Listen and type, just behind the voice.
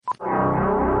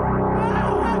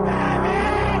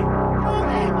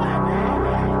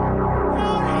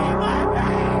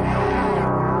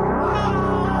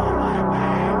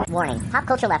Warning, Pop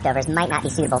Culture Leftovers might not be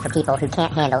suitable for people who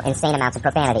can't handle insane amounts of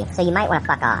profanity, so you might want to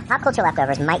fuck off. Pop Culture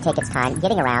Leftovers might take its time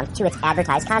getting around to its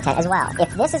advertised content as well.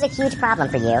 If this is a huge problem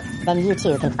for you, then you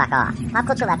too can fuck off. Pop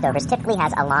Culture Leftovers typically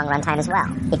has a long runtime as well.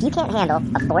 If you can't handle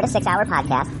a 4 to 6 hour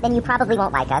podcast, then you probably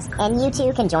won't like us, and you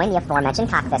too can join the aforementioned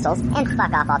cock thistles and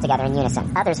fuck off altogether in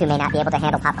unison. Others who may not be able to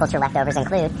handle Pop Culture Leftovers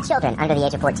include children under the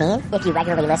age of 14, if you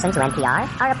regularly listen to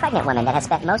NPR, are a pregnant woman that has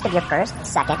spent most of your first,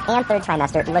 second, and third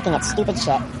trimester looking at stupid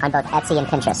shit on both Etsy and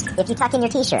Pinterest. If you tuck in your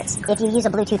t-shirts, if you use a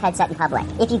Bluetooth headset in public,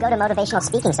 if you go to motivational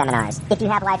speaking seminars, if you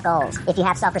have life goals, if you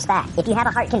have self-respect, if you have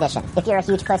a heart condition, if you're a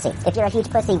huge pussy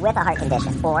with a heart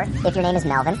condition, or if your name is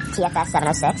Melvin, TFS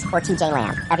 706, or TJ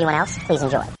Lamb. Everyone else, please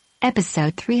enjoy.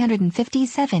 Episode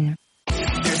 357.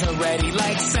 There's already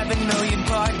like 7 million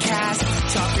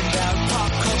podcasts talking about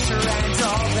pop culture and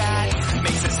all that.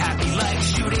 Makes us happy like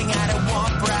shooting at a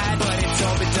womp rat, but it's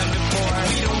all been done before.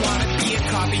 We don't want to be a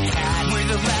copycat. We're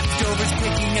the leftovers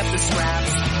picking up the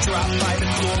scraps dropped by the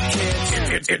cool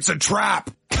kids. It's a trap.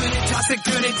 Good at toss it,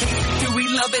 good at taste it. Do we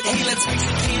love it? Hey, let's face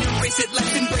it, can't erase it.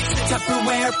 Let's embrace the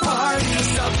Tupperware party.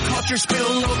 Subculture spill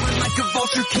over like a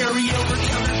vulture. Carry over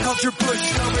counterculture,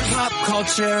 pushovers, pop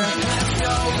culture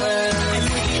leftovers. And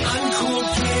we the uncool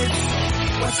kids,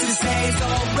 what's to say has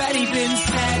already been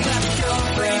said.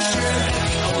 Leftovers,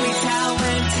 the only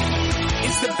talent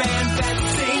is the band that's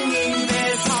singing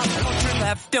this. Pop culture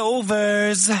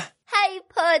leftovers. Hey,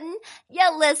 Puddin',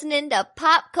 you're listening to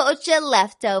Pop Culture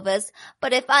Leftovers,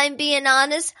 but if I'm being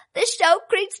honest, the show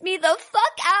creeps me the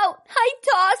fuck out. I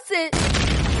toss it.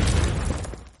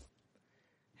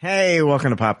 Hey, welcome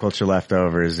to Pop Culture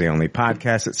Leftovers, the only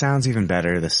podcast that sounds even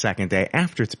better the second day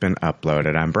after it's been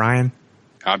uploaded. I'm Brian.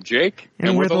 I'm Jake.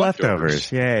 And we're the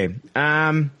Leftovers. Yay.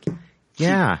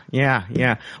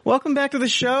 Yeah. Welcome back to the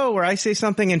show where I say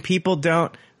something and people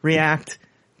don't react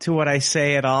to what I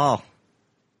say at all.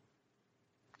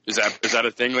 Is that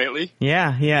a thing lately?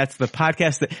 Yeah, it's the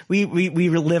podcast that we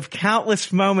relive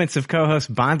countless moments of co-hosts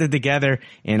bonded together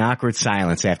in awkward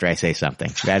silence after I say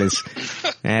something. That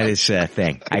is a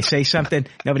thing. I say something,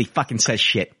 nobody fucking says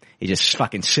shit. You just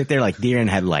fucking sit there like deer in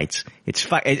headlights.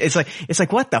 It's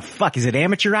like what the fuck? Is it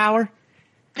amateur hour?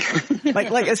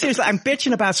 like seriously, I'm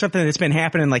bitching about something that's been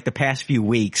happening like the past few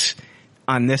weeks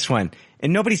on this one.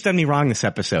 And nobody's done me wrong this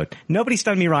episode.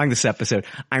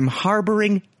 I'm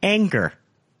harboring anger.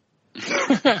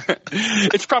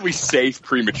 It's probably safe,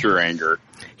 premature anger.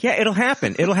 Yeah, it'll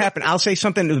happen. I'll say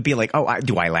something that would be like,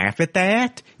 do I laugh at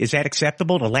that? Is that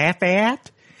acceptable to laugh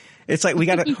at? It's like we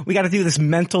gotta do this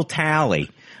mental tally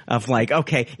of like,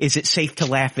 okay, is it safe to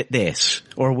laugh at this?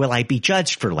 Or will I be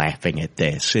judged for laughing at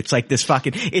this? It's like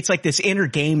this inner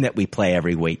game that we play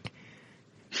every week.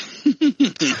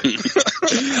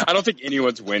 I don't think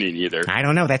anyone's winning either. I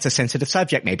don't know. That's a sensitive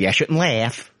subject. Maybe I shouldn't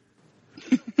laugh.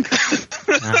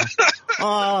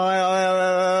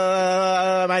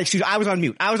 My excuse. I was on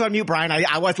mute, Brian.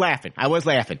 I was laughing.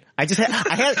 I just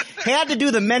had to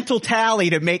do the mental tally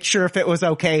to make sure if it was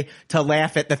okay to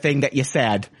laugh at the thing that you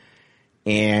said.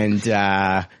 And,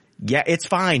 yeah, it's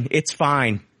fine.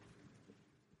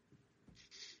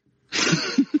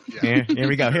 Yeah, here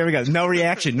we go. No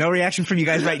reaction from you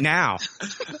guys right now.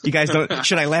 You guys don't,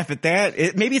 should I laugh at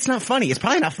that? Maybe it's not funny. It's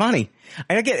probably not funny.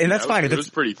 And that's fine. It was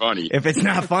pretty funny. If it's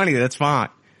not funny, that's fine.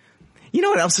 You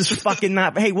know what else is fucking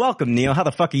not, hey, welcome, Neil. How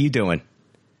the fuck are you doing?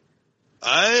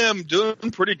 I am doing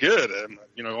pretty good. I'm,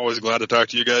 always glad to talk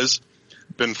to you guys.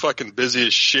 Been fucking busy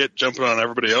as shit jumping on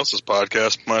everybody else's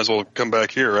podcast. Might as well come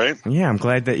back here, right? Yeah, I'm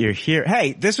glad that you're here.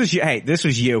 Hey, this was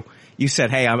you. You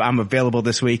said, hey, I'm available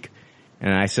this week.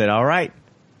 And I said, all right.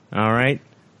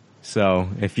 So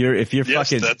if you're yes,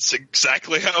 fucking, that's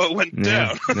exactly how it went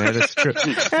down. Yeah, that's true.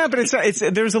 Yeah, but it's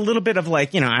there's a little bit of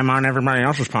like, I'm on everybody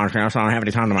else's podcast, so I don't have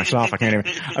any time to myself. I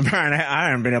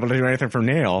haven't been able to do anything for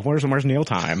Neil. Where's Neil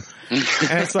time? And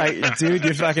it's like, dude,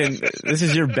 this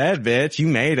is your bed, bitch. You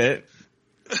made it.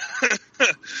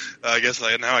 I guess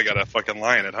now I gotta fucking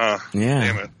lie in it, huh? Yeah.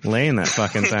 Damn it. Lay in that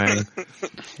fucking thing.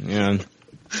 Yeah.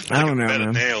 I don't know,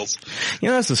 man. Nails.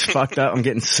 This is fucked up. I'm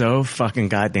getting so fucking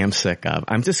goddamn sick of.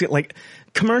 I'm just like,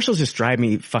 commercials just drive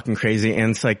me fucking crazy.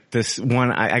 And it's like this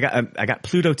one, I got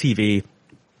Pluto TV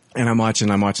and I'm watching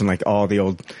like all the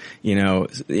old,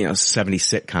 70s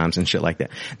sitcoms and shit like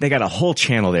that. They got a whole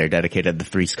channel there dedicated to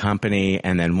Three's Company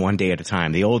and then One Day at a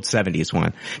Time, the old 70s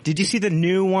one. Did you see the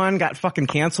new one got fucking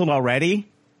canceled already?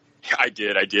 I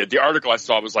did. The article I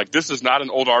saw was like, this is not an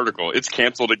old article. It's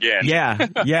canceled again. Yeah.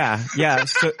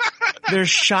 So they're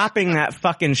shopping that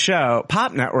fucking show.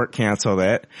 Pop Network canceled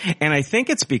it, and I think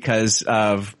it's because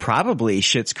of probably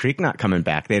Schitt's Creek not coming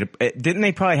back. Didn't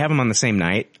they probably have them on the same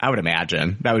night? I would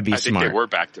imagine that would be smart. I think they were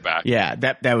back to back. Yeah,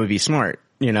 that would be smart.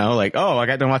 You know, like, oh, I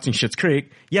got done watching Schitt's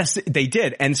Creek. Yes, they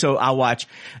did, and so I'll watch.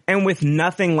 And with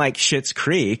nothing like Schitt's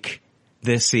Creek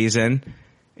this season,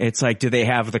 it's like, do they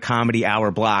have the comedy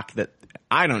hour block that?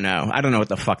 I don't know. I don't know what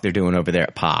the fuck they're doing over there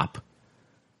at Pop.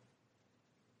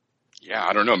 Yeah,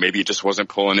 I don't know. Maybe it just wasn't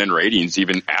pulling in ratings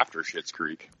even after Schitt's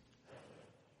Creek.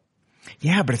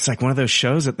 Yeah, but it's like one of those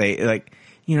shows that they, like,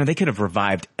 you know, they could have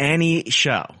revived any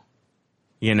show.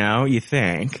 You know, you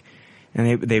think.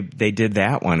 And they did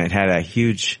that one. It had a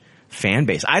huge fan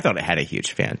base. I thought it had a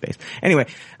huge fan base. Anyway,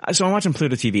 so I'm watching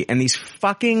Pluto TV, and these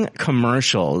fucking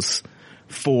commercials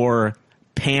for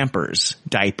Pampers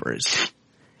diapers.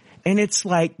 And it's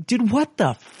like, dude, what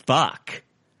the fuck?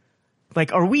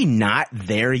 Like, are we not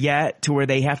there yet to where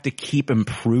they have to keep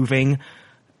improving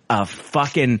a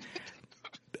fucking,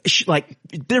 like,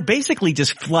 they're basically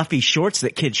just fluffy shorts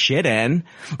that kids shit in.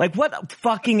 Like, what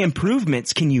fucking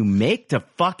improvements can you make to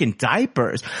fucking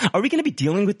diapers? Are we going to be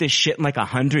dealing with this shit in like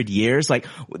 100 years? Like,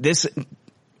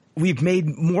 we've made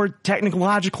more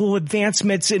technological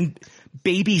advancements in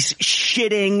babies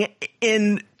shitting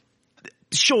in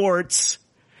shorts.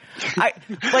 Like,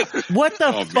 what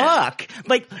the fuck? Man.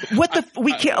 Like, what the,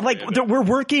 we can't, like, we're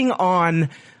working on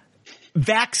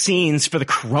vaccines for the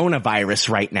coronavirus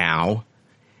right now.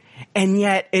 And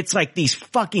yet it's like these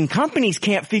fucking companies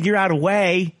can't figure out a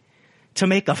way to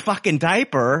make a fucking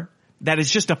diaper that is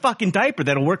just a fucking diaper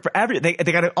that'll work for they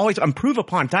gotta always improve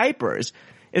upon diapers.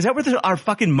 Is that where our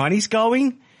fucking money's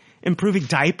going? Improving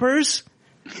diapers?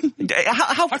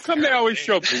 How come they always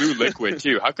show blue liquid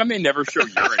too? How come they never show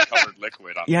urine-colored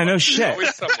liquid? On no shit.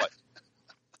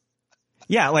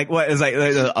 Yeah, like what is like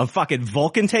a fucking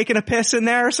Vulcan taking a piss in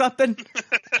there or something?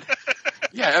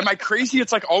 Yeah, am I crazy?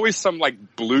 It's like always some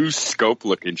like blue scope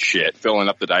looking shit filling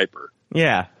up the diaper.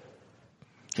 Yeah.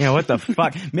 Yeah, what the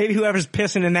fuck? Maybe whoever's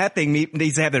pissing in that thing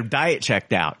needs to have their diet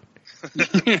checked out.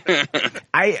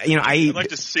 I'd like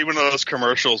to see one of those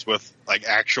commercials with like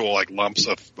actual like lumps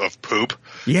of poop.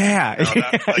 Yeah. You know,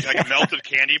 like a melted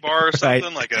candy bar or something,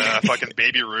 right. Like a fucking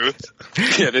Baby Ruth.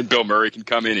 Yeah, then Bill Murray can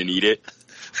come in and eat it.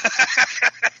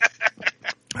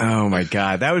 Oh my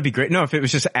God, that would be great. No, if it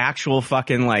was just actual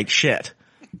fucking like shit.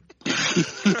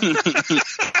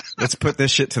 Let's put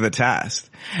this shit to the test.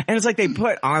 And it's like they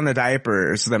put on the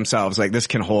diapers themselves, like this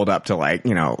can hold up to like,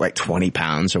 you know, like 20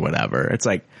 pounds or whatever. It's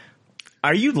like,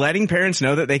 are you letting parents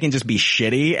know that they can just be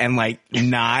shitty and like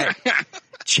not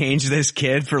change this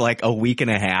kid for like a week and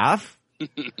a half?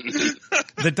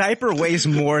 The diaper weighs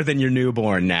more than your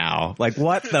newborn now. Like,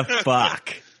 what the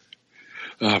fuck?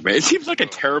 Oh man, it seems like a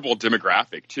terrible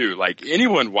demographic too. Like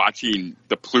anyone watching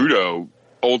the Pluto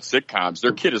old sitcoms,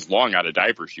 their kid is long out of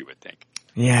diapers, you would think.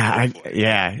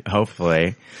 Yeah,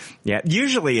 hopefully. Yeah,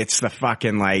 usually it's the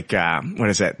fucking like, what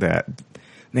is it?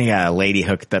 They got a lady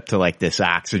hooked up to like this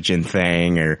oxygen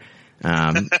thing or,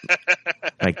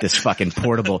 like this fucking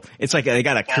portable. It's like they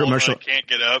got a commercial. I can't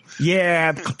get up.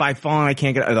 Yeah, by falling I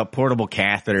can't get up. A portable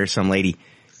catheter. Some lady,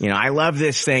 you know, I love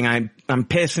this thing. I'm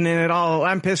pissing in it all.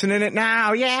 I'm pissing in it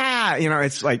now. Yeah, you know,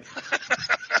 it's like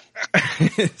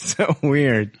it's so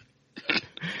weird.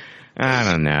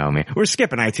 I don't know, man. We're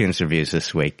skipping iTunes reviews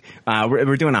this week.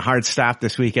 We're doing a hard stop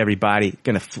this week, everybody.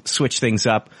 Gonna switch things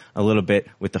up a little bit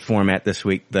with the format this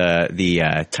week.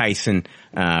 The Tyson,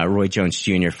 Roy Jones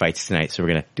Jr. fights tonight, so we're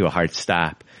gonna do a hard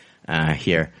stop,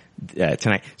 here,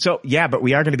 tonight. So, yeah, but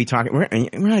we are gonna be talking,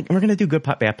 we're gonna do good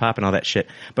pop, bad pop and all that shit,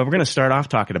 but we're gonna start off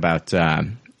talking about,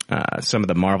 some of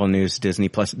the Marvel news, Disney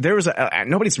Plus. There was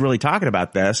nobody's really talking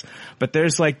about this, but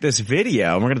there's like this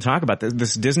video, and we're going to talk about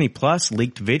this Disney Plus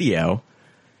leaked video.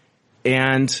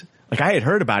 And like I had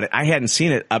heard about it. I hadn't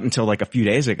seen it up until like a few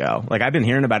days ago. Like I've been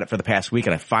hearing about it for the past week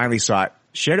and I finally saw it,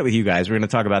 shared it with you guys. We're going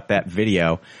to talk about that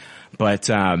video, but,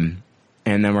 and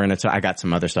then we're going to I got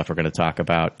some other stuff we're going to talk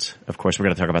about. Of course, we're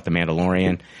going to talk about The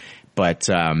Mandalorian, but,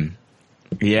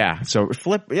 yeah, so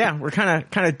we're kind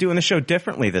of doing the show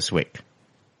differently this week.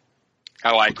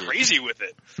 I like crazy with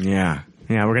it. Yeah,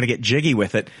 we're gonna get jiggy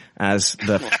with it, as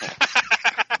the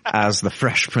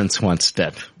Fresh Prince once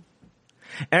did.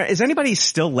 Is anybody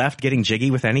still left getting jiggy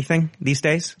with anything these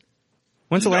days?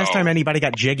 When's the last time anybody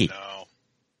got jiggy?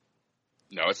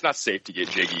 No, it's not safe to get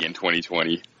jiggy in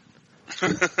 2020.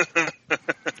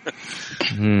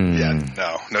 Yeah,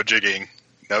 no jigging,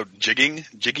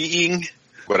 jiggying,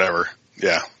 whatever.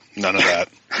 Yeah, none of that.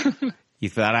 You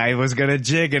thought I was gonna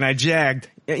jig and I jagged.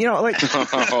 You know, like,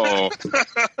 Oh,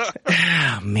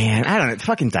 oh, man, I don't know.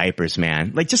 Fucking diapers,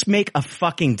 man. Like, just make a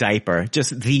fucking diaper.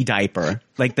 Just the diaper.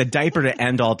 Like, the diaper to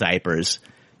end all diapers.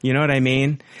 You know what I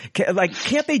mean? Like,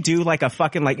 can't they do like a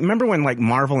fucking, like, remember when like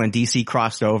Marvel and DC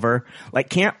crossed over? Like,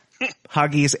 can't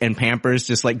Huggies and Pampers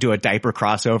just like do a diaper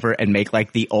crossover and make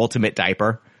like the ultimate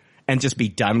diaper and just be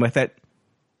done with it?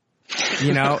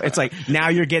 You know, it's like now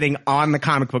you're getting on the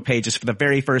comic book pages for the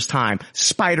very first time,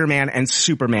 Spider-Man and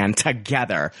Superman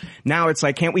together. Now it's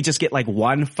like, can't we just get like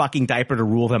one fucking diaper to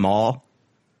rule them all?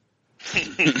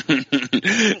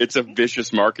 it's a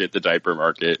vicious market, the diaper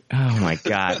market. Oh my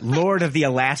God. Lord of the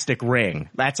Elastic Ring.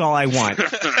 That's all I want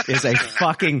is a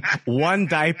fucking one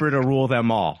diaper to rule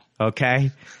them all.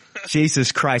 Okay.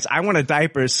 Jesus Christ. I want a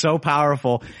diaper so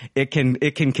powerful. It can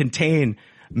contain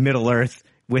Middle Earth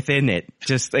within it.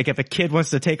 Just like if a kid wants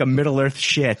to take a Middle Earth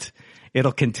shit,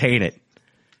 it'll contain it.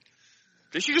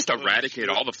 They should just eradicate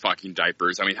all the fucking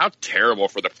diapers. I mean, how terrible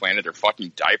for the planet are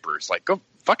fucking diapers. Like, go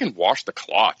fucking wash the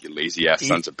cloth, you lazy ass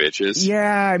sons of bitches.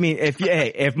 Yeah, I mean,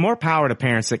 if more power to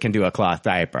parents that can do a cloth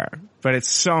diaper, but it's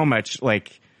so much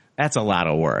like, that's a lot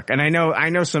of work. And I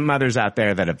know some mothers out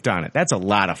there that have done it. That's a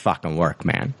lot of fucking work,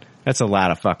 man. That's a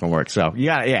lot of fucking work. So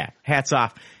yeah, hats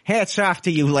off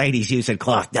to you ladies using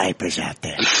cloth diapers out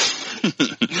there.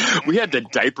 We had the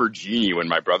diaper genie when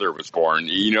my brother was born.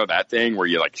 You know that thing where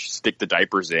you like stick the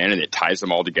diapers in and it ties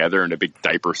them all together in a big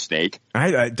diaper snake?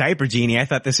 Diaper genie, I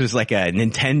thought this was like a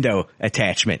Nintendo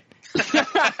attachment.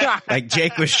 Like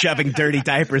Jake was shoving dirty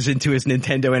diapers into his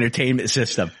Nintendo Entertainment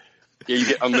System. Yeah, you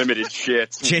get unlimited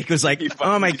shit. Jake was like,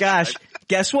 oh my gosh,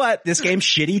 guess what? This game's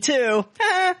shitty too.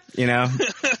 You know?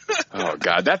 Oh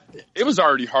God, it was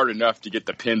already hard enough to get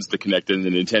the pins to connect in the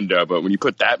Nintendo, but when you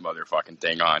put that motherfucking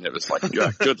thing on, it was like,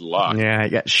 good luck. Yeah, I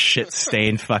got shit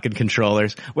stained fucking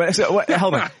controllers.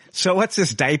 Hold on. So what's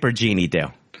this diaper genie do?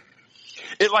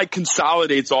 It like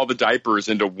consolidates all the diapers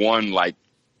into one like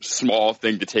small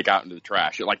thing to take out into the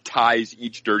trash. It like ties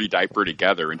each dirty diaper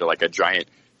together into like a giant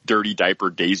dirty diaper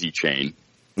daisy chain.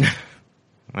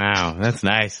 Wow, that's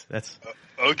nice. That's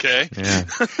okay.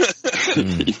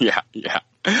 Yeah. Yeah.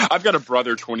 I've got a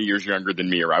brother 20 years younger than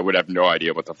me, or I would have no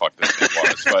idea what the fuck this thing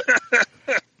was.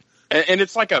 But and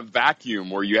it's like a vacuum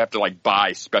where you have to like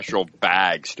buy special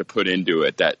bags to put into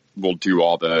it that will do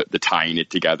all the tying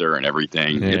it together and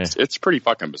everything. Yeah. It's pretty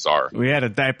fucking bizarre. We had a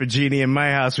diaper genie in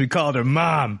my house. We called her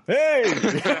Mom. Hey!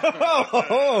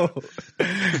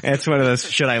 That's one of those,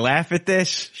 should I laugh at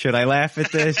this? Should I laugh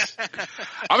at this?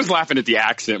 I was laughing at the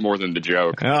accent more than the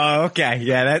joke. Oh, okay.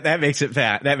 Yeah, that makes it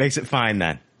that makes it fine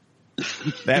then.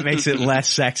 That makes it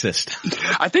less sexist.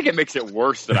 I think it makes it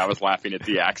worse that I was laughing at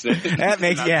the accent. That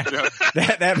makes,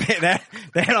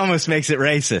 that almost makes it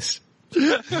racist.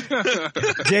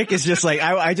 Jake is just like,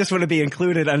 I just want to be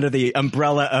included under the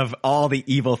umbrella of all the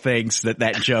evil things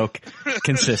that joke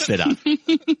consisted of.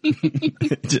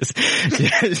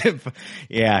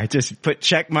 just put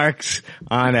check marks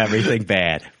on everything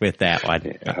bad with that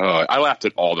one. Oh, I laughed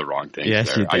at all the wrong things. Yes,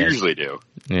 there. you did. I usually do.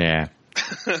 Yeah.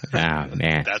 Oh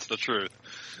man. That's the truth.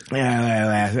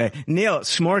 Yeah. Neil,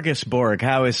 Smorgasborg,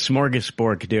 how is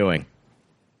Smorgasborg doing?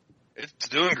 It's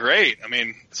doing great. I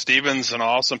mean, Steven's an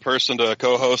awesome person to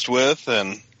co-host with,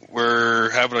 and we're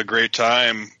having a great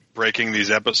time breaking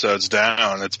these episodes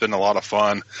down. It's been a lot of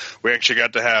fun. We actually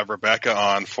got to have Rebecca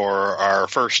on for our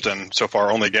first and so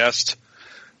far only guest.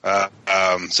 So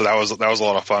that was a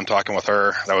lot of fun talking with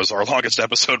her. That was our longest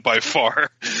episode by far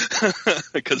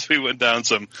because we went down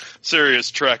some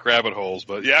serious Trek rabbit holes.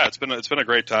 But yeah, it's been a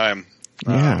great time.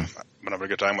 Yeah. I've been having a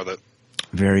good time with it.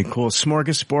 Very cool.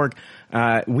 Smorgasborg,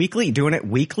 weekly, doing it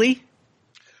weekly?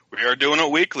 We are doing it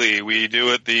weekly. We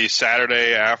do it the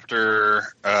Saturday after,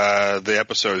 the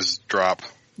episodes drop.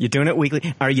 You're doing it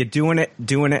weekly. Are you doing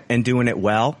it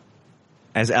well?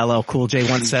 As LL Cool J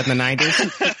once said in the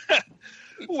 90s?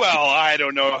 Well, I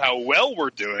don't know how well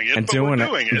we're doing it, but we're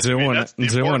doing it.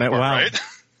 Doing it well. Right?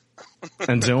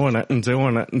 and doing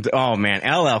it. Oh man,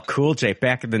 LL Cool J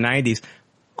back in the 90s,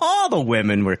 all the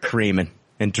women were creaming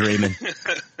and dreaming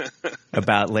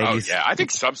about ladies. Oh yeah, I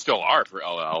think some still are for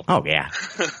LL. Oh yeah.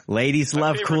 Ladies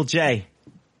love Cool J.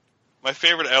 My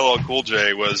favorite LL Cool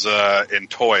J was in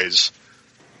Toys,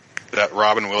 that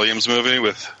Robin Williams movie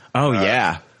with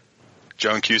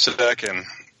Joan Cusack and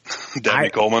Debbie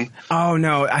Coleman. Oh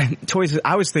no, Toys.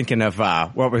 I was thinking of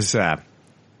what was the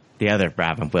other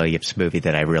Robin Williams movie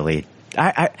that I really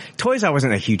Toys. I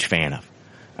wasn't a huge fan of.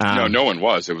 No one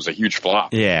was. It was a huge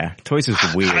flop. Yeah, Toys was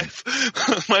weird.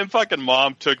 My fucking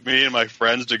mom took me and my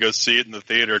friends to go see it in the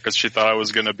theater because she thought it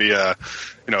was going to be a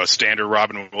standard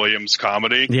Robin Williams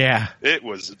comedy. Yeah, it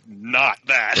was not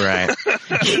that. Right.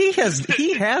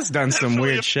 he has done some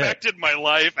really weird shit. Affected my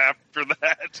life after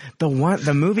that.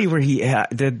 The movie where he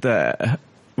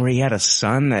where he had a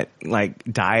son that like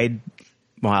died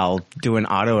while doing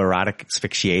autoerotic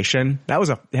asphyxiation.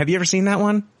 Have you ever seen that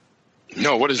one?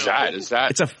 No, what is that?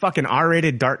 It's a fucking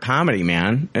R-rated dark comedy,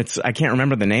 man. I can't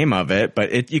remember the name of it,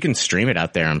 but you can stream it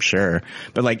out there, I'm sure.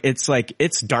 But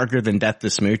it's darker than Death to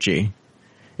Smoochie.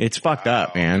 It's fucked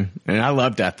up, man. And I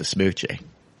love Death to Smoochie.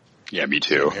 Yeah, me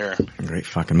too. Great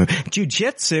fucking movie.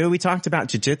 Jiu-Jitsu. We talked about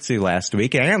Jiu-Jitsu last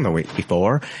week and the week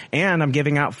before. And I'm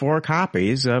giving out 4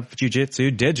 copies of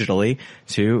Jiu-Jitsu digitally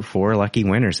to 4 lucky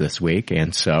winners this week.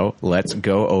 And so let's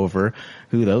go over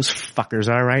who those fuckers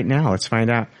are right now. Let's find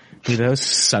out who those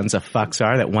sons of fucks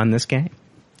are that won this game.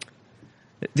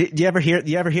 Do you ever hear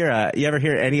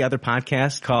any other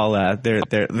podcast call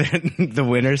the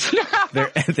winners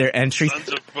their entry? Sons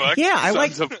of fuck. Yeah,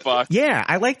 Sons of fuck. Yeah,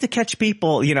 I like to catch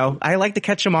people, I like to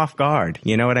catch them off guard.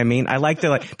 You know what I mean? I like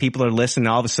to people are listening,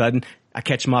 all of a sudden I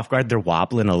catch them off guard, they're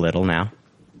wobbling a little now.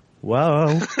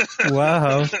 Whoa.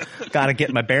 Gotta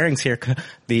get my bearings here.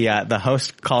 The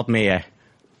host called me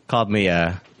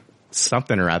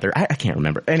something or other. I can't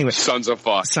remember. Anyway. Sons of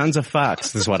fuck. Sons of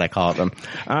fucks is what I call them.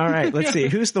 All right, let's see.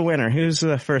 Who's the winner? Who's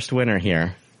the first winner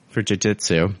here for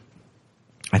Jiu-Jitsu?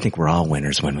 I think we're all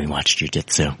winners when we watch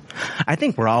Jiu-Jitsu. I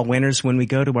think we're all winners when we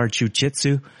go to our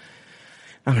Jiu-Jitsu.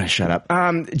 I'm going to shut up.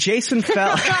 Jason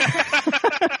Fell.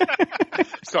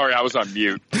 Sorry, I was on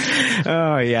mute.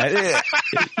 Oh, yeah.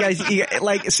 Guys,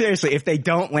 seriously, if they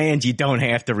don't land, you don't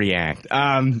have to react.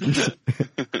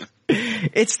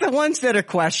 It's the ones that are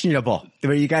questionable,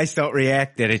 where you guys don't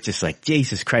react, that it's just like,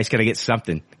 Jesus Christ, gotta get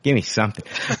something. Give me something.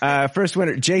 First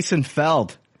winner, Jason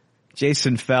Feld.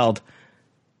 Jason Feld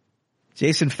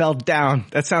down.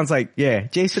 That sounds like, yeah,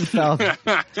 Jason Feld.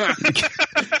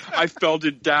 I felled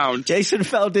it down. Jason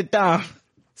felled it down.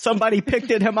 Somebody picked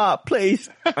him up, please.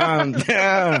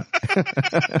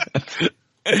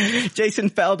 Jason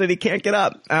Feld, and he can't get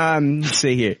up. Let's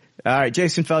see here. All right,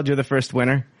 Jason Feld, you're the first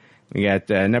winner. We got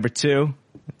number 2.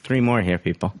 3 more here,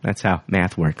 people. That's how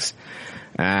math works.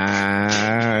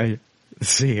 Let's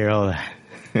see here. Hold on.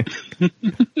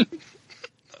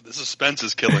 The suspense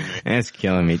is killing me. It's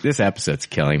killing me. This episode's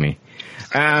killing me.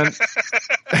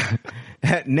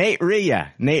 Nate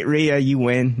Rhea. Nate Rhea, you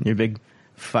win. You're a big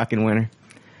fucking winner.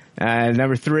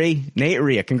 Number 3, Nate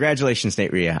Rhea. Congratulations,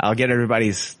 Nate Rhea. I'll get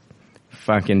everybody's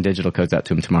fucking digital codes out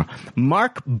to him tomorrow.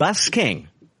 Mark Busking.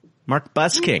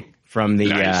 From the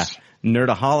nice.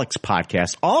 Nerdaholics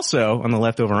podcast. Also on the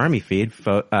Leftover Army feed,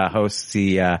 hosts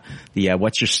the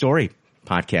What's Your Story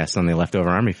podcast on the Leftover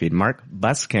Army feed. Mark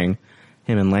Busking,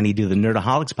 him and Lenny do the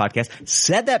Nerdaholics podcast.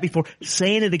 Said that before,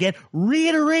 saying it again,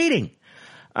 reiterating.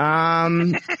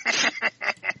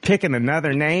 Picking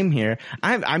another name here.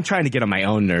 I'm trying to get on my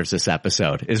own nerves this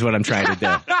episode, is what I'm trying to do.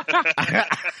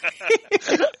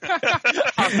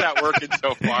 How's that working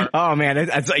so far? Oh man,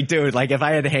 it's like, dude, like if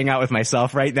I had to hang out with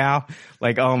myself right now,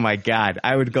 like, oh my God,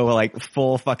 I would go like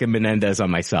full fucking Menendez on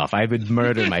myself. I would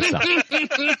murder myself.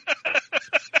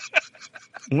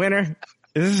 Winner.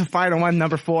 Is this the final one?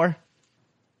 Number 4?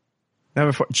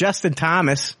 Number 4. Justin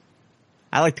Thomas.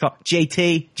 I like to call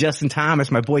JT, Justin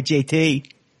Thomas, my boy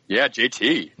JT. Yeah,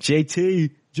 JT. JT,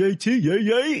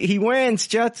 yeah. He wins,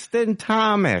 Justin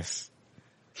Thomas.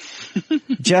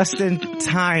 Justin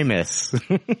Thomas.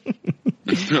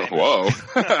 Whoa.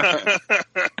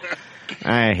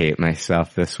 I hate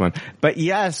myself this one. But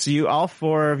yes, all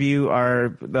 4 of you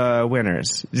are the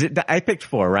winners. I picked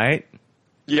 4, right?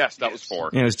 Yes, that was 4.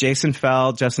 It was Jason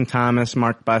Feld, Justin Thomas,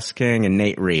 Mark Busking, and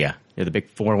Nate Rhea. You're the big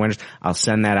 4 winners. I'll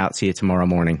send that out to you tomorrow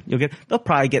morning. They'll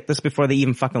probably get this before they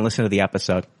even fucking listen to the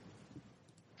episode.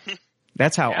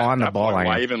 That's how on the ball I am.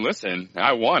 Why even listen?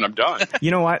 I won. I'm done.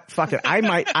 You know what? Fuck it.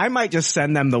 I might just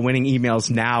send them the winning emails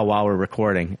now while we're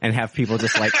recording and have people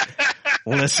just like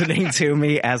listening to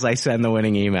me as I send the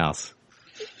winning emails.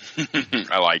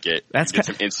 I like it. That's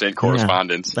some instant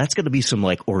correspondence. Yeah, that's going to be some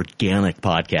like organic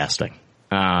podcasting.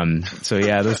 So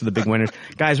yeah, those are the big winners.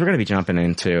 Guys, we're going to be jumping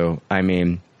into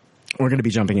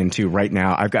right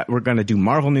now. We're going to do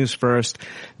Marvel news first.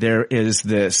 There is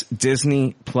this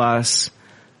Disney Plus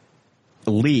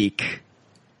leak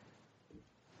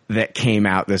that came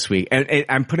out this week. And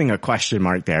I'm putting a question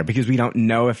mark there because we don't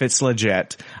know if it's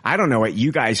legit. I don't know what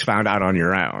you guys found out on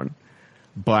your own,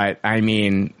 but I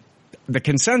mean, the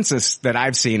consensus that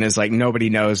I've seen is like nobody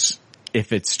knows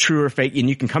if it's true or fake, and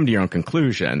you can come to your own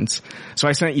conclusions. So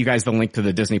I sent you guys the link to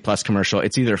the Disney Plus commercial.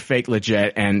 It's either fake,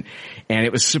 legit, and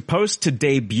it was supposed to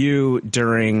debut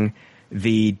during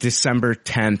the December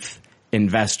 10th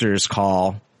investors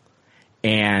call,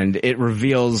 and it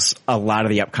reveals a lot of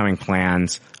the upcoming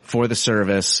plans for the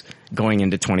service going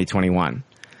into 2021.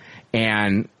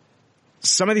 And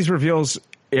some of these reveals,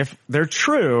 if they're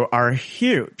true, are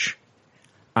huge.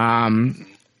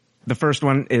 The first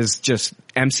one is just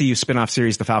MCU spin-off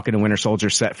series The Falcon and Winter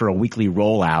Soldier set for a weekly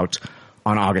rollout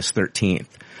on August 13th.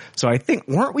 So I think,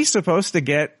 weren't we supposed to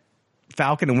get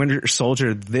Falcon and Winter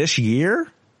Soldier this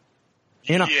year?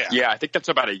 Yeah, I think that's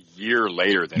about a year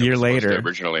later than it was supposed to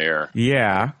originally air.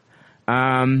 Yeah.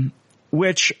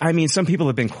 Which, I mean, some people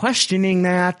have been questioning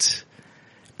that,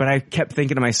 but I kept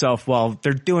thinking to myself, well,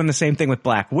 they're doing the same thing with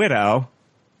Black Widow.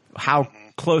 How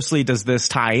closely does this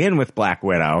tie in with Black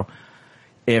Widow?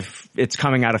 If it's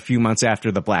coming out a few months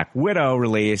after the Black Widow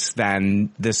release,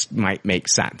 then this might make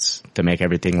sense to make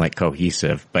everything like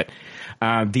cohesive. But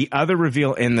the other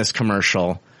reveal in this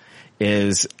commercial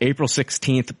is April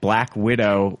 16th, Black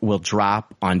Widow will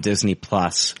drop on Disney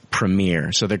Plus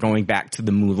Premiere. So they're going back to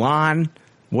the Mulan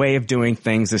way of doing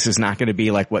things. This is not going to be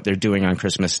like what they're doing on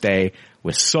Christmas Day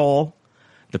with Soul,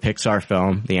 the Pixar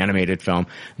film, the animated film.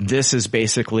 This is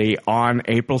basically on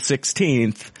April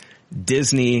 16th,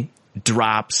 Disney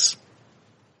drops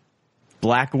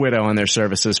Black Widow on their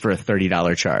services for a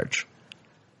 $30 charge.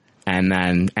 And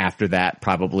then after that,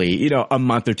 probably, a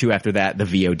month or two after that, the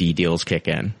VOD deals kick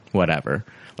in, whatever.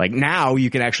 Like now you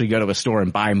can actually go to a store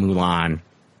and buy Mulan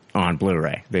on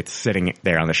Blu-ray. It's sitting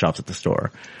there on the shelves at the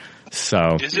store.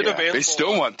 So is it available? They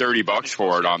still want $30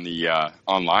 for it on the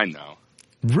online though.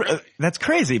 Really? That's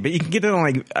crazy, but you can get it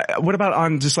on what about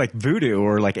on just like Vudu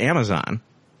or like Amazon?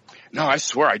 No, I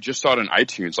swear I just saw it on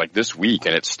iTunes like this week,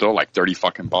 and it's still like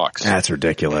 $30 That's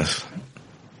ridiculous.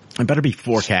 It better be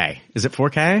 4K. Is it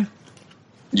 4K?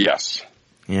 Yes.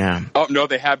 Yeah. Oh no,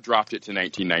 they have dropped it to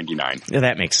 $19.99. Yeah,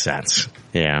 that makes sense.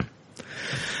 Yeah.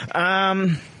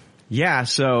 Yeah.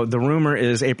 So the rumor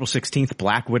is April 16th,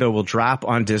 Black Widow will drop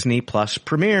on Disney Plus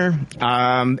Premiere.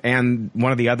 And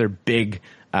one of the other big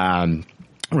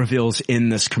reveals in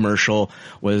this commercial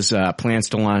was plans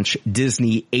to launch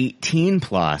Disney 18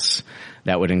 Plus.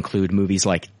 That would include movies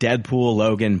like Deadpool,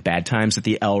 Logan, Bad Times at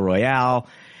the El Royale,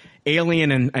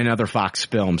 Alien, and other Fox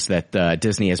films that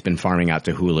Disney has been farming out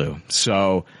to Hulu.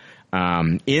 So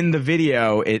in the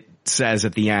video, it says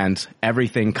at the end,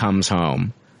 everything comes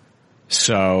home.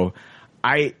 So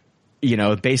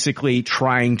basically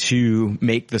trying to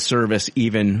make the service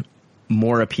even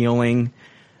more appealing.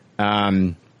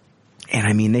 And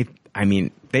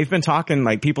they've been talking,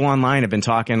 like people online have been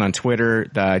talking on Twitter.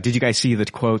 Did you guys see the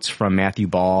quotes from Matthew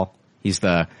Ball? He's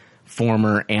the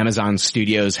former Amazon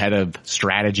Studios head of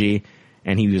strategy,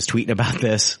 and he was tweeting about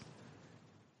this.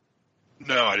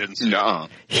 No, I didn't see No.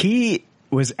 He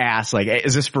was asked, like,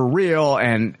 is this for real?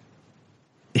 And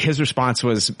his response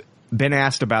was, been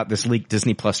asked about this leaked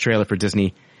Disney Plus trailer for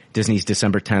Disney's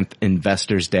December 10th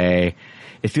Investors Day.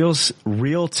 It feels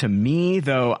real to me,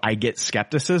 though I get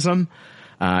skepticism.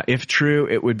 If true,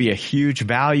 it would be a huge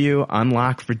value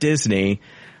unlock for Disney,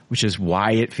 which is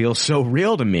why it feels so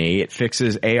real to me. It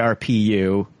fixes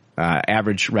ARPU,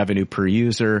 average revenue per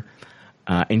user,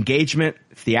 engagement,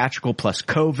 theatrical plus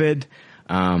COVID,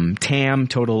 TAM,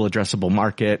 total addressable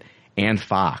market, and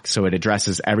Fox. So it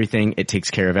addresses everything. It takes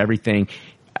care of everything.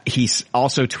 He's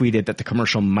also tweeted that the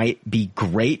commercial might be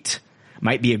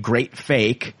a great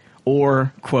fake,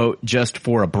 or, quote, just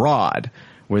for abroad,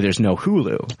 where there's no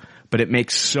Hulu. But it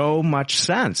makes so much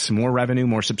sense. More revenue,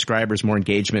 more subscribers, more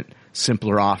engagement,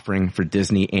 simpler offering for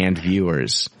Disney and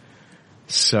viewers.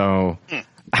 So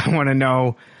I want to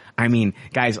know,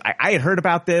 guys, I had heard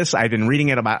about this. I've been reading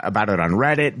about it on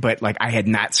Reddit, but like I had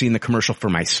not seen the commercial for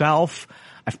myself.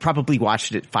 I've probably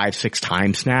watched it 5-6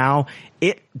 times now.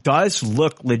 It does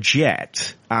look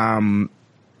legit.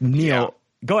 Neil,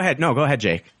 Go ahead. No, go ahead,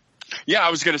 Jake. Yeah,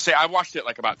 I was going to say I watched it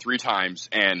like about 3 times,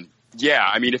 and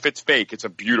yeah, if it's fake, it's a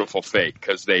beautiful fake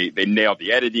because they nailed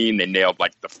the editing, they nailed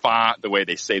like the font, the way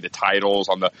they say the titles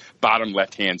on the bottom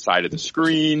left-hand side of the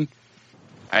screen.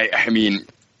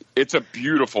 It's a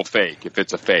beautiful fake if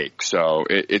it's a fake, so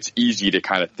it's easy to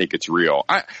kind of think it's real.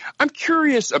 I'm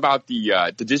curious about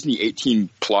the Disney 18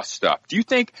 Plus stuff. Do you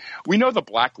think, we know the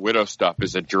Black Widow stuff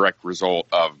is a direct result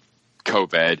of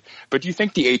COVID, but do you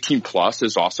think the 18 Plus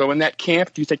is also in that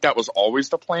camp? Do you think that was always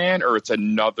the plan, or it's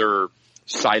another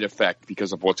side effect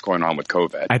because of what's going on with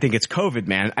COVID? I think it's COVID,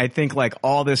 man. I think like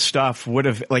all this stuff would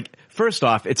have, like, first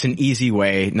off, it's an easy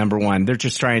way. Number one, they're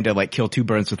just trying to like kill 2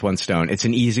 birds with 1 stone. It's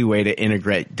an easy way to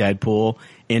integrate Deadpool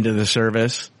into the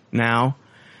service. now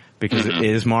because it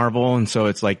is Marvel, and so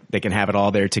it's like they can have it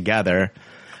all there together.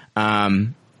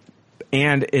 And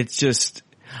it's just,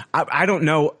 I don't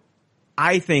know.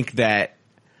 I think that,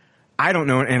 I don't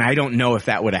know, and I don't know if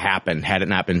that would have happened had it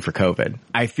not been for COVID.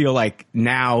 I feel like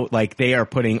now, like, they are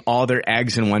putting all their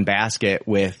eggs in one basket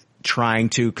with trying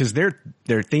to, because their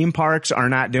theme parks are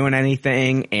not doing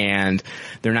anything, and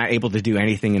they're not able to do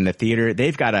anything in the theater.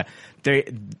 They've got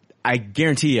I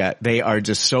guarantee you, they are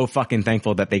just so fucking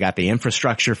thankful that they got the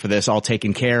infrastructure for this all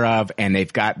taken care of, and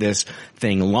they've got this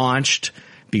thing launched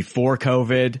before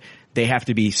COVID. They have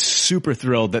to be super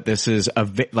thrilled that this is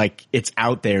like, it's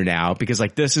out there now, because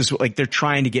like, this is like, they're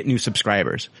trying to get new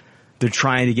subscribers. They're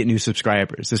trying to get new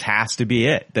subscribers. This has to be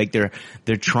it. Like, they're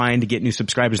trying to get new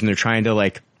subscribers, and they're trying to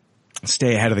like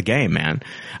stay ahead of the game, man.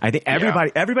 I think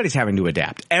everybody's having to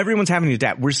adapt. Everyone's having to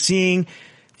adapt. We're seeing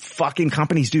fucking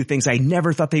companies do things I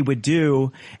never thought they would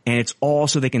do, and it's all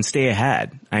so they can stay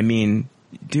ahead. I mean,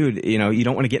 dude, you know, you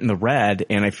don't want to get in the red,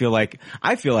 and I feel like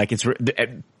it's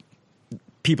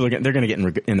people they're going to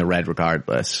get in the red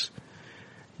regardless,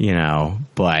 you know.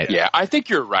 But yeah, I think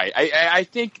you're right. I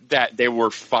think that they were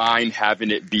fine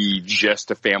having it be just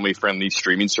a family friendly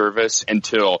streaming service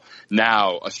until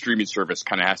now. A streaming service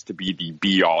kind of has to be the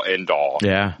be all end all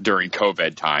during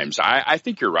COVID times. I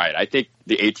think you're right. I think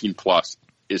the 18 plus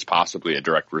is possibly a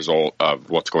direct result of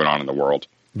what's going on in the world.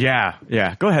 Yeah.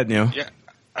 Go ahead, Neil. Yeah,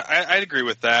 I'd agree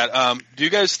with that. Do you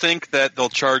guys think that they'll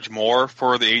charge more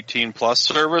for the 18 plus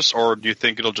service, or do you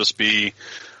think it'll just be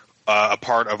a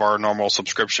part of our normal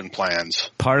subscription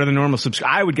plans? Part of the normal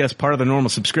I would guess part of the normal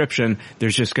subscription.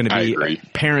 There's just going to be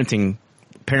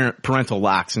parental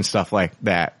locks and stuff like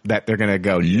that they're going to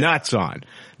go nuts on.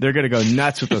 They're going to go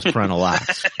nuts with those parental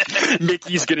locks.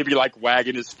 Mickey's going to be like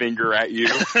wagging his finger at you.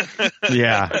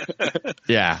 Yeah.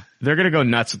 They're going to go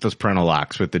nuts with those parental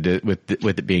locks with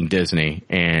it being Disney.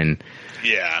 And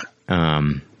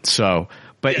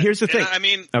but here's the thing. I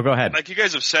mean, go ahead. Like you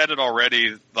guys have said it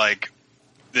already. Like,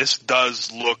 this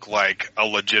does look like a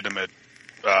legitimate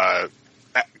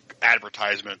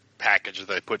advertisement package that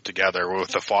they put together with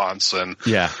the fonts and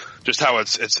just how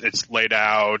it's laid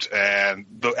out, and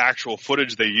the actual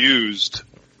footage they used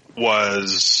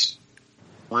was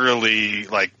really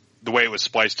like the way it was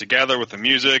spliced together with the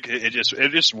music. It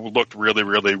just looked really,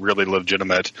 really, really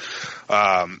legitimate.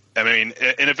 I mean,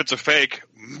 and if it's a fake,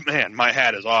 man, my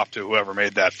hat is off to whoever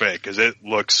made that fake, because it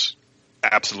looks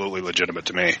absolutely legitimate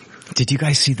to me. Did you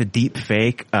guys see the deep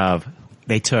fake of?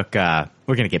 They took, we're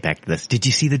going to get back to this. Did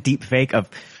you see the deep fake of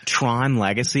Tron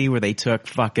Legacy where they took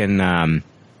fucking, I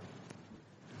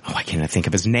can't think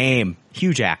of his name.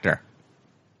 Huge actor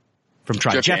from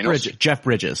Tron. Jeff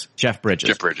Bridges.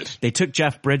 They took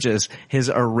Jeff Bridges, his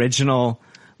original,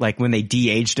 like when they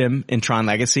de-aged him in Tron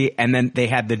Legacy, and then they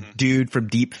had the dude from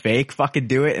Deep Fake fucking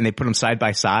do it, and they put them side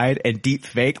by side, and Deep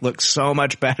Fake looks so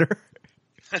much better.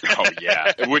 Oh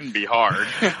yeah, it wouldn't be hard.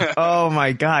 Oh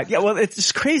my God. Yeah, well, it's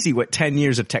just crazy what 10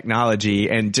 years of technology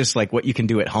and just like what you can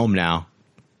do at home now.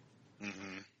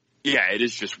 Yeah, it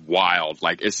is just wild.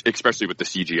 Like, especially with the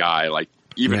CGI, like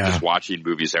even just watching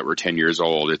movies that were 10 years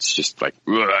old, it's just like,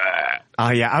 ugh. Oh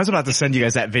yeah, I was about to send you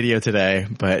guys that video today,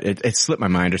 but it slipped my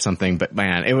mind or something. But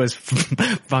man, it was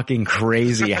fucking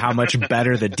crazy how much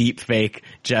better the deep fake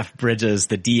Jeff Bridges,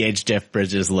 the de-aged Jeff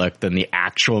Bridges looked than the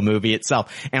actual movie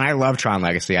itself. And I love Tron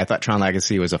Legacy. I thought Tron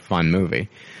Legacy was a fun movie.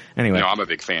 Anyway. No, I'm a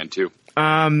big fan too.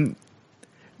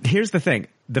 Here's the thing.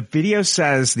 The video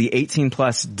says the 18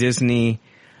 plus Disney,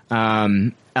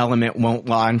 element won't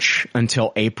launch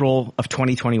until April of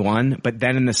 2021. But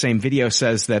then in the same video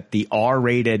says that the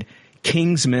R-rated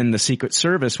Kingsman: The Secret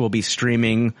Service will be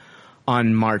streaming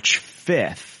on March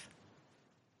 5th.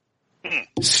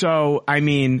 So, I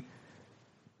mean,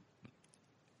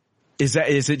 is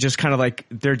it just kind of like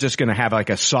they're just going to have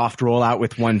like a soft rollout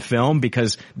with one film?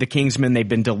 Because the Kingsman, they've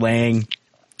been delaying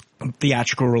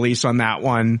theatrical release on that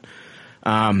one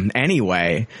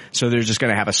anyway. So they're just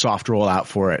going to have a soft rollout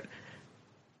for it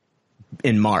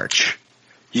in March.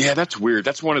 Yeah, that's weird.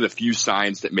 That's one of the few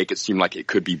signs that make it seem like it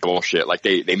could be bullshit. Like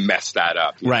they messed that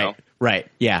up. You know? Right.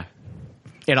 Yeah.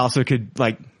 It also could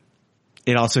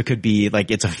be like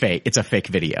it's a fake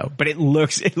video, but it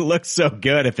looks so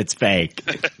good if it's fake.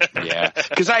 Yeah.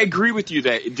 Cause I agree with you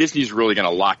that Disney's really going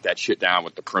to lock that shit down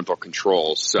with the parental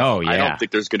controls. So I don't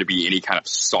think there's going to be any kind of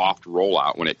soft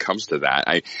rollout when it comes to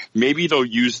that. Maybe they'll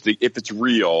use if it's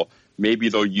real, maybe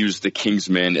they'll use the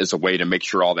Kingsman as a way to make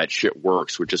sure all that shit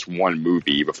works with just one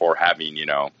movie before having,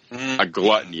 a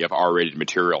gluttony of R-rated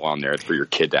material on there for your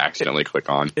kid to accidentally click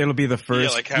on. It'll be the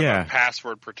first. Have a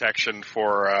password protection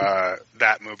for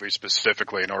that movie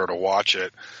specifically in order to watch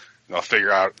it. They'll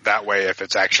figure out that way if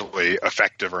it's actually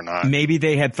effective or not. Maybe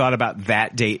they had thought about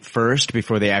that date first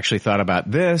before they actually thought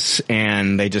about this,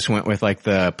 and they just went with like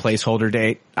the placeholder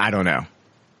date. I don't know.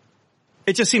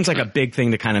 It just seems like a big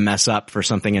thing to kind of mess up for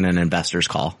something in an investor's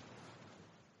call.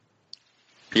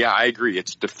 Yeah, I agree.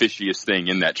 It's the fishiest thing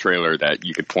in that trailer that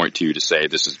you could point to say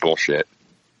this is bullshit.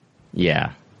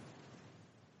 Yeah.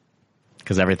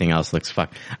 Because everything else looks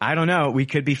fucked. I don't know. We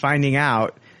could be finding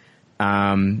out.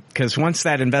 Because once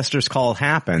that investors call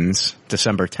happens,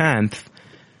 December 10th,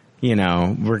 you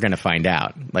know, we're going to find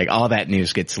out. Like, all that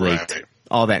news gets leaked. Right.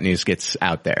 All that news gets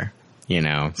out there, you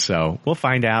know. So we'll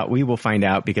find out. We will find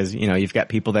out because, you know, you've got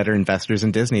people that are investors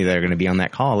in Disney that are going to be on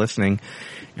that call listening,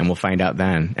 and we'll find out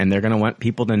then. And they're going to want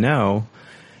people to know,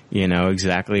 you know,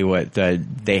 exactly what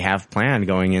they have planned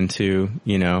going into,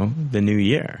 you know, the new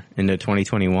year, into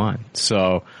 2021.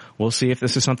 So we'll see if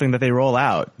this is something that they roll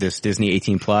out, this Disney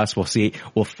 18 Plus. We'll see.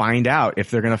 We'll find out if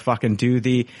they're going to fucking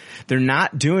they're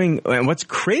not doing, and what's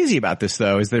crazy about this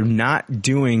though is they're not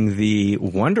doing the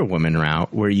Wonder Woman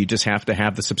route where you just have to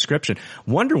have the subscription.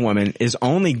 Wonder Woman is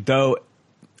only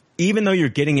even though you're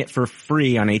getting it for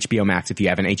free on HBO Max, if you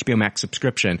have an HBO Max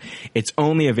subscription, it's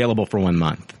only available for 1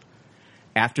 month.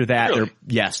 After that, Really?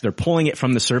 they're pulling it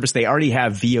from the service. They already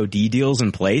have VOD deals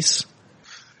in place.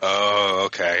 Oh,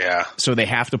 okay, yeah. So they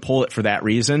have to pull it for that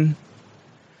reason.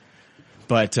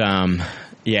 But,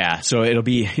 yeah, so you'll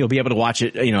be able to watch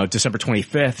it, you know, December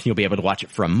 25th. You'll be able to watch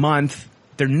it for a month.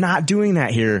 They're not doing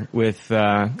that here with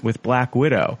Black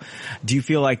Widow. Do you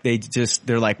feel like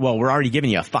they're like, well, we're already giving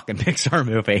you a fucking Pixar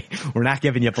movie. We're not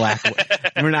giving you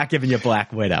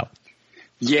Black Widow.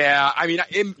 Yeah, I mean,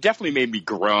 it definitely made me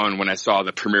groan when I saw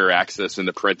the Premier Access in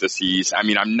the parentheses. I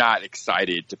mean, I'm not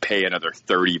excited to pay another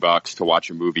 $30 to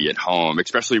watch a movie at home,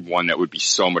 especially one that would be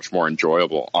so much more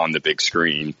enjoyable on the big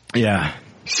screen. Yeah.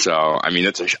 So, I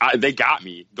mean, they got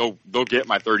me. They'll get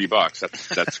my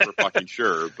 $30. That's for fucking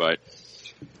sure. But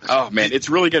oh man, it's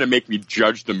really going to make me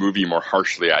judge the movie more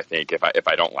harshly, I think, if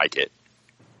I don't like it.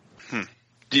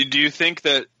 Do you think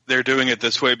that they're doing it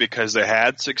this way because they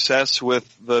had success with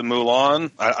the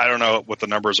Mulan? I don't know what the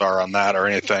numbers are on that or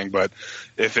anything, but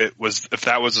if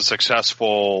that was a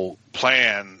successful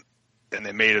plan and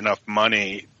they made enough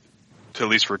money to at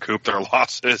least recoup their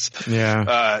losses,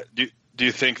 do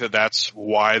you think that that's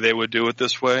why they would do it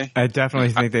this way? I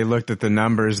definitely think they looked at the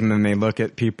numbers, and then they look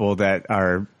at people that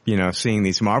are, you know, seeing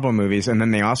these Marvel movies, and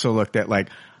then they also looked at, like,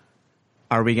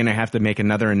 are we going to have to make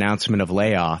another announcement of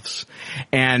layoffs?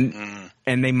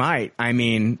 And they might. I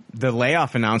mean, the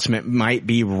layoff announcement might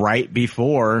be right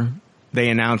before they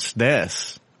announced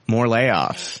this. More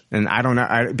layoffs. And I don't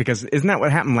know, because isn't that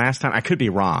what happened last time? I could be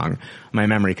wrong. My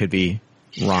memory could be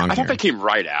wrong. I thought they came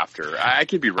right after. I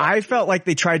could be wrong. I felt like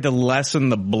they tried to lessen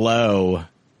the blow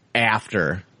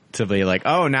after to be like,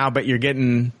 oh, now, but you're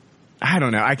getting, I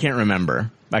don't know. I can't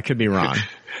remember. I could be wrong.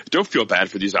 Don't feel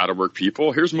bad for these out-of-work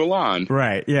people. Here's Mulan.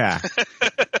 Right, yeah.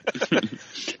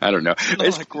 I don't know.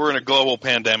 It's like we're in a global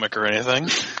pandemic or anything.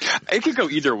 It could go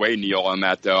either way, Neil, on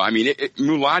that, though. I mean,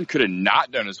 Mulan could have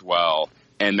not done as well,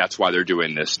 and that's why they're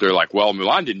doing this. They're like, well,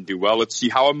 Mulan didn't do well. Let's see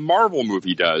how a Marvel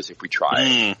movie does if we try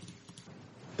it.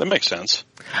 That makes sense.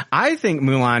 I think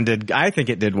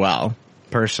it did well,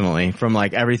 personally, from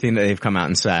like everything that they've come out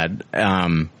and said.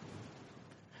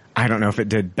 I don't know if it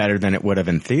did better than it would have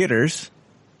in theaters.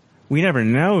 We never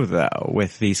know, though,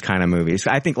 with these kind of movies.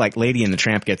 I think, like, Lady and the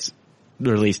Tramp gets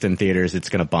released in theaters, it's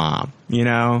going to bomb, you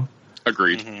know?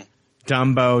 Agreed.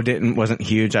 Dumbo wasn't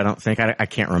huge, I don't think. I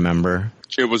can't remember.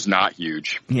 It was not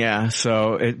huge. Yeah,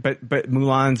 so, but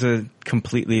Mulan's a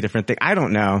completely different thing. I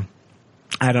don't know.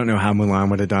 I don't know how Mulan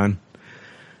would have done.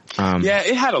 Yeah,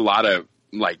 it had a lot of,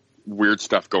 like, weird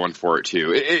stuff going for it,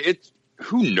 too.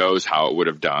 Who knows how it would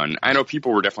have done? I know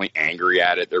people were definitely angry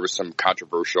at it. There was some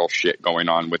controversial shit going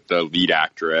on with the lead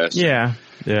actress. Yeah.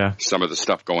 Some of the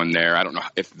stuff going there. I don't know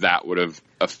if that would have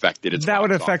affected its That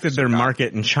would have affected their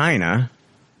market in China.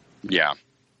 Yeah.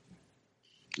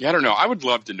 Yeah, I don't know. I would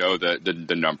love to know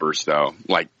the numbers, though.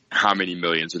 Like, how many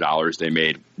millions of dollars they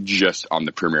made just on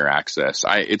the Premier Access.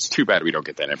 It's too bad we don't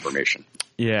get that information.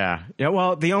 Yeah.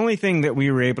 Well, the only thing that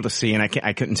we were able to see, and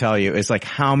I couldn't tell you, is like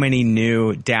how many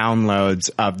new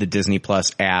downloads of the Disney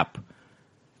Plus app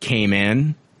came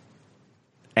in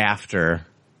after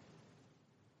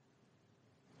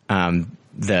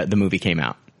the movie came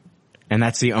out, and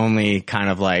that's the only kind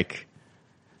of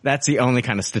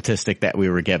statistic that we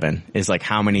were given, is like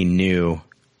how many new,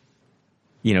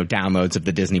 you know, downloads of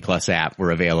the Disney Plus app were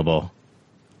available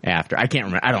after. I can't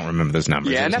remember. I don't remember those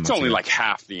numbers. Yeah, and that's only like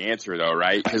half the answer, though,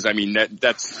 right? Because I mean,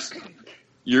 that's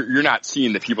you're not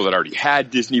seeing the people that already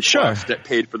had Disney Plus that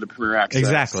paid for the premiere access.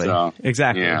 Exactly. So,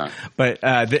 exactly. Yeah. But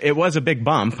it was a big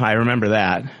bump. I remember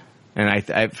that. And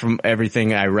I from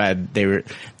everything I read, they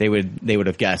would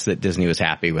have guessed that Disney was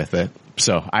happy with it.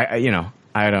 So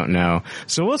I don't know.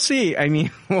 So we'll see. I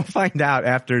mean, we'll find out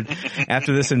after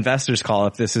this investors call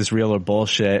if this is real or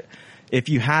bullshit. If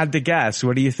you had to guess,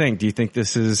 what do you think? Do you think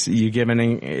this is are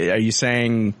you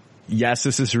saying yes,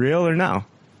 this is real or no?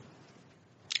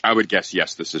 I would guess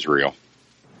yes, this is real.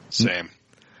 Same.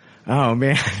 Oh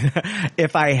man.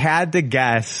 If I had to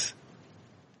guess,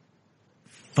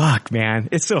 fuck man,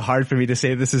 it's so hard for me to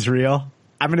say this is real.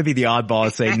 I'm going to be the oddball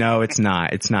and say no, it's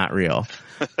not. It's not real.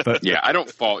 But yeah, I don't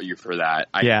fault you for that.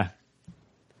 Yeah,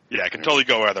 I can totally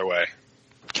go either way.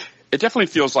 It definitely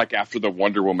feels like after the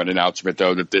Wonder Woman announcement,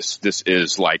 though, that this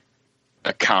is like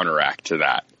a counteract to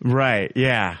that. Right.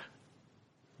 Yeah.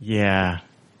 Yeah.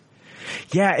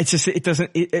 Yeah. It's just, it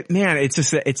doesn't, man, it's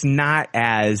just, it's not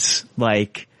as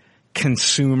like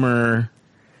consumer.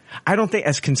 I don't think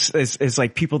as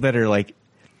like people that are like,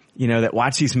 that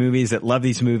watch these movies, that love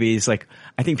these movies. Like,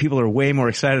 I think people are way more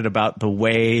excited about the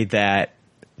way that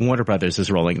Warner Brothers is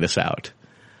rolling this out.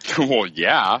 Well,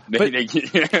 yeah.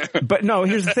 But no,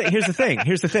 here's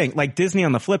the thing. Like Disney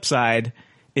on the flip side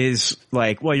is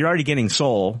like, well, you're already getting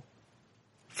Soul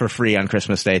for free on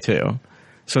Christmas Day too.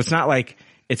 So it's not like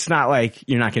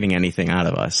you're not getting anything out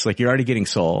of us. Like you're already getting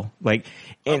Soul. Like,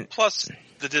 and plus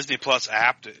the Disney Plus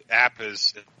app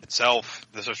is itself,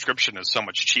 the subscription is so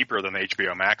much cheaper than the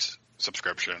HBO Max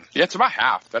subscription. Yeah, it's about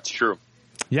half. That's true.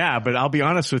 Yeah, but I'll be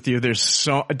honest with you.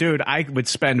 Dude, I would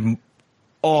spend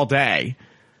all day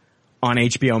on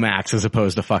HBO Max as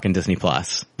opposed to fucking Disney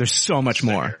Plus. There's so much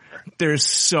more. There's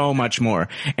so much more.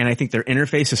 And I think their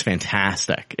interface is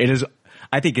fantastic.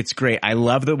 I think it's great. I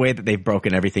love the way that they've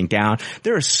broken everything down.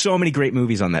 There are so many great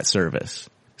movies on that service.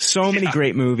 So many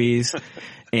great movies.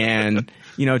 And,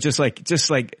 just like,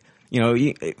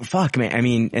 fuck man. I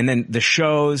mean, and then the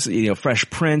shows, Fresh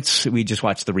Prince. We just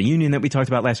watched the reunion that we talked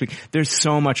about last week. There's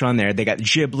so much on there. They got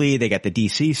Ghibli. They got the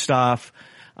DC stuff.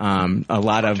 A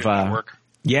lot of,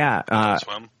 yeah,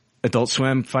 Adult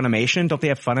Swim, Funimation. Don't they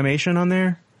have Funimation on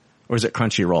there? Or is it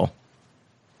Crunchyroll?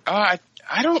 I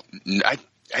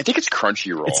think it's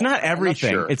Crunchyroll. It's not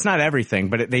everything. Sure. It's not everything,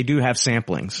 but they do have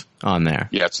samplings on there.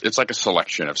 Yeah, it's like a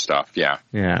selection of stuff. Yeah.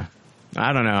 Yeah.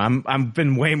 I don't know. I've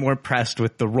been way more impressed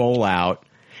with the rollout.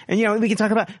 And we can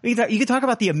talk about you can talk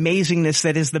about the amazingness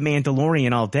that is The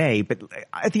Mandalorian all day, but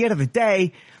at the end of the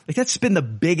day, like that's been the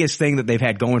biggest thing that they've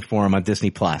had going for them on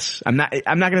Disney Plus. I'm not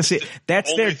going to say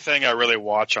that's the only thing I really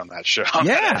watch on that show.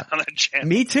 Yeah, on that channel.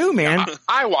 Me too, man. Yeah,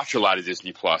 I watch a lot of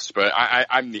Disney Plus, but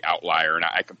I'm the outlier, and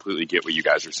I completely get what you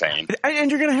guys are saying. And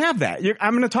you're going to have that.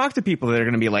 I'm going to talk to people that are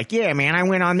going to be like, "Yeah, man, I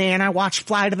went on there and I watched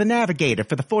Flight of the Navigator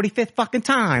for the 45th fucking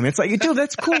time." It's like, dude,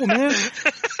 that's cool, man.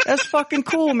 That's fucking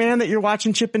cool, man. That you're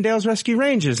watching Chippendales Rescue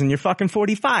Rangers and you're fucking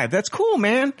 45. That's cool,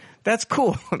 man. That's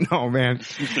cool. No, man.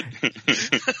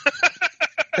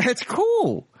 That's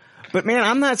cool. But man,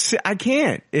 I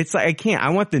can't. It's like, I can't.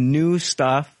 I want the new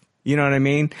stuff. You know what I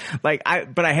mean? Like,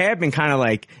 but I have been kind of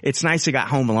like, it's nice they got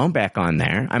Home Alone back on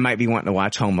there. I might be wanting to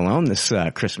watch Home Alone this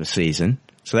Christmas season.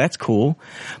 So that's cool.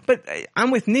 But I'm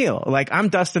with Neil. Like, I'm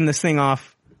dusting this thing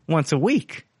off once a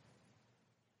week.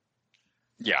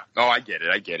 Yeah. Oh, I get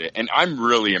it. And I'm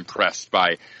really impressed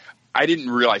by, I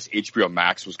didn't realize HBO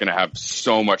Max was going to have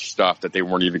so much stuff that they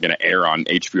weren't even going to air on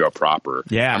HBO proper.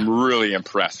 Yeah. I'm really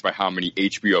impressed by how many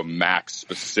HBO Max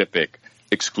specific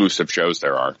exclusive shows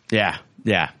there are. Yeah.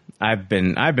 Yeah. I've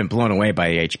been blown away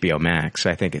by HBO Max.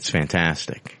 I think it's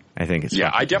fantastic. I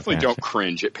definitely don't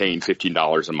cringe at paying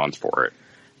 $15 a month for it.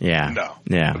 Yeah. No.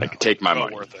 Yeah. Like, take my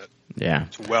money. Worth it. Yeah.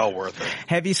 It's well worth it.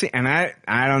 Have you seen, and I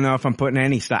don't know if I'm putting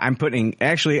any stock.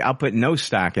 I'll put no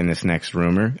stock in this next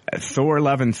rumor. Thor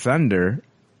Love and Thunder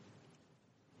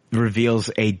reveals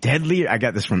I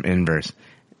got this from Inverse.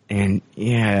 And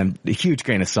yeah, a huge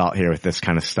grain of salt here with this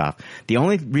kind of stuff. The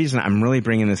only reason I'm really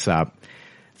bringing this up,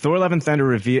 Thor Love and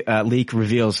Thunder leak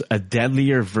reveals a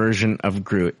deadlier version of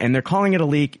Groot. And they're calling it a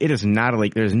leak. It is not a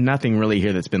leak. There's nothing really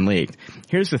here that's been leaked.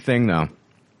 Here's the thing though,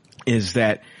 is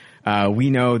that we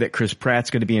know that Chris Pratt's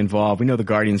going to be involved. We know the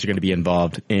Guardians are going to be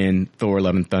involved in Thor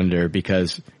Love and Thunder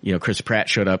because, Chris Pratt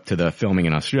showed up to the filming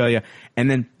in Australia. And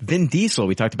then Vin Diesel,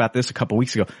 we talked about this a couple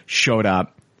weeks ago, showed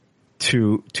up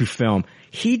to film.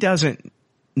 He doesn't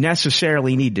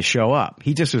necessarily need to show up.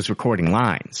 He just is recording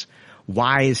lines.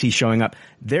 Why is he showing up?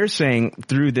 They're saying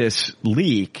through this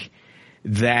leak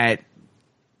that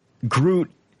Groot,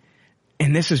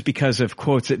 and this is because of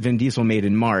quotes that Vin Diesel made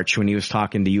in March when he was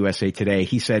talking to USA Today.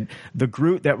 He said, the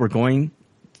Groot that we're going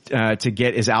to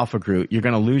get is Alpha Groot. You're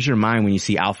going to lose your mind when you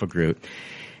see Alpha Groot.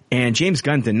 And James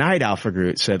Gunn denied Alpha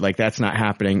Groot, said like that's not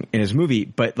happening in his movie.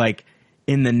 But like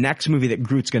in the next movie that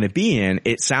Groot's going to be in,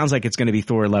 it sounds like it's going to be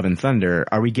Thor: Love and Thunder.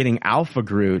 Are we getting Alpha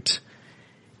Groot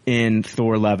in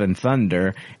Thor: Love and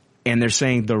Thunder? And they're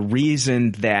saying the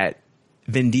reason that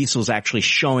Vin Diesel's actually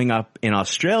showing up in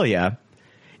Australia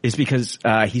is because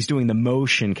he's doing the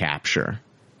motion capture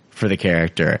for the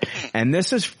character. And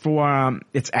this is from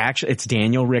it's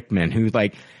Daniel Rickman, who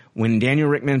like when Daniel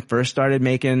Rickman first started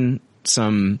making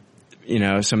some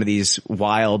of these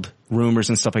wild rumors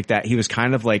and stuff like that, he was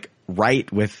kind of like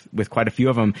right with quite a few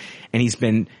of them, and he's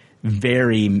been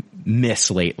very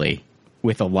miss lately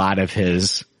with a lot of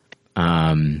his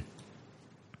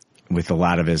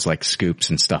like scoops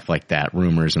and stuff like that,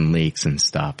 rumors and leaks and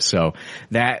stuff. So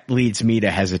that leads me to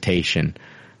hesitation.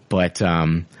 But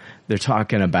they're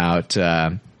talking about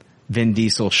Vin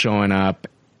Diesel showing up,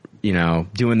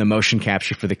 doing the motion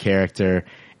capture for the character,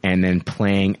 and then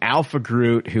playing Alpha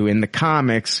Groot, who in the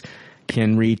comics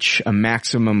can reach a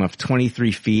maximum of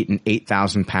 23 feet and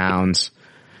 8,000 pounds,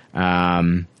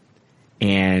 and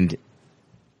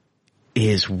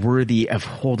is worthy of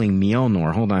holding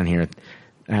Mjolnir. Hold on here.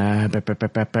 An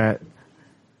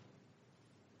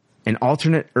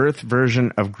alternate Earth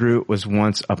version of Groot was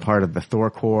once a part of the Thor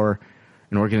Corps,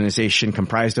 an organization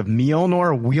comprised of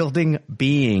Mjolnir-wielding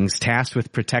beings tasked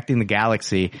with protecting the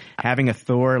galaxy. Having a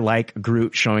Thor-like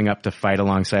Groot showing up to fight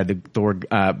alongside the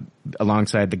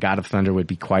God of Thunder would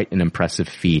be quite an impressive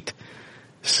feat.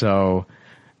 So,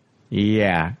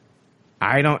 yeah,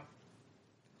 I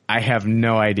have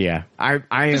no idea.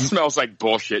 This smells like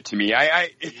bullshit to me.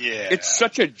 It's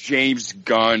such a James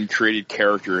Gunn created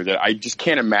character that I just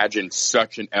can't imagine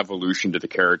such an evolution to the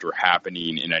character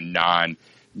happening in a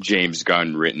non-James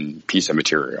Gunn written piece of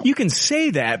material. You can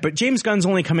say that, but James Gunn's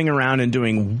only coming around and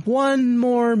doing one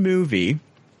more movie.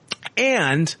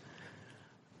 And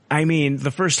I mean,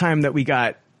 the first time that we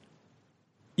got,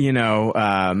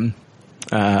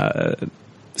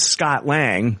 Scott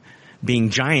Lang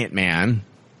being Giant Man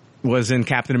was in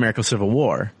Captain America Civil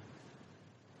War.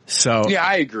 So yeah,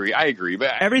 I agree.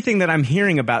 But everything that I'm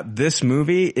hearing about this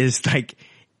movie is like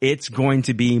it's going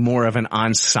to be more of an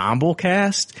ensemble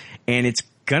cast, and it's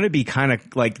going to be kind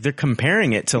of like they're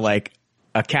comparing it to like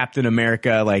a Captain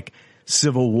America like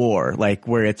Civil War, like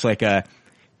where it's like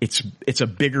it's a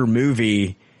bigger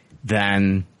movie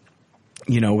than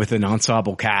with an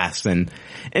ensemble cast. And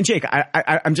Jake,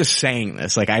 I'm just saying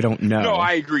this, like, I don't know. No,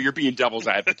 I agree. You're being devil's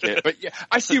advocate, but yeah,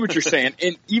 I see what you're saying.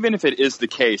 And even if it is the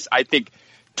case, I think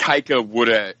Taika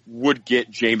would get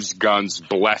James Gunn's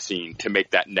blessing to make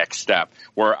that next step,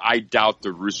 where I doubt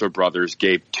the Russo brothers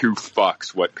gave two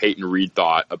fucks what Peyton Reed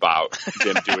thought about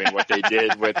them doing what they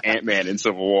did with Ant-Man in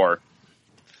Civil War.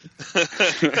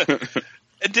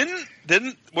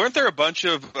 Weren't there a bunch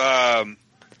of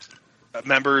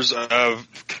members of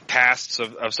casts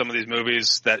of some of these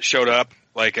movies that showed up?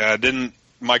 Like, didn't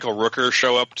Michael Rooker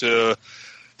show up to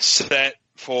set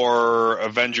for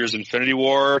Avengers Infinity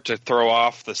War to throw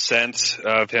off the scent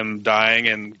of him dying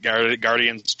in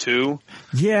Guardians 2?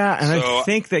 Yeah, and so I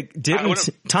think that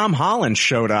Tom Holland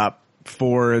showed up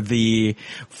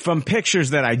from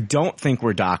pictures that I don't think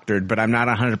were doctored, but I'm not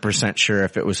 100% sure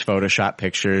if it was Photoshop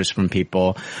pictures from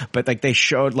people. But like they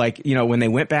showed when they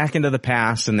went back into the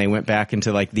past and they went back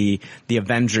into like the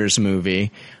Avengers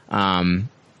movie,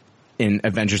 in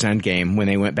Avengers Endgame, when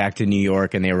they went back to New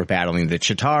York and they were battling the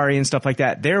Chitauri and stuff like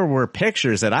that, there were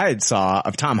pictures that I had saw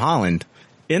of Tom Holland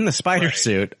in the spider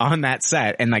suit on that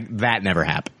set, and like that never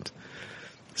happened.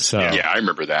 So yeah, I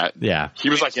remember that. Yeah, he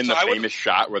was like in the famous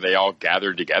shot where they all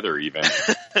gathered together. Even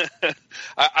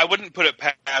I wouldn't put it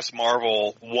past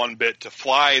Marvel one bit to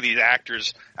fly these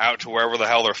actors out to wherever the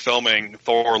hell they're filming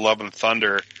Thor: Love and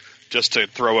Thunder just to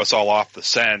throw us all off the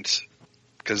scent,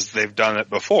 because they've done it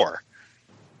before.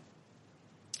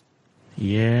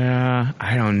 Yeah,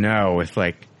 I don't know. With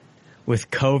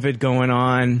COVID going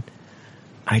on,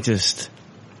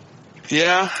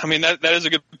 Yeah, I mean, that is a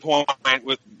good point.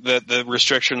 With the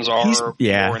restrictions are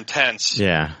more intense.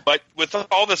 Yeah. But with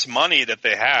all this money that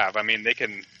they have, I mean,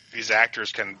 these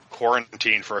actors can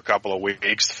quarantine for a couple of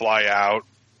weeks, fly out,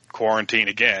 quarantine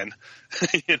again,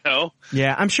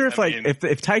 Yeah, I'm sure if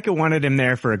Taika wanted him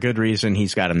there for a good reason,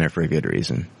 he's got him there for a good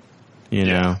reason.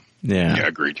 Yeah. Yeah,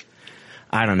 agreed.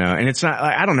 I don't know. And it's not,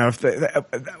 I don't know if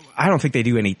I don't think they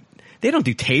don't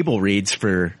do table reads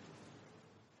for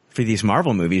these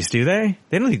Marvel movies, do they?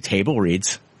 They don't do table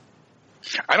reads.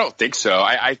 I don't think so.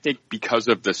 I think because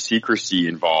of the secrecy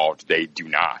involved, they do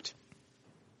not.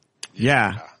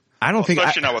 Yeah. I don't think,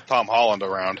 especially not with Tom Holland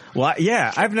around. Well,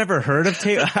 yeah, I've never heard of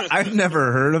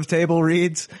table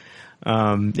reads.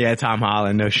 Yeah, Tom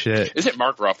Holland, no shit. Isn't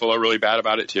Mark Ruffalo really bad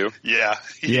about it too? Yeah.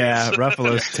 Yeah,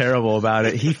 Ruffalo's terrible about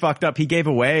it. He fucked up. He gave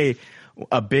away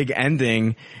a big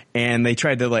ending, and they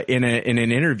tried to, like, in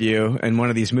an interview in one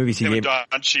of these movies, he gave Don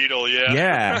Cheadle, yeah.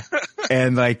 Yeah.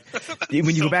 And like,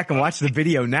 when you go back and watch the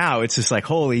video now, it's just like,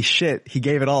 holy shit, he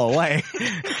gave it all away.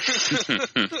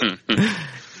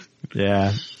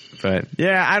 Yeah. But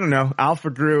yeah, I don't know.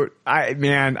 Alpha Groot,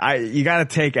 you gotta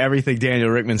take everything Daniel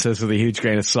Rickman says with a huge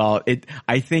grain of salt.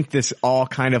 I think this all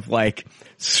kind of like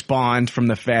spawned from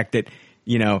the fact that,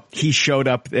 you know,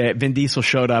 Vin Diesel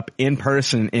showed up in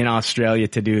person in Australia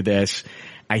to do this.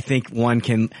 I think one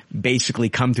can basically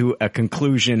come to a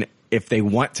conclusion, if they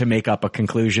want to make up a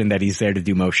conclusion, that he's there to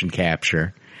do motion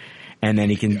capture. And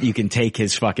then you can take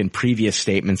his fucking previous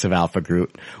statements of Alpha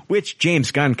Groot, which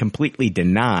James Gunn completely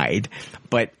denied,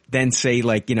 but then say,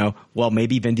 like, you know, well,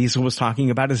 maybe Vin Diesel was talking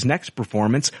about his next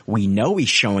performance. We know he's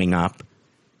showing up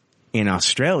in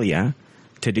Australia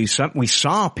to do something. We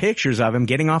saw pictures of him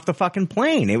getting off the fucking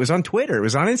plane. It was on Twitter. It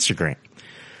was on Instagram.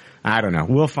 I don't know.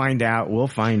 We'll find out.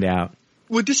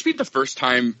 Would this be the first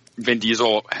time Vin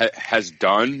Diesel has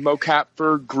done mocap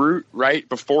for Groot, right?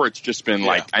 Before it's just been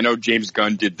like, I know James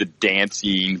Gunn did the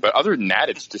dancing, but other than that,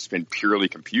 it's just been purely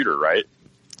computer, right?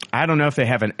 I don't know if they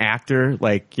have an actor,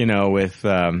 like, you know, with,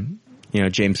 you know,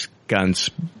 James Gunn's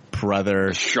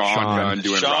brother, Sean Gunn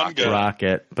doing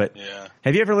Rocket. But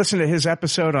have you ever listened to his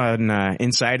episode on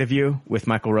Inside of You with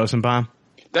Michael Rosenbaum?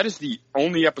 That is the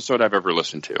only episode I've ever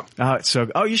listened to.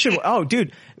 You should. Oh,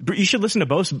 dude, you should listen to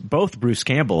both Bruce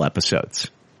Campbell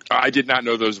episodes. I did not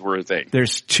know those were a thing.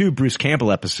 There's 2 Bruce Campbell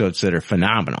episodes that are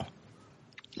phenomenal.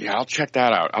 Yeah, I'll check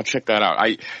that out.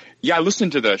 I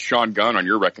listened to the Sean Gunn on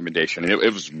your recommendation, and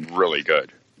it was really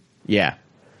good. Yeah.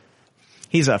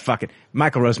 He's a fucking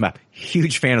Michael Rosenbaum,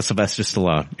 huge fan of Sylvester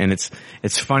Stallone, and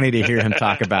it's funny to hear him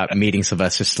talk about meeting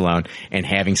Sylvester Stallone and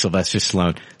having Sylvester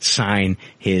Stallone sign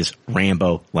his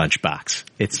Rambo lunchbox.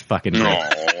 It's fucking great.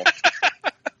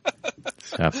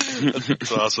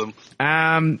 That's awesome.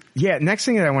 Yeah, next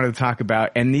thing that I wanted to talk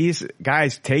about, and these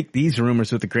guys take these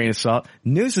rumors with a grain of salt.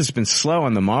 News has been slow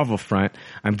on the Marvel front.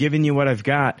 I'm giving you what I've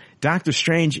got. Doctor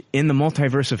Strange in the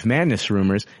Multiverse of Madness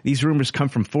rumors. These rumors come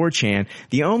from 4chan.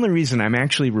 The only reason I'm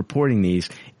actually reporting these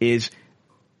is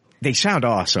they sound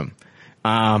awesome.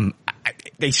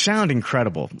 They sound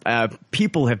incredible.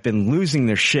 People have been losing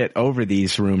their shit over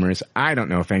these rumors. I don't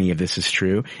know if any of this is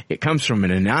true. It comes from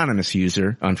an anonymous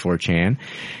user on 4chan.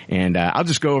 And I'll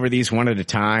just go over these one at a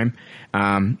time.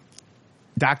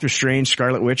 Doctor Strange,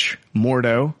 Scarlet Witch,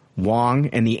 Mordo, Wong,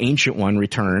 and the Ancient One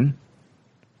return.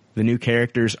 The new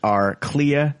characters are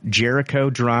Clea, Jericho,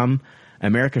 Drum,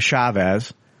 America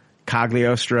Chavez,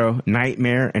 Cagliostro,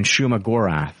 Nightmare, and Shuma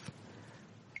Gorath.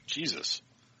 Jesus.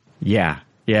 Yeah.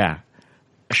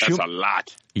 That's a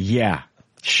lot. Yeah.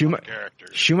 Shuma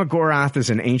Gorath is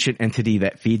an ancient entity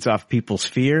that feeds off people's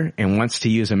fear and wants to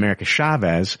use America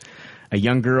Chavez, a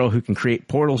young girl who can create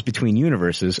portals between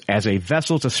universes, as a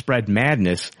vessel to spread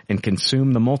madness and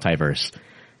consume the multiverse.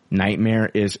 Nightmare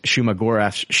is Shuma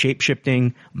Gorath's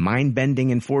shape-shifting,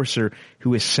 mind-bending enforcer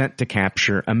who is sent to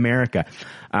capture America.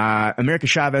 America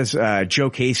Chavez, Joe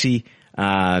Casey,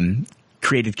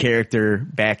 created character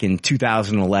back in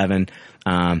 2011.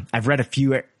 I've read a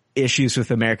few issues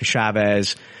with America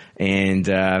Chavez, and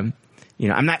you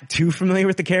know, I'm not too familiar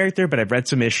with the character, but I've read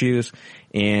some issues,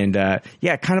 and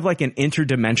kind of like an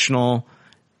interdimensional,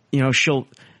 you know, she'll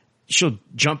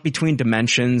jump between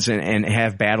dimensions and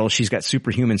have battles. She's got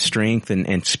superhuman strength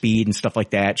and speed and stuff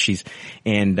like that.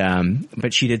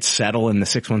 But she did settle in the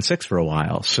 616 for a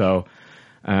while. So,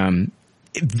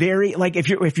 very, like,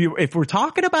 if we're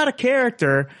talking about a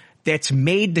character that's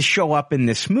made to show up in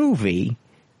this movie,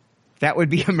 that would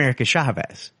be America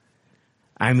Chavez.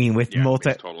 I mean, makes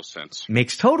total sense.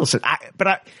 Makes total sense.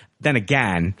 Then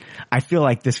again, I feel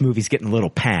like this movie's getting a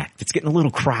little packed. It's getting a little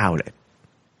crowded.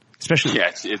 Especially,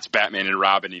 it's Batman and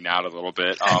Robining out a little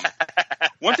bit.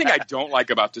 One thing I don't like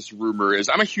about this rumor is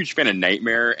I'm a huge fan of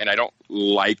Nightmare, and I don't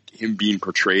like him being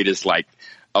portrayed as like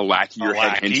a lackey or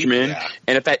head henchman. Yeah.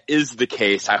 And if that is the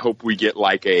case, I hope we get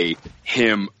like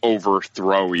him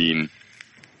overthrowing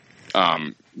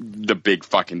the big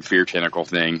fucking fear tentacle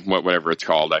thing, whatever it's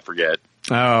called, I forget.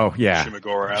 Oh yeah, Shuma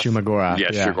Gorath. Shuma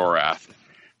Gorath.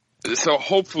 So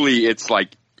hopefully it's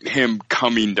like him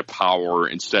coming to power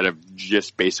instead of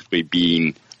just basically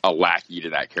being a lackey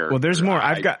to that character. Well, there's more.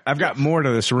 I've got more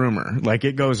to this rumor. Like,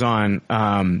 it goes on.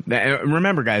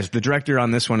 Remember, guys, the director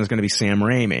on this one is going to be Sam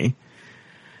Raimi.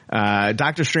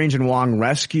 Doctor Strange and Wong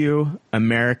rescue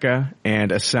America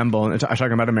and assemble. I'm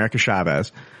talking about America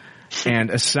Chavez. And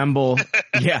assemble.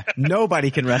 Yeah,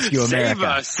 nobody can rescue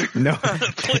America. Save us. No,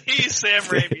 Please, Sam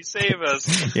Raimi, save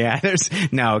us. yeah.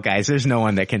 Guys. There's no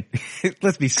one that can.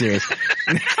 Let's be serious.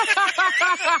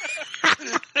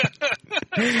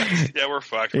 Yeah, we're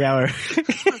fucked. Yeah,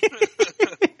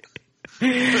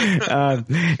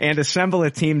 and assemble a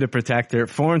team to protect her,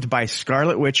 formed by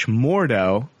Scarlet Witch,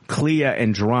 Mordo, Clea,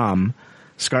 and Drum.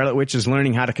 Scarlet Witch is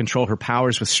learning how to control her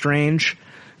powers with Strange.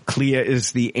 Clea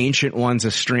is the Ancient One's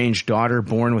estranged daughter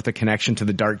born with a connection to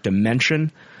the Dark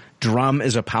Dimension. Drum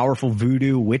is a powerful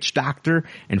voodoo witch doctor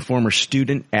and former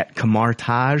student at Kamar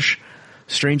Taj.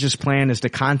 Strange's plan is to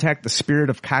contact the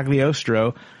spirit of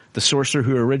Cagliostro, the sorcerer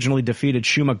who originally defeated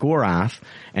Shuma Gorath,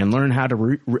 and learn how to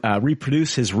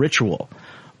reproduce his ritual.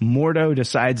 Mordo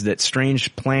decides that Strange's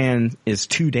plan is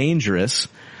too dangerous,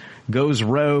 goes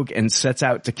rogue, and sets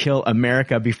out to kill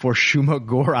America before Shuma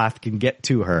Gorath can get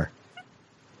to her.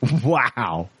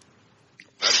 Wow.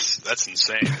 That's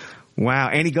insane. Wow.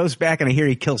 And he goes back and I hear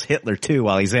he kills Hitler too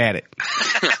while he's at it.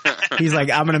 He's like,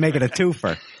 I'm going to make it a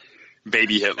twofer.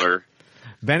 Baby Hitler.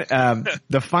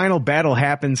 The final battle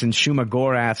happens in Shuma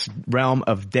Gorath's realm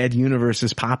of dead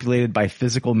universes populated by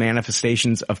physical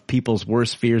manifestations of people's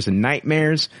worst fears and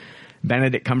nightmares.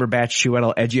 Benedict Cumberbatch,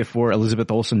 Chiwetel Ejiofor,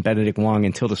 Elizabeth Olsen, Benedict Wong,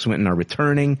 and Tilda Swinton are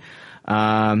returning.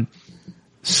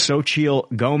 Xochitl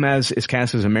Gomez is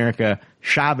cast as America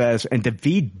Chavez, and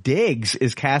Daveed Diggs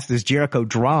is cast as Jericho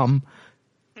Drum.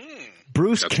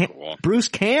 Bruce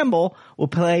Campbell will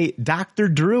play Dr.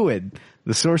 Druid,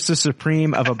 the Sorcerer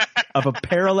Supreme of a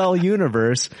parallel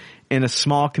universe, in a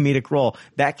small comedic role.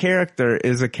 That character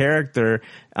is a character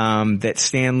that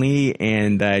Stan Lee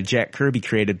and Jack Kirby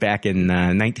created back in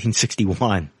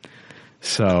 1961.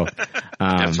 So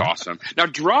that's awesome. Now,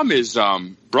 Drum is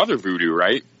Brother Voodoo,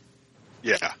 right?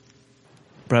 Yeah.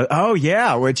 Oh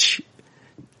yeah, which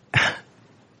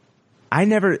I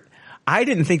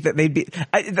didn't think that they'd be.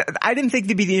 I didn't think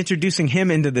they'd be introducing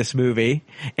him into this movie,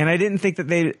 and I didn't think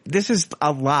that this is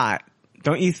a lot,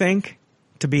 don't you think,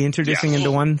 to be introducing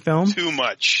into one film? Too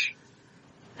much.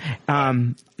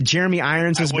 Jeremy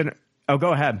Irons has been. Oh,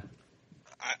 go ahead.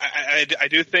 I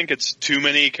do think it's too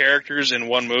many characters in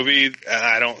one movie, and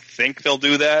I don't think they'll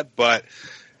do that. But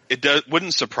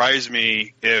wouldn't surprise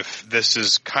me if this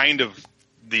is kind of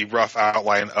the rough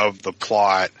outline of the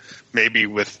plot, maybe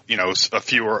with,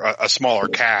 a smaller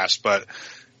cast, but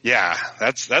yeah,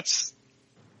 that's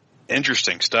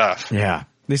interesting stuff. Yeah.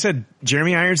 They said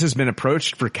Jeremy Irons has been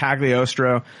approached for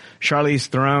Cagliostro. Charlize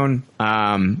Theron,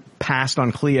 passed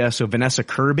on Clea. So Vanessa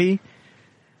Kirby,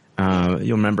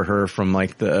 you'll remember her from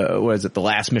the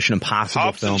last Mission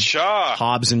Impossible film.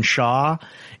 Hobbs and Shaw.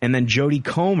 And then Jodie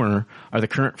Comer are the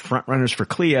current frontrunners for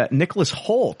Clea. Nicholas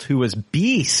Hoult, who was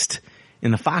Beast in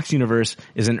the Fox universe,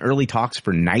 is in early talks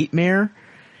for Nightmare,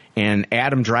 and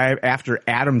after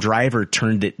Adam Driver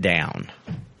turned it down.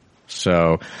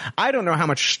 So I don't know how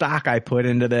much stock I put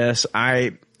into this.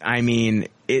 I mean,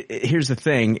 here's the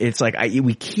thing. It's like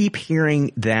we keep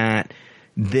hearing that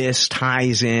this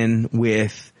ties in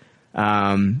with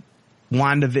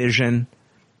WandaVision,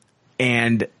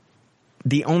 and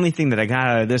the only thing that I got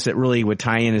out of this that really would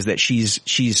tie in is that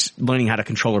she's learning how to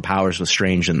control her powers with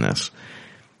Strange in this.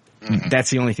 Mm-hmm. That's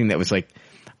the only thing that was like,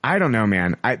 I don't know,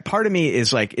 man. Part of me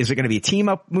is like, is it going to be a team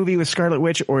up movie with Scarlet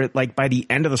Witch, or like by the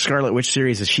end of the Scarlet Witch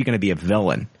series, is she going to be a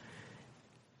villain?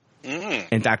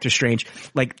 And Doctor Strange,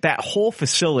 like that whole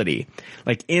facility,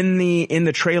 like in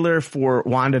the trailer for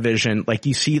WandaVision, like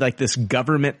you see like this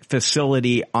government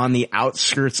facility on the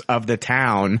outskirts of the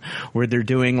town where they're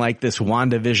doing like this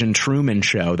WandaVision Truman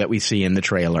Show that we see in the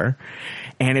trailer.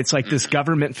 And it's like this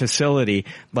government facility,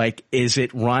 like, is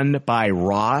it run by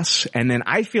Ross? And then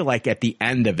I feel like at the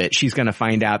end of it, she's going to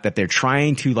find out that they're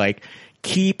trying to like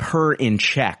keep her in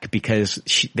check because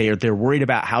they're worried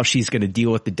about how she's going to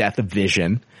deal with the death of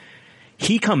Vision.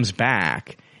 He comes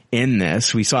back in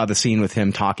this. We saw the scene with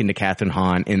him talking to Catherine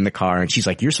Hahn in the car, and she's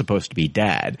like, you're supposed to be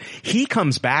dead. He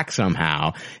comes back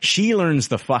somehow. She learns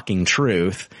the fucking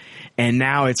truth. And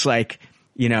now it's like,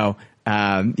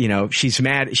 she's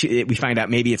mad. We find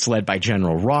out maybe it's led by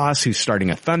General Ross, who's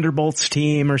starting a Thunderbolts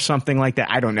team or something like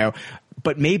that. I don't know.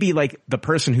 But maybe like the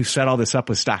person who set all this up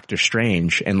was Doctor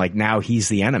Strange, and like now he's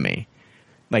the enemy.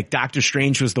 Like Doctor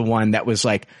Strange was the one that was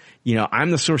like, I'm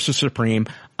the Sorcerer Supreme.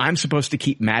 I'm supposed to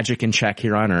keep magic in check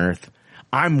here on Earth.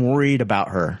 I'm worried about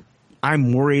her.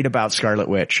 I'm worried about Scarlet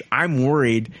Witch. I'm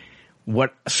worried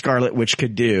what Scarlet Witch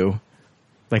could do.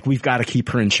 Like, we've got to keep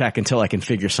her in check until I can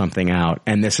figure something out.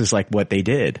 And this is like what they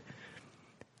did.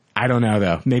 I don't know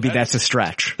though. Maybe that's a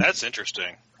stretch. That's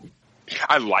interesting.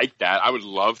 I like that. I would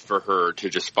love for her to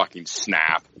just fucking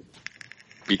snap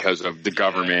because of the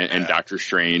government and Doctor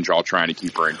Strange all trying to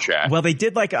keep her in check. Well, they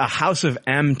did like a House of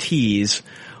M tease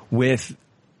with,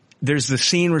 there's the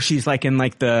scene where she's like in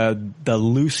like the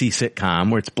Lucy sitcom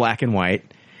where it's black and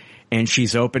white, and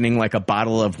she's opening like a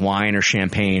bottle of wine or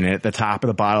champagne, and at the top of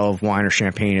the bottle of wine or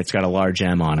champagne, it's got a large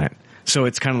M on it. So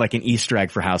it's kind of like an Easter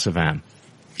egg for House of M.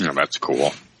 Oh, that's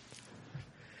cool.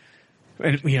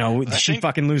 And, you know, she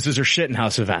fucking loses her shit in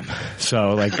House of M. So,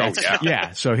 like,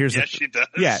 so here's she does.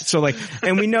 Yeah, so, like,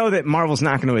 and we know that Marvel's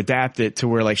not going to adapt it to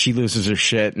where, like, she loses her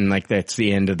shit and, like, that's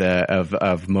the end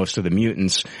of most of the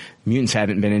mutants. Mutants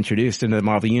haven't been introduced into the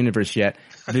Marvel Universe yet.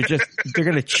 They're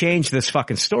going to change this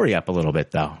fucking story up a little bit,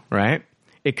 though, right?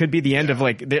 It could be the end of,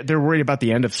 like, they're worried about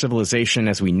the end of civilization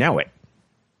as we know it.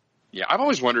 Yeah, I've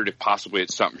always wondered if possibly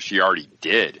it's something she already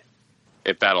did.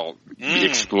 If that'll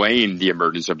explain the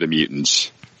emergence of the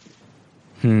mutants.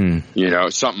 You know,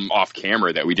 something off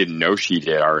camera that we didn't know she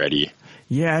did already.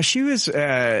 Yeah, she was,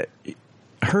 her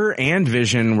and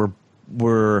Vision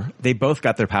were they both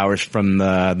got their powers from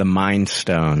the Mind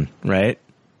Stone, right?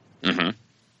 Mm-hmm.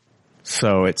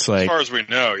 So it's like, as far as we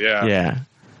know, yeah.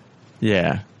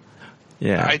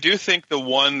 I do think the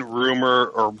one rumor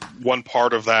or one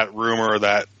part of that rumor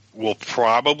that will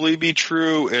probably be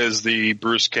true is the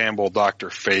Bruce Campbell Dr.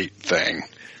 Fate thing.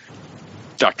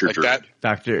 Dr. Like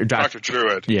Druid. Dr.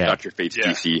 Druid. Yeah. Dr. Fate's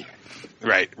DC.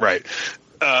 Right.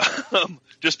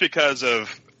 Just because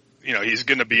of, you know, he's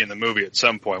going to be in the movie at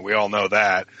some point. We all know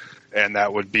that. And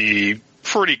that would be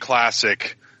pretty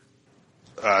classic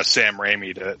Sam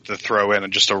Raimi to throw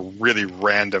in just a really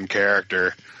random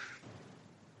character.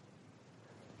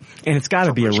 And it's got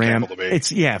to be a ram. Campbell to be. It's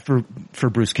for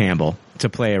Bruce Campbell to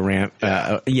play a ram.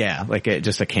 Like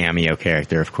just a cameo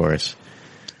character, of course.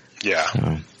 Yeah.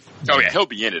 Oh yeah, he'll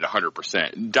be in it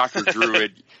 100%. Dr.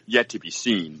 Druid yet to be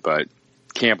seen, but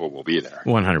Campbell will be there.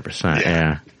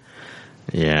 100%.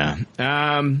 Yeah.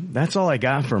 That's all I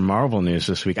got for Marvel news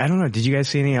this week. I don't know. Did you guys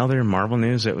see any other Marvel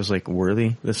news that was like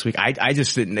worthy this week? I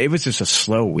just didn't. It was just a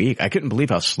slow week. I couldn't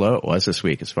believe how slow it was this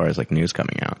week as far as like news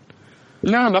coming out.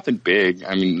 No, nothing big.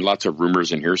 I mean, lots of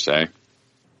rumors and hearsay.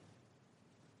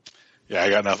 Yeah,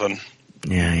 I got nothing.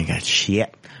 Yeah, you got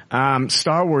shit.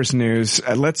 Star Wars news.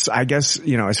 I guess,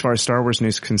 you know, as far as Star Wars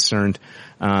news is concerned,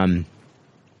 I'm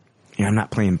not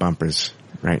playing bumpers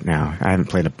right now. I haven't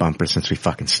played a bumper since we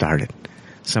fucking started.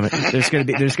 There's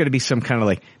gonna be some kind of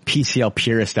like PCL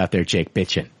purist out there, Jake,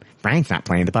 bitching. Brian's not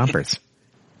playing the bumpers.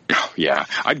 Oh, yeah,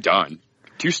 I'm done.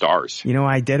 2 stars. You know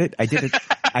why I did it? I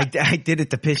did it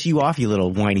to piss you off, you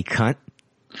little whiny cunt.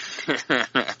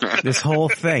 This whole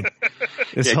thing.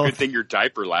 Good thing your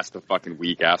diaper lasts a fucking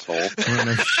week, asshole. Oh,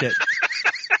 no shit.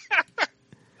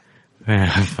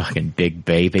 Fucking big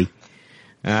baby.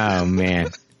 Oh, man.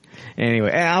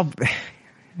 Anyway,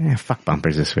 fuck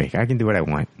bumpers this week. I can do what I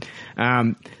want.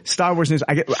 Star Wars news.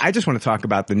 I just want to talk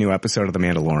about the new episode of The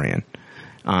Mandalorian.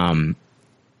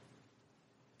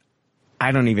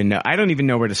 I don't even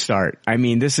know where to start. I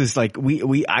mean, this is like,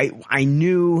 I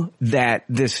knew that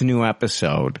this new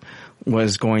episode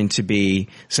was going to be,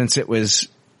 since it was,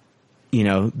 you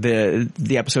know, the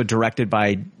episode directed by,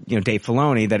 you know, Dave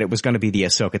Filoni, that it was going to be the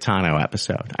Ahsoka Tano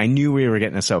episode. I knew we were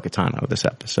getting Ahsoka Tano this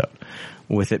episode,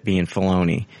 with it being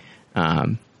Filoni.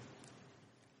 Let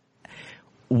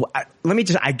me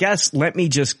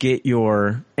just get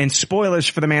your, and spoilers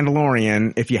for The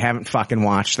Mandalorian if you haven't fucking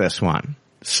watched this one.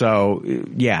 So,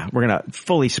 yeah, we're going to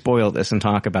fully spoil this and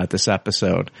talk about this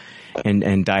episode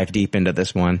and dive deep into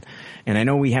this one. And I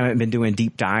know we haven't been doing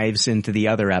deep dives into the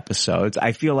other episodes.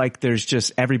 I feel like there's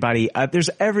just everybody,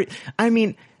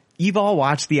 you've all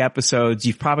watched the episodes.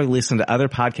 You've probably listened to other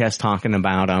podcasts talking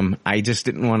about them. I just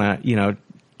didn't want to, you know,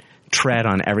 tread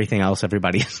on everything else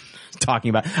everybody's talking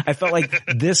about. I felt like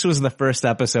this was the first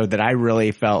episode that I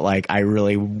really felt like I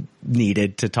really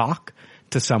needed to talk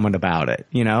to someone about it.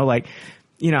 You know, like,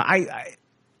 you know,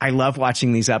 I love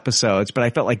watching these episodes, but I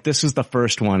felt like this was the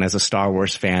first one as a Star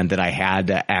Wars fan that I had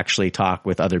to actually talk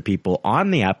with other people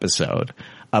on the episode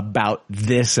about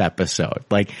this episode.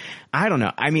 Like, I don't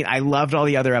know. I mean, I loved all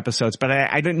the other episodes, but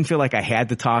I didn't feel like I had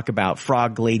to talk about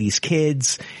Frog Lady's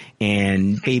kids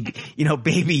and baby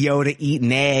Yoda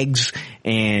eating eggs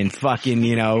and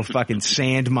fucking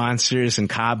sand monsters and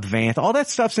Cobb Vanth. All that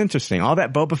stuff's interesting. All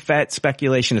that Boba Fett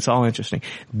speculation, it's all interesting.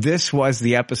 This was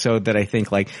the episode that I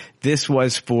think, like, this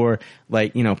was for,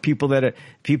 like, you know, people that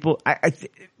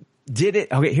did it.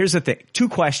 Okay, here's the thing. Two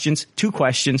questions.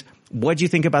 What do you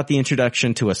think about the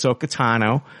introduction to Ahsoka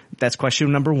Tano? That's question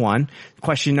number 1.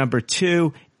 Question number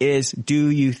 2 is, do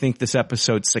you think this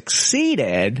episode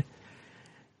succeeded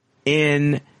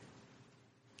in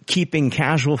keeping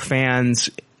casual fans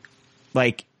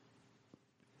like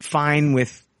fine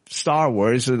with Star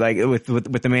Wars, or like with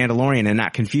the Mandalorian, and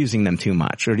not confusing them too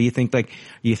much? Or do you think that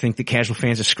casual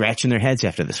fans are scratching their heads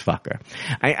after this fucker?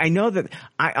 I know that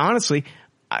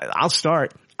I'll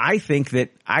start. I think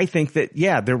that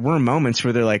yeah, there were moments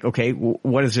where they're like, okay,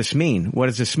 what does this mean? What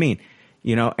does this mean?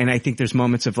 You know, and I think there's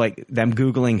moments of like them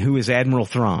Googling who is Admiral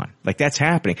Thrawn. Like that's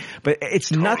happening. But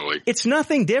it's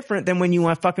nothing different than when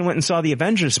you fucking went and saw the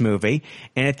Avengers movie,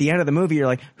 and at the end of the movie you're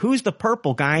like, who's the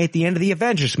purple guy at the end of the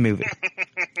Avengers movie?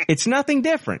 It's nothing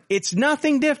different. It's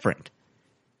nothing different.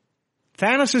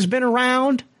 Thanos has been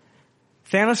around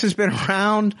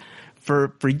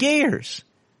for years.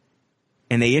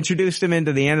 And they introduced him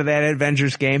into the end of that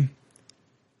Avengers game.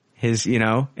 And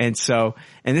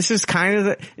this is kind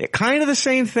of the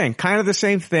same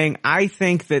thing. I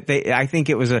think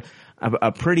it was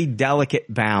a pretty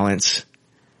delicate balance.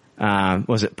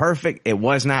 Was it perfect? It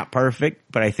was not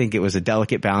perfect, but I think it was a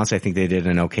delicate balance. I think they did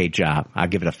an okay job. I'll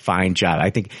give it a fine job. I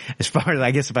think as far as,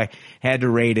 I guess if I had to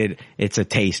rate it, it's a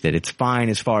taste it. It's fine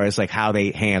as far as like how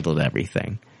they handled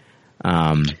everything.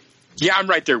 Yeah, I'm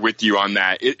right there with you on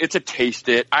that. It's a taste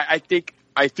it. I think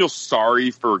I feel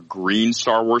sorry for green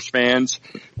Star Wars fans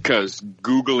because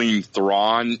Googling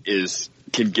Thrawn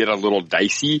can get a little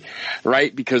dicey,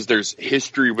 right? Because there's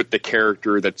history with the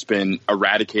character that's been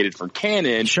eradicated from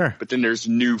canon. Sure. But then there's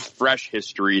new, fresh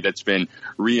history that's been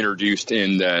reintroduced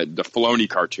in the Filoni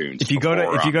cartoons. If you go to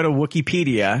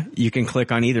Wikipedia, you can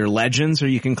click on either Legends or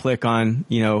you can click on,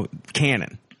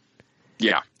 canon.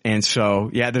 Yeah. And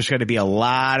so, yeah, there's going to be a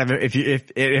lot of it.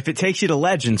 If it takes you to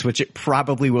Legends, which it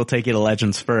probably will take you to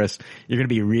Legends first, you're going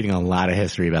to be reading a lot of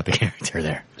history about the character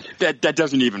there. That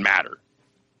doesn't even matter.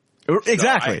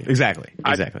 Exactly.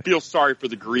 I feel sorry for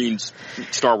the green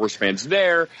Star Wars fans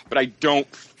there, but I don't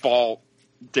fault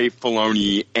Dave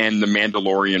Filoni and the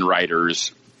Mandalorian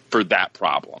writers for that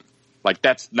problem. Like,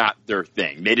 that's not their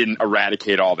thing. They didn't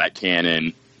eradicate all that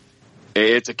canon.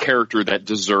 It's a character that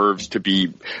deserves to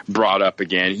be brought up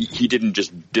again. He didn't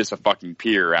just diss a fucking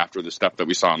peer after the stuff that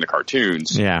we saw in the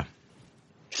cartoons. Yeah.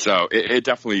 So it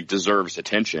definitely deserves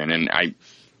attention. And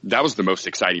that was the most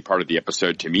exciting part of the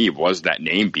episode to me, was that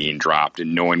name being dropped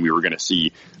and knowing we were going to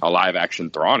see a live action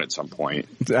Thrawn at some point.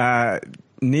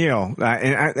 Neil,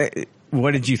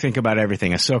 what did you think about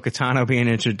everything? Ahsoka Tano being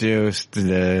introduced,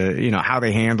 how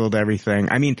they handled everything.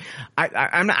 I mean,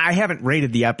 I haven't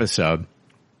rated the episode.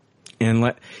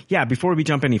 And before we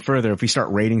jump any further, if we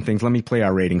start rating things, let me play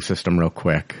our rating system real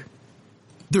quick.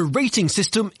 The rating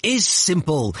system is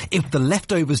simple. If the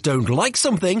leftovers don't like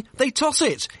something, they toss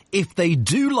it. If they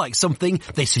do like something,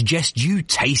 they suggest you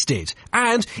taste it.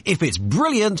 And if it's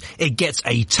brilliant, it gets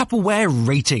a Tupperware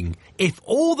rating. If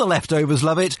all the leftovers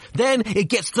love it, then it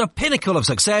gets the pinnacle of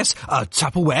success, a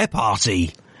Tupperware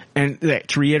party. And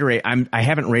to reiterate, I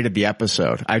haven't rated the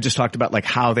episode. I just talked about like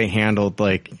how they handled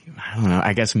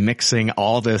I guess mixing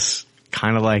all this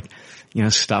kind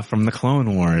of stuff from the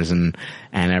Clone Wars and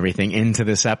everything into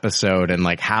this episode, and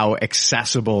like how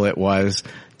accessible it was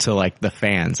to like the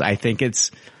fans. I think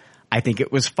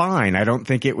it was fine. I don't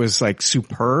think it was like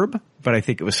superb, but I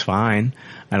think it was fine.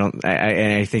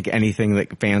 I think anything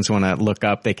that fans want to look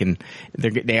up, they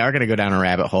are going to go down a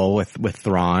rabbit hole with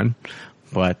Thrawn.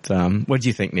 But what do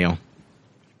you think, Neil?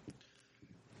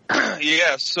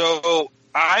 Yeah, so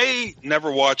I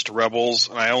never watched Rebels,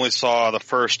 and I only saw the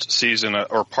first season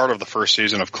or part of the first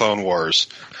season of Clone Wars.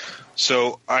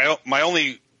 So my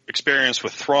only experience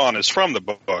with Thrawn is from the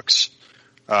books,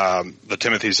 the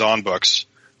Timothy Zahn books.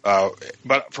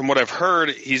 But from what I've heard,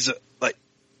 he's like,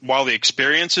 while the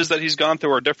experiences that he's gone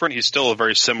through are different, he's still a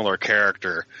very similar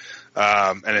character.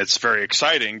 And it's very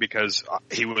exciting because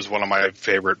he was one of my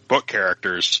favorite book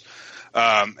characters.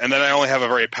 And then I only have a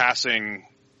very passing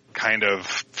kind of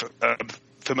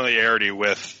familiarity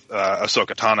with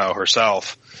Ahsoka Tano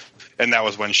herself. And that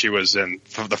was when she was in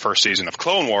the first season of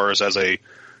Clone Wars as a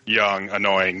young,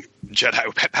 annoying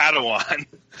Jedi Padawan.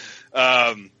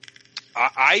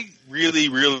 I really,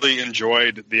 really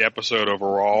enjoyed the episode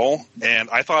overall. And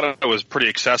I thought it was pretty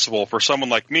accessible for someone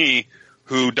like me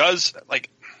who does,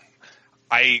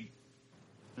 I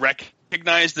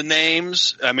recognize the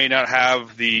names. I may not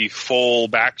have the full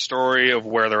backstory of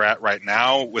where they're at right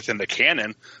now within the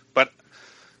canon, but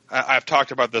I've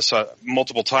talked about this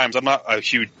multiple times. I'm not a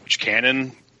huge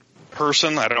canon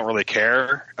person. I don't really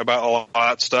care about all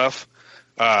that stuff.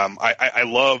 I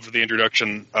love the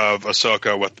introduction of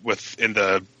Ahsoka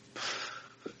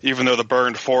even though the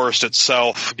burned forest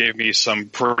itself gave me some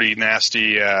pretty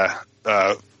nasty,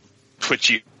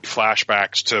 twitchy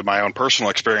flashbacks to my own personal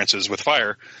experiences with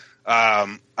fire.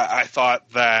 I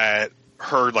thought that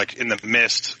her, in the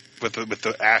mist, with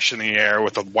the ash in the air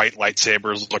with the white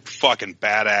lightsabers looked fucking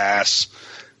badass.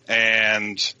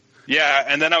 And yeah,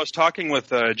 and then I was talking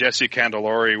with Jessie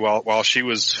Candelori while she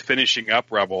was finishing up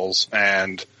Rebels,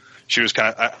 and she was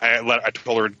kind of I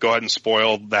told her to go ahead and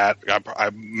spoil that.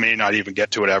 I may not even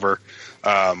get to it ever.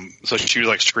 So she was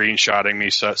like screenshotting me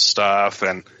stuff,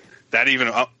 and that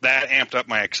amped up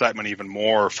my excitement even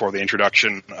more for the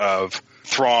introduction of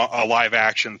Thrawn, a live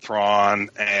action Thrawn,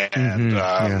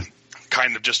 and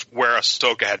kind of just where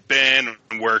Ahsoka had been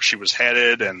and where she was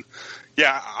headed. And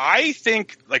yeah, I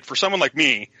think like for someone like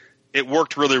me, it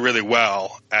worked really, really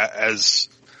well as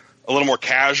a little more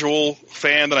casual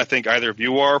fan than I think either of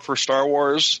you are for Star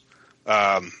Wars.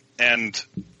 And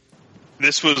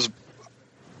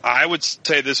I would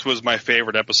say this was my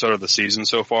favorite episode of the season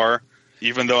so far,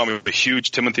 even though I'm a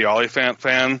huge Timothy Olyphant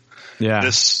fan. Yeah.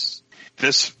 This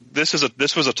was a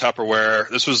Tupperware.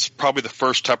 This was probably the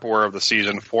first Tupperware of the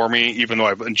season for me, even though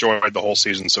I've enjoyed the whole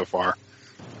season so far.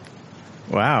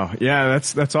 Wow. Yeah,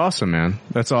 that's awesome, man.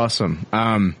 That's awesome.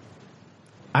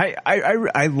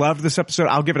 I loved this episode.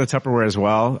 I'll give it a Tupperware as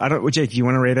well. Jake, do you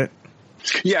want to rate it?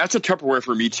 Yeah, it's a Tupperware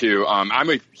for me too. I'm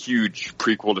a huge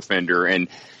prequel defender, and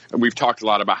we've talked a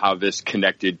lot about how this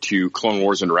connected to Clone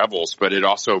Wars and Rebels, but it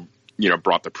also,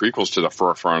 brought the prequels to the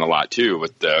forefront a lot too,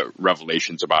 with the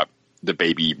revelations about the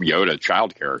baby Yoda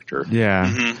child character. Yeah.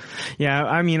 Mm-hmm. Yeah.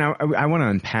 I mean, I want to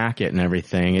unpack it and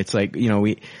everything. It's like,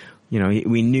 we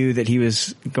knew that he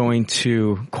was going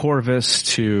to Corvus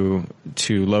to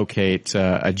locate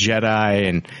a Jedi,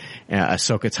 and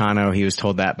Ahsoka Tano. He was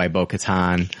told that by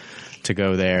Bo-Katan to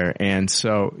go there. And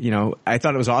so, I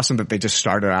thought it was awesome that they just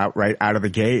started out right out of the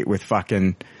gate with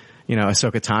fucking,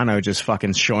 Ahsoka Tano just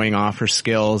fucking showing off her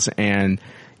skills. And,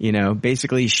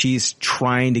 basically she's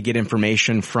trying to get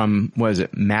information from,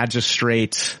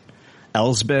 Magistrate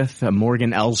Elsbeth,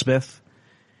 Morgan Elsbeth,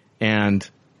 and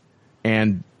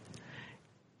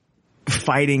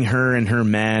fighting her and her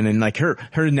men. And like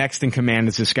her next in command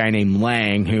is this guy named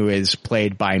Lang, who is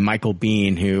played by Michael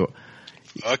Biehn, who,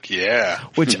 fuck yeah.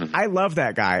 Which I love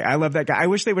that guy. I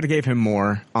wish they would have gave him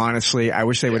more, honestly. I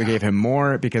wish they would have gave him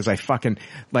more, because I fucking,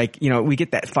 we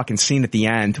get that fucking scene at the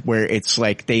end where it's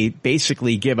like they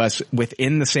basically give us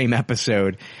within the same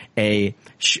episode a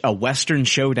Western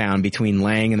showdown between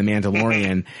Lang and the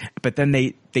Mandalorian, but then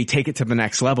they take it to the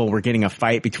next level. We're getting a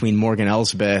fight between Morgan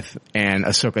Elsbeth and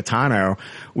Ahsoka Tano,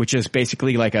 which is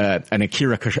basically like an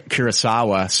Akira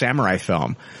Kurosawa samurai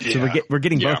film. Yeah. So we're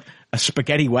getting both a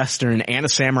spaghetti western and a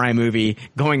samurai movie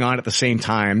going on at the same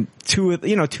time. Two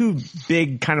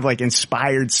big kind of like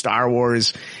inspired Star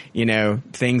Wars,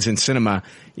 things in cinema,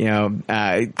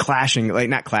 clashing, like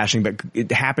not clashing, but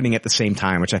happening at the same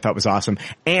time, which I thought was awesome.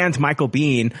 And Michael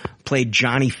Biehn played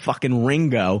Johnny fucking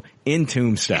Ringo in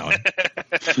Tombstone.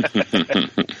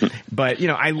 But,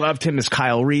 I loved him as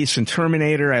Kyle Reese in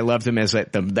Terminator. I loved him as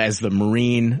the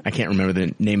Marine. I can't remember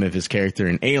the name of his character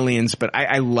in Aliens, but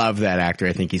I love that actor.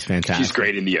 I think he's fantastic. He's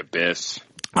great in The Abyss.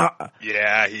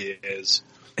 Yeah, he is.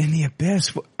 In The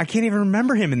Abyss? I can't even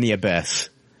remember him in The Abyss.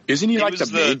 Isn't he like the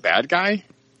main bad guy?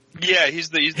 Yeah, he's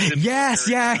the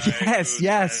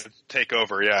yes. Take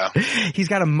over, yeah. He's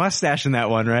got a mustache in that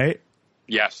one, right?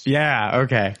 Yes. Yeah,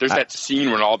 okay. There's that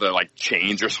scene when all the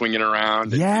chains are swinging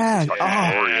around. Yeah. He's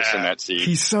glorious in that scene.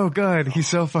 He's so good. He's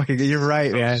so fucking good. You're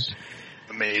right, man.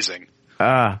 Amazing.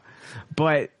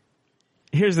 But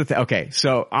here's the thing. Okay,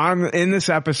 so in this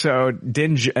episode,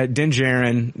 Din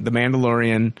Djarin, the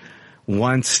Mandalorian,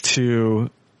 wants to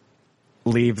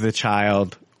leave the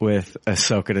child with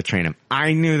Ahsoka to train him.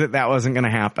 I knew that wasn't going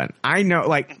to happen. I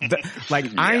know,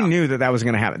 I knew that wasn't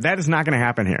going to happen. That is not going to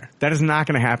happen here. That is not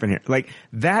going to happen here.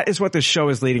 That is what this show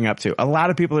is leading up to. A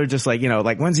lot of people are just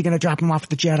when's he going to drop him off at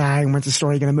the Jedi, and when's the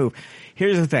story going to move?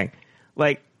 Here's the thing.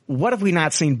 What have we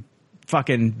not seen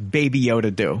fucking Baby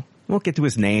Yoda do? We'll get to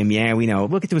his name. Yeah, we know.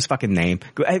 We'll get to his fucking name.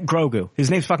 Grogu.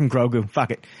 His name's fucking Grogu. Fuck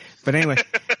it. But anyway,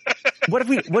 what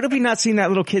have we not seen that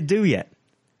little kid do yet?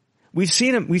 We've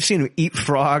seen him eat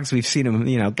frogs. We've seen him,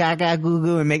 gaga goo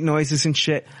goo and make noises and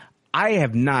shit. I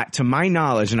have not, to my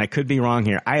knowledge, and I could be wrong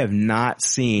here, I have not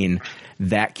seen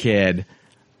that kid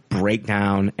break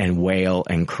down and wail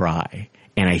and cry.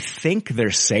 And I think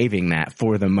they're saving that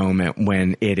for the moment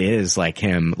when it is like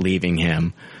him leaving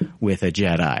him with a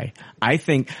Jedi. I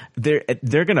think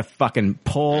they're gonna fucking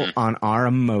pull on our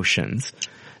emotions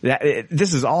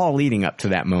This is all leading up to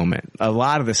that moment. A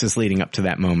lot of this is leading up to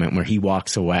that moment where he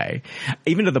walks away.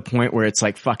 Even to the point where it's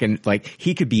like fucking, like,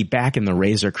 he could be back in the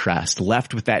Razor Crest,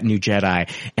 left with that new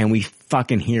Jedi, and we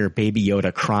fucking hear Baby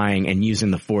Yoda crying and using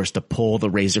the Force to pull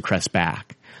the Razor Crest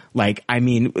back. Like, I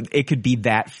mean, it could be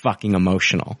that fucking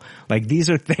emotional. Like, these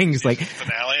are things like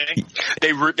finale.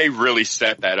 They really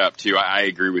set that up too. I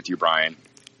agree with you, Brian.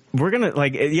 We're gonna,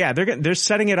 like, yeah, they're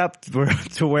setting it up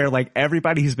to where, like,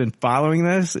 everybody who's been following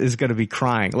this is gonna be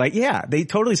crying. Like, yeah, they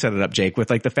totally set it up, Jake, with,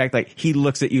 like, the fact, like, he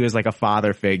looks at you as, like, a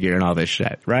father figure and all this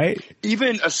shit, right?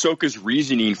 Even Ahsoka's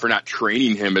reasoning for not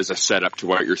training him is a setup to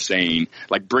what you're saying.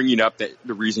 Like, bringing up that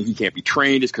the reason he can't be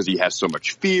trained is because he has so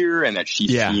much fear, and that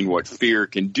she's seen what fear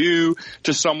can do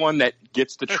to someone that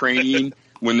gets the training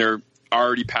when they're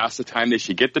already past the time they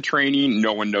should get the training.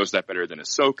 No one knows that better than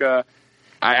Ahsoka.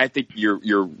 I think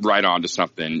you're right on to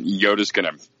something. Yoda's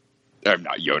gonna,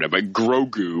 not Yoda, but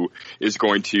Grogu is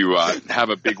going to have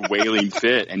a big wailing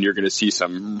fit, and you're going to see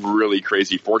some really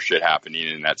crazy Force shit happening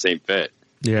in that same fit.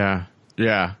 Yeah,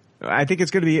 yeah. I think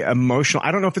it's going to be emotional.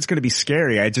 I don't know if it's going to be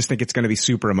scary. I just think it's going to be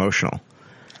super emotional.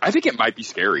 I think it might be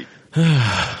scary.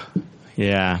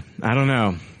 Yeah, I don't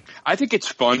know. I think it's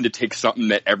fun to take something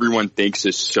that everyone thinks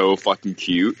is so fucking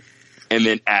cute and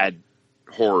then add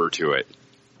horror to it.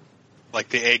 Like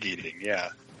the egg eating, yeah.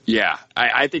 Yeah,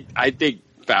 I think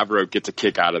Favreau gets a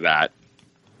kick out of that.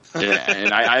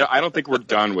 And I don't think we're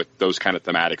done with those kind of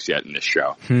thematics yet in this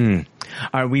show.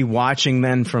 Are we watching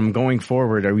then from going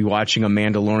forward, are we watching a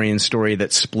Mandalorian story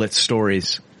that splits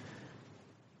stories?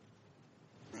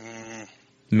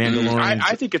 Mandalorian.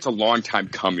 I think it's a long time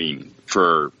coming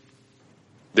for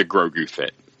the Grogu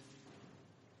fit.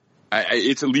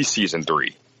 It's at least season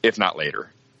 3, if not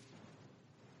later.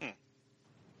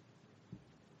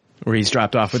 Where he's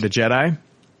dropped off with the Jedi?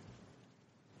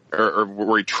 Or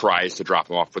where he tries to drop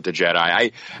him off with the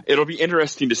Jedi. It'll be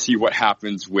interesting to see what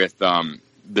happens with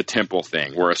the temple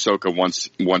thing, where Ahsoka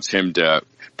wants him to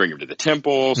bring him to the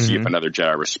temple, see if another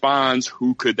Jedi responds.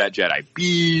 Who could that Jedi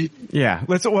be? Yeah,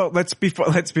 let's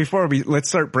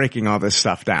start breaking all this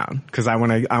stuff down, because I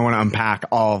want to unpack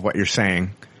all of what you're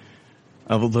saying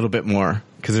a little bit more,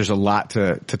 because there's a lot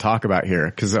to talk about here.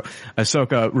 Because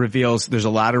Ahsoka reveals, there's a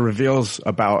lot of reveals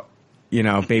about, you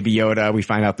know, Baby Yoda. We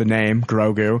find out the name,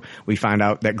 Grogu. We find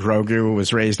out that Grogu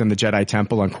was raised in the Jedi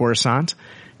Temple on Coruscant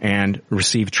and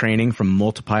received training from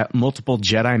multiple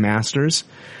Jedi Masters.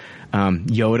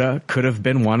 Yoda could have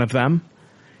been one of them.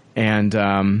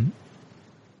 And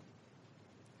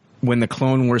when the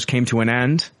Clone Wars came to an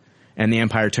end and the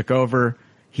Empire took over,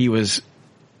 he was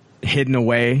hidden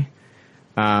away.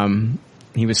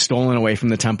 He was stolen away from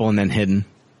the temple and then hidden.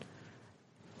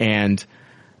 And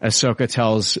Ahsoka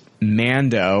tells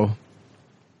Mando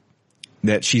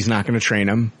that she's not going to train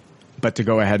him, but to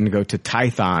go ahead and go to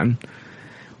Tython,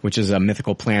 which is a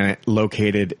mythical planet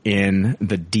located in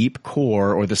the deep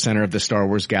core, or the center of the Star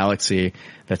Wars galaxy,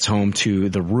 that's home to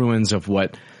the ruins of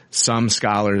what some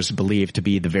scholars believe to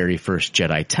be the very first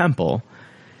Jedi Temple.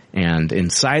 And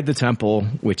inside the temple,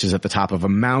 which is at the top of a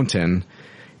mountain,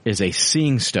 is a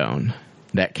seeing stone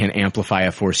that can amplify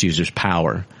a Force user's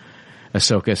power.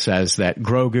 Ahsoka says that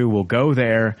Grogu will go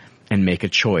there and make a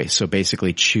choice. So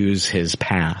basically choose his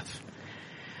path.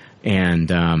 And,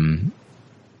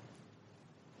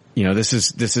 you know, this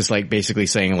is like basically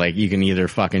saying, like, you can either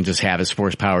fucking just have his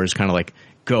Force powers kind of like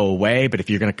go away, but if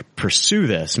you're going to pursue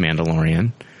this,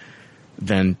 Mandalorian,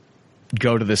 then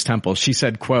go to this temple. She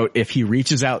said, quote, if he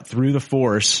reaches out through the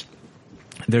Force,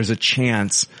 there's a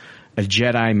chance a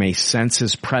Jedi may sense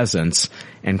his presence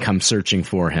and come searching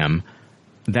for him.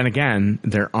 Then again,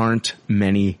 there aren't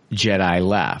many Jedi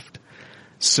left.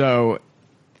 So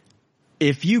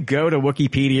if you go to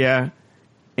Wikipedia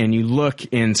and you look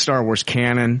in Star Wars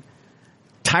canon,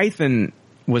 Tython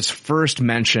was first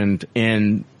mentioned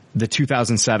in the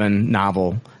 2007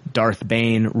 novel Darth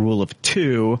Bane, Rule of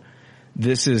Two.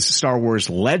 This is Star Wars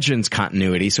Legends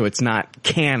continuity, so it's not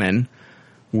canon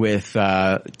with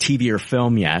TV or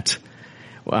film yet.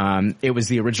 It was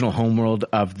the original homeworld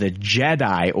of the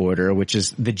Jedi Order, which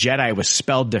is, the Jedi was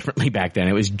spelled differently back then.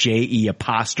 It was JE''DAII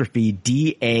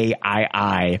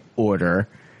Order.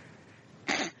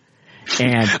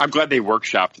 And I'm glad they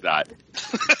workshopped that.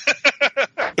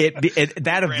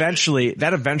 That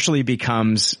eventually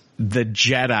becomes the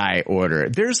Jedi Order.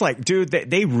 There's like, dude,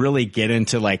 they really get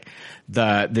into like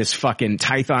this fucking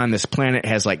Tython. This planet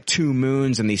has like 2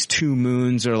 moons, and these 2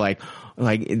 moons are like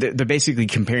they're basically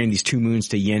comparing these 2 moons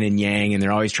to yin and yang, and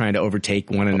they're always trying to overtake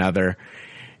one another.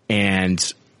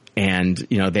 And and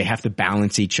they have to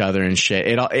balance each other and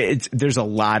shit. There's a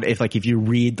lot. If you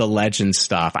read the legend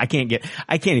stuff, I can't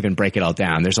even break it all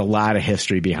down. There's a lot of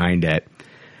history behind it.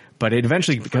 But it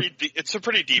eventually it's a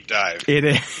pretty deep dive. It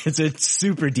is. It's a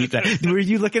super deep dive. Were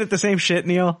you looking at the same shit,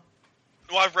 Neil?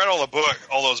 Well, I've read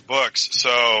all those books,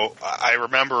 so I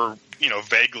remember,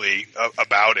 vaguely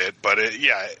about it. But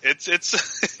it's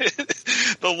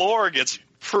the lore gets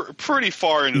pretty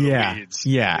far into the weeds.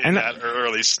 Yeah, and that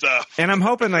early stuff. And I'm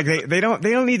hoping like they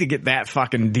don't need to get that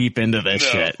fucking deep into this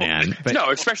shit, man. But,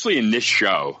 no, especially in this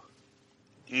show.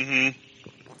 Mm-hmm.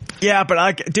 Yeah,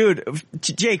 but dude,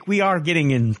 Jake, we are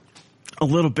getting in a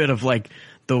little bit of like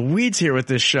the weeds here with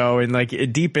this show and like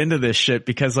deep into this shit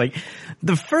because like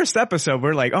the first episode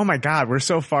we're like, oh my God, we're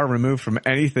so far removed from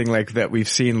anything like that we've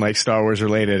seen like Star Wars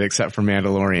related except for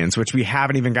Mandalorians, which we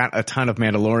haven't even got a ton of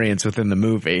Mandalorians within the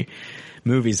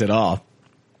movies at all.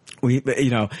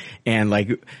 And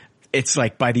like it's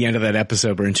like by the end of that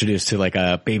episode we're introduced to like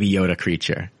a Baby Yoda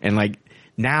creature and like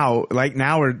now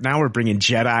we're bringing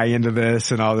Jedi into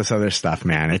this and all this other stuff,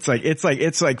 man. It's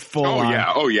like full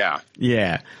on.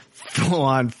 Yeah. Full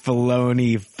on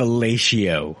Filoni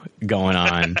fellatio going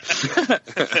on.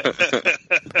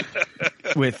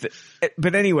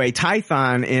 But anyway,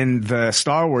 Tython in the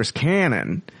Star Wars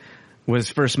canon was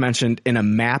first mentioned in a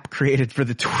map created for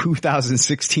the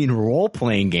 2016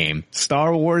 role-playing game,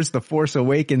 Star Wars The Force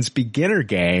Awakens beginner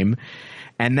game.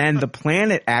 And then the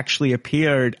planet actually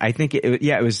appeared, I think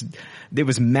it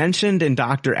was mentioned in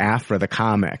Dr. Aphra, the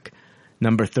comic,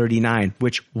 number 39,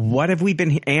 which what have we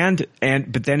been,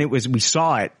 but then we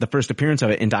saw it, the first appearance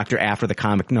of it in Dr. Aphra, the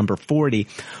comic, number 40.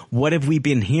 What have we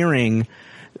been hearing,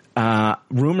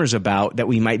 rumors about that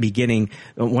we might be getting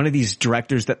one of these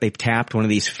directors that they've tapped, one of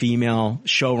these female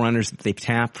showrunners that they've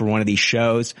tapped for one of these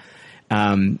shows,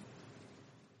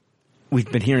 we've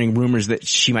been hearing rumors that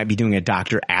she might be doing a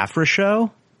Dr. Aphra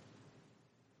show.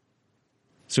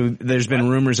 So there's been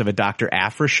rumors of a Dr.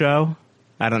 Aphra show.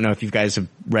 I don't know if you guys have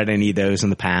read any of those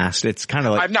in the past. It's kind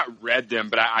of like I've not read them,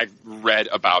 but I've read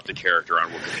about the character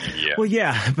on Wikipedia. Well,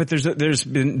 yeah, but there's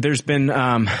been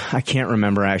I can't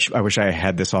remember. I wish I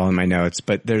had this all in my notes,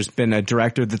 but there's been a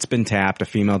director that's been tapped, a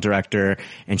female director,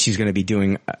 and she's going to be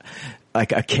doing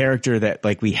like a character that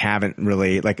like we haven't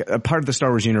really, like a part of the Star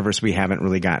Wars universe we haven't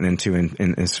really gotten into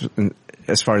in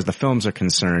as far as the films are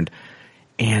concerned.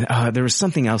 And there was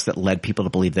something else that led people to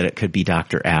believe that it could be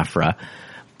Dr. Aphra.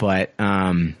 But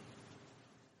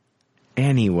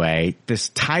anyway, this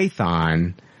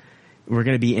Tython, we're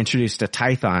going to be introduced to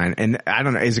Tython, and I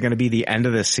don't know, is it going to be the end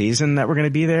of the season that we're going to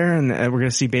be there and we're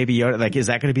going to see Baby Yoda? Like, is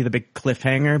that going to be the big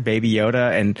cliffhanger, Baby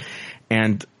Yoda,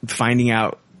 and finding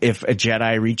out if a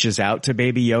Jedi reaches out to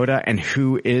Baby Yoda and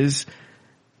who is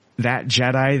that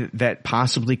Jedi that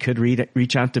possibly could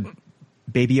reach out to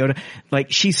Baby Yoda?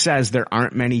 Like, she says there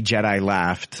aren't many Jedi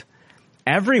left.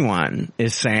 Everyone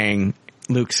is saying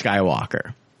Luke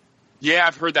Skywalker. Yeah,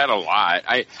 I've heard that a lot.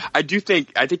 I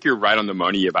think you're right on the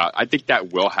money I think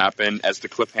that will happen as the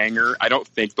cliffhanger. I don't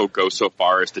think they'll go so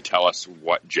far as to tell us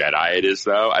what Jedi it is,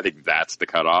 though. I think that's the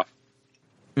cutoff.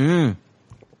 I'm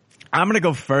going to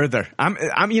go further.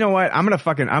 you know what? I'm going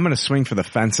to swing for the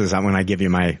fences when I give you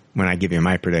my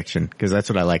prediction, because that's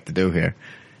what I like to do here.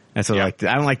 That's what I like to,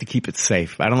 I don't like to keep it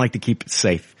safe. I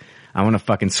want to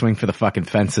fucking swing for the fucking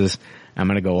fences. I'm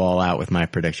going to go all out with my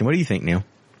prediction. What do you think, Neil?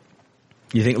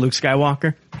 You think Luke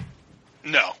Skywalker?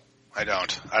 No, I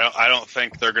don't. I don't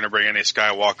think they're going to bring any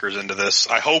Skywalkers into this.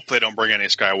 I hope they don't bring any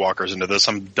Skywalkers into this.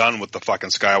 I'm done with the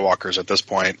fucking Skywalkers at this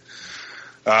point.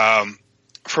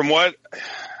 From what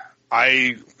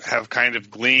I have kind of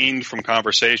gleaned from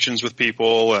conversations with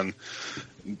people and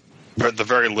the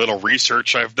very little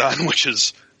research I've done, which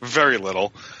is very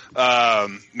little,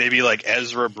 maybe like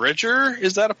Ezra Bridger,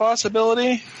 is that a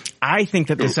possibility? I think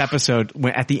that this episode,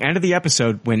 at the end of the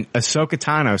episode, when Ahsoka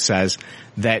Tano says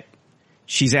that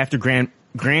she's after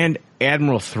Grand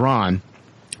Admiral Thrawn,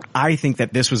 I think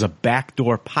that this was a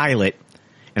backdoor pilot,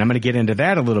 and I'm going to get into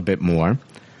that a little bit more.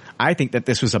 I think that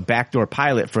this was a backdoor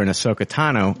pilot for an Ahsoka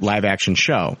Tano live action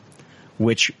show,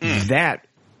 which and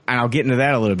I'll get into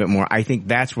that a little bit more. I think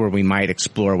that's where we might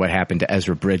explore what happened to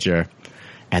Ezra Bridger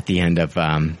at the end of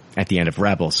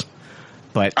Rebels.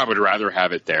 But I would rather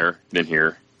have it there than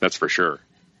here. That's for sure.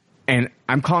 And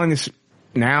I'm calling this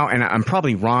now, and I'm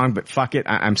probably wrong, but fuck it.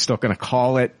 I'm still going to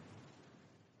call it.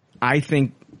 I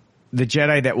think the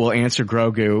Jedi that will answer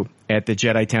Grogu at the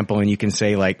Jedi Temple, and you can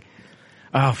say like,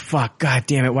 oh fuck, god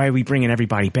damn it, why are we bringing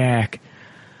everybody back?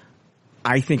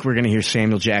 I think we're going to hear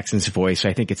Samuel Jackson's voice.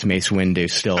 I think it's Mace Windu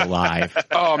still alive.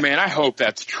 Oh man, I hope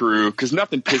that's true, because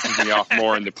nothing pisses me off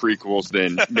more in the prequels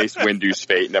than Mace Windu's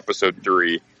fate in Episode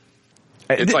 3.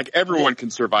 It's like everyone can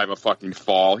survive a fucking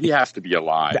fall. He has to be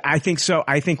alive. I think so.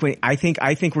 I think we're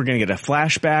going to get a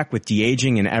flashback with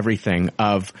de-aging and everything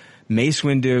of Mace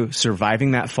Windu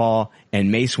surviving that fall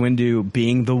and Mace Windu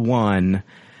being the one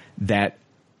that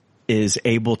is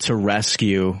able to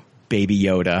rescue Baby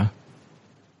Yoda.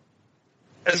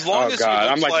 As long as God,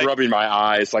 I'm like rubbing my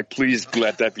eyes. Like, please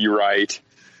let that be right.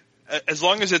 As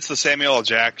long as it's the Samuel L.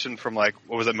 Jackson from, like,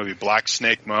 what was that movie, Black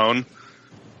Snake Moan?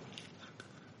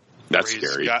 That's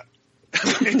scary.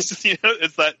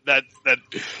 It's that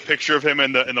picture of him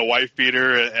in the wife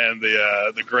beater and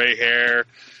the gray hair.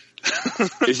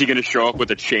 Is he going to show up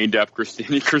with a chained up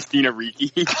Christina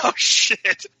Ricci? Oh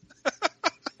shit!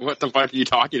 What the fuck are you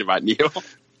talking about, Neil?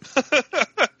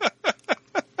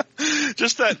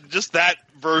 just that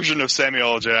version of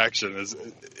Samuel L. Jackson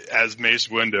as Mace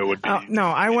Windu would be. No,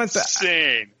 I want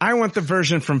the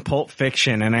version from Pulp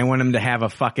Fiction, and I want him to have a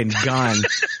fucking gun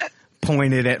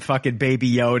pointed at fucking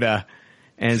Baby Yoda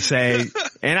and say,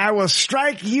 "And I will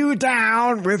strike you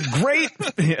down with great."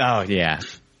 Oh yeah.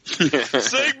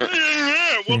 Say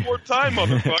one more time,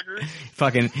 motherfucker.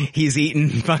 Fucking, he's eating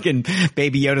fucking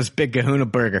Baby Yoda's Big Kahuna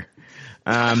Burger.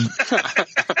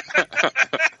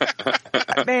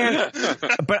 Man,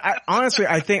 but honestly,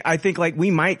 I think like we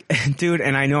might, dude,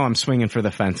 and I know I'm swinging for the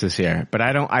fences here,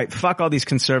 but fuck all these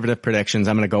conservative predictions.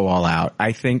 I'm going to go all out.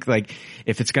 I think like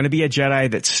if it's going to be a Jedi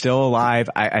that's still alive,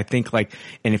 I think like,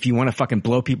 and if you want to fucking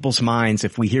blow people's minds,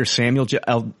 if we hear Samuel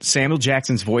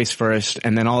Jackson's voice first,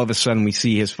 and then all of a sudden we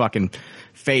see his fucking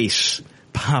face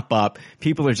pop up,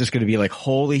 people are just going to be like,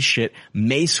 holy shit,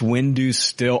 Mace Windu's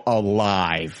still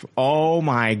alive. Oh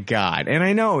my God. And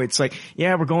I know it's like,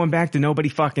 yeah, we're going back to nobody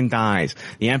fucking dies.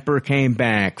 The Emperor came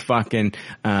back. Fucking,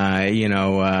 fucking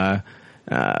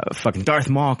Darth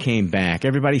Maul came back.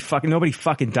 Nobody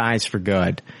fucking dies for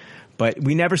good. But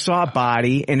we never saw a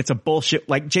body, and it's a bullshit,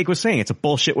 like Jake was saying, it's a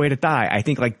bullshit way to die. I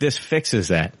think like this fixes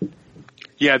that.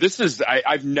 Yeah,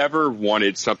 I've never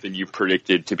wanted something you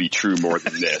predicted to be true more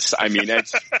than this. I mean,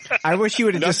 I wish you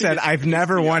would have just said, I've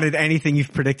never wanted anything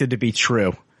you've predicted to be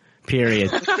true.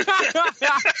 Period.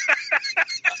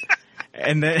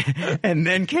 And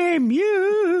then came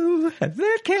you.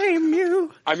 There came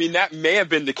you. I mean, that may have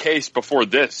been the case before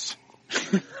this.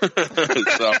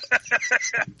 So.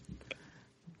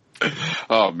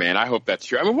 Oh man, I hope that's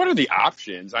true. I mean, what are the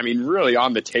options? I mean, really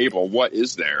on the table, what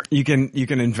is there? You can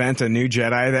invent a new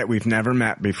Jedi that we've never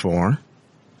met before.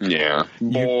 Yeah.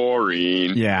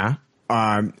 Boring. Yeah.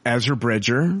 Ezra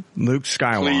Bridger, Luke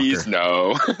Skywalker. Please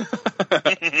no.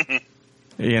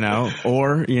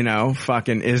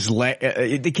 Fucking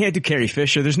they can't do Carrie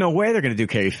Fisher. There's no way they're going to do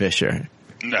Carrie Fisher.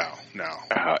 No.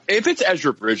 If it's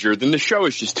Ezra Bridger, then the show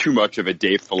is just too much of a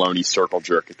Dave Filoni circle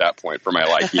jerk at that point for my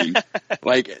liking.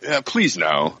 Please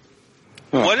no.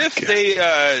 What if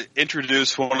they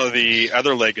introduce one of the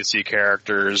other legacy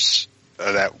characters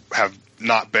that have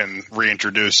not been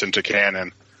reintroduced into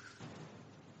canon?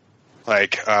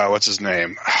 Like, what's his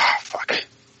name? Fuck.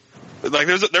 Like,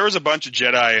 there was a bunch of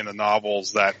Jedi in the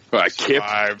novels that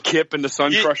survived. Kip and the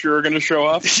Sun Crusher are going to show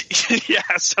up? Yeah,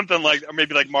 something like, or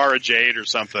maybe like Mara Jade or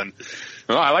something.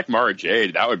 Oh, I like Mara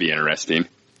Jade. That would be interesting.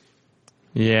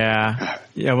 Yeah.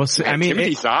 Yeah, we'll see. I mean,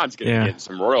 Timothy Zahn's going to get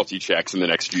some royalty checks in the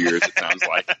next few years, it sounds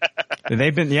like.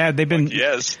 They've been,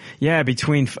 yes. Yeah, they're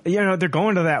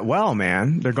going to that well,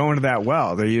 man. They're going to that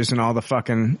well. They're using all the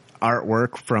fucking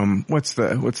artwork from, what's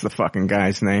the fucking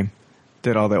guy's name?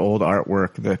 Did all the old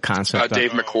artwork, the concept. Dave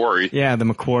McQuarrie. Yeah, the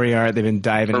McQuarrie art. They've been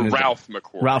diving into Ralph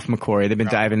McQuarrie. Ralph McQuarrie. They've been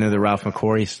diving into the Ralph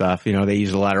McQuarrie stuff. You know, they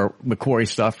use a lot of McQuarrie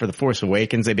stuff for The Force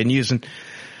Awakens. They've been using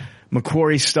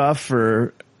McQuarrie stuff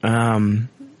for The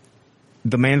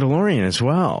Mandalorian as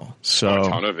well. So a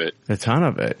ton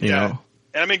of it. You know.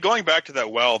 And I mean, going back to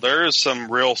that well, there is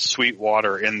some real sweet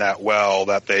water in that well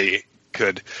that they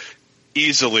could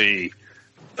easily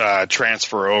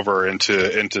transfer over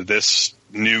into this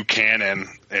new canon.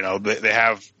 You know, they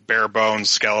have bare bones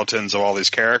skeletons of all these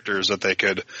characters that they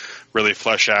could really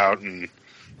flesh out and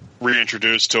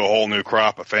reintroduce to a whole new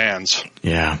crop of fans.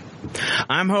 Yeah.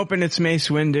 I'm hoping it's Mace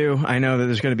Windu. I know that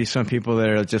there's going to be some people that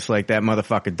are just like, that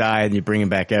motherfucker died and you're bringing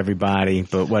back everybody,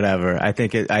 but whatever. I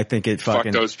think it fucking...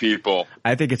 Fuck those people.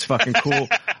 I think it's fucking cool.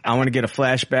 I want to get a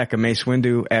flashback of Mace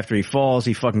Windu after he falls.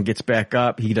 He fucking gets back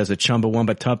up. He does a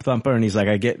Chumbawamba tub thumper and he's like,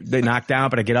 I get knocked down,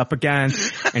 but I get up again.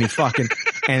 And he fucking...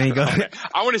 And he goes...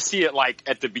 I want to see it like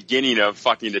at the beginning of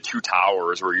fucking the Two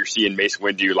Towers where you're seeing Mace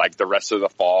Windu like the rest of the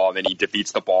fall and then he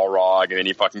defeats the Balrog and then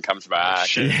he fucking comes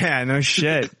back. Yeah, no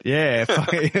shit. Yeah.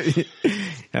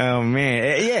 Oh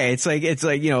man. Yeah, it's like,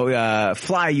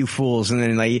 fly you fools. And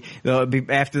then like,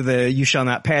 after the you shall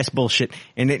not pass bullshit.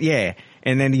 And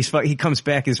and then he comes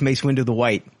back as Mace Windu the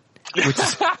White, which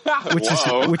is fucked up, which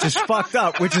is fucked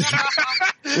up.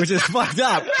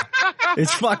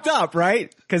 It's fucked up,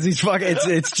 right? Because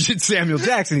it's Samuel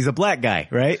Jackson. He's a black guy,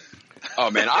 right?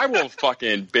 Oh man, I will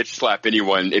fucking bitch slap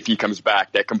anyone if he comes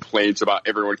back that complains about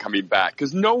everyone coming back,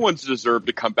 because no one's deserved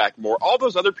to come back more. All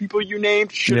those other people you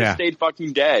named should have stayed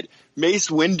fucking dead. Mace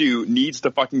Windu needs to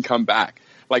fucking come back.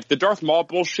 Like the Darth Maul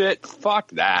bullshit,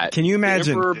 fuck that. Can you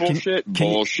imagine? Emperor bullshit,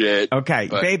 bullshit. Okay,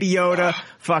 but, Baby Yoda,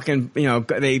 fucking,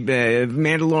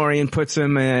 Mandalorian puts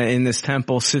him in this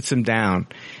temple, sits him down,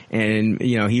 and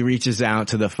he reaches out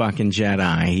to the fucking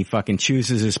Jedi. He fucking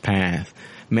chooses his path.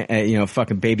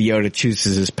 Fucking Baby Yoda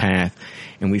chooses his path,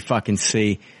 and we fucking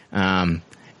see. And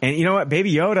you know what,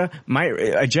 Baby Yoda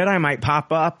a Jedi might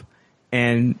pop up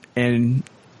and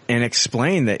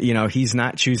explain that, he's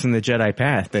not choosing the Jedi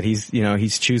path, that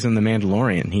he's choosing the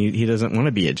Mandalorian. He doesn't want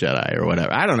to be a Jedi or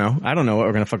whatever. I don't know what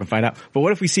we're going to fucking find out. But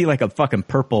what if we see like a fucking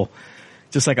purple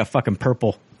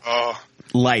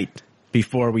light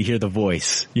before we hear the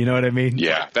voice? You know what I mean?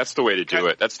 Yeah, that's the way to do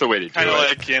it. That's the way to do it. Kind of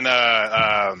like in,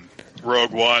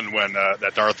 Rogue One when,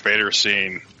 that Darth Vader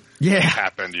scene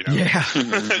happened, Yeah.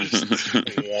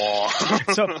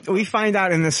 So we find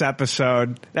out in this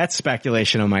episode, that's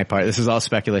speculation on my part. This is all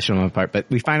speculation on my part, but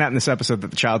we find out in this episode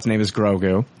that the child's name is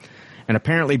Grogu. And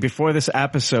apparently before this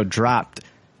episode dropped,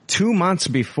 2 months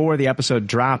before the episode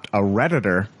dropped, a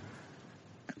Redditor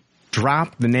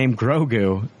dropped the name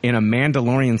Grogu in a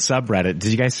Mandalorian subreddit.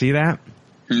 Did you guys see that?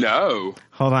 No.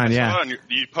 Hold on, you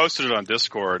posted it on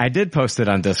Discord. I did post it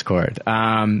on Discord.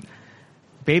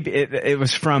 It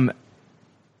was from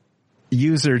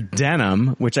user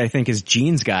Denim, which I think is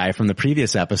Gene's guy from the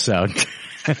previous episode.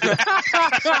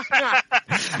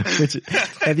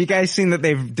 Have you guys seen that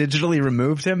they've digitally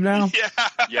removed him now? Yeah.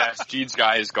 Yes, Gene's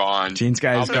guy is gone.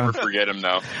 I'll never forget him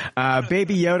though.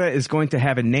 Baby Yoda is going to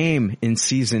have a name in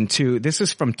season 2. This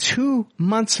is from 2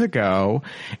 months ago,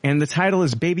 and the title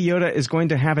is Baby Yoda is going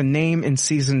to have a name in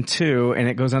season 2, and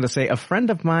it goes on to say, a friend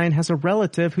of mine has a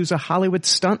relative who's a Hollywood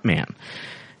stuntman.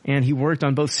 And he worked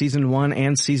on both season 1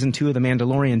 and season 2 of The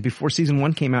Mandalorian. Before season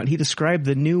 1 came out, he described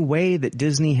the new way that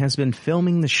Disney has been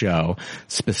filming the show,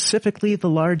 specifically the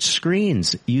large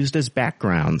screens used as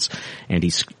backgrounds. And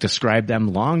he described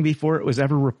them long before it was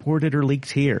ever reported or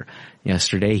leaked here.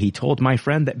 Yesterday, he told my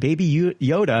friend that Baby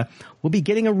Yoda will be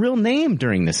getting a real name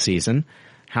during this season.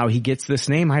 How he gets this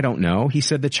name, I don't know. He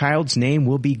said the child's name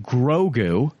will be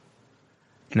Grogu.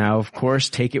 Now, of course,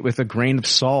 take it with a grain of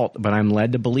salt, but I'm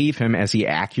led to believe him as he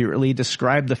accurately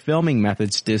described the filming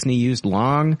methods Disney used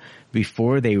long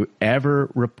before they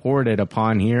ever reported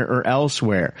upon here or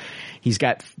elsewhere. He's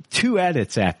got 2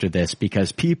 edits after this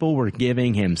because people were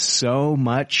giving him so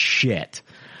much shit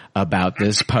about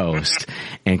this post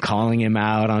and calling him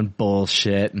out on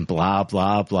bullshit and blah,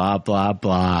 blah, blah, blah,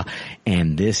 blah.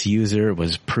 And this user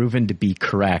was proven to be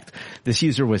correct. This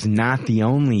user was not the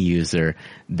only user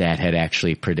that had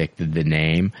actually predicted the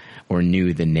name or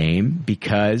knew the name,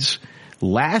 because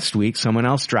last week someone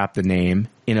else dropped the name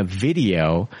in a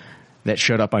video that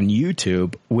showed up on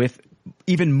YouTube with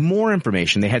even more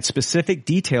information. They had specific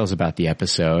details about the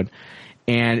episode.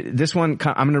 And this one,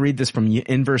 I'm going to read this from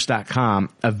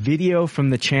Inverse.com. A video from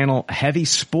the channel Heavy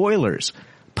Spoilers,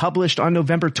 published on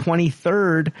November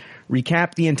 23rd,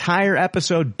 recapped the entire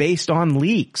episode based on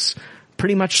leaks,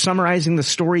 pretty much summarizing the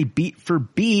story beat for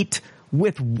beat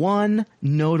with one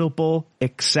notable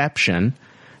exception.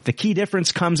 The key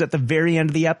difference comes at the very end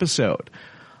of the episode.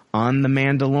 On The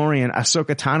Mandalorian,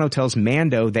 Ahsoka Tano tells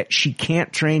Mando that she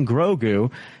can't train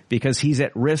Grogu because he's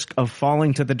at risk of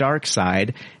falling to the dark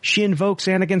side. She invokes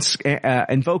Anakin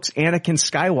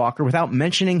Skywalker without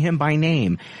mentioning him by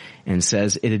name and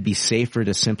says it'd be safer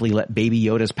to simply let Baby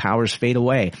Yoda's powers fade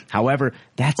away. However,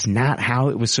 that's not how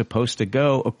it was supposed to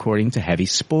go, according to Heavy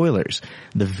Spoilers.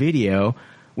 The video,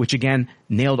 which again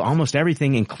nailed almost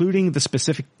everything, including the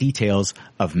specific details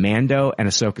of Mando and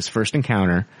Ahsoka's first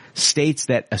encounter, states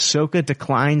that Ahsoka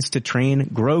declines to train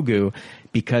Grogu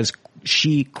because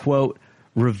she, quote,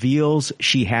 reveals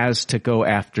she has to go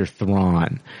after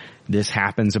Thrawn. This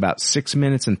happens about 6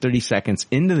 minutes and 30 seconds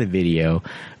into the video.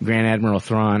 Grand Admiral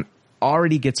Thrawn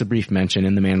already gets a brief mention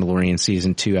in The Mandalorian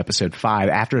Season 2, Episode 5,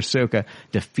 after Ahsoka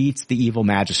defeats the evil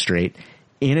magistrate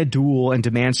in a duel and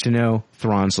demands to know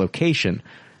Thrawn's location.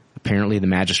 Apparently, the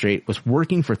magistrate was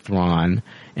working for Thrawn,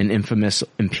 an infamous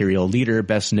Imperial leader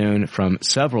best known from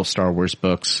several Star Wars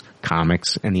books,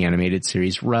 comics, and the animated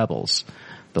series Rebels.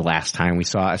 The last time we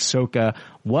saw Ahsoka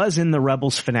was in the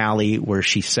Rebels finale, where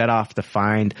she set off to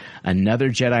find another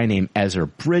Jedi named Ezra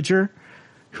Bridger,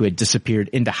 who had disappeared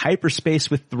into hyperspace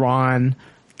with Thrawn.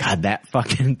 God, that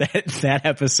fucking, that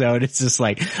episode, it's just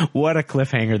like, what a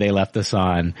cliffhanger they left us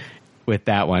on with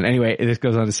that one. Anyway, this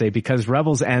goes on to say, because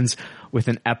Rebels ends with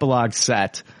an epilogue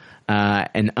set,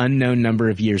 an unknown number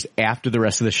of years after the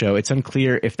rest of the show, it's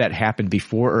unclear if that happened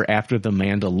before or after The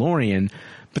Mandalorian,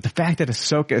 but the fact that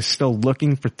Ahsoka is still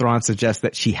looking for Thrawn suggests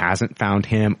that she hasn't found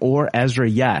him or Ezra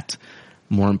yet.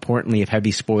 More importantly, if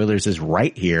heavy spoilers is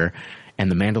right here, and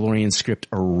the Mandalorian script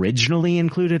originally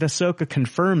included Ahsoka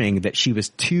confirming that she was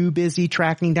too busy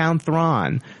tracking down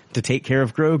Thrawn to take care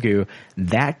of Grogu,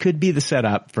 that could be the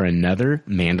setup for another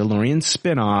Mandalorian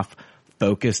spinoff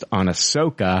focused on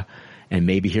Ahsoka and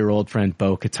maybe her old friend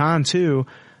Bo-Katan too.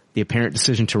 The apparent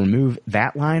decision to remove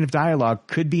that line of dialogue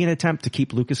could be an attempt to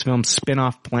keep Lucasfilm's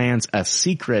spinoff plans a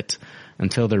secret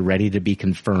until they're ready to be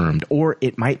confirmed. Or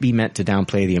it might be meant to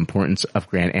downplay the importance of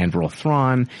Grand Admiral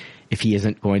Thrawn if he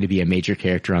isn't going to be a major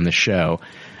character on the show.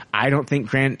 I don't think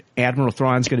Grand Admiral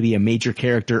Thrawn's going to be a major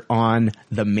character on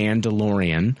The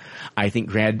Mandalorian. I think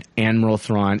Grand Admiral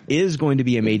Thrawn is going to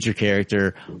be a major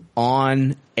character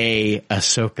on a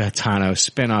Ahsoka Tano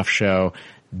spinoff show.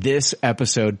 This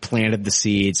episode planted the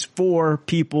seeds for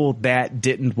people that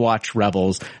didn't watch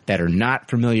Rebels, that are not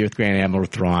familiar with Grand Admiral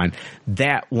Thrawn,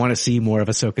 that want to see more of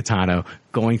Ahsoka Tano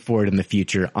going forward in the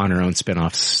future on her own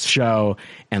spinoff show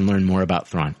and learn more about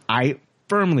Thrawn. I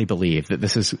firmly believe that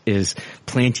this is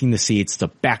planting the seeds, the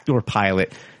backdoor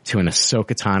pilot to an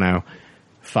Ahsoka Tano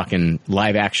fucking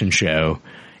live action show,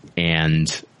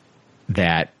 and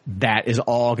that is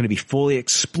all going to be fully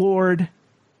explored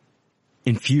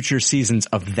in future seasons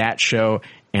of that show,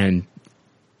 and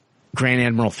Grand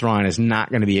Admiral Thrawn is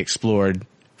not going to be explored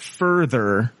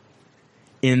further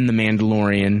in The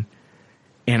Mandalorian.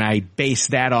 And I base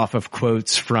that off of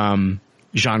quotes from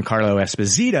Giancarlo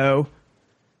Esposito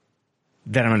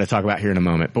that I'm going to talk about here in a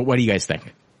moment. But what do you guys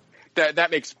think?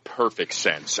 That makes perfect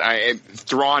sense.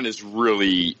 Thrawn is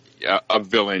really a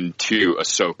villain to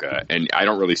Ahsoka, and I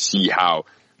don't really see how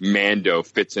Mando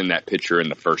fits in that picture in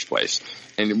the first place.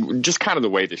 And just kind of the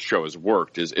way this show has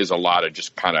worked is a lot of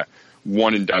just kind of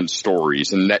one and done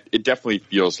stories. And that it definitely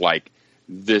feels like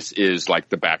this is like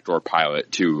the backdoor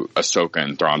pilot to Ahsoka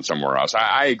and Thrawn somewhere else.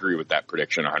 I agree with that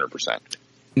prediction 100%.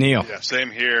 Neil. Yeah,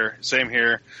 same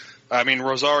here. I mean,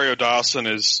 Rosario Dawson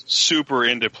is super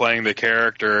into playing the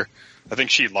character. I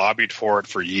think she lobbied for it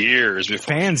for years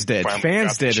before. Fans did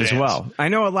as well. I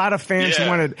know a lot of fans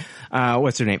wanted,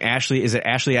 what's her name? Is it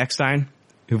Ashley Eckstein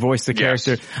who voiced the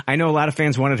character? Yes. I know a lot of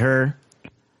fans wanted her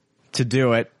to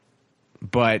do it,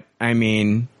 but I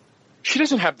mean, she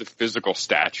doesn't have the physical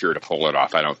stature to pull it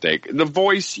off, I don't think. The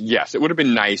voice, yes, it would have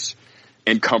been nice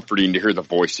and comforting to hear the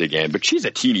voice again, but she's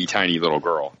a teeny tiny little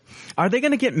girl. Are they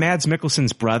going to get Mads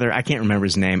Mikkelsen's brother? I can't remember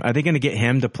his name. Are they going to get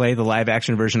him to play the live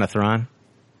action version of Thrawn?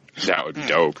 That would be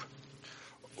dope.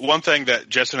 One thing that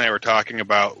Jess and I were talking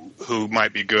about who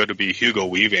might be good would be Hugo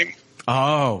Weaving.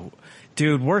 Oh,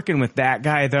 dude, working with that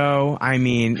guy, though, I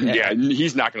mean... Yeah,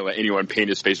 he's not going to let anyone paint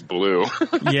his face blue.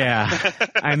 Yeah,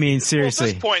 I mean, seriously. Well,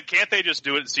 at this point, can't they just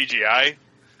do it in CGI?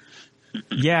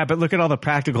 Yeah, but look at all the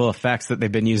practical effects that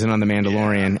they've been using on The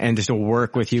Mandalorian and just to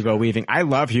work with Hugo Weaving. I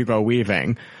love Hugo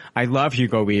Weaving,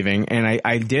 and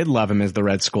I did love him as the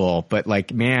Red Skull, but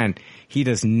like, man, he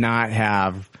does not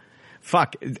have...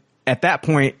 Fuck, at that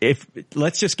point,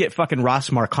 let's just get fucking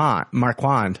Ross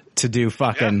Marquand to do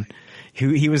fucking... Yeah.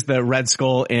 He was the Red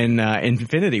Skull in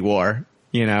Infinity War.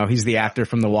 You know, he's the actor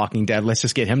from The Walking Dead. Let's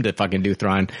just get him to fucking do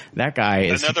Thrawn. That guy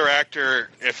is... Another actor,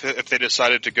 if they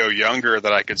decided to go younger,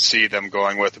 that I could see them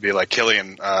going with would be like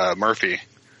Cillian Murphy.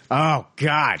 Oh,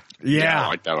 God. Yeah. I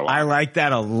like that a lot. I like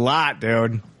that a lot,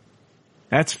 dude.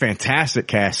 That's fantastic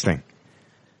casting.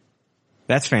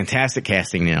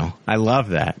 Neil. I love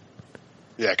that.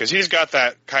 Yeah, because he's got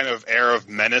that kind of air of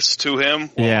menace to him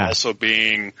while also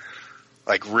being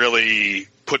like really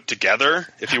put together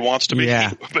if he wants to be.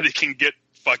 Yeah. But he can get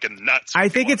fucking nuts. I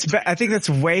think that's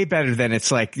way better than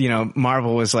it's like, you know,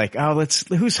 Marvel was like, oh,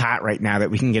 who's hot right now that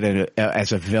we can get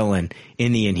as a villain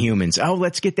in the Inhumans? Oh,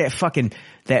 let's get that fucking,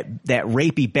 that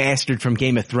rapey bastard from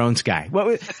Game of Thrones guy.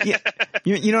 Yeah,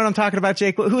 you know what I'm talking about,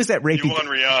 Jake? Who is that rapey? Ewan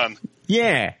Ryan.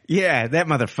 Yeah, that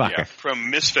motherfucker. Yeah,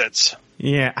 from Misfits.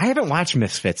 Yeah, I haven't watched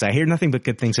Misfits. I hear nothing but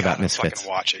good things about Misfits.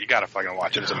 Fucking watch it. You gotta fucking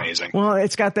watch it. It's amazing. Well,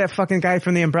 it's got that fucking guy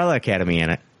from the Umbrella Academy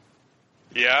in it.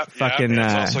 Yeah, fucking.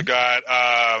 It's also got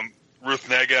Ruth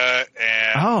Negga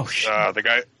and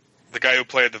the guy who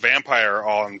played the vampire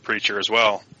all in Preacher as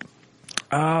well.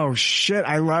 Oh shit!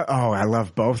 I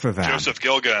love both of them. Joseph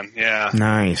Gilgun. Yeah.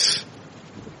 Nice.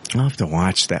 I'll have to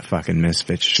watch that fucking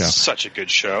Misfits show. Such a good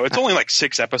show. It's only like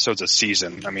 6 episodes a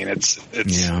season. I mean, it's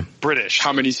British.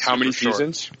 How many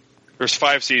seasons? There's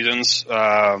 5 seasons.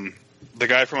 The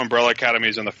guy from Umbrella Academy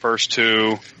is in the first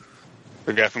 2.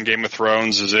 The guy from Game of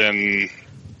Thrones is in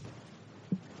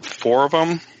 4 of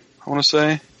them, I want to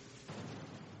say.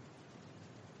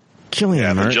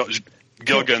 Cillian Murphy.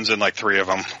 Gilligan's in like 3 of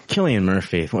them. Cillian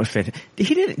Murphy.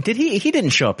 He didn't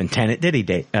show up in Tenet, did he,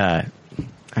 Dave? I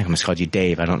almost called you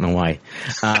Dave. I don't know why.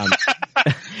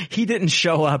 He didn't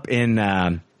show up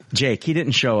in, Jake, he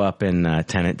didn't show up in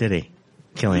Tenet, did he?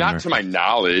 Cillian Not Murphy. to my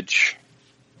knowledge.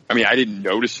 I mean, I didn't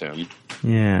notice him.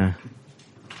 Yeah.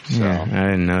 So. Yeah, I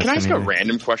didn't notice Can I ask him a either.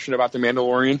 random question about The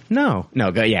Mandalorian? No,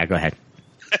 go ahead.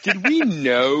 Did we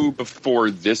know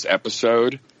before this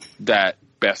episode that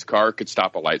Beskar could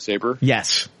stop a lightsaber?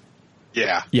 Yes.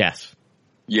 Yeah. Yes.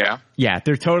 Yeah. Yeah,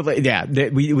 they're totally, yeah,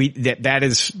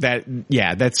 that's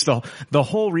the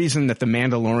whole reason that the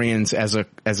Mandalorians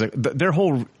their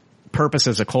whole purpose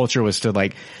as a culture was to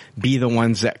like be the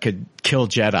ones that could kill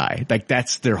Jedi. Like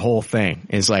that's their whole thing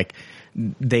is like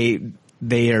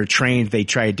they are trained, they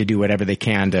tried to do whatever they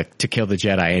can to kill the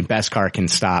Jedi, and Beskar can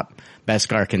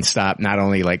stop not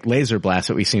only like laser blasts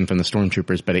that we've seen from the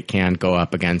stormtroopers, but it can go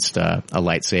up against a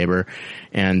lightsaber.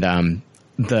 And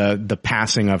the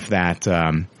passing of that,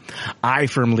 I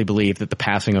firmly believe that the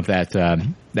passing of that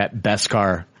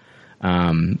Beskar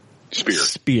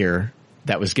spear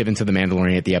that was given to the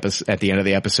Mandalorian at the end of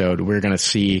the episode, we're going to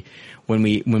see when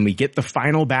we get the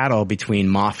final battle between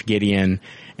Moff Gideon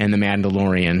and the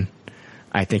Mandalorian.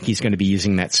 I think he's going to be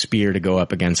using that spear to go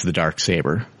up against the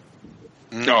Darksaber.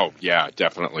 Oh, yeah,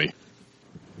 definitely.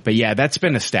 But yeah, that's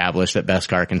been established that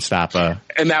Beskar can stop a...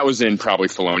 And that was in probably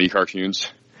Filoni cartoons.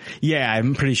 Yeah,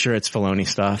 I'm pretty sure it's Filoni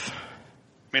stuff.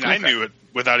 I mean, I knew it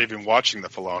without even watching the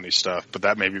Filoni stuff, but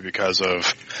that may be because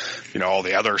of, all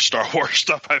the other Star Wars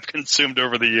stuff I've consumed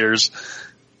over the years.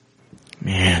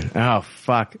 Man, oh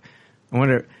fuck! I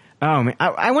wonder. Oh man,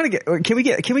 I want to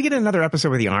get. Can we get another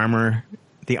episode with the armorer?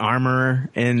 The armorer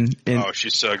in Oh,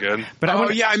 she's so good. But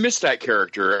I missed that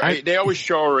character. They always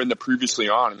show her in the Previously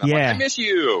On, and I'm like, I miss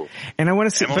you. And I want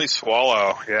to see Emily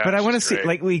Swallow. Yeah, but I want to see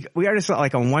like we already saw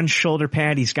like on one shoulder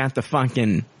pad he's got the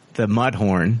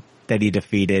Mudhorn that he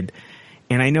defeated.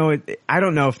 And I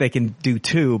don't know if they can do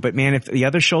 2, but man, if the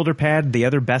other shoulder pad, the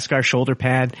other Beskar shoulder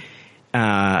pad,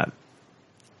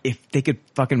 if they could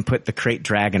fucking put the Krayt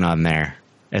Dragon on there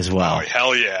as well. Oh,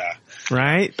 hell yeah.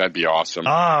 Right? That'd be awesome.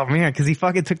 Oh man, cause he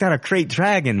fucking took down a Krayt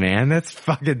Dragon, man. That's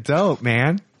fucking dope,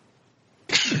 man.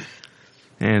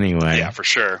 Anyway. Yeah, for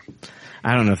sure.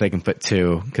 I don't know if they can put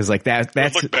 2, cause like that's...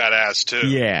 It would look badass too.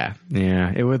 Yeah,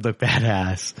 it would look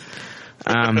badass.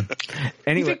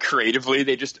 Anyway, creatively,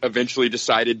 they just eventually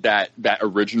decided that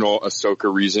original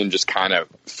Ahsoka reason just kind of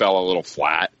fell a little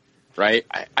flat, right?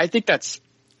 I think that's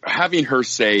having her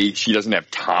say she doesn't have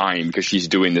time because she's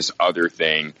doing this other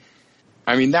thing.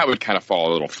 I mean, that would kind of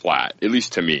fall a little flat, at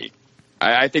least to me.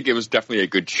 I think it was definitely a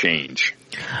good change.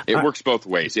 It works both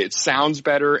ways. It sounds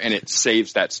better and it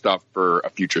saves that stuff for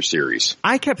a future series.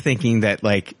 I kept thinking that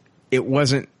like it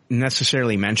wasn't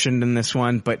necessarily mentioned in this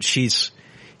one, but she's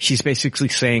basically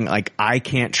saying, like, I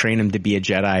can't train him to be a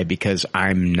Jedi because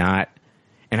I'm not,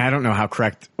 and I don't know how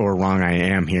correct or wrong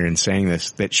I am here in saying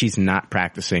this, that she's not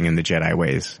practicing in the Jedi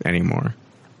ways anymore.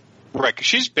 Right, because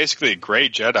she's basically a gray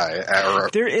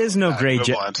Jedi. There is no gray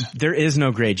Jedi. There is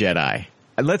no gray Jedi.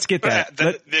 Let's get that.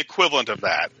 The equivalent of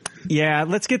that. Yeah,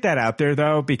 let's get that out there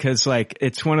though, because like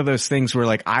it's one of those things where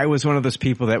like I was one of those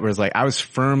people that was like I was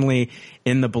firmly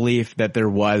in the belief that there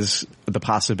was the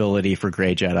possibility for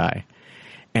gray Jedi.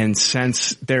 And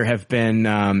since there have been,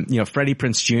 Freddie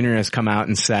Prinze Jr. has come out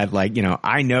and said, like,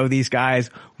 I know these guys.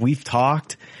 We've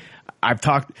talked.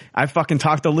 I've fucking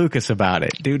talked to Lucas about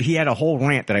it. Dude, he had a whole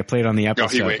rant that I played on the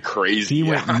episode. No, he went crazy. He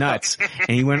went nuts.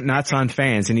 And he went nuts on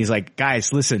fans. And he's like,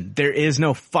 guys, listen, there is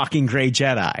no fucking gray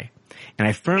Jedi. And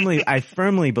I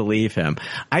firmly believe him.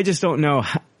 I just don't know,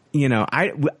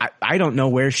 I don't know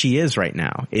where she is right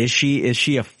now. Is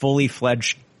she a fully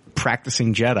fledged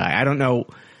practicing Jedi? I don't know.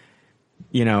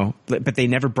 But they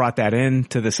never brought that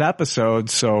into this episode,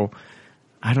 so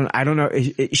I don't know.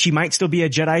 She might still be a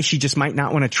Jedi. She just might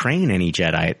not want to train any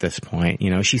Jedi at this point.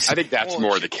 I think that's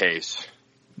more the case.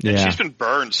 Yeah. And she's been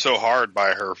burned so hard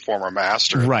by her former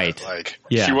master. Right. That,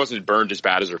 she wasn't burned as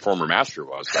bad as her former master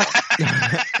was,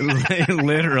 though.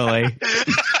 Literally.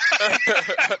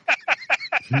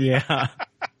 Yeah.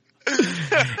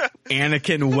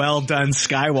 Anakin well done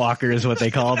Skywalker is what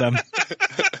they called him.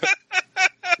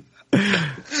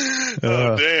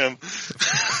 Oh, damn.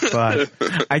 But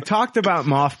I talked about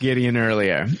Moff Gideon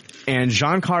earlier, and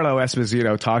Giancarlo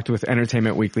Esposito talked with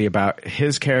Entertainment Weekly about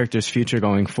his character's future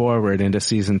going forward into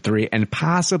season 3 and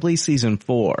possibly season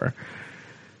 4.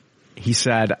 He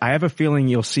said, I have a feeling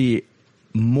you'll see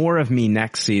more of me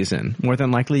next season. More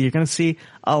than likely, you're going to see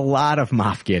a lot of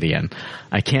Moff Gideon.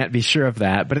 I can't be sure of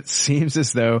that, but it seems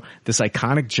as though this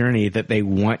iconic journey that they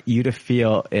want you to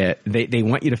feel it, they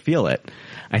want you to feel it.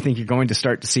 I think you're going to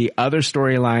start to see other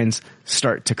storylines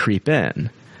start to creep in.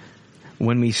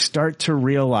 When we start to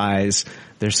realize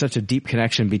there's such a deep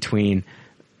connection between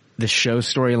the show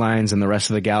storylines and the rest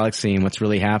of the galaxy and what's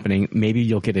really happening, maybe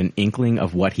you'll get an inkling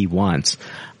of what he wants.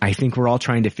 I think we're all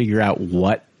trying to figure out,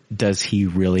 what does he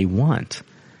really want?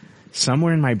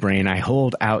 Somewhere in my brain, I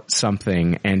hold out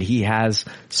something, and he has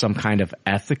some kind of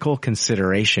ethical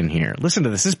consideration here. Listen to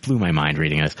this. This blew my mind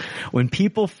reading this. When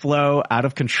people flow out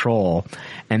of control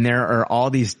and there are all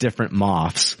these different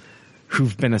Moffs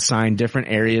who've been assigned different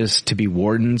areas to be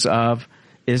wardens of,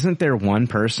 isn't there one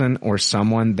person or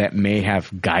someone that may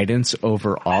have guidance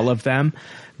over all of them?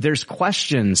 There's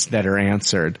questions that are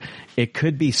answered. It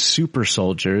could be super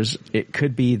soldiers. It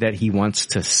could be that he wants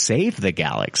to save the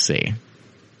galaxy.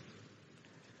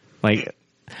 Like,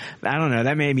 I don't know.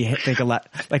 That made me think a lot.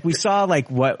 Like, we saw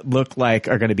like what looked like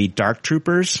are going to be dark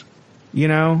troopers, you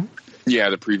know?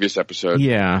 Yeah, the previous episode.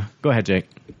 Yeah. Go ahead, Jake.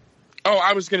 Oh,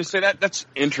 I was going to say that's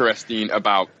interesting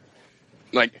about,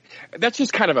 like, that's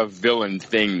just kind of a villain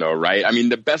thing though, right? I mean,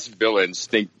 the best villains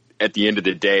think at the end of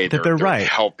the day that they're right.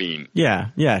 helping.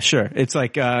 Yeah, sure. It's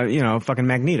like, fucking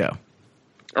Magneto.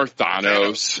 Or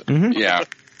Thanos. Mm-hmm. Yeah.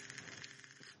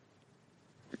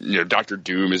 You know, Dr.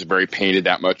 Doom is very painted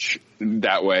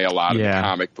that way, a lot of the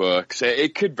comic books.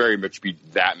 It could very much be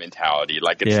that mentality.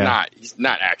 Like, he's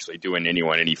not actually doing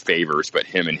anyone any favors but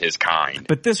him and his kind.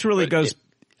 But this really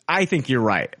I think you're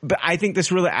right. But I think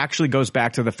this really actually goes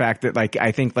back to the fact that, like,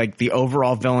 I think, like, the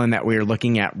overall villain that we're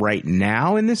looking at right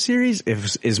now in this series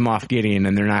is Moff Gideon,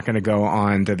 and they're not going to go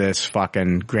on to this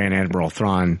fucking Grand Admiral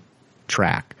Thrawn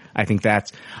track. I think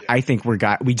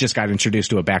we just got introduced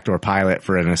to a backdoor pilot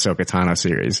for an Ahsoka Tano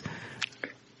series.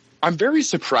 I'm very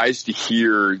surprised to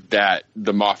hear that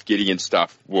the Moff Gideon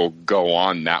stuff will go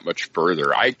on that much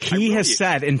further. He has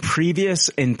said in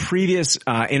previous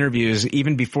interviews,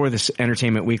 even before this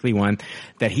Entertainment Weekly one,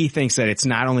 that he thinks that it's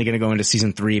not only going to go into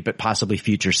season 3, but possibly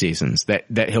future seasons.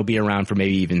 That he'll be around for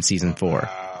maybe even season 4.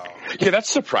 Yeah, that's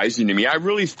surprising to me. I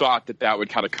really thought that would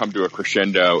kind of come to a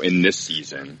crescendo in this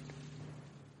season.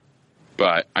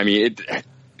 But I mean,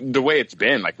 the way it's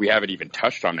been, like, we haven't even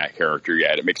touched on that character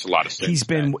yet. It makes a lot of sense. He's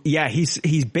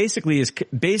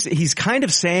kind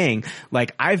of saying,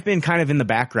 like, I've been kind of in the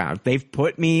background. They've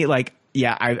put me, like,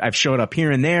 I've showed up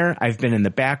here and there. I've been in the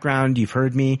background. You've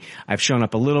heard me. I've shown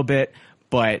up a little bit,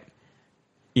 but,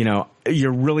 you know,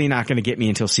 you're really not going to get me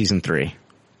until season 3.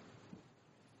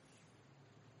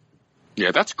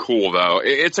 Yeah, that's cool though.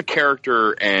 It's a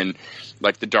character, and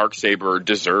like the Darksaber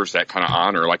deserves that kind of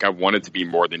honor. Like, I want it to be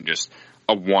more than just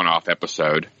a one-off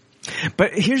episode.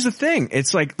 But here's the thing.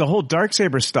 It's like the whole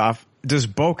Darksaber stuff. Does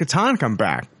Bo-Katan come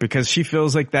back? Because she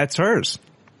feels like that's hers.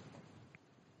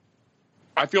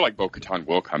 I feel like Bo-Katan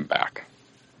will come back.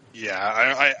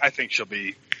 Yeah, I think she'll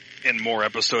be in more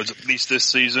episodes, at least this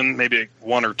season, maybe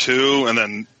 1 or 2, and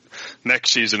then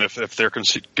next season, if they're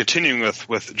continuing with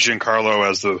Giancarlo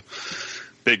as the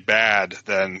big bad,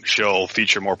 then she'll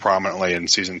feature more prominently in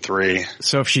season 3.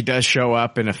 So if she does show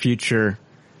up in a future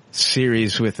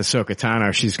series with Ahsoka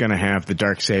Tano, she's going to have the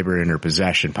Darksaber in her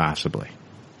possession, possibly.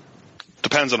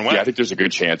 Depends on when. Yeah, I think there's a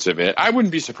good chance of it. I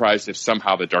wouldn't be surprised if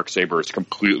somehow the Darksaber is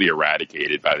completely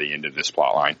eradicated by the end of this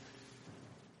plotline.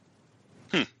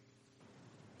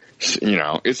 You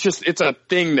know, it's a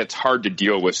thing that's hard to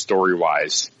deal with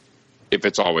story-wise if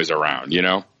it's always around, you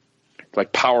know?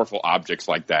 Like, powerful objects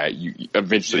like that, you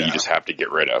just have to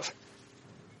get rid of.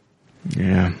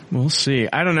 Yeah, we'll see.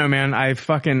 I don't know, man.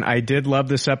 I did love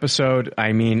this episode.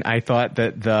 I mean, I thought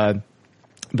that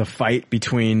the fight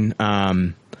between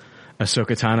Ahsoka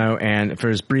Tano, and for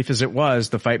as brief as it was,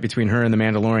 the fight between her and the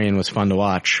Mandalorian was fun to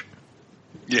watch.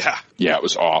 Yeah, it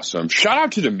was awesome. Shout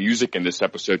out to the music in this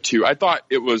episode too. I thought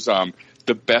it was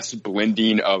the best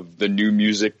blending of the new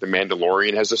music the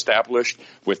Mandalorian has established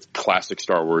with classic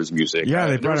Star Wars music.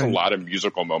 Yeah, there was a lot of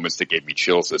musical moments that gave me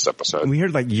chills this episode. We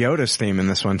heard like Yoda's theme in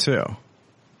this one too.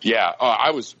 Yeah,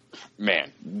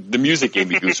 the music gave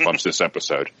me goosebumps this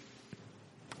episode.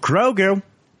 Grogu.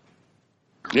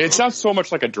 It sounds so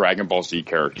much like a Dragon Ball Z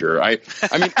character. I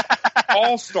mean,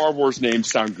 all Star Wars names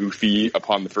sound goofy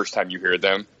upon the first time you hear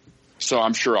them, so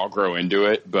I'm sure I'll grow into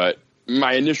it, but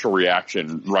my initial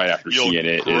reaction right after seeing it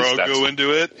is Grogu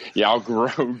into it? Yeah, I'll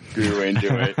Grogu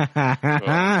into it.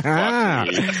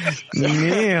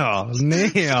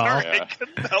 Neil. I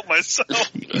couldn't help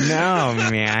myself. No,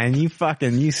 man,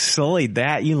 you sullied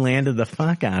that. You landed the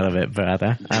fuck out of it,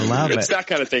 brother. I love it. It's that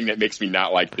kind of thing that makes me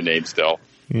not like the name still.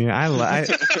 Yeah,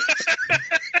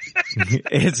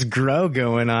 it's Grow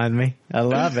going on me. I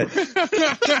love it.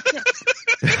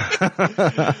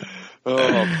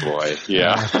 Oh boy,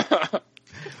 yeah.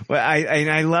 Well,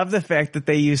 I love the fact that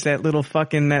they use that little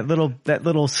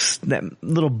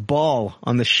ball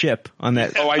on the ship on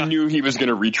that. Oh, I knew he was going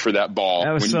to reach for that ball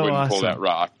That was when so he wouldn't pull awesome. that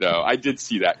rock, though. I did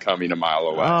see that coming a mile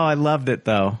away. Oh, I loved it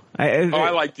though. I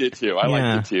liked it too. I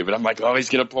liked it too. But I'm like, oh, he's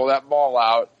going to pull that ball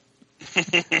out.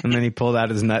 And then he pulled out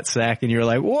his nutsack, and you're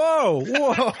like, whoa,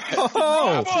 whoa,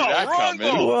 Oh, see that coming.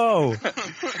 whoa,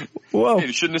 whoa.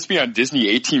 Hey, shouldn't this be on Disney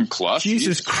 18+?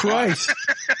 Jesus Christ.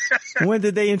 When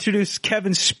did they introduce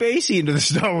Kevin Spacey into the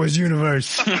Star Wars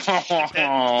universe? What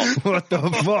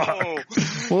the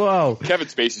fuck? Whoa. Kevin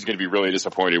Spacey's going to be really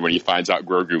disappointed when he finds out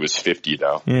Grogu was 50,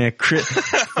 though. Yeah,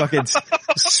 fucking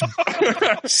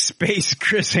Space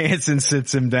Chris Hansen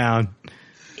sits him down.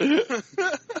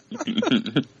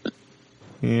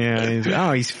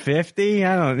 Yeah, he's 50?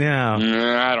 I don't know.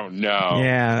 I don't know.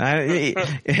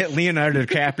 Yeah, Leonardo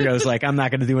DiCaprio's like, I'm not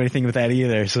going to do anything with that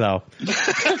either, so.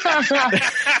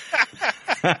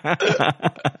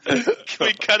 Can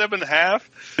we cut him in half?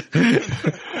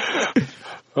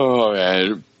 Oh,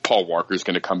 man. Paul Walker's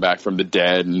going to come back from the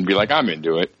dead and be like, I'm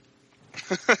into it.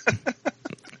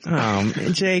 Oh,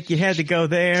 Jake, you had to go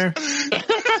there. God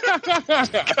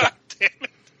damn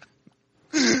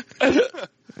it.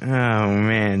 Oh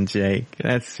man, Jake,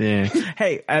 that's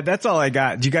Hey, that's all I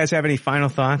got. Do you guys have any final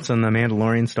thoughts on the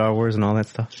Mandalorian, Star Wars, and all that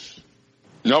stuff?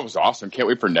 No, it was awesome. Can't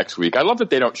wait for next week. I love that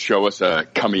they don't show us a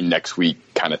coming next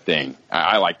week kind of thing.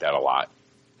 I like that a lot.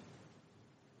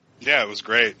 Yeah, it was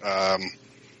great.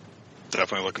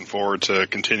 Definitely looking forward to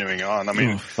continuing on. I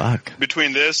mean,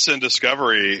 between this and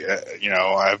Discovery,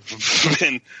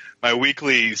 my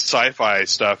weekly sci-fi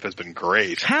stuff has been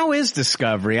great. How is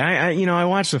Discovery? I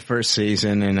watched the first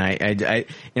season, and I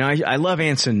love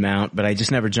Anson Mount, but I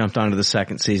just never jumped onto the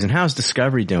second season. How's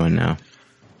Discovery doing now?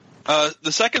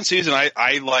 The second season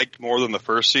I liked more than the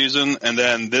first season, and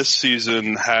then this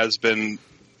season has been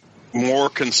more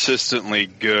consistently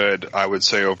good, I would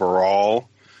say, overall.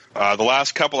 The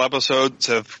last couple episodes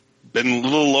have been a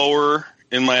little lower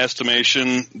in my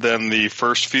estimation than the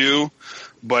first few,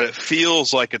 but it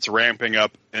feels like it's ramping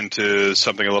up into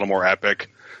something a little more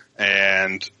epic.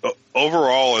 And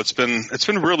overall, it's been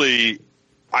really,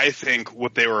 I think,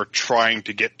 what they were trying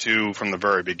to get to from the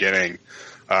very beginning,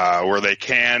 where they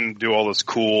can do all this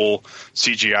cool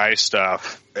CGI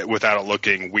stuff without it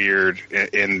looking weird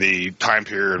in the time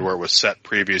period where it was set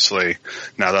previously.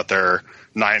 Now that they're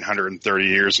 930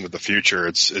 years into the future,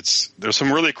 there's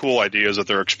some really cool ideas that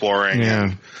they're exploring.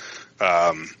 Yeah.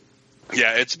 And,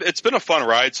 it's been a fun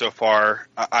ride so far.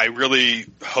 I really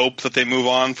hope that they move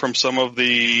on from some of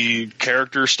the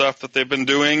character stuff that they've been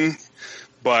doing,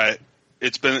 but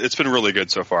it's been really good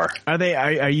so far.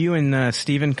 Are you and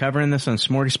Steven covering this on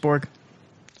Smorgasbord?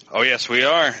 Oh yes, we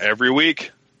are every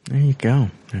week. There you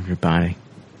go, everybody.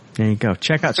 There you go.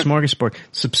 Check out Smorgasbord.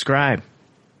 Subscribe.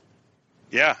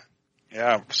 Yeah.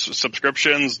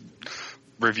 Subscriptions,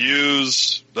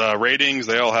 reviews, ratings,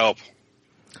 they all help.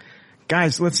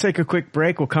 Guys, let's take a quick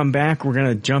break. We'll come back. We're going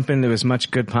to jump into as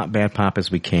much good pop, bad pop as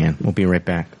we can. We'll be right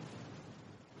back.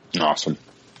 Awesome.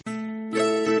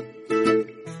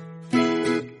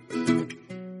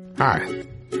 Hi,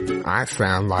 I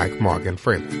sound like Morgan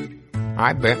Freeman.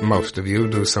 I bet most of you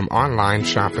do some online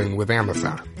shopping with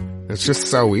Amazon. It's just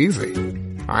so easy.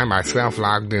 I myself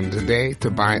logged in today to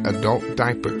buy adult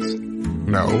diapers.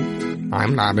 No,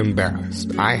 I'm not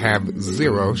embarrassed. I have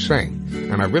zero shame.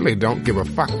 And I really don't give a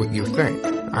fuck what you think.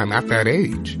 I'm at that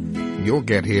age. You'll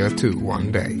get here too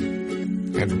one day.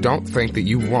 And don't think that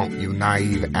you won't, you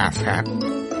naive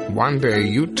asshat. One day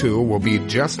you too will be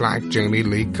just like Jamie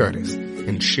Lee Curtis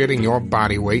and shitting your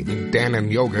body weight in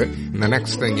Dannon yogurt, and the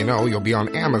next thing you know, you'll be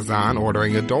on Amazon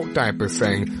ordering adult diapers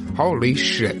saying, holy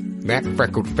shit, that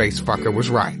freckled face fucker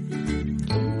was right.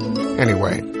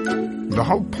 Anyway, the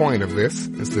whole point of this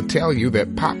is to tell you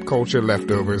that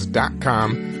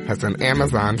PopCultureLeftovers.com has an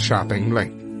Amazon shopping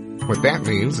link. What that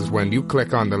means is when you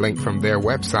click on the link from their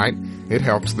website, it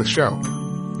helps the show.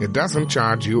 It doesn't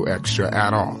charge you extra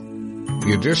at all.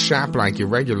 You just shop like you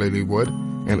regularly would,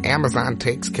 and Amazon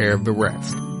takes care of the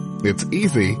rest. It's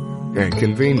easy and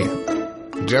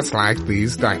convenient. Just like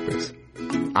these diapers.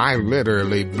 I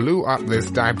literally blew up this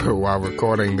diaper while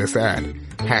recording this ad.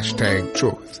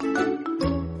 #truth.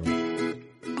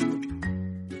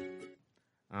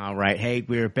 All right. Hey,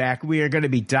 we're back. We are going to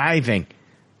be diving.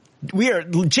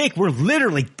 Jake, we're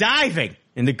literally diving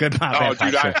into good pop. Oh,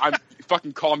 dude, I'm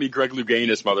fucking call me Greg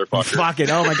Louganis, motherfucker. Fuck it.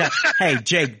 Oh my God. Hey,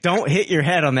 Jake, don't hit your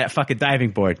head on that fucking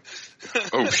diving board.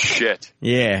 Oh shit.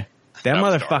 Yeah. That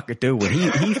was motherfucker, dude, when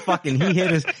he fucking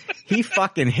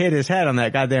hit his head on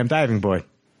that goddamn diving board.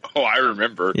 Oh, I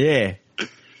remember. Yeah.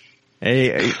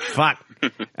 Hey, fuck.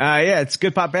 Yeah, it's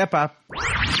Good Pop, Bad Pop.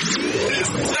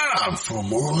 It's time for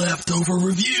more leftover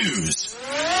reviews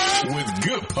with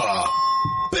Good Pop,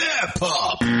 Bad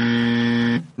Pop.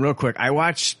 Real quick, I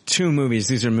watched 2 movies.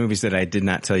 These are movies that I did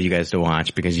not tell you guys to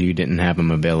watch because you didn't have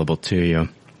them available to you.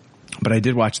 But I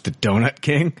did watch The Donut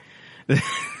King.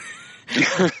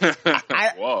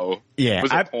 Whoa. Yeah.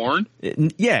 Was it porn?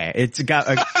 Yeah, it's got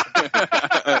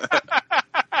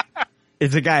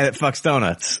it's a guy that fucks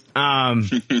donuts.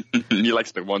 He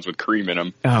likes the ones with cream in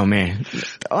them. Oh man.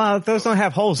 Well, those don't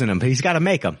have holes in them, but he's got to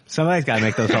make them. Somebody's got to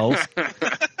make those holes.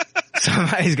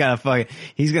 Somebody's got to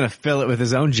he's going to fill it with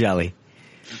his own jelly.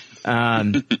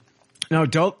 No,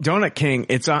 Donut King,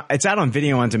 it's out on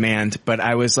video on demand, but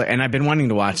I was like, and I've been wanting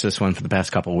to watch this one for the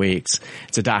past couple weeks.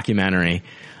 It's a documentary.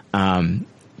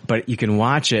 But you can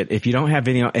watch it if you don't have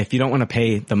video, if you don't want to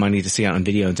pay the money to see it on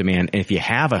video on demand. And if you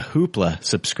have a Hoopla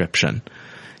subscription,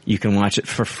 you can watch it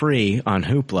for free on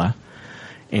Hoopla.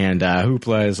 And,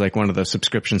 Hoopla is like one of those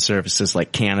subscription services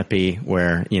like Canopy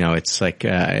where, you know, it's like,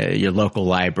 your local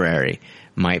library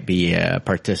might be a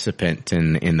participant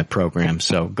in the program.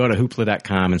 So go to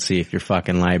hoopla.com and see if your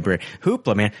fucking library.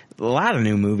 Hoopla, man, a lot of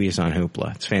new movies on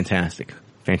Hoopla. It's fantastic.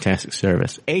 Fantastic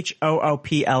service.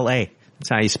 Hoopla. That's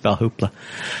how you spell Hoopla.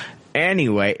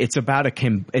 Anyway, it's about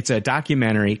it's a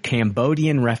documentary.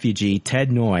 Cambodian refugee Ted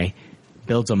Ngoy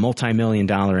builds a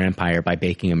multi-million-dollar empire by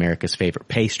baking America's favorite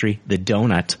pastry, the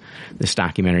donut. This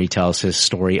documentary tells his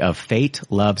story of fate,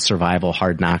 love, survival,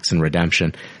 hard knocks, and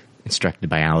redemption. It's directed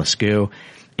by Alice Gu,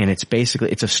 and it's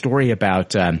a story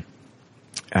about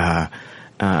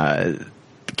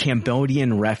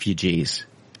Cambodian refugees,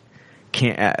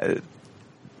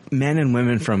 men and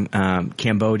women from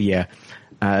Cambodia.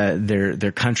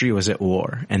 Their country was at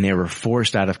war, and they were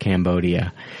forced out of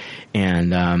Cambodia.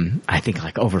 And I think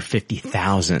like over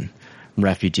 50,000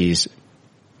 refugees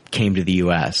came to the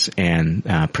U.S. And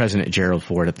President Gerald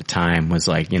Ford at the time was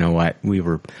like, you know what,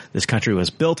 this country was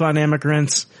built on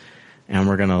immigrants, and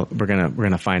we're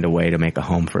gonna find a way to make a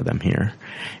home for them here.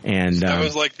 And so that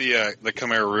was like the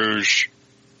Khmer Rouge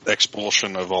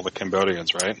expulsion of all the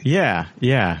Cambodians, right? Yeah,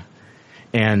 yeah.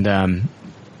 And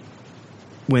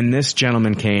when this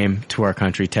gentleman came to our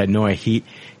country, Ted Ngoy, he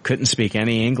couldn't speak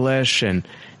any English and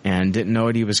didn't know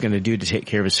what he was going to do to take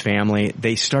care of his family.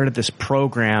 They started this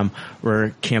program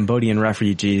where Cambodian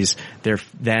refugees,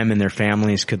 them and their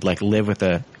families could like live with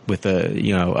a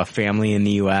family in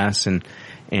the U.S. and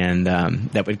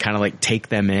that would kind of like take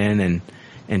them in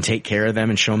and take care of them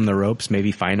and show them the ropes,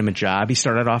 maybe find them a job. He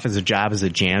started off as a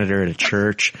janitor at a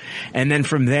church. And then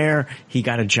from there, he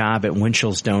got a job at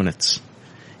Winchell's Donuts.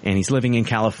 And he's living in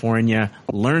California,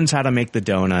 learns how to make the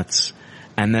donuts,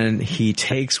 and then he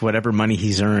takes whatever money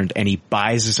he's earned and he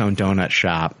buys his own donut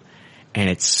shop, and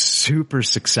it's super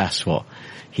successful.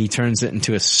 He turns it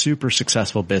into a super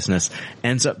successful business,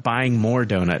 ends up buying more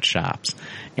donut shops.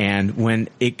 And when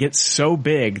it gets so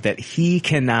big that he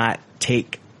cannot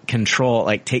take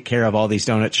care of all these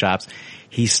donut shops,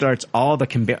 he starts all the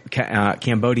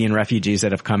Cambodian refugees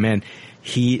that have come in,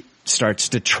 he starts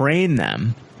to train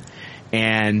them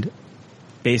and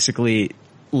basically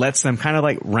lets them kind of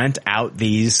like rent out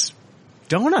these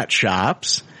donut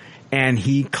shops, and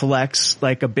he collects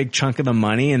like a big chunk of the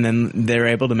money, and then they're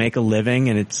able to make a living.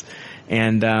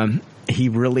 And he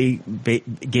really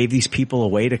gave these people a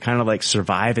way to kind of like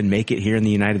survive and make it here in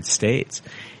the United States.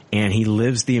 And he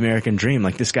lives the American dream.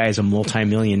 Like, this guy is a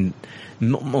multimillionaire,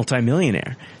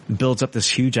 builds up this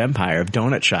huge empire of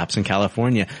donut shops in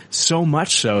California. So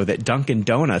much so that Dunkin'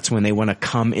 Donuts, when they want to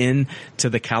come in to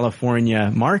the California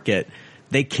market,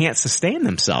 they can't sustain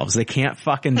themselves. They can't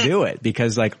fucking do it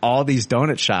because like all these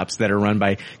donut shops that are run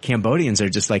by Cambodians are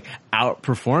just like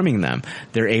outperforming them.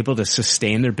 They're able to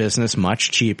sustain their business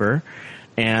much cheaper.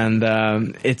 And,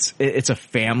 it's a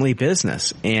family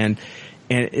business. And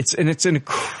it's an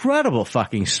incredible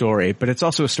fucking story, but it's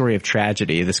also a story of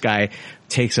tragedy. This guy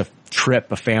takes a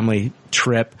family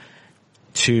trip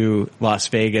to Las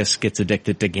Vegas, gets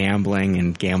addicted to gambling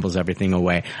and gambles everything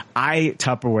away. I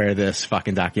Tupperware this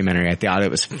fucking documentary. I thought it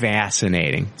was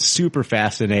fascinating, super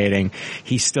fascinating.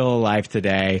 He's still alive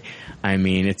today. I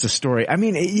mean, it's a story. I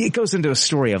mean, it goes into a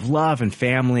story of love and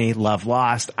family, love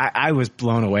lost. I was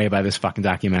blown away by this fucking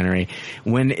documentary.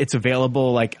 When it's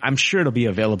available, like, I'm sure it'll be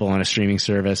available on a streaming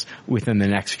service within the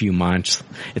next few months.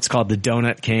 It's called The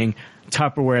Donut King.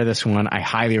 Tupperware this one. I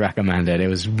highly recommend it. It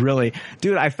was really,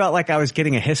 dude, I felt like I was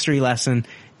getting a history lesson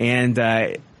and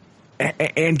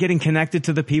getting connected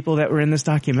to the people that were in this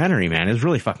documentary, man. It was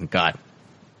really fucking good.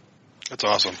 That's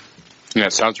awesome. Yeah,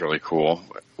 it sounds really cool.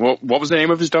 Well, what was the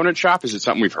name of his donut shop? Is it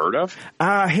something we've heard of?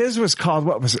 His was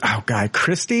called,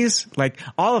 Christie's? Like,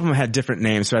 all of them had different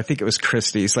names, so I think it was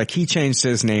Christie's. Like, he changed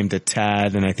his name to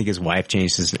Ted, and I think his wife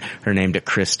changed her name to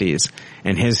Christie's,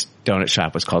 and his donut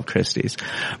shop was called Christie's.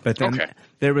 But then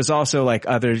there was also, like,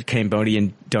 other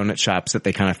Cambodian donut shops that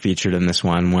they kind of featured in this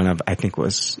one. One of, I think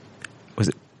was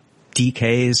it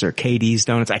DK's or KD's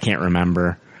Donuts? I can't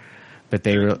remember. But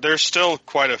there's still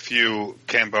quite a few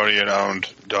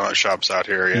Cambodian-owned donut shops out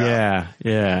here.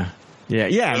 Yeah.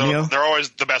 They're always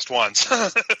the best ones.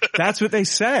 That's what they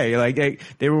say. Like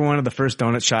they were one of the first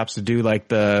donut shops to do like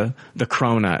the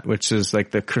cronut, which is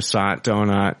like the croissant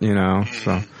donut. You know.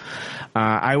 So,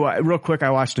 real quick,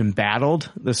 I watched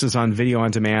Embattled. This is on video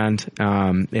on demand.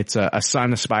 It's a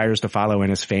son aspires to follow in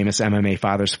his famous MMA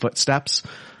father's footsteps,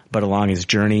 but along his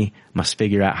journey must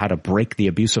figure out how to break the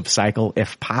abusive cycle,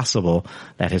 if possible,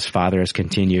 that his father has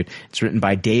continued. It's written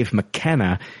by Dave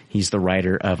McKenna. He's the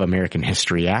writer of American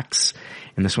History X.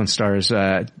 And this one stars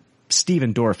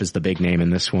Stephen Dorff is the big name in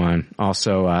this one.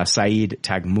 Also Saeed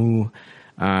Tagmu.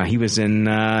 He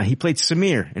played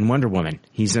Samir in Wonder Woman.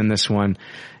 He's in this one.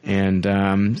 And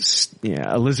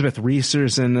Elizabeth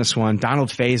Reeser's in this one.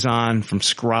 Donald Faison from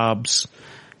Scrubs.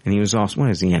 And he was also, what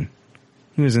is he in?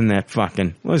 He was in that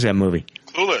fucking, what was that movie?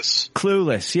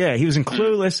 Clueless, yeah. He was in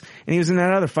Clueless, and he was in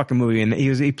that other fucking movie, and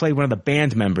he played one of the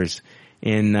band members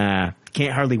in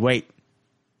Can't Hardly Wait.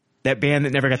 That band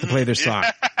that never got to play their song.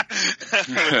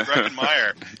 Breckin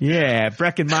Meyer. Yeah,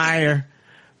 Breckin Meyer.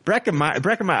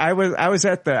 I was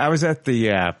at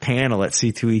the panel at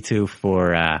C2E2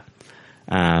 for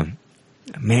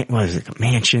what is it?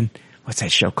 Mansion. What's that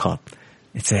show called?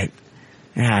 It's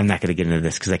I'm not going to get into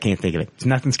this because I can't think of it.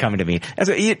 Nothing's coming to me.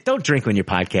 Don't drink when you're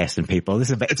podcasting, people. It's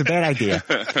a bad idea.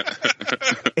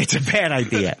 It's a bad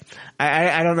idea.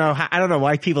 I don't know. I don't know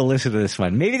why people listen to this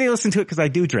one. Maybe they listen to it because I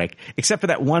do drink. Except for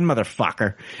that one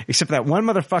motherfucker.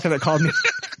 That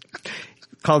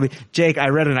called me. Jake, I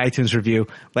read an iTunes review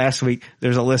last week.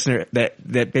 There's a listener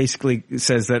that basically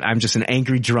says that I'm just an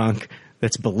angry drunk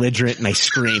that's belligerent and I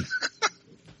scream.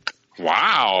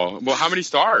 Wow. Well, how many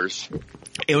stars?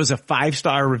 It was a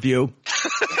 5-star review.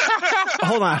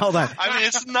 Hold on. I mean,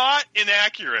 it's not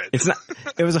inaccurate.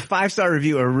 It was a 5-star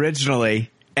review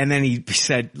originally, and then he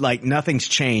said, like, nothing's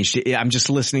changed. I'm just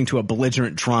listening to a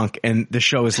belligerent drunk, and the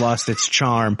show has lost its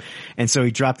charm. And so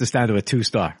he dropped this down to a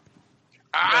 2-star.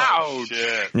 Ouch.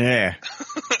 Yeah.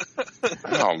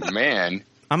 Oh, man.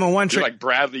 I'm a one-trick. You're like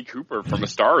Bradley Cooper from A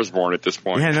Star Is Born at this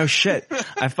point. Yeah, no shit.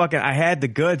 I had the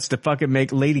goods to fucking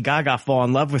make Lady Gaga fall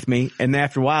in love with me, and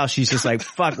after a while, she's just like,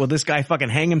 fuck, will this guy fucking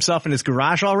hang himself in his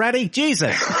garage already?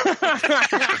 Jesus.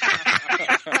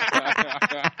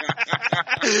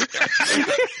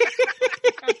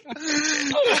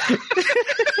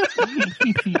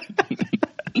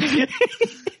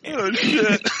 Oh,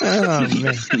 shit. Oh,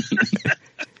 man.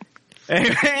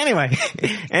 Anyway,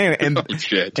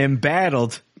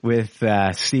 Embattled with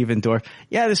Stephen Dorff.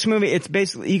 Yeah, this movie, it's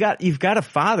basically you've got a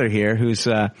father here who's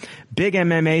a big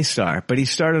MMA star, but he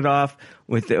started off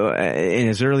with in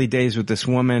his early days with this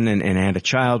woman and had a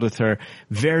child with her.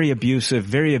 Very abusive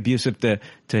to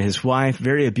his wife,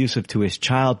 very abusive to his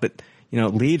child, but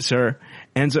leaves her,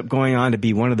 ends up going on to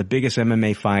be one of the biggest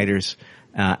MMA fighters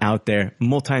out there,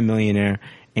 multimillionaire.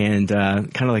 And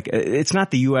kind of like, it's not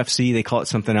the UFC, they call it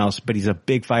something else, but he's a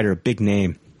big fighter, a big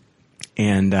name.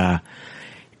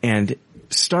 And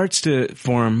starts to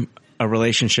form a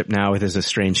relationship now with his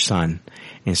estranged son,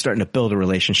 and starting to build a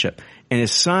relationship. And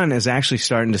his son is actually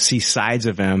starting to see sides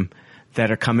of him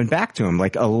that are coming back to him.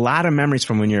 Like a lot of memories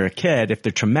from when you're a kid, if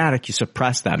they're traumatic, you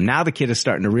suppress them. Now the kid is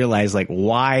starting to realize like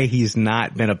why he's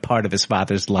not been a part of his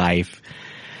father's life.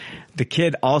 The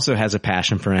kid also has a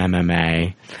passion for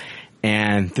MMA.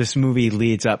 And this movie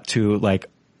leads up to, like,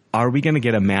 are we going to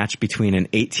get a match between an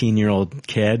 18-year-old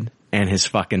kid and his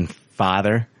fucking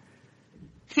father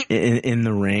in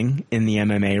the ring, in the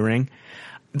MMA ring?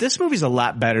 This movie's a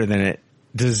lot better than it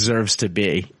deserves to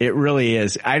be. It really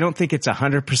is. I don't think it's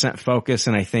 100% focused,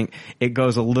 and I think it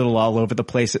goes a little all over the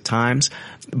place at times.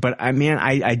 But,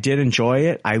 I did enjoy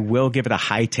it. I will give it a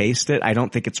high taste it. I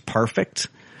don't think it's perfect.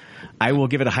 I will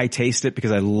give it a high taste it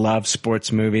because I love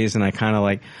sports movies, and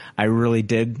I really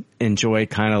did enjoy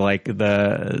kind of like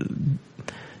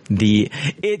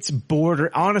it's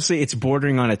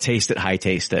bordering on a taste it, high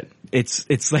taste it.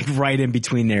 It's like right in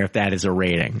between there if that is a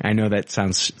rating. I know that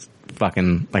sounds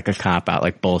fucking like a cop out,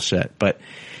 like bullshit, but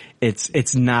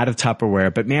it's not a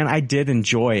Tupperware, but man, I did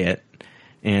enjoy it.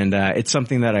 And, it's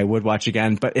something that I would watch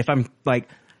again, but if I'm like,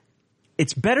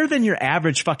 it's better than your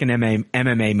average fucking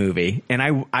MMA movie. And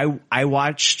I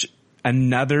watched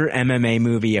another MMA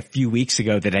movie a few weeks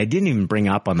ago that I didn't even bring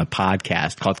up on the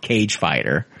podcast called Cage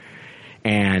Fighter.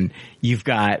 And you've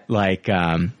got like,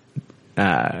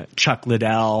 Chuck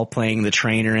Liddell playing the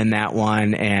trainer in that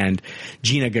one, and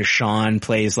Gina Gershon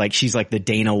plays like, she's like the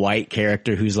Dana White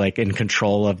character who's like in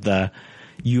control of the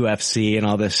UFC and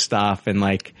all this stuff. And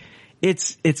like,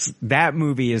 it's that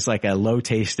movie is like a low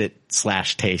taste it /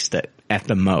 taste it at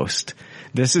the most.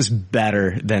 This is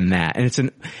better than that. And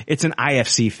it's an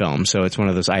IFC film. So it's one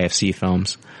of those IFC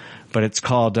films, but it's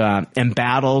called,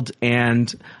 Embattled,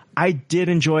 and I did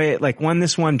enjoy it. Like when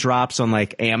this one drops on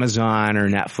like Amazon or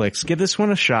Netflix, give this one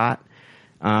a shot.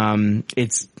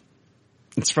 It's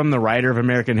from the writer of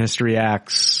American History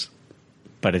X,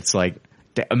 but it's like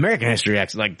American History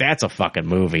X, like that's a fucking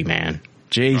movie, man.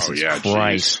 Jesus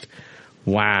Christ. Geez.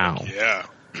 Wow. Yeah.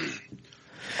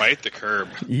 Fight the curb.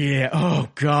 Yeah. Oh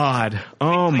God.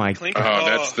 Oh my. Oh,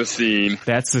 that's the scene.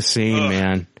 That's the scene,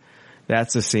 man.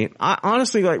 That's the scene.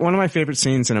 Honestly, like one of my favorite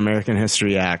scenes in American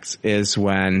History X is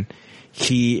when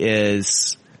he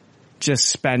is just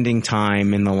spending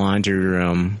time in the laundry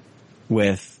room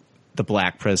with the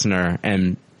black prisoner,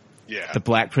 and the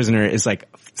black prisoner is like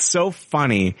so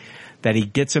funny that he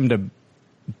gets him to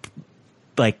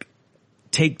like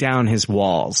take down his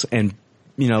walls, and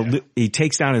he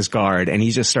takes down his guard and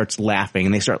he just starts laughing,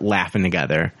 and they start laughing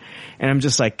together. And I'm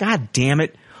just like, God damn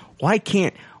it. Why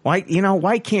can't we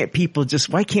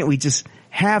just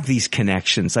have these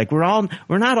connections? Like we're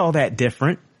not all that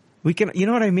different. We can, you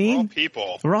know what I mean?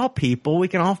 We're all people. We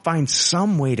can all find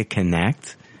some way to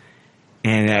connect.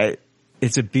 And,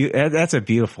 that's a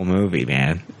beautiful movie,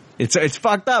 man. It's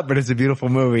fucked up, but it's a beautiful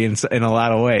movie in a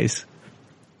lot of ways.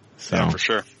 So. Yeah, for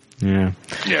sure. Yeah.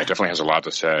 Yeah, it definitely has a lot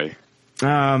to say.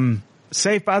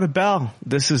 Saved by the Bell.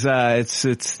 This is,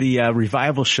 it's the,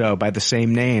 revival show by the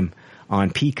same name on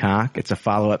Peacock. It's a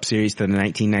follow-up series to the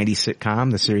 1990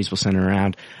 sitcom. The series will center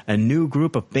around a new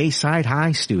group of Bayside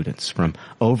High students from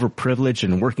overprivileged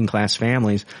and working-class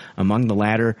families, among the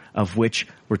latter of which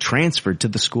were transferred to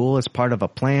the school as part of a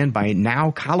plan by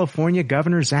now California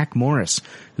Governor Zach Morris,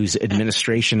 whose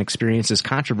administration experiences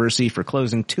controversy for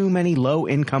closing too many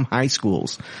low-income high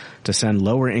schools to send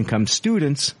lower-income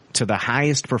students to the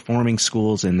highest-performing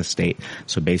schools in the state.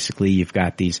 So basically, you've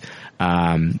got these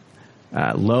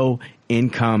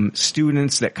low-income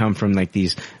students that come from like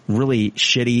these really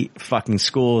shitty fucking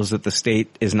schools that the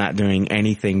state is not doing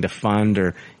anything to fund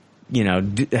or,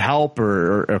 help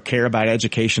or care about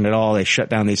education at all. They shut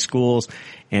down these schools.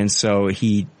 And so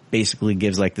he basically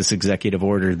gives like this executive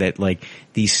order that like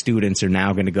these students are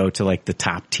now going to go to like the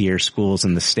top tier schools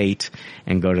in the state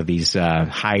and go to these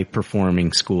high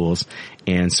performing schools.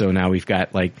 And so now we've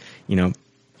got like,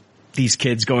 these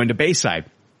kids going to Bayside.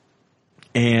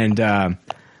 And, I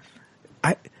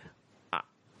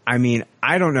mean,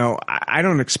 I don't know. I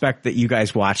don't expect that you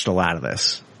guys watched a lot of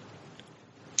this.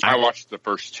 I watched the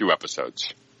first 2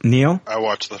 episodes. Neil? I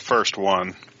watched the first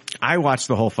one. I watched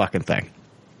the whole fucking thing.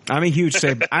 I'm a huge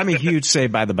Saved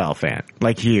by the Bell fan.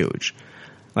 Like huge.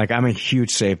 Like I'm a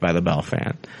huge Saved by the Bell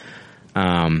fan.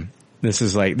 This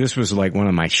was like one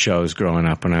of my shows growing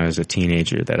up when I was a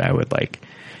teenager that I would like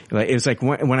it was like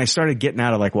when I started getting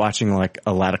out of like watching like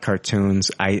a lot of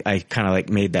cartoons, I kind of like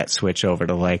made that switch over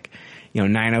to like,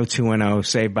 90210,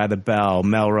 Saved by the Bell,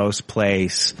 Melrose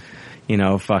Place,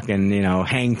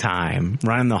 Hang Time,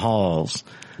 Run in the Halls.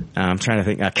 I'm trying to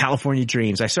think, California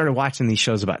Dreams. I started watching these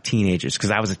shows about teenagers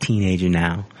because I was a teenager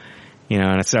now, and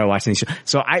I started watching these shows.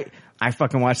 So I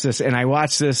fucking watched this, and I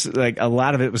watched this, like a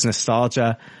lot of it was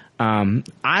nostalgia.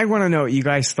 I want to know what you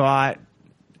guys thought.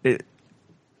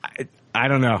 I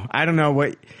don't know. I don't know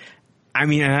what, I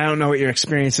mean, and I don't know what your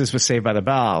experiences with Saved by the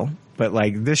Bell, but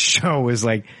like this show was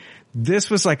like, this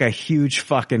was like a huge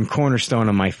fucking cornerstone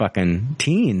of my fucking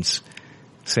teens.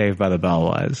 Saved by the Bell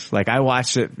was like, I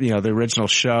watched it, the original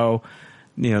show,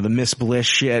 the Miss Bliss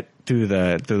shit through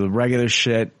the regular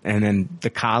shit. And then the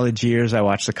college years, I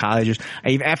watched the college years.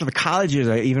 After the college years,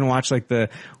 I even watched like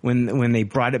when they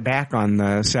brought it back on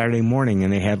the Saturday morning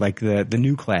and they had like the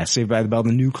new class, Saved by the Bell,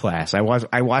 the new class.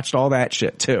 I watched all that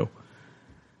shit too.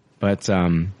 But,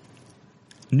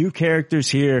 new characters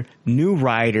here, new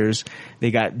writers.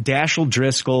 They got Dashiell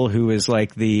Driscoll, who is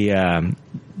like he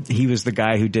was the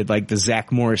guy who did like the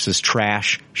Zach Morris's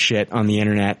trash shit on the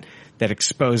internet that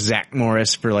exposed Zach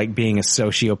Morris for like being a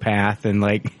sociopath and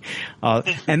like,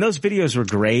 and those videos were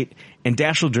great. And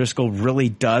Dashiell Driscoll really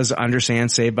does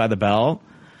understand Saved by the Bell.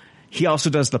 He also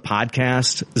does the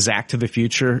podcast Zach to the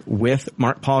Future with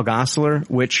Mark Paul Gosselaar,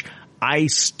 which I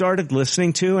started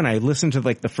listening to, and I listened to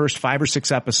like the first 5 or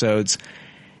 6 episodes,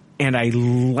 and I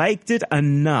liked it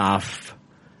enough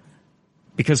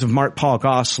because of Mark Paul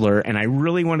Gosselaar, and I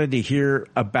really wanted to hear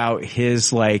about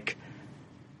his like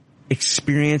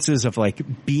experiences of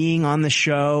like being on the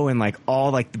show and like all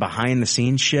like the behind the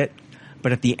scenes shit.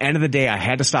 But at the end of the day, I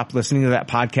had to stop listening to that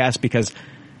podcast because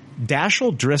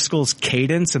Dashiell Driscoll's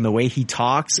cadence and the way he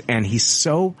talks, and he's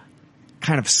so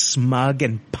kind of smug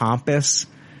and pompous.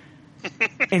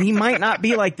 And he might not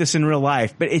be like this in real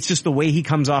life, but it's just the way he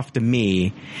comes off to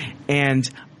me. And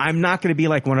I'm not going to be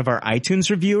like one of our iTunes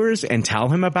reviewers and tell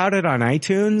him about it on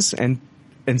iTunes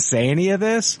and say any of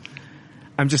this.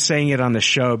 I'm just saying it on the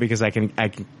show because I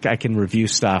can review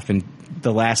stuff, and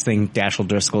the last thing Dashiell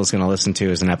Driscoll is going to listen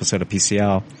to is an episode of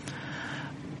PCL.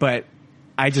 But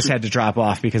I just had to drop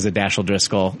off because of Dashiell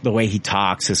Driscoll, the way he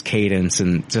talks, his cadence,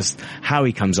 and just how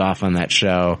he comes off on that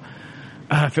show.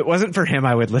 If it wasn't for him,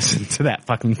 I would listen to that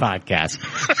fucking podcast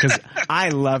because I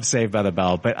love Saved by the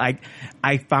Bell. But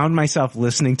I found myself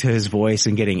listening to his voice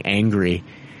and getting angry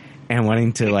and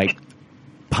wanting to like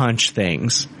punch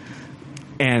things.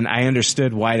 And I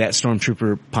understood why that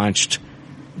stormtrooper punched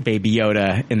Baby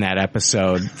Yoda in that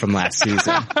episode from last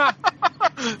season.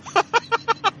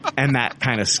 And that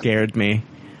kind of scared me.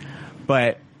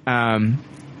 But,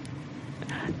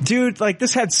 dude, like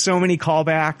this had so many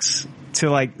callbacks to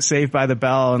like Saved by the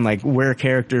Bell and like where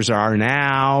characters are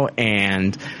now,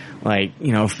 and like,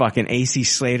 you know, fucking AC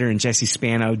Slater and Jesse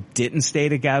Spano didn't stay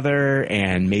together,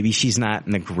 and maybe she's not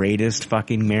in the greatest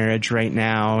fucking marriage right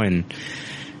now, and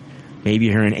maybe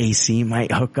her and AC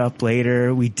might hook up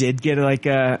later. We did get like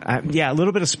a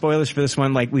little bit of spoilers for this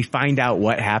one. Like we find out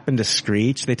what happened to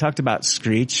Screech. They talked about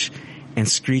Screech, and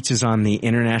Screech is on the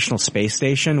International Space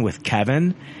Station with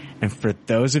Kevin. And for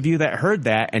those of you that heard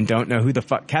that and don't know who the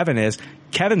fuck Kevin is,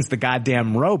 Kevin's the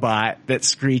goddamn robot that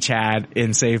Screech had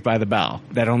in Saved by the Bell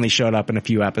that only showed up in a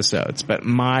few episodes. But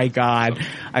my God,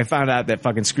 I found out that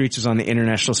fucking Screech is on the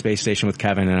International Space Station with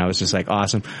Kevin, and I was just like,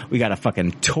 awesome. We got a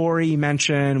fucking Tori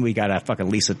mention. We got a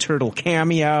fucking Lisa Turtle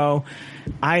cameo.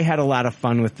 I had a lot of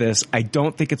fun with this. I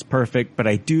don't think it's perfect, but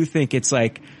I do think it's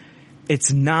like,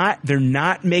 it's not, they're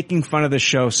not making fun of the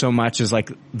show so much as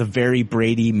like the very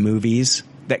Brady movies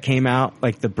that came out,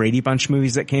 like the Brady Bunch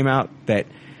movies that came out, that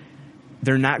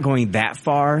they're not going that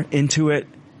far into it,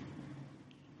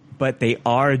 but they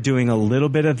are doing a little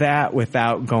bit of that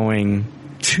without going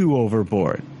too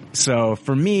overboard. So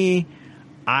for me,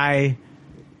 I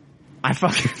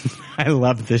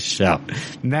love this show.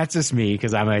 And that's just me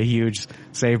because I'm a huge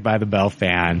Saved by the Bell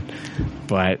fan.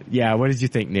 But yeah, what did you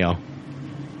think, Neil?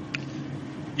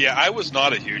 Yeah, I was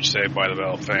not a huge Saved by the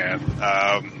Bell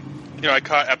fan. You know, I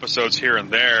caught episodes here and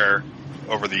there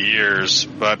over the years,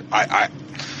 but I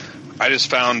just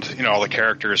found, you know, all the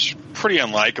characters pretty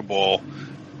unlikable.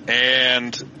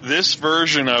 And this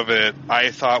version of it I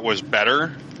thought was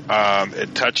better.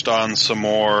 It touched on some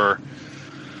more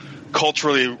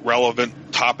culturally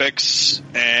relevant topics,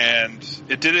 and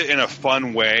it did it in a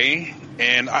fun way.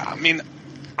 And I mean,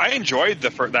 I enjoyed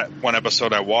that one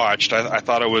episode I watched. I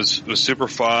thought it was super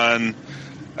fun.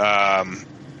 I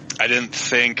didn't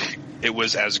think it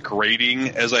was as grating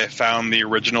as I found the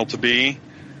original to be.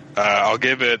 I'll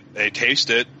give it a taste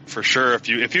it for sure. If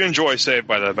you enjoy Saved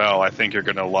by the Bell, I think you're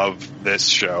going to love this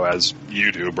show as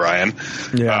you do, Brian.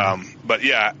 Yeah. But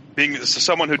yeah, being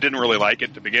someone who didn't really like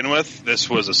it to begin with, this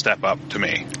was a step up to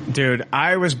me. Dude,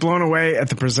 I was blown away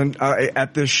at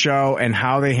at this show and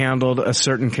how they handled a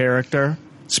certain character.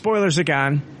 Spoilers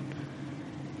again.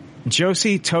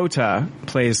 Josie Tota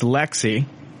plays Lexi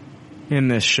in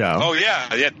this show. Oh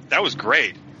yeah, that was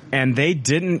great. And they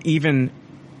didn't even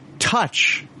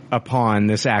touch upon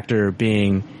this actor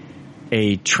being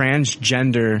a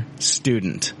transgender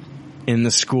student in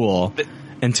the school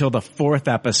until the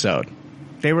 4th episode.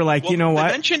 They were like, you know what?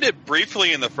 They mentioned it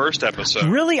briefly in the first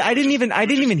episode. Really? I didn't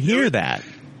even hear that.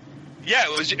 Yeah,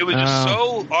 it was just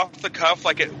so off the cuff,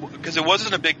 because it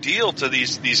wasn't a big deal to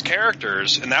these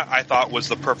characters, and that I thought was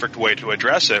the perfect way to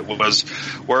address it, was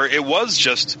where it was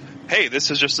just, hey,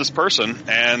 this is just this person,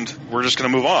 and we're just going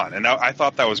to move on. And I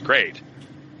thought that was great.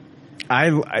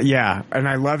 And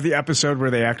I love the episode where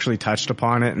they actually touched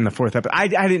upon it in the 4th episode. I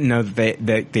didn't know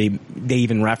that they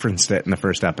even referenced it in the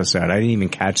first episode. I didn't even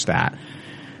catch that.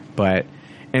 And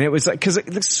it was like, cause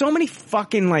there's so many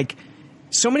fucking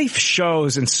so many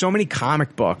shows and so many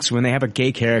comic books when they have a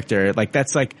gay character, like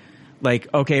that's like,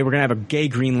 okay, we're gonna have a gay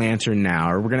Green Lantern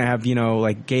now, or we're gonna have,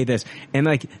 gay this. And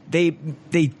they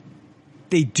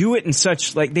do it in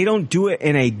such, they don't do it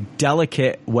in a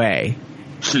delicate way.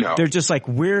 No. They're just like,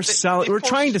 we're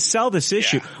trying to sell this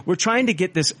issue. Yeah. We're trying to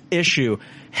get this issue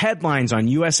headlines on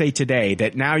USA Today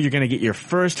that now you're going to get your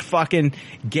first fucking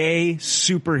gay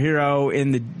superhero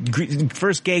in the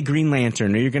first gay Green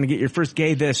Lantern, or you're going to get your first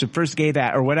gay this or first gay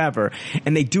that or whatever.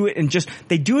 And they do it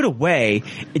they do it away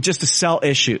just to sell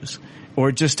issues.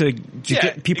 Or just to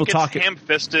get people talking.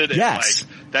 Ham-fisted. Yes.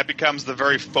 And like, that becomes the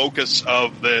very focus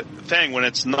of the thing when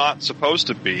it's not supposed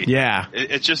to be. Yeah.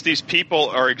 It's just these people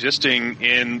are existing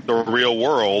in the real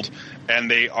world, and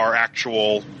they are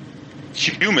actual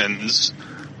humans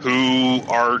who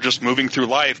are just moving through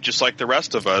life just like the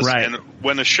rest of us. Right. And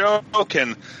when a show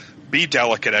can be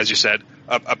delicate, as you said,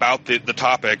 about the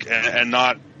topic and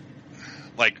not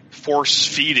like force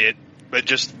feed it, but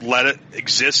just let it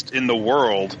exist in the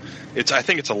world, I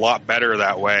think it's a lot better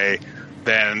that way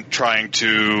than trying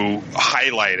to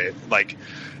highlight it. Like,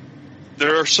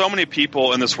 there are so many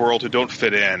people in this world who don't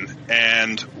fit in,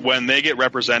 and when they get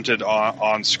represented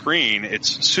on screen,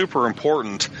 it's super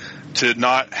important to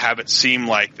not have it seem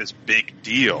like this big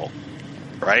deal,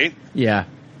 right? Yeah.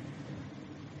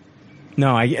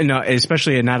 No,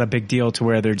 especially not a big deal to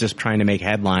where they're just trying to make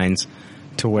headlines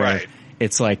to where Right.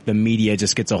 It's like the media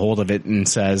just gets a hold of it and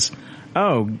says,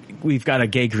 oh, we've got a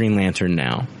gay Green Lantern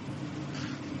now.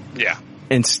 Yeah.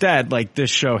 Instead, like, this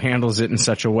show handles it in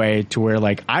such a way to where,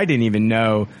 like, I didn't even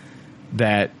know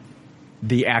that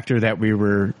the actor that we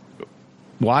were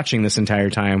watching this entire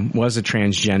time was a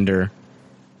transgender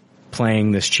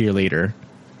playing this cheerleader.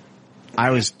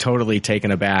 I was totally taken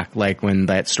aback, like, when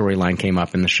that storyline came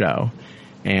up in the show.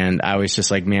 And I was just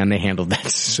like, man, they handled that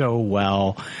so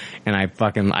well. And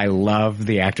I love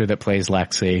the actor that plays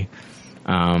Lexi.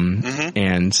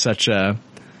 And so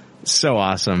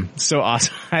awesome. So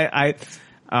awesome.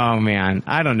 Oh man,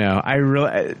 I don't know.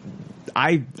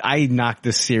 I knocked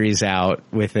this series out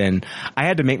within, I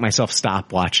had to make myself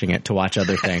stop watching it to watch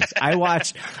other things. I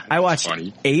watched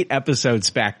 8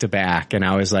 episodes back to back, and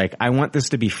I was like, I want this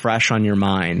to be fresh on your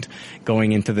mind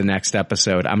going into the next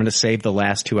episode. I'm going to save the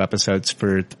last 2 episodes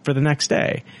for the next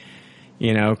day,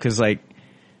 cause like,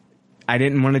 I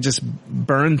didn't want to just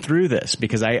burn through this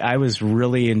because I was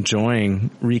really enjoying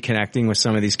reconnecting with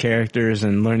some of these characters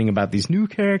and learning about these new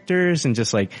characters and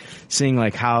just like seeing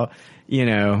like how they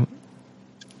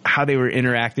were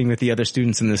interacting with the other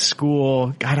students in the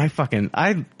school. God, I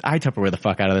Tupperware the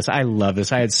fuck out of this. I love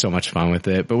this. I had so much fun with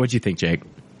it. But what'd you think, Jake?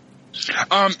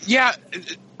 Yeah,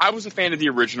 I was a fan of the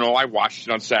original. I watched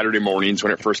it on Saturday mornings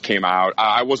when it first came out.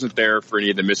 I wasn't there for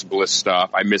any of the Miss Bliss stuff.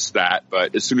 I missed that.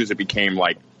 But as soon as it became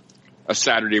like a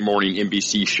Saturday morning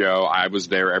NBC show, I was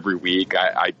there every week.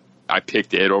 I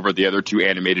picked it over the other 2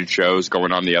 animated shows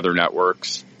going on the other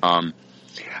networks. I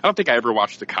don't think I ever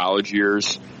watched the college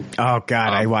years. Oh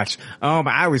God,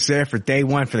 I was there for day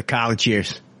 1 for the college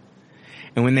years.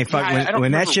 And when they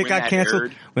when that shit got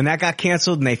canceled, when that got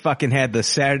canceled and they fucking had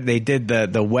they did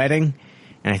the wedding,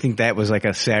 and I think that was like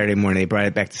a Saturday morning. They brought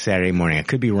it back to Saturday morning. I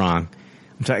could be wrong.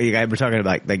 We're talking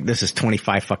about like this is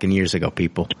 25 fucking years ago,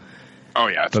 people. Oh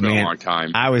yeah, it's been a long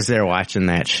time. I was there watching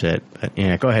that shit. But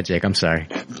yeah, go ahead, Jake. I'm sorry.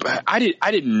 I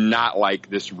did not like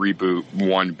this reboot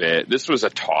one bit. This was a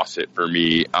toss it for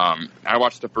me. I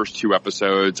watched the first 2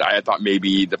 episodes. I thought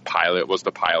maybe the pilot was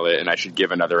the pilot and I should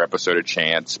give another episode a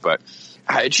chance, but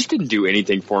it just didn't do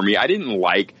anything for me. I didn't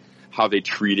like how they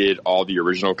treated all the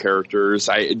original characters.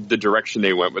 The direction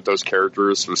they went with those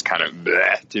characters was kind of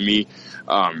bleh to me.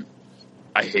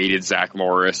 I hated Zach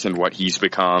Morris and what he's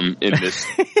become in this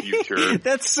future.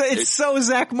 It's so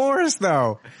Zach Morris,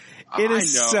 though. It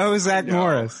is so Zach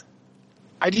Morris.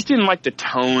 I just didn't like the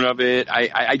tone of it.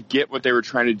 I get what they were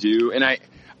trying to do, and I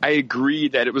agree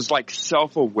that it was like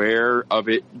self-aware of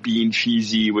it being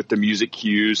cheesy with the music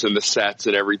cues and the sets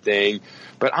and everything.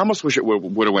 But I almost wish it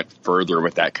would have went further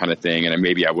with that kind of thing, and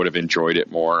maybe I would have enjoyed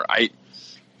it more.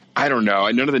 I don't know.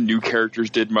 None of the new characters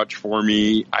did much for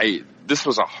me. This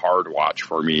was a hard watch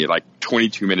for me. Like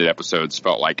 22-minute episodes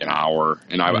felt like an hour,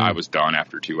 and I was done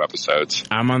after 2 episodes.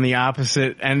 I'm on the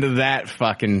opposite end of that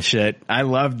fucking shit. I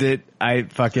loved it. I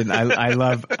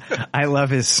love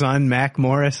his son, Mac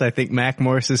Morris. I think Mac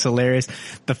Morris is hilarious.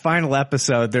 The final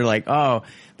episode,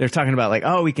 they're talking about like,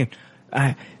 oh, we can,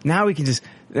 now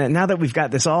that we've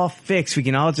got this all fixed, we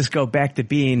can all just go back to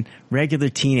being regular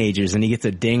teenagers. And he gets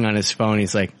a ding on his phone.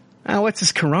 He's like, oh, what's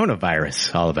this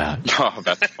coronavirus all about? Oh,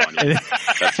 that's funny.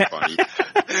 That's funny.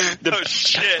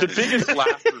 The biggest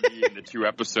laugh for me in the 2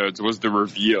 episodes was the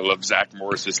reveal of Zach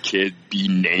Morris's kid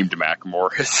being named Mac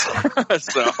Morris.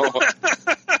 So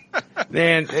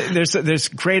And there's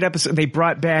great episodes. They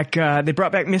brought back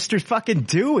Mr. fucking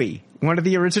Dewey, one of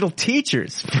the original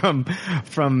teachers from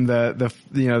the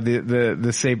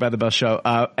Saved by the Bell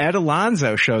show. Ed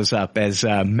Alonzo shows up as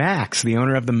Max, the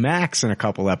owner of the Max, in a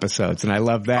couple episodes, and I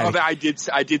love that. Oh, I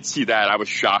did see that. I was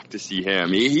shocked to see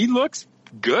him. He looks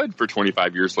good for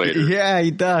 25 years later. Yeah,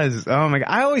 he does. Oh my God.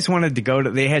 I always wanted to go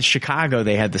to, they had Chicago,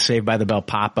 they had the Saved by the Bell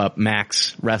pop-up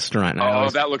Max restaurant.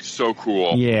 That looked so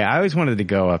cool. Yeah, I always wanted to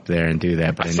go up there and do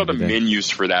that, but I saw the menus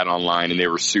for that online and they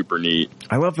were super neat.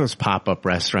 I love those pop-up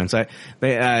restaurants.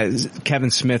 Kevin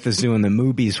Smith is doing the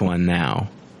Movies one now.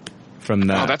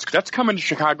 That's coming to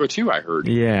Chicago too, I heard.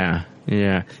 Yeah.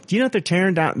 Yeah. Do you know that they're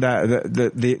tearing down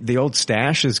the old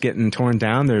Stash is getting torn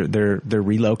down? They're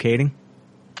relocating?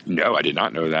 No, I did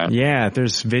not know that. Yeah,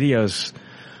 there's videos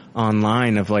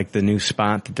online of like the new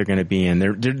spot that they're going to be in.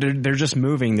 They're just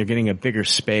moving. They're getting a bigger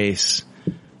space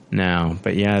now.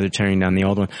 But yeah, they're tearing down the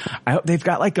old one. I hope they've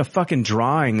got like a fucking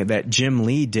drawing that Jim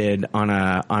Lee did on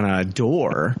a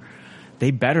door.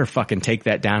 They better fucking take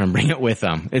that down and bring it with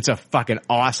them. It's a fucking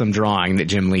awesome drawing that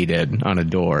Jim Lee did on a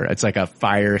door. It's like a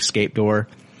fire escape door.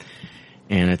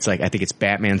 And it's like, I think it's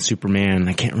Batman, Superman.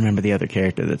 I can't remember the other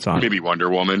character that's on it. Maybe Wonder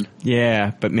Woman.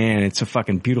 Yeah, but man, it's a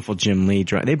fucking beautiful Jim Lee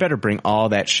drawing. They better bring all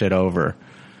that shit over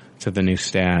to the new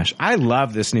Stash. I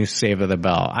love this new Save of the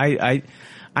Bell. I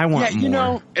want more. You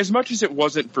know, as much as it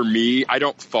wasn't for me, I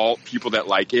don't fault people that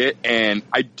like it. And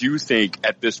I do think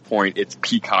at this point, it's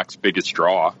Peacock's biggest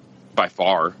draw by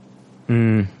far.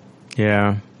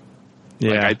 Yeah. Yeah.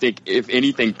 Like, I think if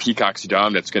anything Peacock's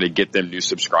done that's going to get them new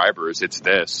subscribers, it's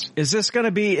this.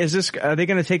 Are they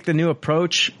going to take the new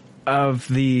approach of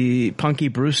the Punky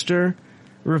Brewster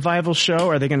revival show?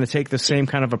 Are they going to take the same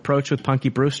kind of approach with Punky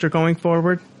Brewster going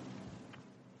forward?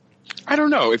 I don't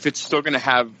know if it's still going to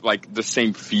have like the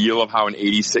same feel of how an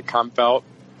 80s sitcom felt.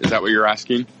 Is that what you're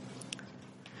asking?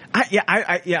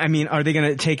 I mean, are they going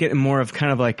to take it in more of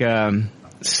kind of like a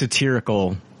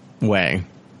satirical way?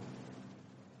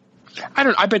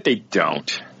 I bet they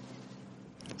don't.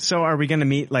 So are we going to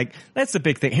meet, like, that's the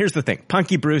big thing. Here's the thing.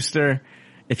 Punky Brewster,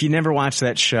 if you never watched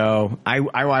that show,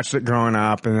 I watched it growing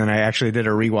up, and then I actually did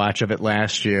a rewatch of it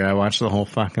last year. I watched the whole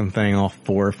fucking thing, all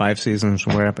 4 or 5 seasons,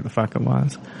 wherever the fuck it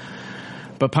was.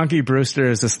 But Punky Brewster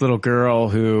is this little girl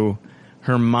who,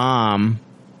 her mom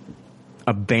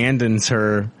abandons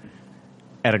her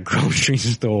at a grocery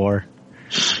store.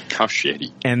 How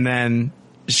shitty. And then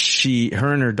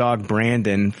her and her dog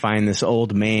Brandon find this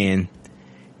old man,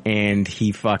 and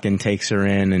he fucking takes her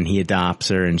in and he adopts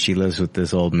her, and she lives with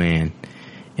this old man.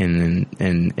 And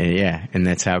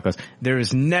that's how it goes. There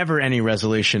is never any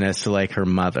resolution as to like her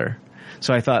mother.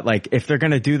 So I thought, like, if they're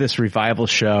going to do this revival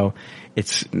show,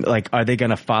 it's like, are they going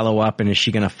to follow up, and is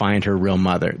she going to find her real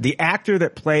mother? The actor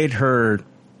that played her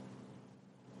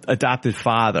adopted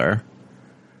father,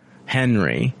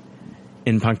 Henry,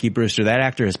 in Punky Brewster, that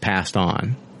actor has passed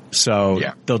on. So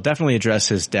they'll definitely address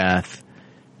his death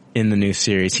in the new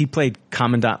series. He played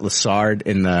Commandant Lassard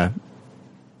in the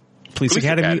Police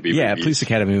Academy movies. Police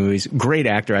Academy movies. Great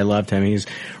actor. I loved him. He's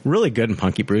really good in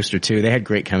Punky Brewster too. They had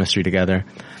great chemistry together.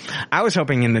 I was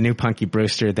hoping in the new Punky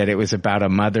Brewster that it was about a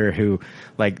mother who,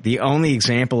 like, the only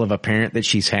example of a parent that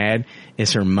she's had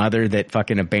is her mother that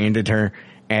fucking abandoned her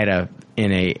in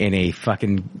a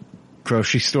fucking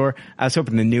grocery store. I was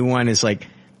hoping the new one is like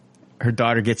her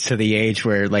daughter gets to the age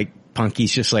where like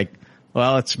Punky's just like,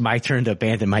 well, it's my turn to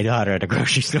abandon my daughter at a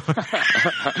grocery store.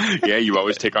 Yeah, you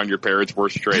always take on your parents'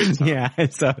 worst traits. Huh? Yeah,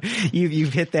 so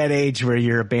you've hit that age where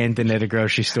you're abandoned at a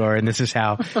grocery store, and this is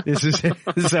so.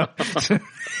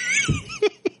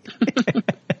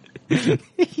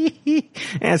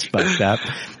 That's fucked up.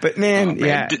 But man,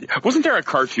 wasn't there a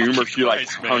cartoon where she like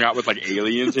hung out with like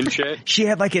aliens and shit? She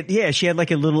had like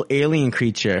a little alien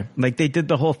creature. Like they did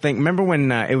the whole thing. Remember when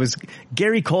it was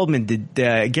Gary Coleman did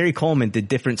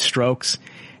Different Strokes,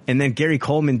 and then Gary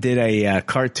Coleman did a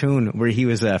cartoon where he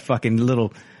was a fucking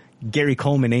little Gary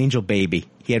Coleman angel baby.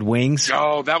 He had wings.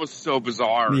 Oh, that was so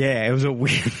bizarre. Yeah, it was a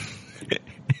weird.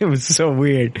 It was so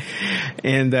weird.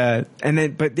 And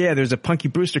then, but yeah, there's a Punky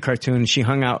Brewster cartoon, and she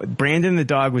hung out. Brandon the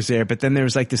dog was there, but then there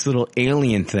was like this little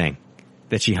alien thing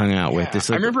that she hung out with.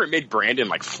 I remember it made Brandon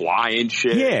like fly and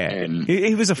shit. Yeah. And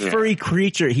he was a furry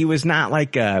creature. He was not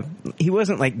like he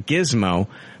wasn't like Gizmo,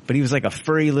 but he was like a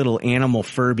furry little animal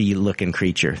Furby looking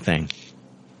creature thing.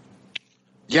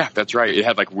 Yeah, that's right. It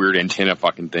had like weird antenna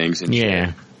fucking things and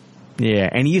shit. Yeah.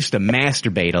 And he used to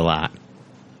masturbate a lot.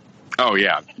 Oh,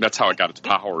 yeah. That's how it got its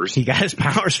powers. He got his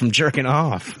powers from jerking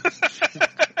off.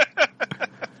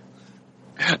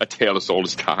 A tale as old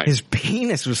as time. His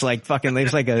penis was like fucking, it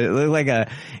was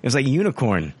like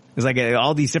unicorn. It was like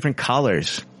all these different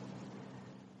colors.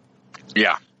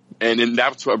 Yeah. And then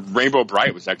that's what Rainbow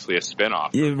Bright was actually a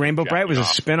spinoff. Yeah, Rainbow Bright was a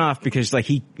spinoff because like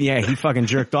he fucking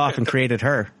jerked off and created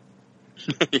her.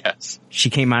 Yes. She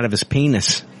came out of his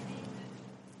penis.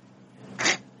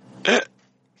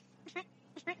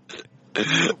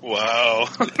 Wow.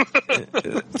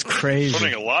 It's crazy.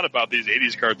 Learning a lot about these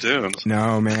 80s cartoons.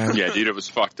 No, man. Yeah, dude, it was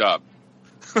fucked up.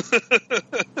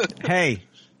 Hey,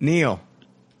 Neil.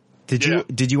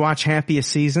 Did you watch Happiest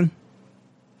Season?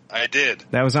 I did.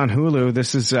 That was on Hulu.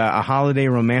 This is a holiday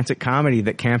romantic comedy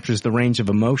that captures the range of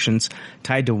emotions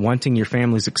tied to wanting your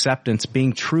family's acceptance,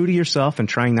 being true to yourself, and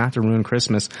trying not to ruin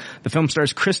Christmas. The film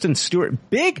stars Kristen Stewart.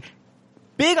 Big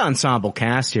ensemble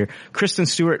cast here. Kristen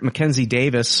Stewart, Mackenzie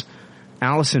Davis,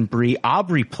 Allison Brie,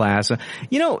 Aubrey Plaza.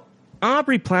 You know,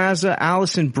 Aubrey Plaza,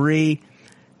 Allison Brie,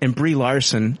 and Brie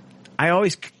Larson, I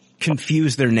always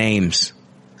confuse their names.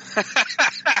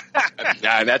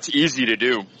 Yeah, that's easy to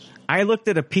do. I looked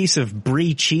at a piece of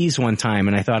brie cheese one time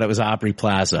and I thought it was Aubrey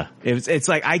Plaza. It's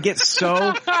like I get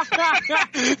so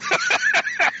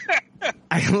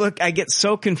I get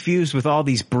so confused with all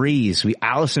these Bries.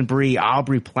 Allison Brie,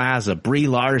 Aubrey Plaza, Brie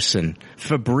Larson,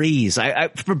 Febreze.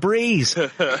 Febreze.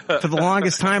 For the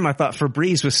longest time I thought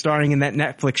Febreze was starring in that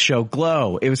Netflix show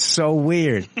Glow. It was so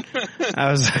weird.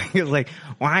 I was like,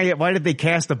 why did they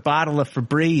cast a bottle of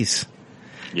Febreze?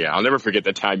 Yeah, I'll never forget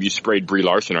the time you sprayed Brie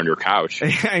Larson on your couch.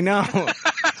 I know.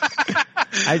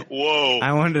 Whoa.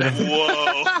 I wanted to.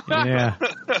 Whoa. Yeah.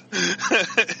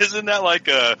 Isn't that like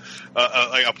a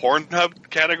Pornhub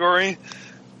category?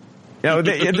 Yeah,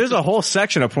 there's a whole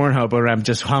section of Pornhub where I'm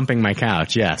just humping my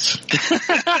couch, yes.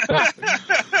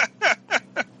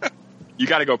 You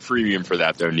gotta go premium for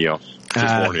that though, Neil.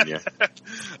 Just warning you.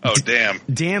 Oh, damn.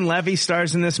 Dan Levy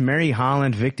stars in this, Mary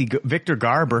Holland, Victor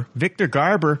Garber. Victor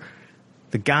Garber,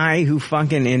 the guy who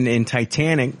fucking in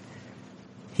Titanic,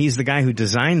 he's the guy who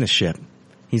designed the ship.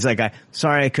 He's like,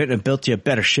 sorry I couldn't have built you a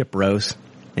better ship, Rose.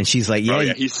 And she's like, yeah. Oh,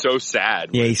 yeah, he's so sad.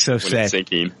 Yeah, he's so sad. It's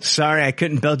sinking. Sorry I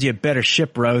couldn't build you a better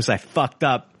ship, Rose. I fucked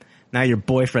up. Now your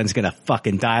boyfriend's gonna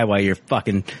fucking die while you're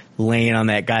fucking laying on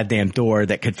that goddamn door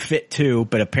that could fit two,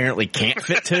 but apparently can't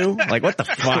fit two. Like, what the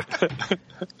fuck?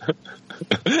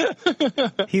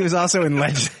 He was also in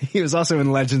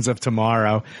Legends of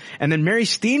Tomorrow. And then Mary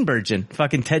Steenburgen,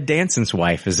 fucking Ted Danson's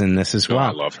wife, is in this as well. Oh,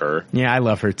 I love her. Yeah, I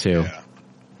love her too. Yeah.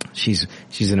 She's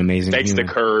an amazing Thanks human.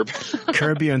 to Curb.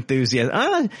 Curb Your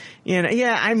Enthusiasm.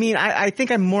 Yeah, I mean, I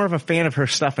think I'm more of a fan of her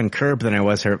stuff in Curb than I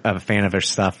was a fan of her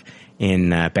stuff in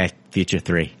Back to the Future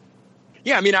 3.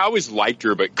 Yeah, I mean, I always liked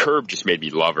her, but Curb just made me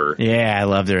love her. Yeah, I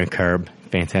loved her in Curb.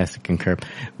 Fantastic in Curb.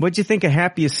 What'd you think of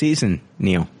Happiest Season,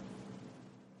 Neil?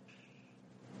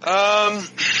 I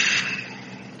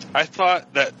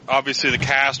thought that obviously the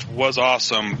cast was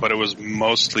awesome, but it was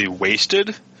mostly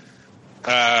wasted.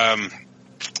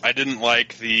 I didn't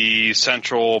like the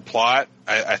central plot.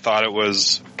 I thought it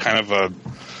was kind of a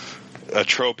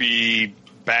tropey,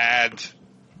 bad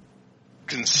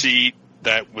conceit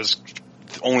that was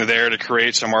only there to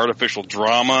create some artificial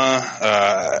drama.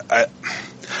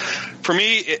 For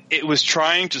me, it was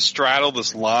trying to straddle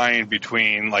this line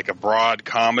between like a broad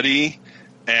comedy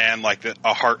and like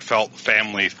a heartfelt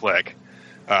family flick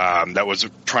that was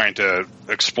trying to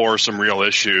explore some real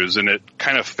issues, and it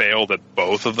kind of failed at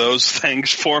both of those things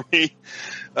for me.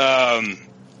 I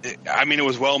mean, it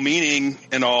was well-meaning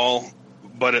and all,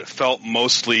 but it felt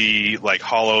mostly like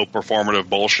hollow performative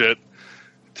bullshit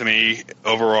to me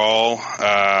overall.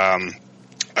 I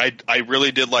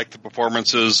really did like the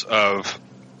performances of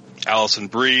Allison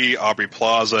Brie, Aubrey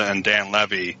Plaza, and Dan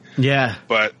Levy. Yeah.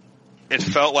 But it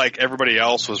felt like everybody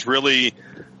else was really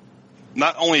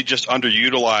not only just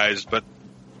underutilized, but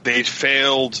they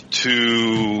failed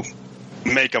to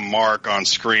make a mark on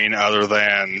screen other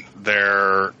than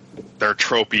their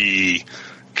tropey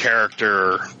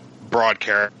broad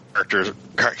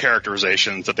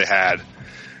characterizations that they had.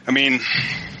 I mean,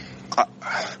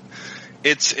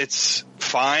 it's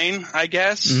fine, I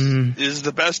guess, is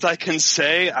the best I can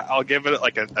say. I'll give it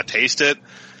like a taste it.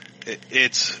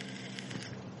 It's,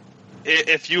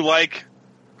 if you like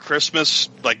Christmas,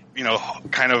 like, you know,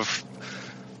 kind of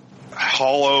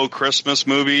hollow Christmas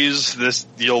movies,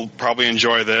 you'll probably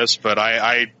enjoy this, but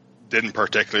I didn't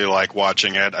particularly like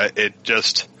watching it.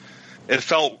 It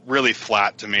felt really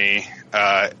flat to me.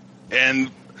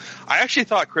 And I actually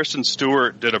thought Kristen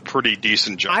Stewart did a pretty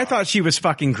decent job. I thought she was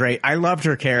fucking great. I loved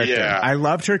her character. Yeah. I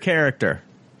loved her character.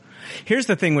 Here's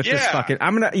the thing with this fucking,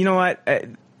 you know what?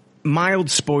 Mild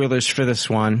spoilers for this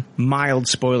one. Mild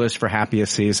spoilers for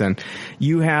Happiest Season.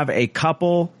 You have a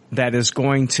couple that is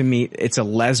going to meet, it's a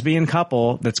lesbian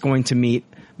couple that's going to meet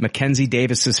Mackenzie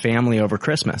Davis's family over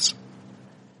Christmas.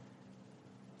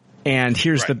 And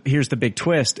here's the big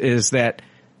twist is that,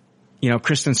 you know,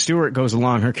 Kristen Stewart goes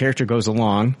along, her character goes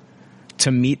along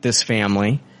to meet this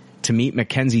family, to meet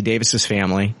Mackenzie Davis's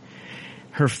family.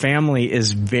 Her family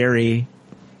is very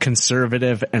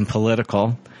conservative and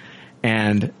political,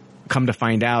 and come to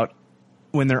find out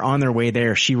when they're on their way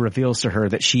there, she reveals to her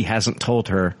that she hasn't told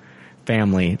her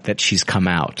family that she's come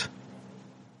out.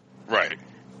 Right.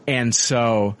 And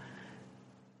so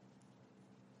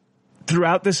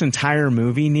throughout this entire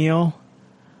movie, Neil,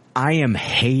 I am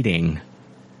hating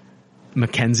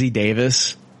Mackenzie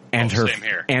Davis and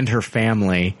her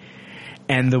family,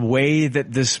 and the way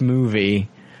that this movie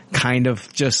kind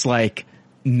of just like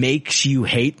makes you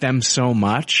hate them so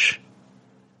much.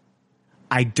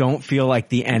 I don't feel like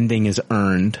the ending is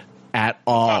earned at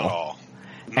all.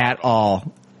 At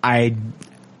all. I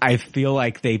feel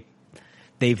like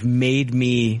they've made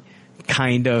me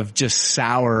kind of just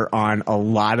sour on a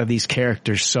lot of these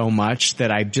characters so much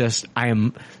that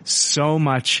I'm so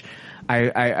much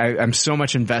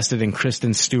invested in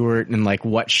Kristen Stewart and like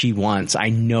what she wants. I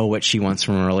know what she wants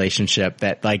from a relationship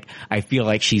that like I feel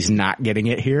like she's not getting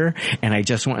it here, and I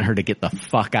just want her to get the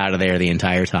fuck out of there the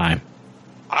entire time.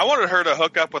 I wanted her to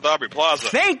hook up with Aubrey Plaza.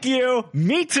 Thank you.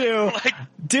 Me too. Like,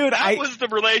 dude, that was the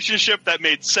relationship that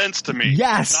made sense to me.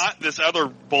 Yes. Not this other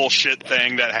bullshit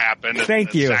thing that happened.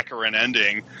 Thank you. Saccharine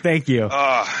ending. Thank you.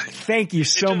 Thank you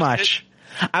so much.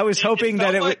 I was hoping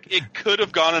that it could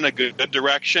have gone in a good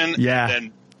direction. Yeah. And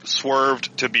then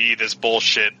swerved to be this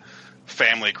bullshit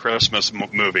family Christmas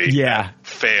movie. Yeah. That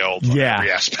failed on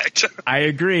every aspect. I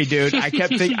agree, dude. I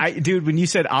kept thinking, dude, when you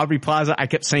said Aubrey Plaza, I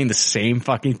kept saying the same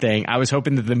fucking thing. I was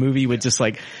hoping that the movie would just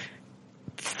like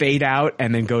fade out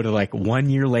and then go to like 1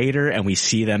 year later and we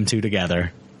see them two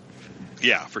together.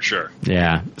 Yeah, for sure.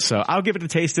 Yeah. So I'll give it a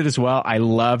taste it as well. I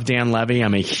love Dan Levy.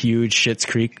 I'm a huge Schitt's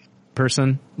Creek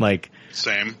person. Like,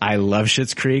 same. I love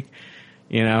Schitt's Creek,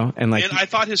 you know, and like, and I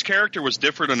thought his character was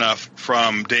different enough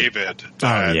from David.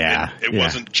 It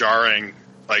wasn't jarring.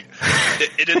 Like,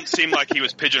 it didn't seem like he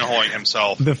was pigeonholing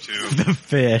himself to the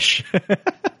fish.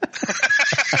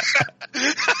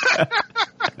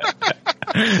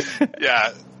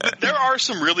 Yeah. There are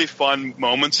some really fun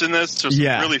moments in this. There's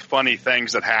some really funny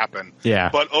things that happen. Yeah.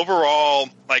 But overall,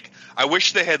 like, I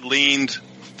wish they had leaned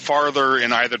farther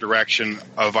in either direction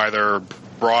of either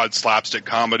broad slapstick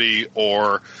comedy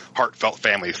or heartfelt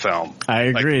family film. I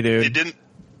agree, dude.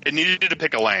 It needed to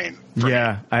pick a lane. Me.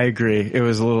 I agree. It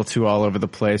was a little too all over the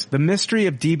place. The Mystery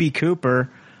of D.B. Cooper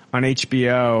on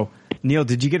HBO. Neil,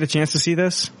 did you get a chance to see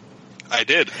this? I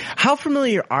did. How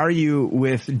familiar are you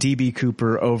with D.B.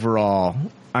 Cooper overall?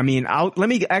 I mean, let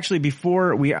me actually,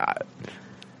 before we, I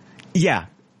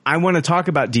want to talk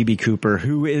about D.B. Cooper.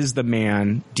 Who is the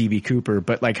man, D.B. Cooper?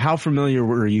 But like, how familiar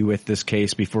were you with this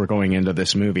case before going into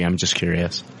this movie? I'm just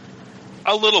curious.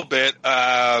 A little bit.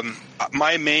 I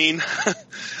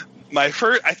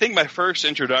think my first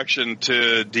introduction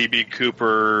to D.B.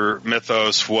 Cooper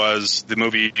mythos was the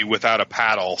movie Without a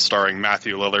Paddle, starring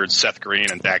Matthew Lillard, Seth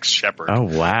Green, and Dax Shepard. Oh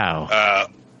wow!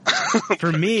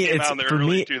 For me, it's in the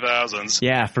early 2000s.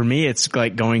 Yeah, for me, it's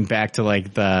like going back to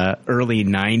like the early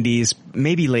 90s,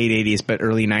 maybe late 80s, but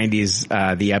early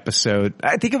 90s. The episode,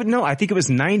 I think it was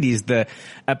 90s. The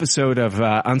episode of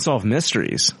Unsolved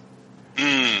Mysteries,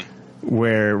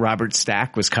 where Robert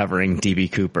Stack was covering D.B.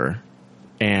 Cooper.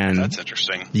 And that's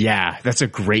interesting. Yeah, that's a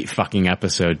great fucking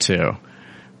episode too.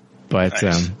 But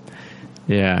nice.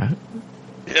 Yeah,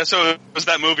 so it was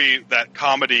that movie, that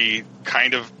comedy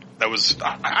kind of, that was,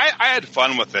 I had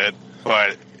fun with it,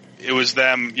 but it was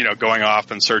them, you know, going off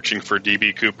and searching for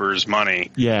D.B. Cooper's money,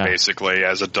 basically,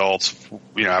 as adults,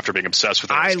 you know, after being obsessed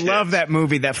with it. I love that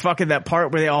movie, that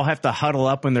part where they all have to huddle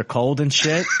up when they're cold and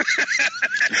shit.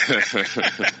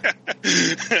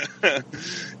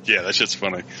 Yeah, that shit's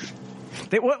funny.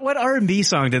 What R&B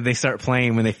song did they start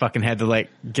playing when they fucking had to like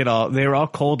they were all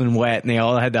cold and wet and they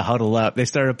all had to huddle up? They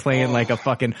started playing like a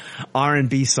fucking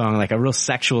R&B song, like a real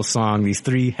sexual song. These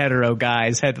three hetero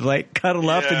guys had to like cuddle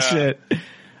up and shit.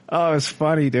 Oh, it was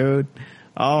funny, dude.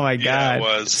 Oh my God. It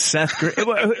was. Seth Green. It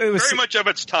was very much of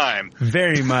its time.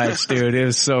 Very much, dude. It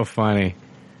was so funny.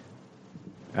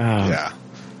 Yeah.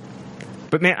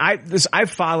 But man, I've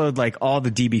followed like all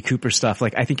the D.B. Cooper stuff.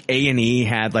 Like I think A&E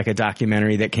had like a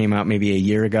documentary that came out maybe a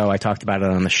year ago. I talked about it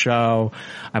on the show.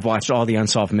 I've watched all the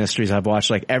Unsolved Mysteries. I've watched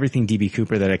like everything D.B.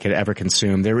 Cooper that I could ever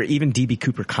consume. There were even D.B.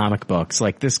 Cooper comic books.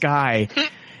 Like this guy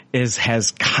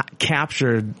has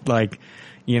captured like,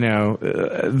 you know,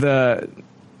 the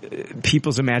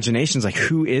people's imaginations. Like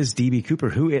who is D.B. Cooper?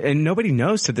 And nobody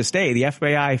knows to this day. The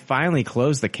FBI finally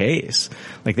closed the case.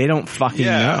 Like they don't fucking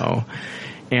know.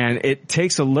 And it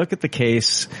takes a look at the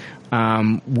case,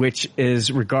 which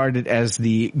is regarded as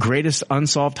the greatest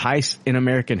unsolved heist in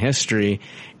American history.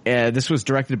 This was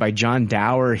directed by John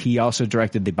Dower. He also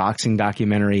directed the boxing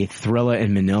documentary Thrilla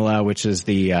in Manila, which is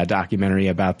the documentary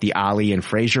about the Ali and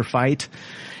Frazier fight.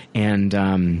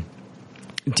 And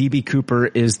D.B. Cooper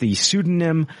is the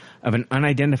pseudonym of an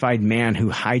unidentified man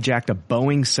who hijacked a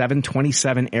Boeing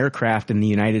 727 aircraft in the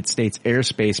United States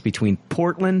airspace between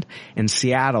Portland and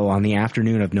Seattle on the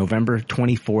afternoon of November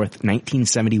 24th,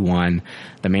 1971.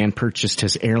 The man purchased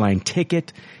his airline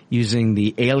ticket using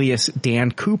the alias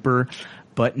Dan Cooper,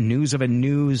 but news of a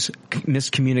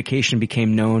miscommunication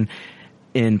became known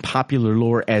in popular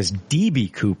lore as D.B.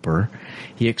 Cooper.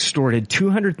 He extorted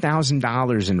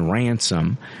 $200,000 in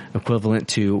ransom, equivalent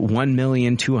to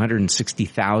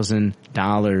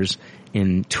 $1,260,000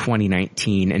 in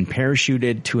 2019, and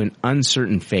parachuted to an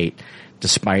uncertain fate.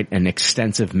 Despite an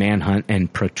extensive manhunt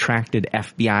and protracted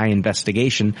FBI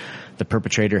investigation, the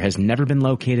perpetrator has never been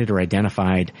located or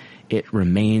identified. It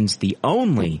remains the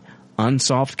only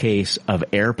unsolved case of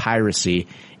air piracy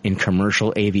in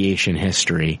commercial aviation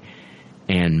history.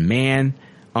 And man,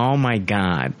 oh my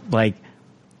God,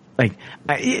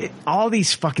 all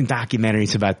these fucking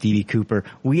documentaries about D.B. Cooper,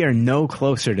 we are no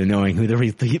closer to knowing who the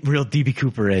real D.B.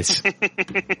 Cooper is.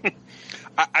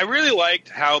 I really liked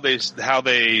how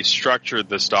they structured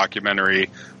this documentary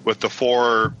with the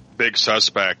 4 big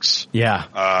suspects. Yeah.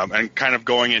 And kind of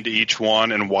going into each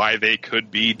one and why they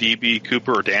could be D.B.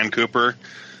 Cooper or Dan Cooper.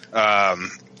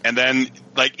 And then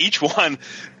like each one,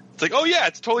 it's like, oh yeah,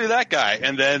 it's totally that guy.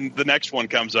 And then the next one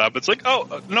comes up. It's like,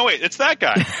 oh, no, wait, it's that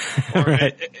guy. Or,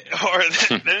 Right. or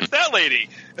then it's that lady.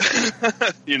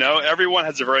 You know, everyone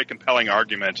has a very compelling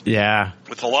argument. Yeah.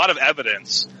 With a lot of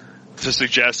evidence to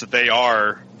suggest that they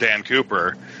are Dan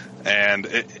Cooper. And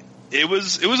it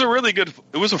was a really good,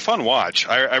 it was a fun watch.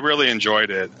 I really enjoyed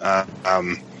it.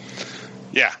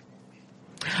 Yeah.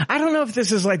 I don't know if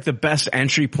this is like the best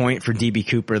entry point for D.B.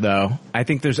 Cooper, though. I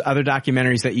think there's other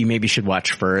documentaries that you maybe should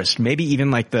watch first. Maybe even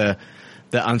like the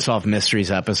Unsolved Mysteries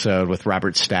episode with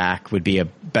Robert Stack would be a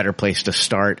better place to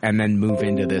start, and then move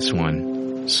into this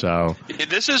one. So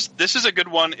this is a good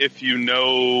one if you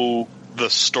know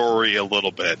the story a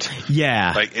little bit.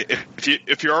 Yeah. Like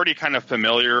if you're already kind of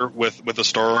familiar with the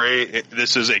story,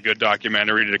 this is a good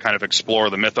documentary to kind of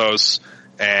explore the mythos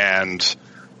and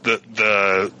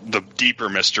the deeper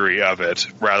mystery of it,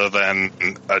 rather than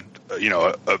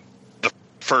the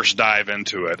first dive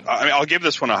into it. I mean, I'll give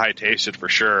this one a high tasted for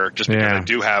sure, just because I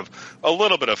do have a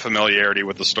little bit of familiarity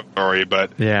with the story.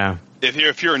 But yeah,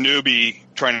 if you're a newbie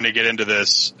trying to get into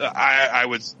this, I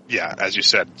would, as you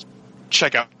said,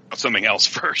 check out something else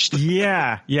first.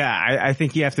 Yeah. I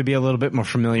think you have to be a little bit more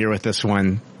familiar with this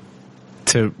one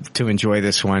to enjoy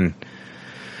this one.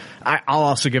 I'll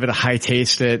also give it a high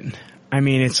tasted. I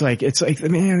mean, it's like,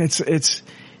 man, it's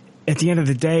at the end of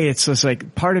the day, it's just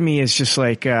like, part of me is just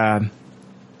like,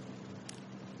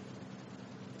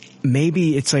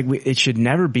 maybe it's like, it should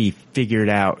never be figured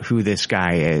out who this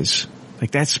guy is.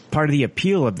 Like, that's part of the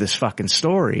appeal of this fucking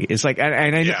story. It's like,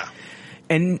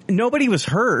 and nobody was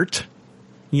hurt,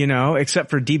 you know, except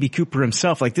for D.B. Cooper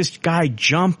himself. Like, this guy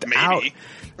jumped out.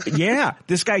 Yeah.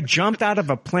 This guy jumped out of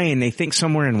a plane, they think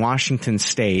somewhere in Washington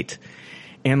State.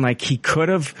 And like, he could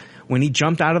have, when he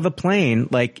jumped out of the plane,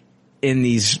 like in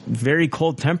these very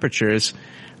cold temperatures,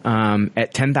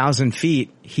 at 10,000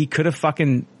 feet, he could have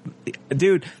fucking,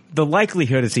 dude, the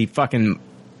likelihood is he fucking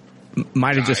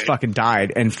might have just fucking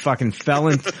died and fucking fell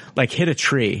in, like hit a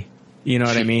tree. You know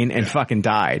what I mean? And fucking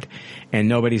died. And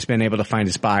nobody's been able to find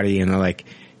his body. And they're like,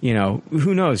 you know,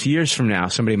 who knows? Years from now,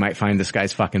 somebody might find this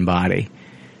guy's fucking body.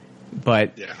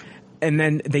 But, and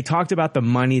then they talked about the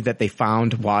money that they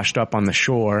found washed up on the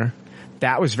shore.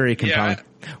 That was very compelling.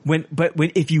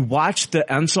 If you watch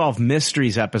the Unsolved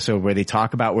Mysteries episode where they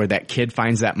talk about where that kid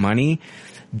finds that money,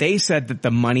 they said that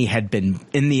the money had been,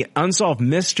 in the Unsolved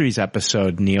Mysteries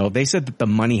episode, Neil, they said that the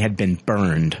money had been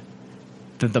burned.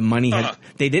 That the money had,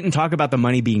 they didn't talk about the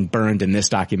money being burned in this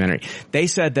documentary. They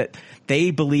said that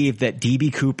they believed that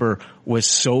D.B. Cooper was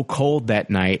so cold that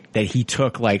night that he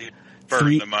took like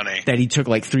 $3,000,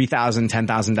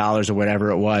 $10,000 or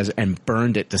whatever it was and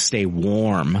burned it to stay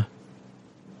warm.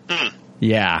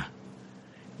 Yeah.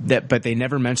 But they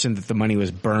never mentioned that the money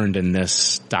was burned in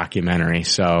this documentary.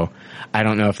 So I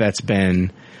don't know if that's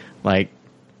been like,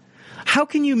 how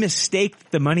can you mistake that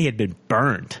the money had been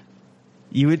burned?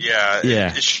 You would,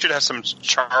 it should have some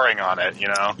charring on it, you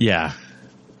know? Yeah.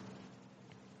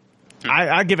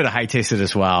 I give it a high tasted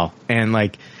as well. And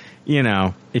like, you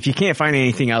know, if you can't find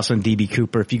anything else on DB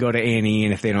Cooper, if you go to A&E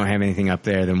and if they don't have anything up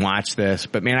there, then watch this.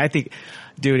 But man, I think,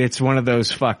 dude, it's one of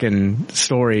those fucking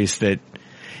stories that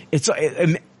it's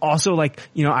also like,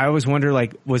 you know, I always wonder,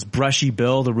 like, was Brushy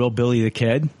Bill the real Billy the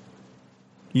Kid?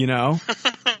 You know?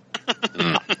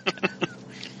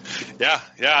 Yeah.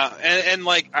 And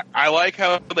like, I like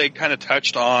how they kind of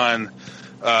touched on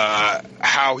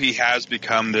how he has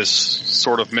become this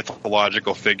sort of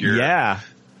mythological figure. Yeah.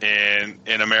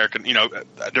 In American, you know,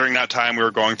 during that time we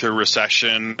were going through a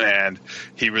recession, and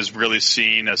he was really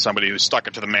seen as somebody who stuck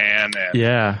it to the man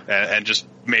and just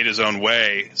made his own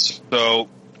way. So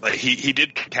like, he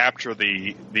did capture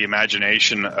the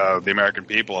imagination of the American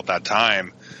people at that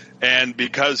time. And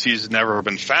because he's never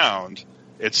been found,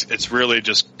 it's really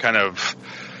just kind of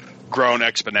grown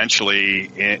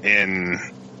exponentially in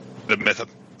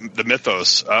the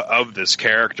mythos of this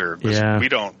character. Yeah. We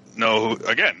don't know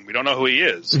who he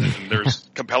is. And there's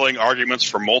compelling arguments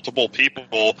for multiple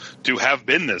people to have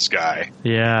been this guy.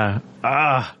 Yeah.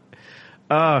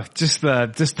 Just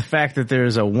the fact that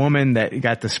there's a woman that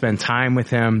got to spend time with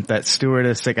him, that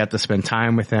stewardess that got to spend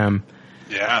time with him.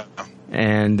 Yeah.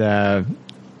 And,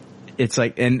 it's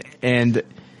like, and,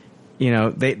 you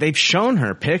know, they've shown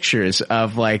her pictures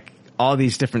of like all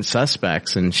these different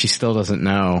suspects, and she still doesn't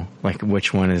know like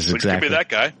which one is exactly. Could be that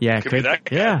guy. Yeah. Could be that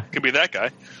guy. Yeah. Could be that guy.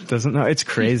 Doesn't know. It's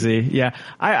crazy. Yeah.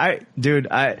 I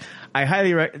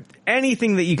highly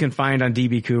anything that you can find on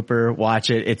DB Cooper,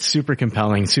 watch it. It's super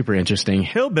compelling, super interesting.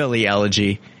 Hillbilly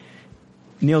Elegy.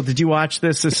 Neil, did you watch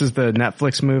this? This is the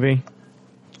Netflix movie.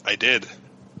 I did.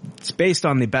 It's based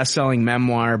on the best-selling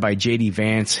memoir by J.D.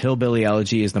 Vance. Hillbilly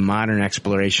Elegy is the modern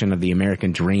exploration of the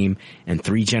American dream and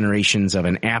 3 generations of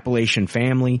an Appalachian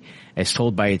family, as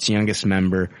told by its youngest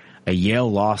member, a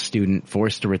Yale law student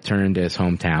forced to return to his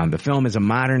hometown. The film is a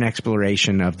modern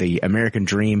exploration of the American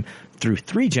dream through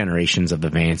 3 generations of the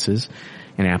Vances,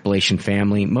 an Appalachian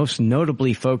family, most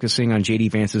notably focusing on J.D.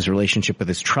 Vance's relationship with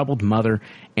his troubled mother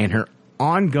and her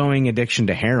ongoing addiction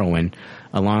to heroin,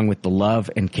 along with the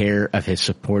love and care of his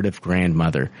supportive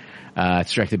grandmother.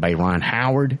 It's directed by Ron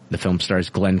Howard. The film stars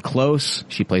Glenn Close.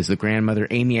 She plays the grandmother.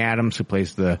 Amy Adams, who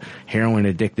plays the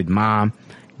heroin-addicted mom.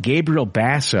 Gabriel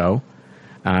Basso,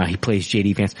 he plays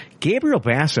J.D. Vance. Gabriel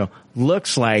Basso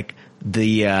looks like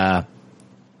the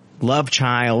love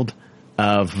child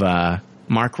of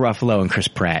Mark Ruffalo and Chris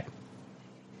Pratt.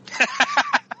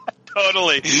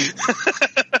 Totally.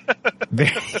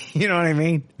 You know what I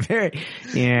mean? Very,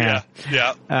 yeah.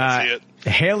 Yeah. I see it.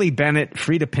 Haley Bennett,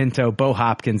 Frida Pinto, Bo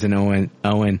Hopkins, and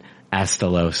Owen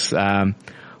Astalos.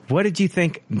 What did you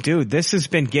think? Dude, this is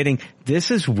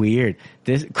weird.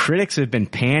 Critics have been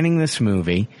panning this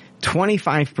movie,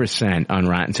 25% on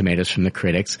Rotten Tomatoes from the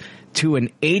critics, to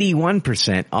an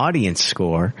 81% audience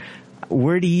score.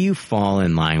 Where do you fall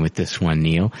in line with this one,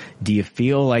 Neil? Do you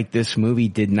feel like this movie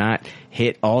did not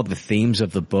hit all the themes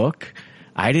of the book?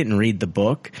 I didn't read the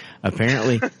book.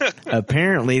 Apparently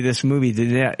this movie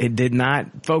did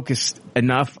not focus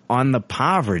enough on the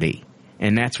poverty.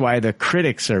 And that's why the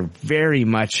critics are very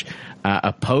much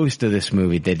opposed to this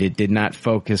movie, that it did not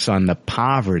focus on the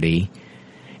poverty.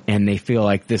 And they feel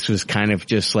like this was kind of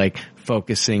just like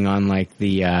focusing on like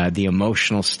the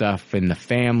emotional stuff in the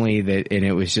family, and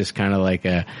it was just kind of like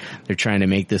they're trying to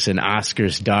make this an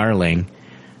Oscars darling.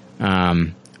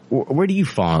 Where do you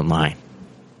fall in line?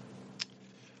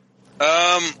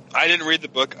 I didn't read the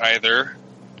book either.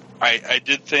 I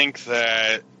did think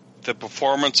that the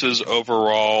performances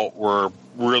overall were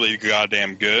really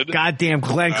goddamn good. Goddamn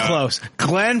Glenn Close.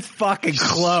 Glenn fucking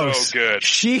Close. So good.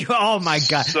 Oh my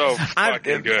god. So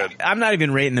fucking good. I'm not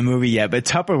even rating the movie yet, but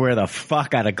Tupperware the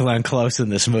fuck out of Glenn Close in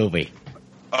this movie.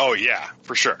 Oh yeah,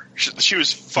 for sure. She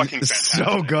was fucking fantastic.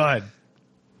 So good.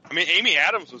 I mean, Amy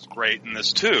Adams was great in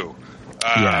this too.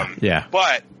 Yeah.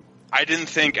 But I didn't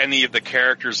think any of the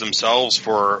characters themselves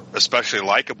were especially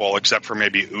likable, except for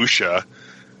maybe Usha,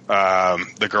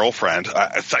 the girlfriend.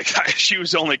 She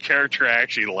was the only character I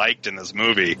actually liked in this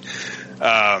movie.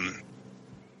 I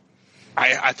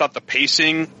thought the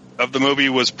pacing of the movie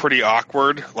was pretty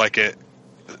awkward. Like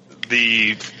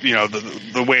the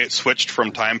way it switched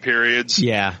from time periods.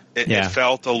 Yeah. It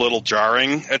felt a little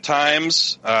jarring at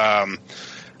times.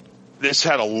 This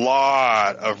had a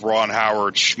lot of Ron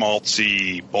Howard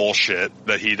schmaltzy bullshit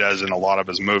that he does in a lot of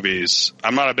his movies.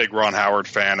 I'm not a big Ron Howard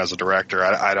fan as a director.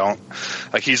 I don't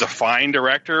like. He's a fine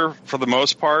director for the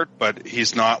most part, but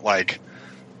he's not like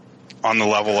on the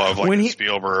level of like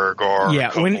Spielberg or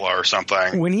Coppola or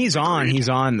something. When he's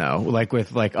on though. Like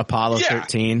with like Apollo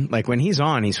 13. Like when he's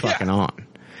on, he's fucking on.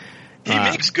 He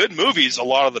makes good movies a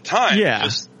lot of the time. Yeah.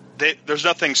 Just there's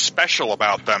nothing special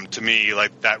about them to me,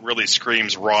 like that really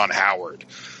screams Ron Howard.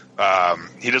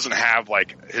 He doesn't have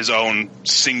like his own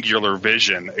singular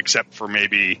vision, except for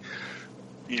maybe,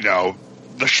 you know,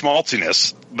 the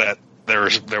schmaltziness that there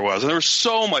was. And there was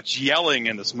so much yelling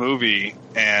in this movie,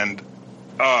 and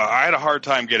I had a hard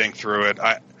time getting through it.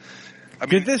 I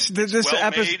mean,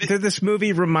 did this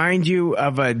movie remind you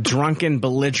of a drunken,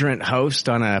 belligerent host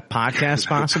on a podcast,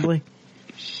 possibly?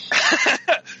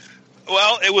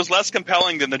 Well, it was less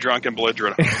compelling than the drunken,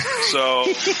 belligerent host. So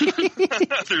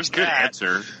there's Good that.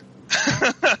 answer.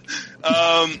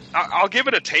 I'll give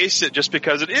it a taste it just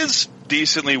because it is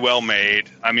decently well made.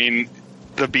 I mean,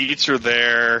 the beats are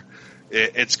there.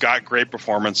 It's got great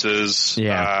performances.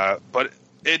 Yeah. But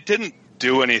it didn't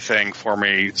do anything for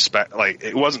me. Like,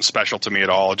 it wasn't special to me at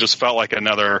all. It just felt like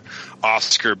another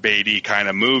Oscar Beatty kind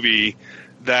of movie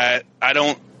that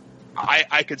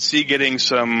I could see getting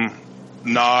some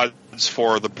nods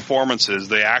for the performances,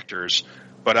 the actors,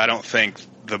 but I don't think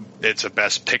it's a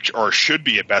best picture or should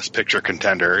be a best picture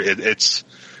contender. It's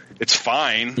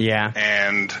fine. Yeah.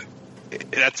 And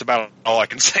that's about all I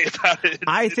can say about it.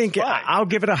 I think I'll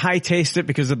give it a high taste it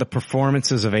because of the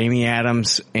performances of Amy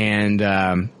Adams and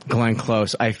Glenn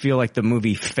Close. I feel like the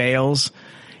movie fails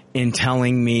in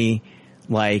telling me,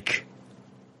 like,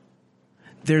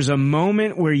 there's a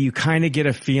moment where you kind of get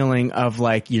a feeling of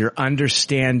like you're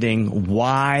understanding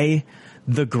why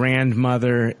the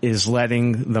grandmother is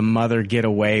letting the mother get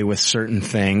away with certain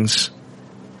things.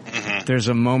 Mm-hmm. There's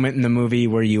a moment in the movie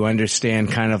where you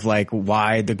understand kind of like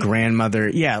why the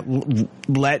grandmother,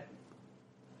 let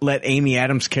Amy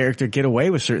Adams' character get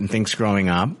away with certain things growing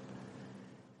up.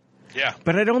 Yeah.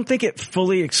 But I don't think it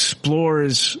fully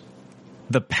explores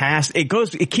the past. It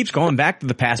keeps going back to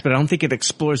the past, but I don't think it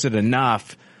explores it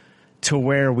enough to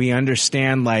where we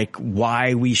understand like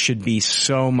why we should be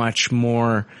so much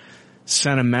more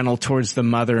sentimental towards the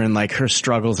mother and like her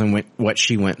struggles and what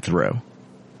she went through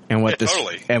and what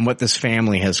this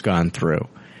family has gone through.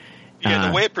 Yeah,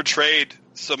 the way it portrayed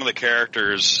some of the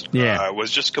characters was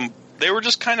just they were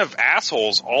just kind of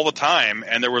assholes all the time,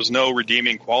 and there was no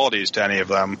redeeming qualities to any of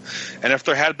them. And if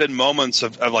there had been moments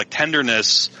of like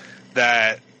tenderness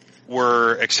that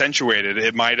were accentuated,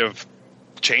 it might have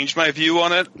changed my view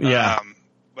on it. Yeah.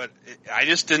 But I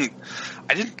didn't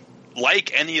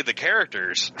like any of the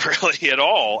characters really at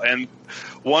all. And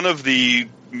one of the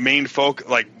main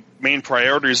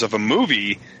priorities of a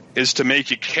movie is to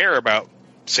make you care about,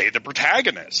 say, the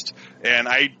protagonist. And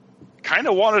I kind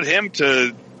of wanted him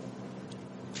to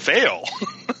fail.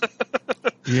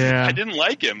 Yeah. I didn't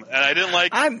like him, and I didn't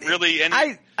like really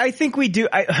any. I think we do.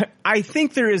 I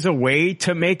think there is a way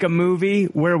to make a movie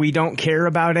where we don't care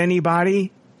about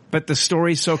anybody, but the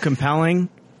story's so compelling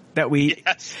that we.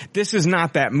 Yes. This is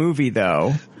not that movie,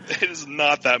 though. It is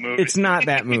not that movie. It's not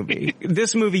that movie.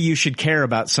 This movie, you should care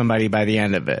about somebody by the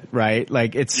end of it, right?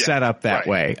 Like, it's set up that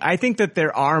way. I think that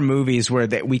there are movies where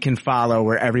that we can follow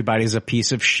where everybody's a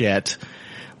piece of shit.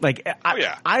 Like,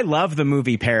 I love the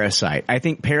movie Parasite. I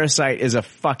think Parasite is a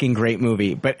fucking great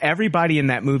movie, but everybody in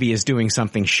that movie is doing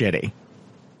something shitty.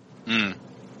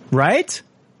 Right?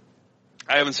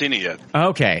 I haven't seen it yet.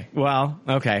 Okay. Well,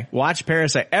 okay. Watch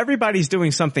Parasite. Everybody's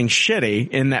doing something shitty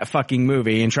in that fucking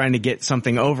movie and trying to get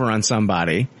something over on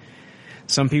somebody.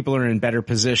 Some people are in better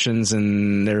positions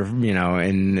in their,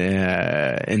 in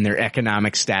their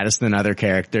economic status than other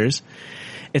characters.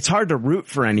 It's hard to root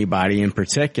for anybody in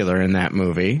particular in that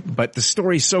movie, but the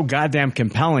story's so goddamn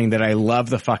compelling that I love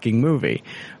the fucking movie.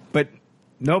 But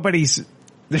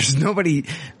there's nobody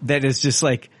that is just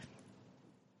like,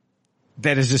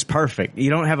 that is just perfect. You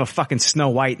don't have a fucking Snow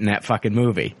White in that fucking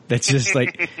movie. That's just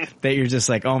like, that you're just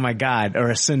like, oh my God, or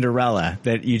a Cinderella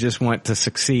that you just want to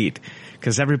succeed.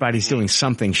 Cause everybody's doing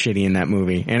something shitty in that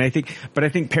movie. And I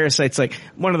think Parasite's like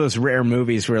one of those rare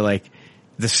movies where like,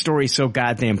 the story's so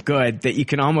goddamn good that you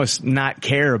can almost not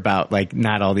care about, like,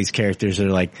 not all these characters are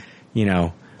like,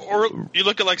 Or you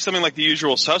look at like something like The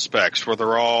Usual Suspects, where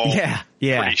they're all pretty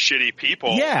shitty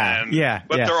people.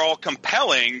 But they're all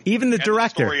compelling. Even the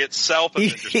director. The story itself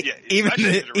is interesting.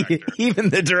 Even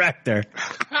the director.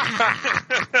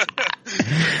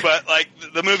 But like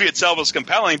the movie itself is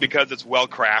compelling because it's well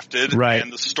crafted,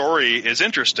 and the story is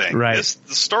interesting. The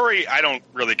story I don't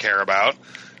really care about.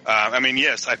 I mean,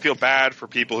 yes, I feel bad for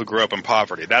people who grew up in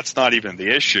poverty. That's not even the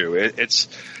issue. It's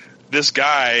this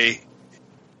guy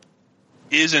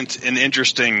isn't an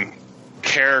interesting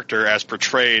character as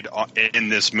portrayed in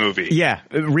this movie. Yeah,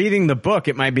 reading the book,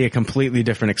 it might be a completely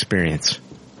different experience.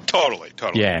 Totally.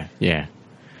 Yeah.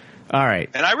 All right.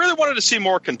 And I really wanted to see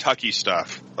more Kentucky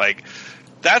stuff. Like,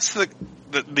 that's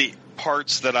the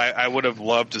parts that I would have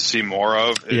loved to see more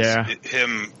of. Is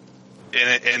him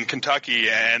in Kentucky,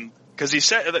 and because he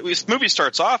said that this movie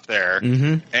starts off there,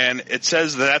 and it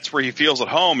says that's where he feels at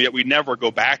home, yet we never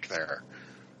go back there.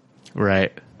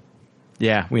 Right.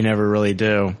 Yeah, we never really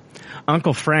do.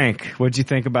 Uncle Frank, what'd you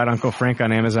think about Uncle Frank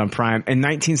on Amazon Prime? In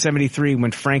 1973,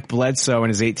 when Frank Bledsoe and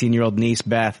his 18-year-old niece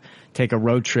Beth take a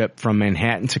road trip from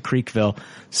Manhattan to Creekville,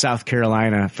 South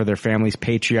Carolina, for their family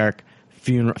patriarch's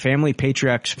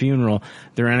funeral,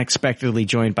 they're unexpectedly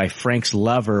joined by Frank's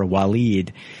lover,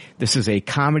 Waleed. This is a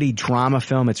comedy drama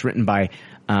film. It's written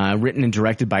and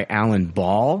directed by Alan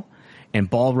Ball. And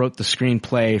Ball wrote the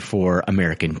screenplay for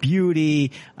American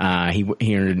Beauty. He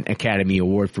earned an Academy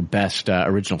Award for Best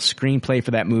Original Screenplay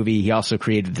for that movie. He also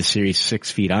created the series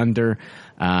 6 Feet Under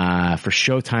for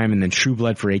Showtime, and then True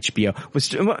Blood for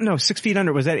HBO. 6 Feet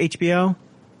Under, was that HBO?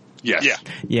 Yes.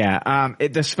 Yeah.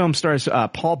 This film stars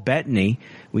Paul Bettany.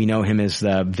 We know him as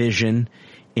Vision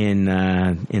in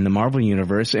the Marvel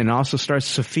Universe, and also stars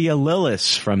Sophia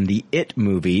Lillis from the It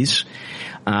movies.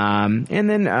 And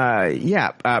then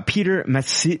Peter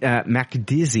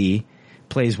Macdizzi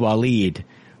plays Waleed,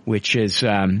 which is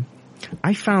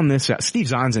I found this out. Steve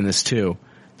Zahn's in this too.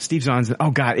 Steve Zahn's, oh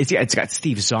god, it's got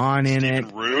Steve Zahn in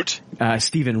it.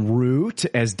 Stephen Root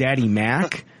as Daddy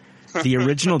Mac. The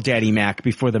original Daddy Mac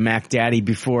before the Mac Daddy,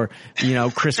 before,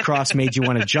 Criss Cross made you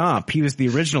want to jump. He was the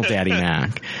original Daddy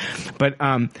Mac. But,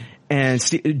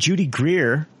 Judy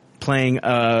Greer playing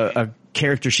a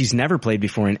character she's never played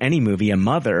before in any movie, a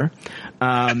mother.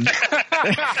 But,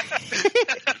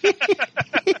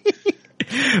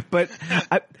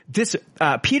 this,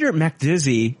 Peter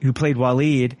Macdizzi, who played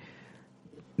Waleed,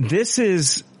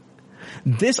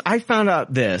 I found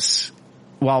out this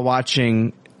while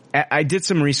watching. I did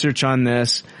some research on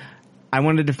this. I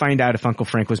wanted to find out if Uncle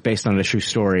Frank was based on a true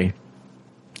story.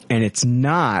 And it's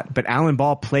not, but Alan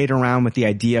Ball played around with the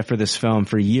idea for this film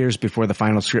for years before the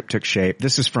final script took shape.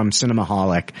 This is from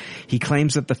Cinemaholic. He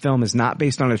claims that the film is not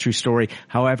based on a true story.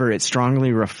 However, it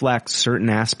strongly reflects certain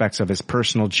aspects of his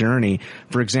personal journey.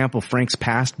 For example, Frank's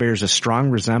past bears a strong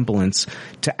resemblance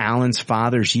to Alan's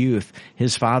father's youth.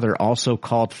 His father, also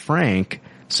called Frank,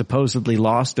 supposedly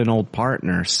lost an old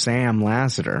partner, Sam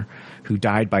Lassiter, who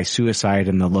died by suicide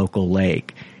in the local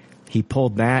lake. He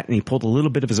pulled that, and he pulled a little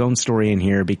bit of his own story in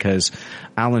here because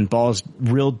Alan Ball's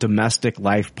real domestic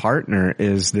life partner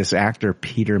is this actor,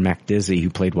 Peter Macdizzi, who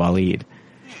played Waleed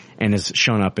and has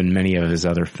shown up in many of his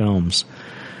other films.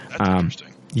 That's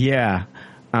interesting. Yeah.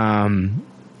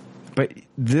 But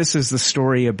this is the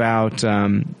story about,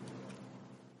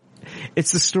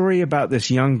 it's the story about this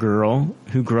young girl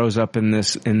who grows up in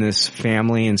this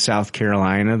family in South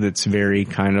Carolina that's very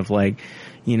kind of like,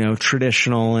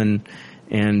 traditional and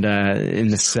in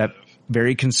the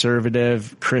very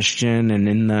conservative Christian, and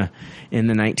in the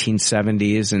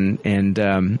 1970s,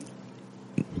 and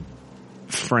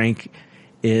Frank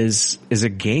is a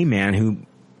gay man who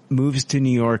moves to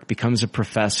New York, becomes a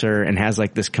professor, and has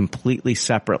like this completely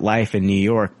separate life in New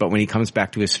York. But when he comes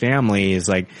back to his family, is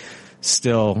like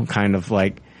still kind of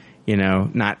like,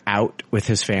 not out with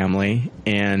his family,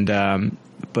 and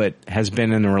but has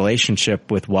been in a relationship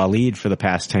with Waleed for the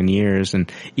past 10 years, and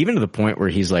even to the point where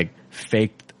he's like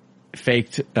faked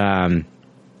a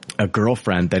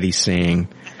girlfriend that he's seeing.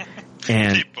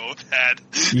 And they both had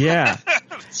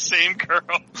same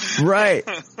girl, right?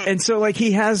 And so like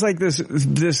he has like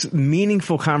this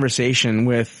meaningful conversation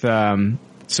with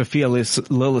Sophia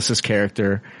Lillis's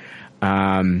character,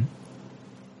 and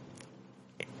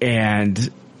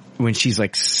when she's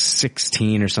like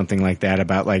 16 or something like that,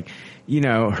 about like,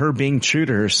 her being true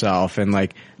to herself, and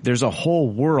like there's a whole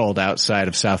world outside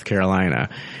of South Carolina.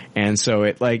 And so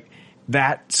it like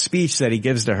that speech that he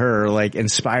gives to her like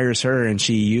inspires her, and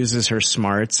she uses her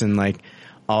smarts and like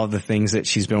all the things that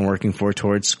she's been working for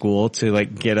towards school to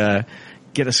like get a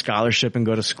scholarship and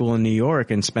go to school in New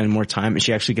York and spend more time. And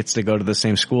she actually gets to go to the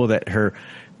same school that her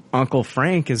Uncle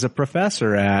Frank is a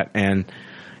professor at. And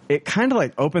it kind of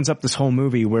like opens up this whole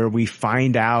movie where we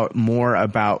find out more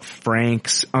about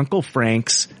Uncle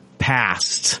Frank's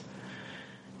past.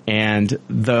 And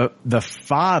the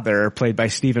father, played by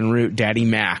Stephen Root, Daddy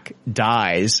Mac,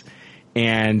 dies,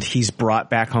 and he's brought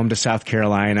back home to South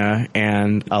Carolina,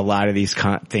 and a lot of these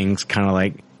things kind of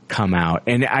like come out.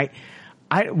 And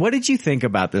what did you think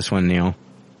about this one, Neil?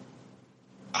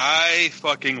 I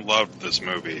fucking loved this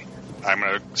movie. I'm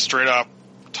gonna straight up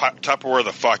Tupperware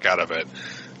the fuck out of it.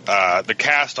 The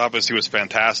cast obviously was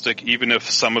fantastic, even if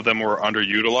some of them were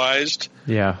underutilized.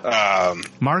 Yeah.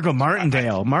 Margot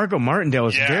Martindale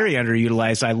is very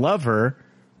underutilized. I love her.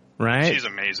 Right? She's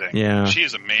amazing. Yeah.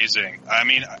 She's amazing. I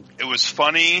mean, it was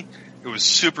funny. It was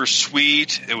super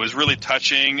sweet. It was really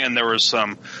touching, and there was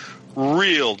some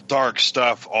real dark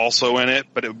stuff also in it,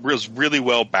 but it was really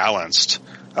well balanced.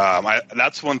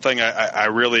 That's one thing I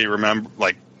really remember,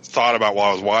 thought about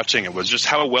while I was watching it, was just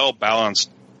how well balanced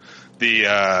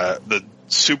the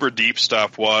super deep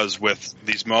stuff was with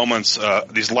these moments,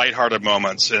 these lighthearted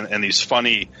moments and these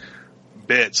funny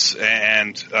bits,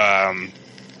 and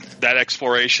that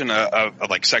exploration of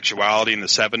sexuality in the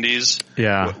 70s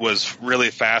was really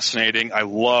fascinating. I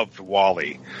loved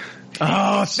Wally.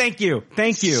 Oh, thank you.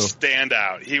 Stand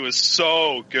out. He was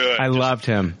so good. I loved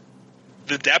him.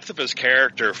 The depth of his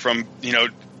character, from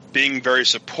being very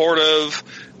supportive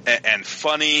and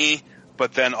funny,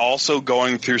 but then also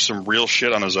going through some real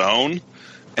shit on his own.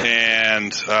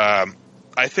 And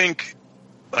I think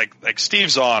like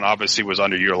Steve Zahn obviously was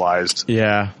underutilized.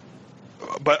 Yeah.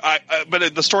 But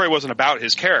the story wasn't about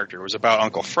his character. It was about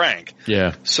Uncle Frank.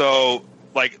 Yeah. So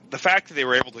the fact that they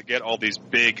were able to get all these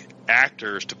big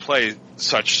actors to play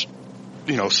such,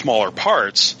 smaller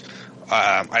parts,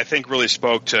 I think really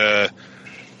spoke to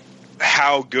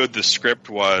how good the script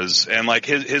was. And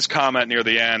his comment near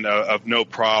the end of no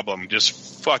problem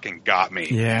just fucking got me.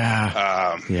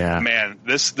 Yeah. Man,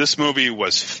 this movie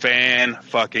was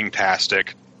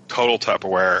fan-fucking-tastic. Total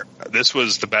Tupperware. This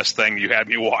was the best thing you had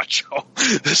me watch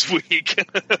this week.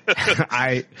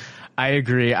 I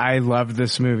agree. I loved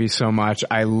this movie so much.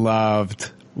 I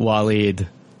loved Waleed.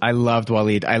 I loved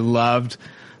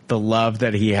the love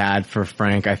that he had for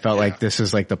Frank. I felt like this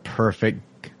is the perfect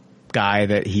guy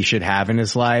that he should have in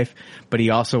his life, but he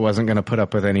also wasn't going to put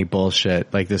up with any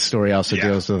bullshit. This story also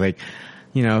deals with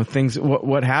things,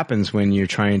 what happens when you're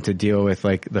trying to deal with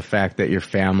the fact that your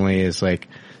family is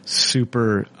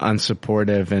super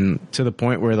unsupportive and to the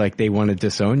point where they want to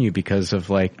disown you because of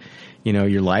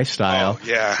your lifestyle. Oh,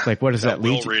 yeah. What does that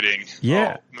lead to? Will reading.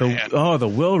 Yeah.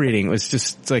 The will reading was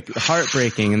just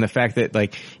heartbreaking. And the fact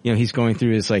that he's going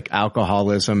through his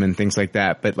alcoholism and things like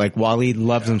that. But Waleed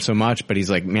loves him so much, but he's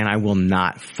man, I will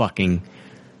not fucking.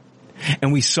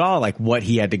 And we saw what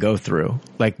he had to go through.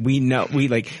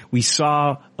 We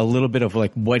saw a little bit of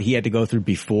what he had to go through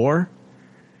before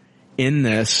in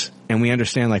this, and we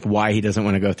understand why he doesn't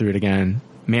want to go through it again.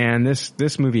 Man,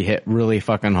 this movie hit really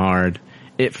fucking hard.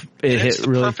 It hit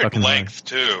really fucking length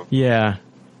hard. Too. Yeah.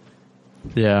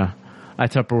 I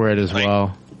Tupperware it as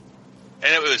well.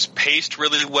 And it was paced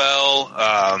really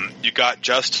well. You got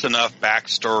just enough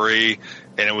backstory,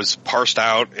 and it was parsed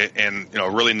out in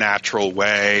a really natural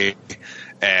way.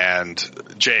 And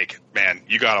Jake, man,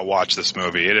 you got to watch this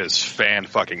movie. It is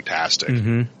fan-fucking-tastic.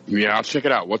 Mm-hmm. Yeah, I'll check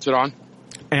it out. What's it on?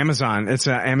 Amazon. It's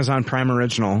an Amazon Prime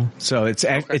original. So it's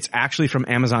actually from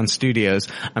Amazon Studios.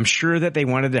 I'm sure that they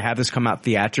wanted to have this come out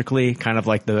theatrically, kind of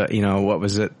like the, what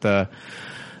was it? The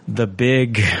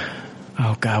big,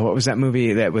 oh God, what was that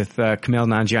movie that with Kumail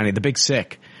Nanjiani? The Big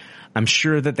Sick. I'm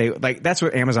sure that they, that's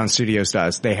what Amazon Studios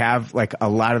does. They have a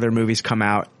lot of their movies come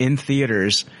out in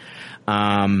theaters,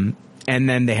 and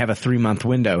then they have a 3-month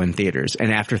window in theaters.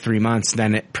 And after 3 months,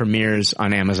 then it premieres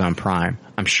on Amazon Prime.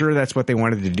 I'm sure that's what they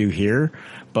wanted to do here.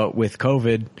 But with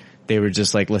COVID, they were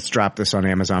just let's drop this on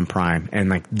Amazon Prime.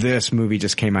 And this movie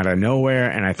just came out of nowhere.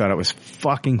 And I thought it was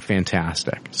fucking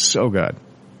fantastic. So good.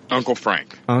 Uncle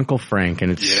Frank.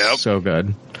 And it's so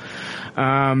good.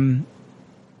 Have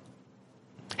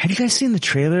you guys seen the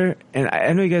trailer? And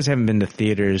I know you guys haven't been to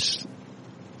theaters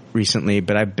recently,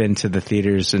 but I've been to the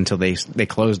theaters until they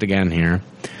closed again here.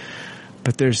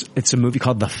 But it's a movie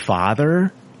called The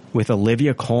Father with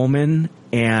Olivia Colman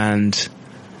and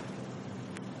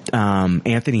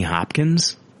Anthony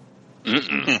Hopkins.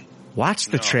 Watch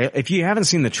the trailer. If you haven't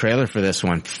seen the trailer for this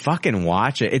one, fucking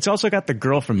watch it. It's also got the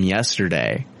girl from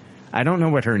Yesterday. I don't know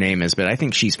what her name is, but I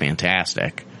think she's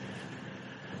fantastic.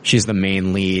 She's the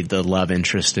main lead, the love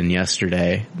interest in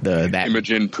Yesterday.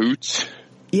 Imogen Poots.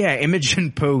 Yeah,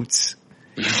 Imogen Poots.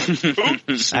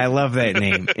 I love that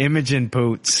name, Imogen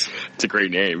Poots. It's a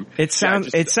great name. It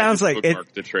sounds like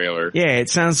it. The trailer. Yeah, it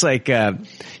sounds like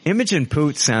Imogen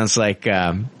Poots sounds like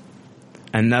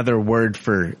another word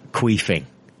for queefing.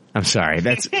 I'm sorry,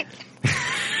 that's.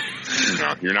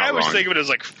 No, you're not I was wrong. thinking of it as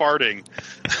farting.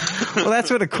 Well, that's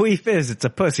what a queef is. It's a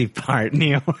pussy fart,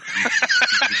 Neil.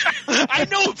 I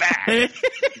know that.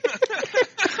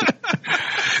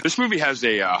 This movie has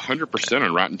a 100%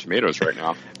 on Rotten Tomatoes right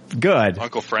now. Good.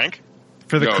 Uncle Frank?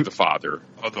 The Father.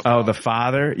 Oh, The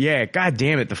Father? Yeah, god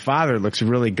damn it, The Father looks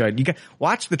really good.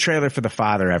 Watch the trailer for The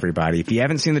Father, everybody. If you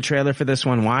haven't seen the trailer for this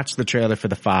one, watch the trailer for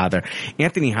The Father.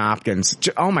 Anthony Hopkins,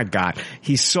 oh my god,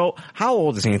 how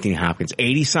old is Anthony Hopkins?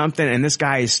 80-something? And this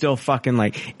guy is still fucking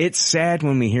like, it's sad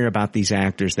when we hear about these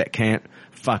actors that can't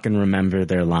fucking remember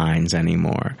their lines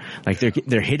anymore. Like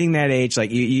they're hitting that age,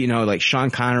 like you know, like Sean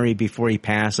Connery before he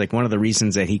passed, like one of the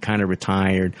reasons that he kind of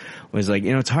retired was like,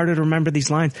 you know, it's harder to remember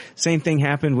these lines. Same thing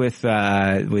happened with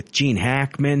Gene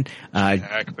Hackman,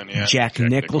 Jack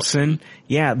Nicholson.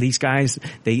 Yeah, these guys,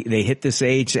 they hit this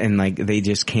age and like they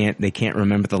can't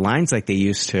remember the lines like they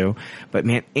used to. But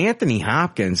man, Anthony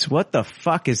Hopkins, what the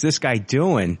fuck is this guy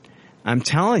doing? I'm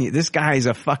telling you, this guy is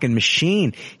a fucking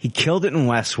machine. He killed it in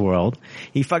Westworld.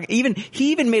 He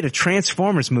even made a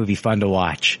Transformers movie fun to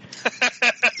watch.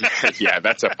 Yeah,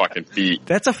 that's a fucking feat.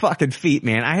 That's a fucking feat,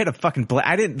 man. I had a fucking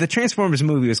the Transformers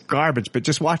movie was garbage, but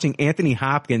just watching Anthony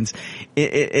Hopkins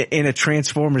in a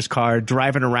Transformers car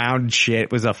driving around and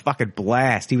shit was a fucking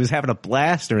blast. He was having a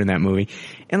blast during that movie.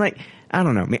 And like, I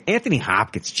don't know, man, Anthony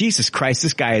Hopkins, Jesus Christ,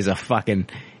 this guy is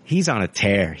he's on a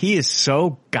tear. He is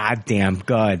so goddamn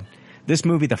good. This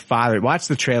movie, The Father, watch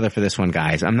the trailer for this one,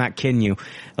 guys. I'm not kidding you.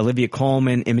 Olivia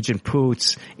Colman, Imogen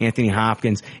Poots, Anthony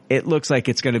Hopkins. It looks like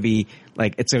it's going to be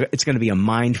like it's going to be a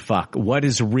mind fuck. What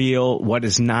is real? What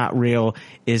is not real?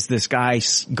 Is this guy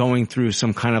going through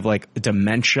some kind of like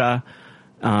dementia?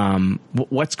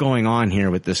 What's going on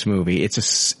here with this movie? It's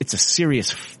a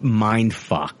serious mind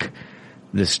fuck.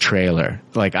 This trailer,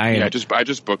 like I just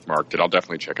bookmarked it. I'll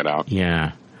definitely check it out.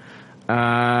 Yeah.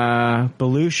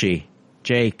 Belushi,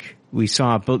 Jake. Me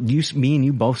and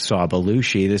you both saw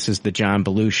Belushi. This is the John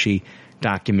Belushi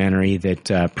documentary that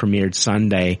premiered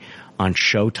Sunday on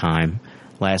Showtime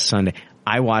last Sunday.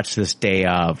 I watched this day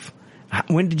of.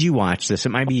 When did you watch this? It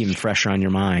might be even fresher on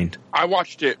your mind. I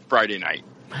watched it Friday night.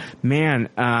 Man,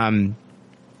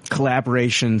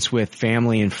 collaborations with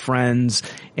family and friends,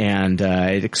 and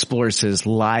it explores his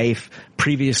life,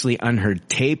 previously unheard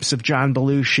tapes of John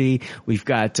Belushi. We've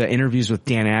got interviews with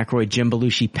Dan Aykroyd, Jim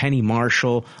Belushi, Penny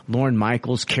Marshall, Lorne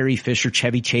Michaels, Carrie Fisher,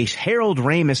 Chevy Chase, Harold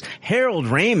Ramis. Harold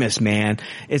Ramis, man.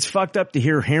 It's fucked up to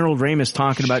hear Harold Ramis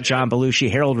talking about John Belushi.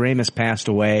 Harold Ramis passed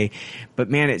away, but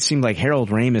man, it seemed like Harold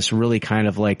Ramis really kind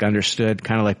of like understood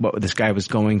kind of like what this guy was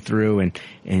going through, and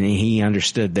he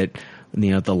understood that,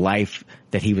 you know, the life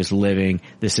that he was living,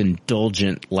 this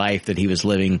indulgent life that he was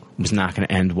living, was not going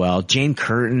to end well. Jane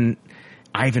Curtin,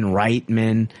 Ivan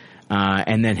Reitman,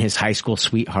 and then his high school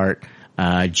sweetheart,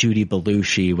 Judy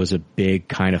Belushi, was a big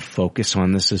kind of focus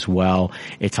on this as well.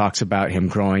 It talks about him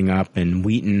growing up in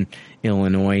Wheaton,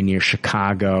 Illinois, near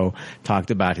Chicago.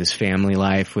 Talked about his family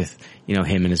life with, you know,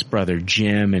 him and his brother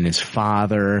Jim and his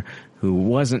father, who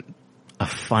wasn't a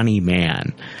funny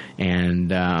man. And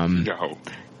no.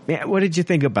 Yeah, what did you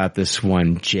think about this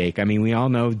one, Jake? I mean, we all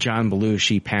know John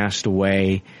Belushi passed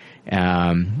away, you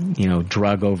know,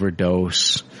 drug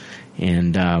overdose,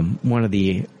 and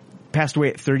passed away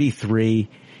at 33,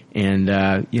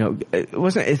 and you know, it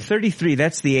wasn't at 33.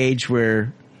 That's the age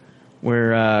where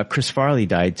Chris Farley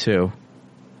died too.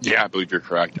 Yeah, I believe you're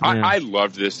correct. Yeah. I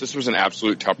loved this. This was an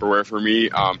absolute Tupperware for me.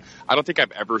 I don't think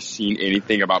I've ever seen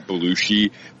anything about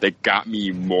Belushi that got me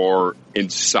more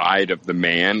inside of the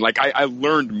man. Like, I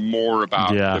learned more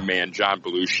about the man, John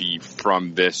Belushi,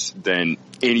 from this than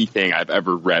anything I've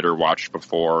ever read or watched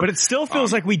before. But it still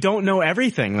feels like we don't know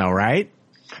everything, though, right?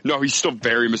 No, he's still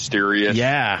very mysterious.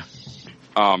 Yeah.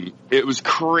 It was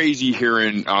crazy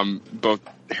hearing both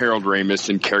Harold Ramis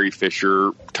and Carrie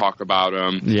Fisher talk about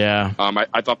him. Yeah.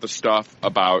 I thought the stuff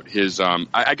about his,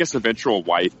 I guess, eventual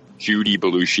wife, Judy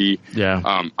Belushi.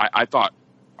 Yeah. I thought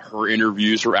her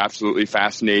interviews were absolutely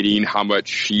fascinating, how much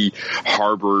she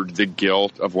harbored the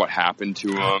guilt of what happened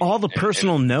to him. All the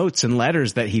personal notes and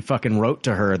letters that he fucking wrote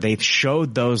to her, they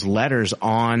showed those letters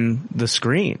on the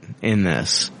screen in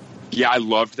this. Yeah, I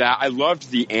loved that. I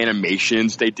loved the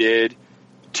animations they did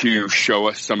to show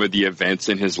us some of the events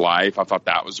in his life. I thought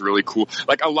that was really cool.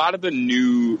 Like, a lot of the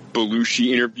new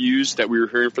Belushi interviews that we were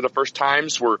hearing for the first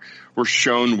times were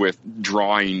shown with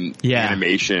drawing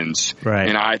animations. Right.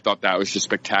 And I thought that was just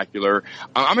spectacular.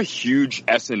 I'm a huge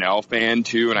SNL fan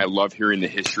too, and I love hearing the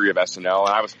history of SNL.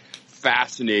 And I was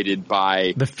fascinated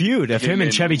by the feud of him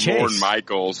and Chevy Chase. Lorne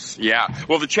Michaels. Yeah.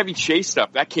 Well, the Chevy Chase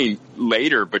stuff, that came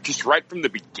later, but just right from the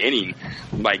beginning,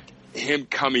 like, him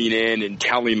coming in and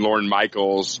telling Lorne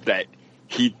Michaels that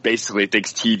he basically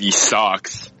thinks TV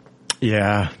sucks.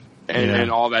 Yeah. And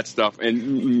all that stuff.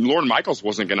 And Lorne Michaels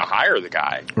wasn't going to hire the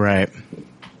guy. Right.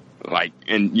 Like,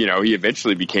 and you know, he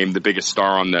eventually became the biggest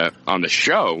star on the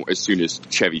show as soon as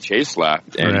Chevy Chase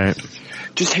left. And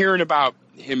just hearing about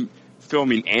him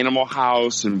filming Animal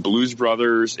House and Blues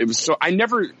Brothers.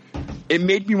 It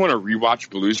made me want to rewatch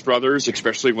Blues Brothers,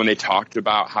 especially when they talked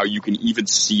about how you can even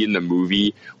see in the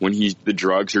movie when the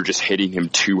drugs are just hitting him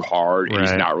too hard and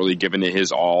he's not really giving it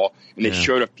his all. And they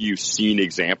showed a few scene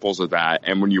examples of that.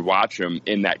 And when you watch him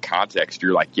in that context,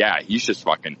 you're like, yeah, he's just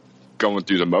fucking going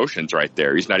through the motions right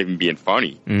there. He's not even being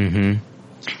funny. Mm-hmm.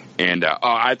 And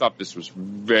I thought this was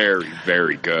very,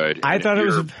 very good. I thought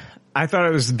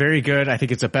it was very good. I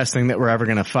think it's the best thing that we're ever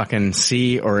going to fucking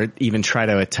see or even try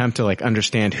to attempt to like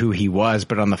understand who he was.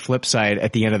 But on the flip side,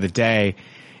 at the end of the day,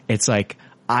 it's like,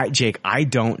 Jake, I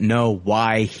don't know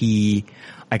why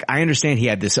I understand he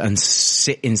had this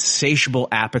insatiable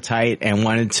appetite and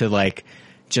wanted to like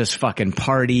just fucking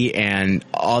party and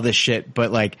all this shit.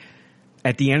 But like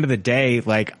at the end of the day,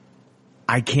 like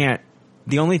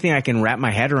the only thing I can wrap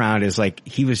my head around is like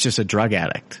he was just a drug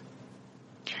addict.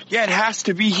 Yeah, it has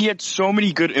to be. He had so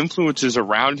many good influences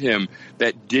around him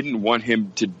that didn't want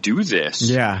him to do this.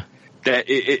 Yeah. That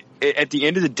at the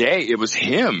end of the day, it was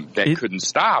him that couldn't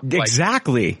stop.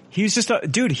 Exactly. He was just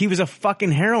he was a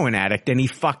fucking heroin addict and he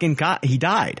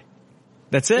died.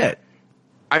 That's it. Yeah.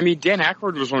 I mean, Dan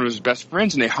Aykroyd was one of his best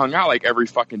friends and they hung out like every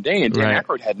fucking day and Dan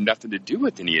Aykroyd had nothing to do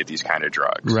with any of these kind of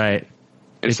drugs. Right.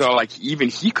 And so like even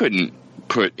he couldn't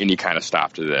put any kind of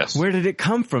stop to this. Where did it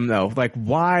come from though? Like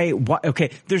why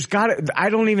okay, I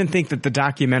don't even think that the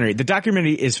documentary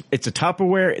it's a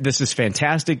Tupperware. This is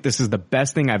fantastic. This is the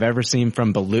best thing I've ever seen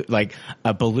from like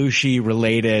a Belushi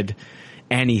related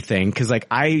anything. Cause like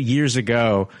I years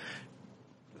ago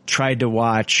tried to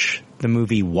watch the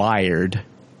movie Wired.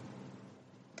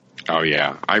 Oh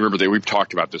yeah. I remember we've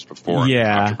talked about this before. Yeah.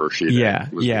 The controversy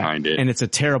that was behind it. And it's a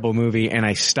terrible movie and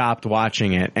I stopped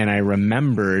watching it and I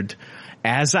remembered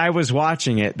as I was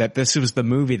watching it that this was the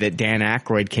movie that Dan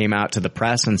Aykroyd came out to the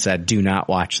press and said, do not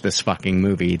watch this fucking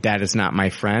movie. That is not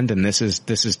my friend and this is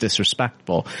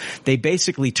disrespectful. They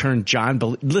basically turned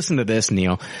listen to this,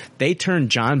 Neil. They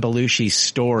turned John Belushi's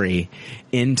story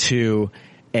into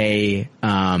a,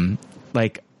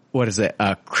 what is it?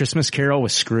 A Christmas Carol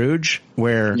with Scrooge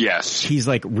where he's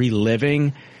like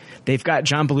reliving. They've got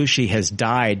John Belushi has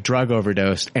died, drug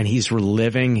overdosed, and he's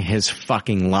reliving his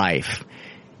fucking life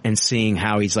and seeing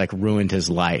how he's like ruined his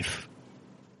life.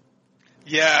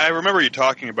 Yeah, I remember you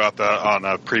talking about that on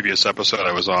a previous episode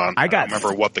I was on. I don't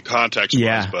remember what the context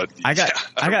was, but I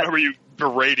remember you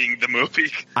berating the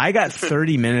movie. I got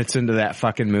 30 minutes into that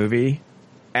fucking movie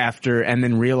and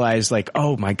then realized like,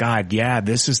 oh my God, yeah,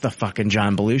 this is the fucking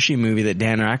John Belushi movie that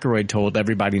Dan Aykroyd told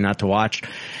everybody not to watch.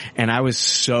 And I was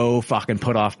so fucking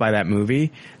put off by that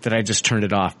movie that I just turned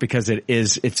it off because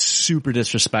it's super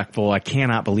disrespectful. I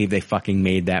cannot believe they fucking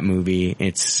made that movie.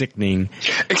 It's sickening.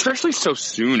 Especially so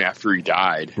soon after he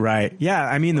died. Right. Yeah.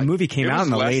 I mean, the movie came out in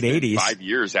the late 80s. 5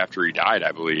 years after he died,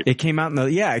 I believe. It came out in the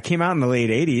late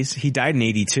 80s. He died in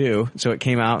 82. So it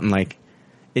came out in like,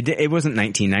 it wasn't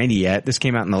 1990 yet. This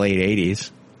came out in the late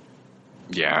 80s.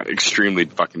 Yeah, extremely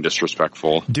fucking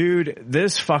disrespectful. Dude,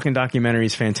 this fucking documentary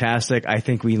is fantastic. I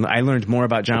think I learned more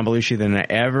about John Belushi than I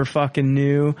ever fucking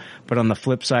knew. But on the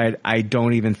flip side, I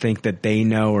don't even think that they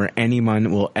know or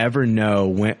anyone will ever know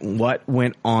what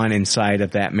went on inside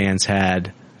of that man's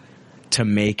head to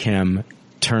make him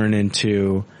turn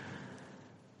into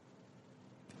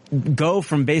go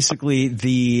from basically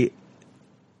the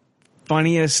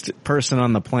funniest person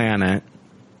on the planet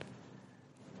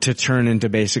to turn into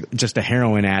basically just a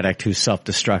heroin addict who's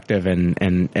self-destructive and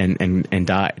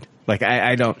died. Like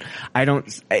I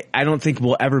don't think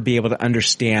we'll ever be able to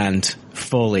understand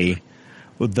fully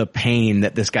the pain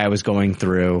that this guy was going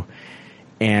through.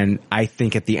 And I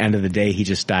think at the end of the day, he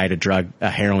just died a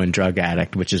heroin drug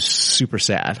addict, which is super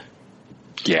sad.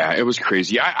 Yeah, it was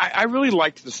crazy. I really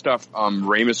liked the stuff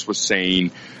Ramis was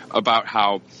saying about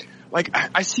how, like,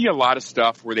 I see a lot of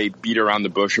stuff where they beat around the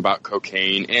bush about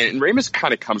cocaine, and Ramis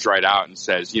kind of comes right out and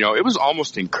says, you know, it was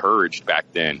almost encouraged back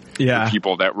then for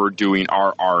people that were doing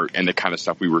our art and the kind of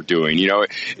stuff we were doing. You know,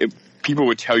 people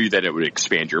would tell you that it would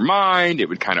expand your mind, it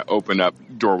would kind of open up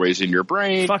doorways in your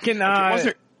brain. Fucking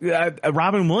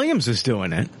Robin Williams is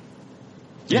doing it.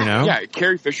 Yeah, you know? Yeah.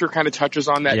 Carrie Fisher kind of touches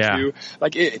on that too.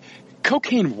 Like,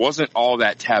 cocaine wasn't all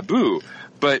that taboo,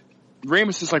 but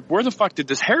Ramis is like, where the fuck did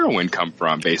this heroin come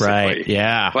from, basically? Right,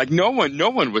 yeah. Like, no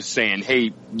one was saying,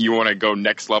 hey, you want to go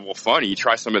next level funny,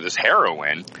 try some of this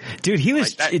heroin. Dude, he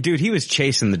was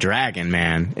chasing the dragon,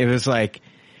 man. It was like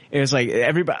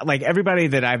everybody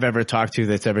that I've ever talked to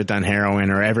that's ever done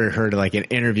heroin or ever heard like an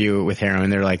interview with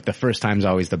heroin, they're like, the first time's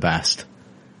always the best.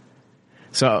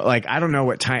 So, like, I don't know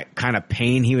what kind of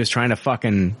pain he was trying to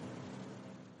fucking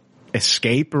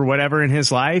escape or whatever in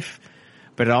his life.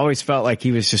 but it always felt like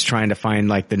he was just trying to find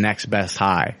like the next best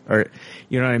high, or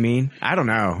you know what I mean? I don't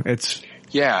know.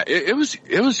 Yeah, it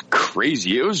was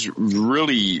crazy. It was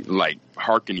really like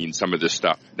hearkening some of this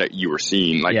stuff that you were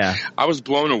seeing. Like, I was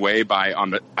blown away by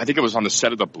I think it was on the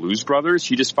set of the Blues Brothers.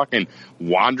 He just fucking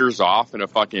wanders off in a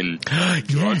fucking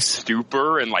drug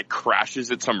stupor and like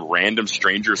crashes at some random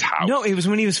stranger's house. No, it was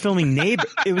when he was filming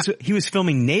he was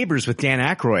filming Neighbors with Dan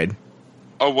Aykroyd.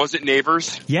 Oh, was it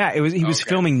Neighbors? Yeah, he was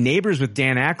filming Neighbors with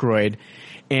Dan Aykroyd,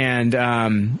 and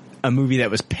a movie that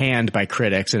was panned by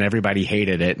critics and everybody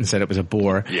hated it and said it was a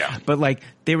bore. Yeah. But like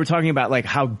they were talking about like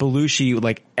how Belushi,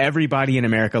 like everybody in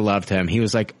America loved him. He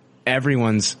was like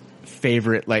everyone's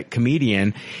favorite like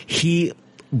comedian. He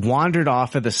wandered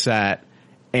off of the set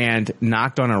and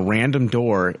knocked on a random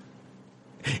door.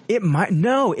 It might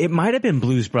have been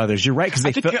Blues Brothers. You're right. Cause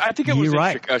I think it was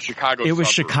Chicago. It was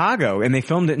Chicago, and they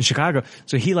filmed it in Chicago.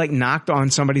 So he like knocked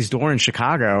on somebody's door in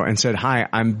Chicago and said, "Hi,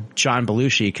 I'm John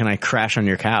Belushi. Can I crash on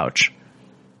your couch?"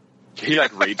 He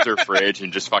like raids their fridge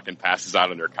and just fucking passes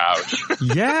out on their couch.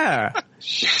 Yeah.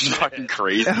 It's fucking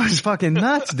crazy. That was fucking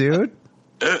nuts, dude.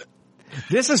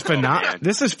 This is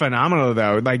phenomenal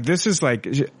though. Like this is like,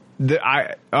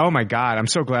 oh my God. I'm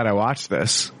so glad I watched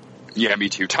this. Yeah, me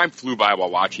too. Time flew by while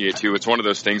watching it too. It's one of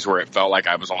those things where it felt like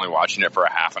I was only watching it for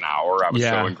a half an hour. I was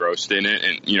so engrossed in it,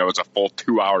 and it's a full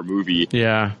 2-hour movie.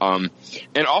 Yeah.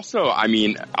 And also, I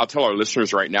mean, I'll tell our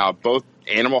listeners right now, both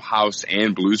Animal House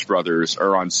and Blues Brothers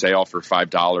are on sale for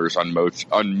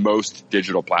 $5 on most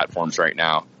digital platforms right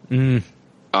now. I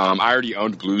already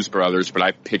owned Blues Brothers, but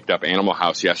I picked up Animal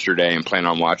House yesterday and plan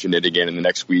on watching it again in the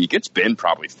next week. It's been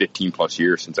probably 15 plus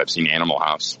years since I've seen Animal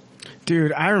House.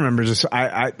 Dude, I remember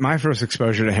my first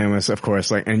exposure to him was, of course,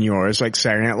 like, and yours, like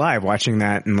Saturday Night Live, watching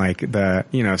that in like the,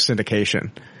 syndication.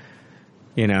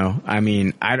 I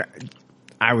mean,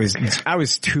 I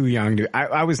was too young to,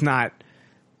 I was not,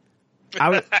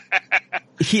 like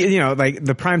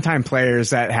the primetime players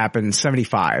that happened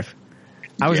 75.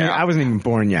 I wasn't even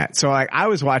born yet. So like, I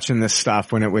was watching this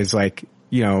stuff when it was like,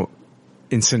 in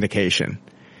syndication.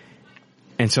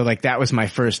 And so like that was my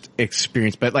first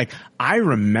experience, but like I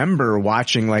remember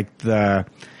watching like the,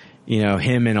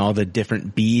 him and all the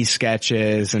different B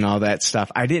sketches and all that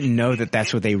stuff. I didn't know that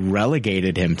that's what they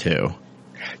relegated him to.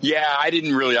 Yeah, I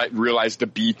didn't really realize the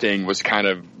B thing was kind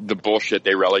of the bullshit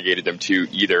they relegated him to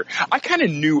either. I kind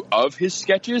of knew of his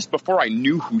sketches before I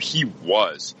knew who he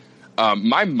was.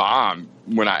 My mom,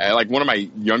 one of my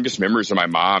youngest memories of my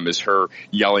mom is her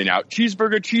yelling out,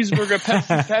 cheeseburger, cheeseburger,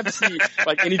 Pepsi, Pepsi.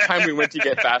 Like anytime we went to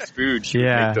get fast food, she would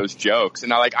make those jokes.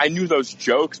 And I knew those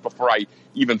jokes before I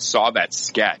even saw that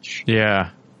sketch.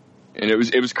 Yeah. And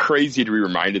it was crazy to be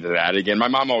reminded of that again. My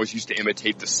mom always used to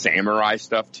imitate the samurai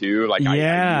stuff too. Like I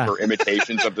knew her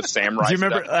imitations of the samurai do you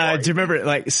remember, stuff. Do you remember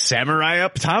like samurai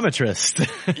optometrist?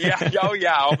 Yeah. Oh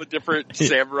yeah. All the different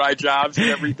samurai jobs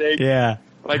and everything. Yeah.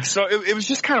 Like, so it was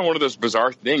just kind of one of those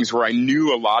bizarre things where I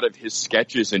knew a lot of his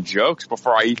sketches and jokes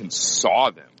before I even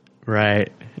saw them.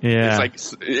 Right. Yeah.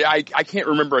 It's like, I can't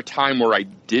remember a time where I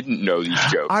didn't know these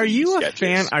jokes. Are you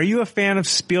a fan of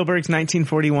Spielberg's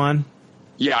 1941?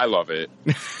 Yeah, I love it.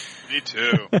 Me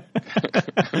too. I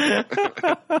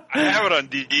have it on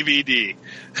DVD.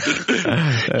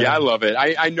 Yeah, I love it.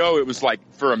 I know it was like,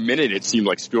 for a minute, it seemed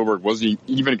like Spielberg wasn't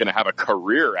even going to have a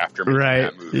career after making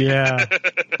that movie. Yeah.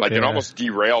 It almost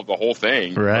derailed the whole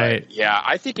thing. Right. But yeah,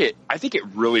 I think it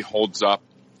really holds up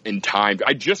in time.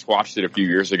 I just watched it a few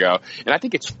years ago, and I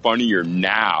think it's funnier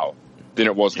now than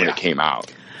it was when it came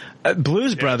out.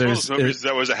 Blues Brothers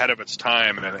that was ahead of its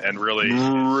time and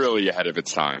really ahead of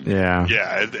its time. Yeah.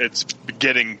 Yeah, it's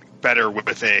getting better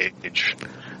with age.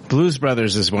 Blues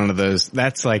Brothers is one of those.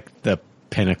 That's like the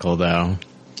pinnacle, though.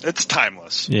 It's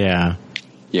timeless. Yeah.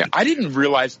 Yeah, I didn't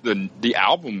realize the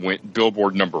album went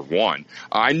Billboard #1.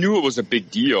 I knew it was a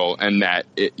big deal and that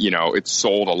it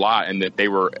sold a lot and that they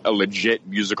were a legit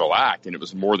musical act and it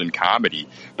was more than comedy.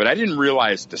 But I didn't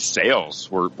realize the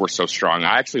sales were so strong.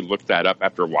 I actually looked that up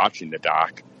after watching the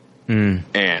doc.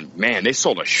 And man, they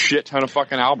sold a shit ton of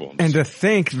fucking albums. And to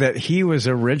think that he was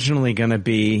originally going to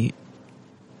be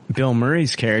Bill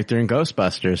Murray's character in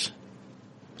Ghostbusters.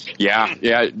 Yeah.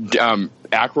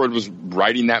 Aykroyd was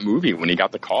writing that movie when he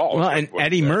got the call. Well, and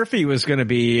Eddie Murphy was going to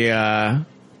be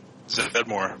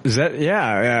Zedmore.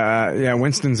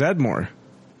 Winston Zedmore.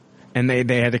 And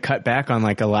they had to cut back on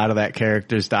like a lot of that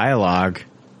character's dialogue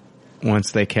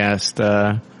once they cast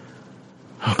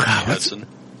Hudson.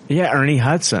 Yeah, Ernie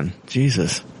Hudson.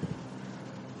 Jesus.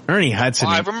 Ernie Hudson.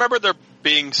 Well, I remember there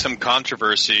being some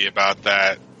controversy about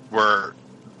that where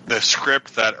the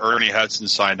script that Ernie Hudson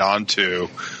signed on to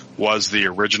was the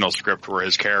original script where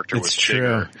his character was true.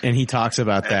 Chigger. And he talks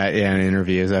about that in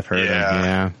interviews. I've heard him.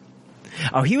 Yeah.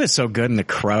 Oh, he was so good in The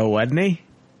Crow, wasn't he?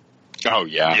 Oh,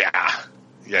 yeah.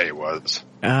 Yeah, he was.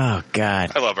 Oh,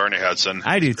 God. I love Ernie Hudson.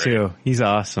 I do, too. He's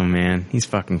awesome, man. He's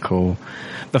fucking cool.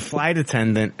 The Flight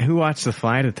Attendant. Who watched The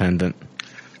Flight Attendant?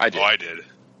 I did. Oh, I did.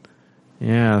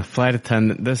 Yeah, The Flight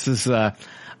Attendant. This is,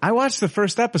 I watched the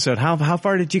first episode. How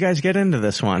far did you guys get into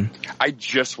this one? I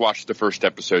just watched the first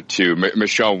episode, too.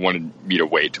 Michelle wanted me to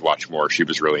wait to watch more. She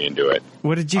was really into it.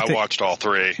 What did you think? I watched all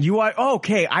 3.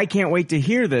 Okay, I can't wait to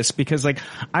hear this because, like,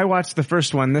 I watched the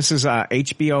first one. This is a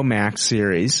HBO Max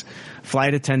series.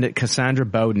 Flight attendant Cassandra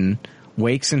Bowden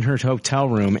wakes in her hotel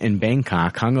room in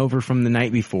Bangkok, hungover from the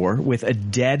night before, with a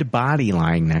dead body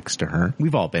lying next to her.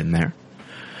 We've all been there.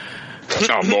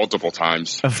 Oh, multiple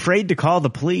times. Afraid to call the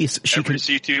police. Every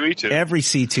C2E2. Every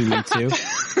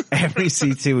C2E2. Every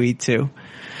C2E2.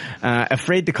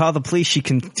 Afraid to call the police, she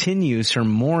continues her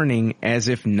morning as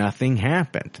if nothing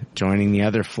happened, joining the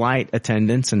other flight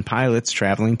attendants and pilots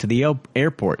traveling to the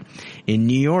airport. In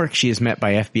New York, she is met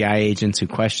by FBI agents who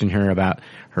question her about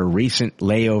her recent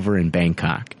layover in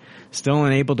Bangkok. Still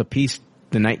unable to piece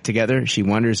the night together, she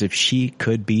wonders if she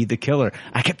could be the killer.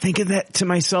 I kept thinking that to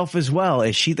myself as well.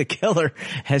 Is she the killer?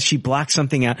 Has she blocked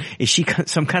something out? Is she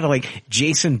some kind of like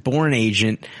Jason Bourne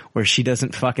agent where she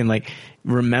doesn't fucking like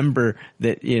remember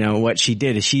that, you know, what she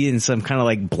did? Is she in some kind of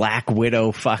like Black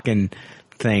Widow fucking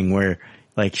thing where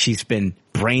like she's been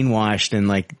brainwashed and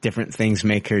like different things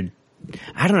make her,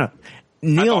 I don't know.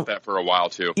 Neil, I thought that for a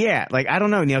while too. Yeah, like I don't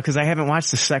know, Neil, because I haven't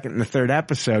watched the second and the third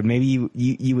episode. Maybe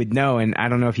you would know, and I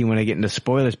don't know if you want to get into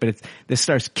spoilers, but this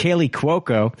stars Kaylee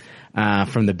Cuoco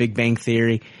from The Big Bang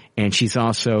Theory, and she's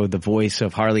also the voice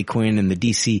of Harley Quinn in the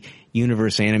DC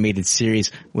Universe animated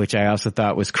series, which I also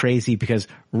thought was crazy because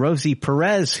Rosie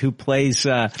Perez, who plays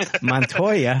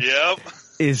Montoya, yep,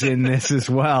 is in this as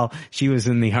well. She was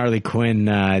in the Harley Quinn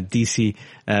DC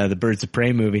the Birds of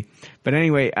Prey movie. But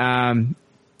anyway,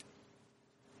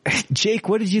 Jake,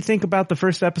 what did you think about the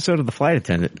first episode of The Flight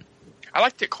Attendant? I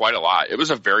liked it quite a lot. It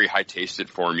was a very high tasted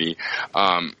for me.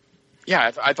 I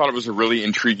thought it was a really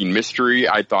intriguing mystery.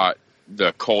 I thought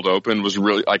the cold open was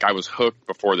really, like, I was hooked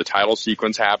before the title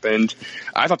sequence happened.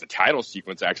 I thought the title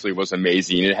sequence actually was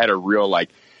amazing. It had a real, like,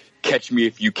 Catch Me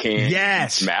If You Can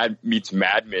meets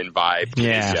Mad Men vibe.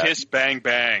 Yeah. Kiss Bang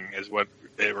Bang is what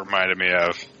it reminded me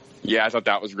of. Yeah, I thought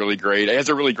that was really great. It has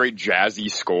a really great jazzy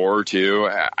score too.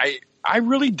 I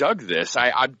really dug this.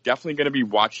 I'm definitely going to be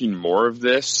watching more of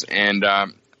this, and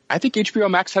I think HBO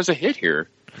Max has a hit here.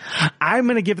 I'm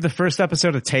going to give the first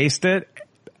episode a taste it.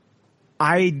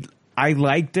 I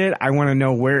liked it. I want to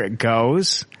know where it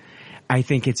goes. I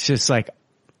think it's just like,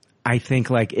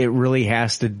 it really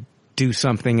has to do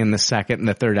something in the second and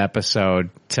the third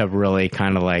episode to really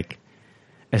kind of like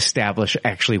establish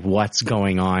actually what's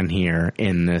going on here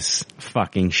in this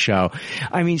fucking show.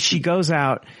 I mean, she goes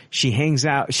out, she hangs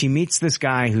out, she meets this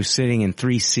guy who's sitting in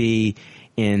 3C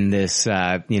in this,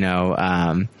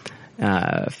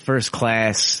 first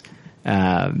class,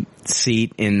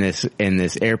 seat in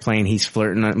this airplane. He's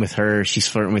flirting with her. She's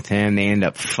flirting with him. They end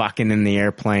up fucking in the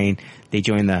airplane. They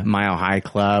join the Mile High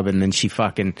Club, and then she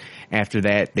fucking, after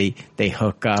that, they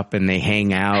hook up and they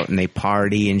hang out and they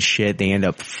party and shit. They end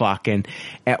up fucking.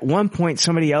 At one point,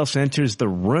 somebody else enters the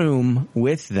room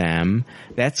with them.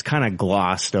 That's kind of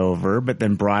glossed over, but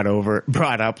then brought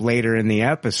up later in the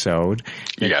episode.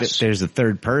 Yes. There's a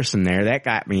third person there. That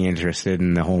got me interested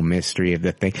in the whole mystery of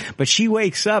the thing. But she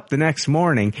wakes up the next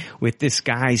morning with this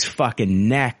guy's fucking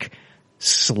neck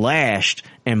slashed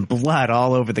and blood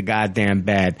all over the goddamn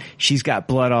bed. She's got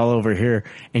blood all over here,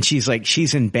 and she's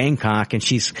in Bangkok, and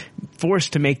she's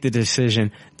forced to make the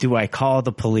decision, do I call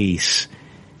the police?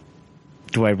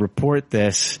 Do I report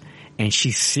this? And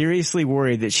she's seriously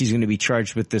worried that she's going to be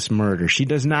charged with this murder. She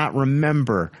does not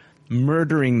remember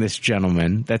murdering this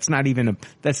gentleman. That's not even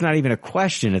a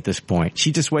question at this point.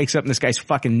 She just wakes up and this guy's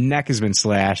fucking neck has been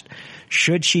slashed.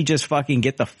 Should she just fucking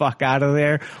get the fuck out of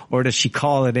there, or does she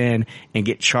call it in and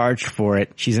get charged for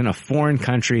it? She's in a foreign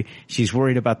country. She's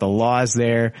worried about the laws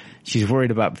there. She's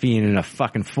worried about being in a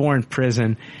fucking foreign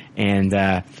prison.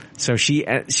 And so she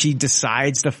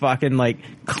decides to fucking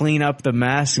like clean up the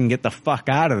mess and get the fuck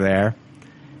out of there.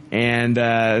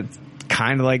 And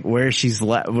kind of like where she's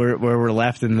where we're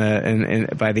left by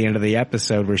the end of the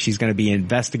episode, where she's going to be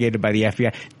investigated by the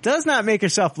FBI. Does not make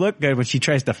herself look good when she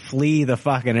tries to flee the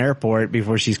fucking airport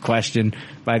before she's questioned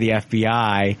by the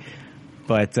FBI.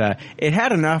 But it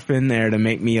had enough in there to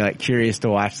make me like curious to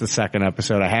watch the second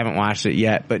episode. I haven't watched it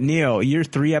yet. But Neil, you're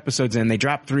 3 episodes in. They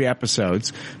dropped 3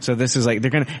 episodes. So this is like,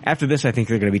 after this, I think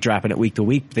they're going to be dropping it week to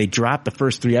week. They dropped the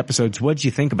first 3 episodes. What did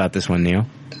you think about this one, Neil?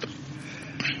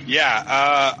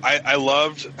 Yeah, I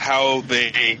loved how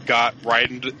they got right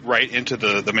into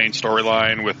the main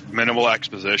storyline with minimal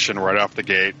exposition right off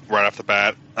the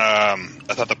bat.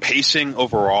 I thought the pacing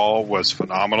overall was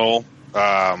phenomenal.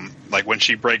 Like when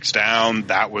she breaks down,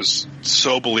 that was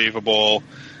so believable.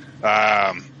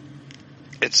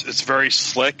 It's very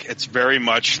slick. It's very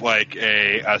much like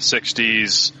a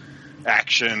 60s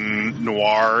action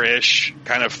noir-ish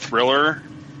kind of thriller,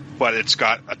 but it's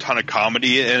got a ton of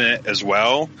comedy in it as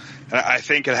well. And I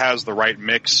think it has the right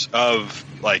mix of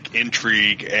like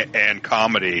intrigue and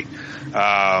comedy.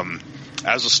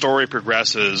 As the story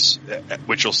progresses,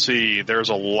 which you'll see, there's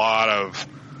a lot of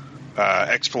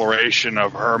exploration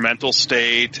of her mental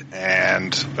state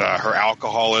and her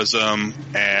alcoholism.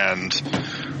 And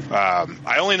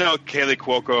I only know Kaley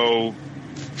Cuoco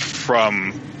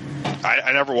from...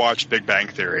 I never watched Big Bang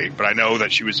Theory, but I know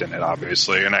that she was in it,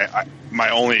 obviously. And my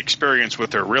only experience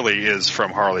with her really is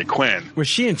from Harley Quinn. Was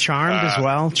she in Charmed as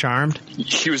well? Charmed?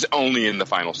 She was only in the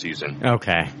final season.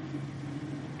 Okay.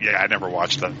 Yeah, I never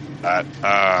watched that.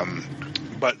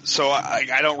 But so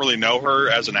I don't really know her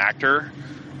as an actor.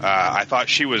 I thought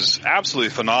she was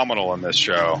absolutely phenomenal in this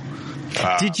show.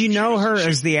 Did you know her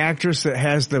as the actress that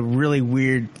has the really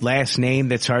weird last name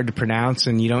that's hard to pronounce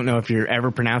and you don't know if you're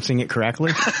ever pronouncing it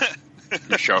correctly?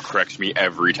 Michelle corrects me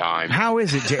every time. How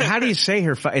is it? How do you say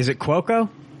her? Is it Cuoco?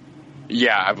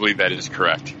 Yeah, I believe that is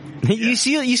correct. You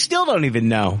still don't even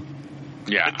know.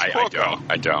 Yeah,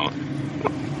 I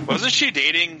don't. Wasn't she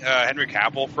dating Henry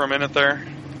Cavill for a minute there?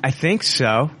 I think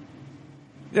so.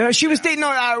 She was dating,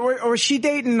 or was she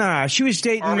dating, she was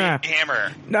dating,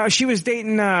 Hammer. No, she was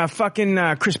dating, fucking,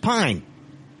 Chris Pine.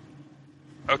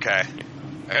 Okay.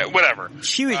 Whatever.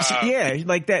 She was, yeah,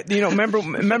 like that, you know,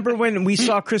 remember when we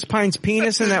saw Chris Pine's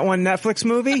penis in that one Netflix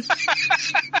movie?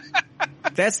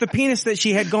 That's the penis that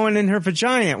she had going in her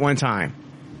vagina at one time.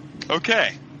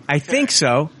 Okay. I think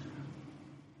so.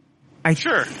 I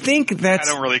think that's...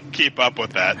 I don't really keep up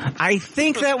with that. I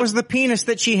think that was the penis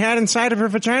that she had inside of her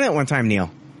vagina at one time, Neil.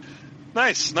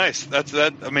 Nice.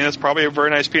 That's probably a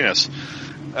very nice penis.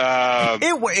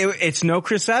 It's no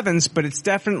Chris Evans, but it's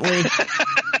definitely...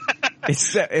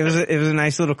 it was a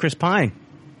nice little Chris Pine.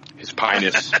 His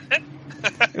pinus.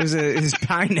 It was his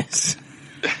pinus.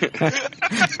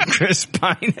 Chris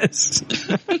Pinus.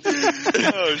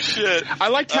 Oh shit! I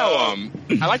liked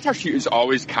how she was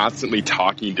always constantly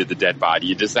talking to the dead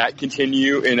body. Does that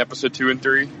continue in episode 2 and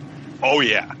 3? Oh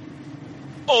yeah.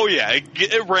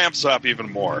 It ramps up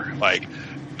even more. Like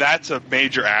that's a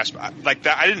major aspect. Like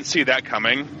that, I didn't see that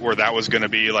coming. Where that was going to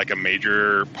be like a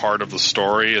major part of the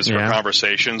story is her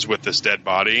conversations with this dead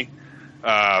body.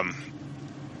 But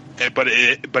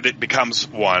it becomes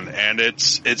one, and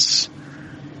it's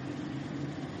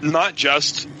not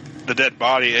just the dead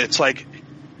body. It's like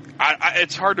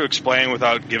it's hard to explain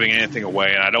without giving anything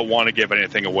away, and I don't want to give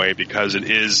anything away because it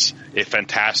is a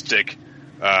fantastic,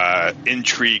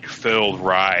 intrigue-filled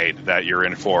ride that you're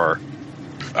in for.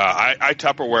 I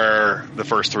Tupperware the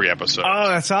first 3 episodes. Oh,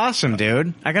 that's awesome,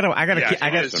 dude!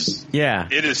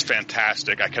 It is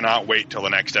fantastic. I cannot wait till the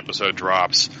next episode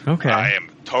drops. Okay, I am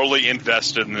totally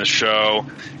invested in this show.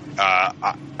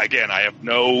 Again, I have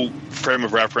no frame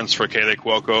of reference for Kaley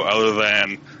Cuoco other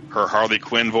than her Harley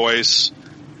Quinn voice,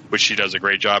 which she does a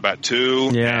great job at too.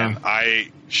 Yeah. And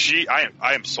I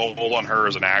am sold on her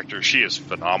as an actor. She is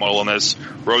phenomenal in this.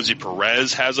 Rosie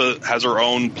Perez has her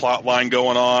own plot line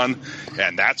going on,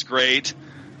 and that's great.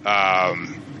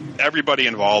 Everybody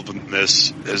involved in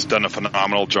this has done a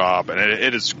phenomenal job, and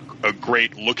it is a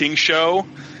great looking show.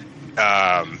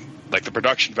 Like the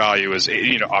production value is,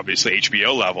 obviously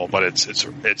HBO level, but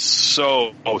it's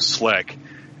so slick,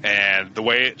 and the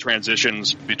way it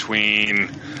transitions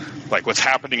between like what's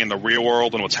happening in the real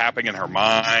world and what's happening in her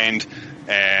mind,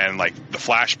 and like the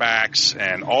flashbacks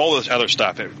and all this other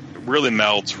stuff, it really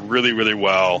melds really, really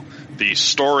well. The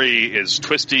story is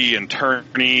twisty and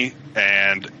turny,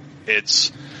 and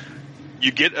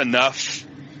you get enough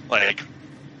like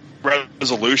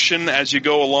resolution as you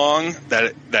go along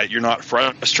that you're not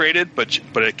frustrated, but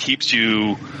it keeps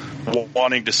you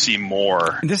wanting to see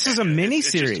more. This is a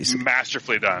mini-series. It's just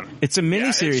masterfully done. It's a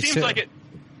mini-series. It seems like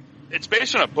it's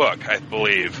based on a book, I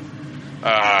believe.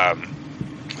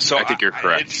 So I think you're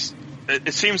correct.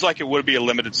 It seems like it would be a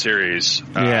limited series.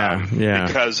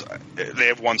 Because they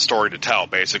have one story to tell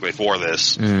basically for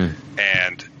this,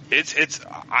 and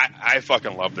I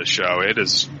fucking love this show. It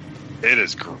is It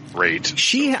is great.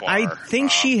 so far. I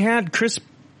think she had Chris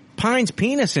Pine's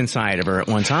penis inside of her at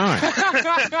one time.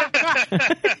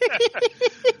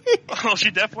 Well,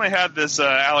 she definitely had this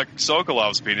Alex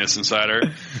Sokolov's penis inside her.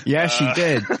 Yeah, she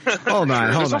did. Hold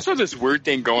on. There's also this weird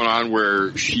thing going on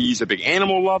where she's a big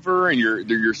animal lover, and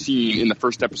you're seeing in the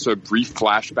first episode brief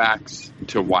flashbacks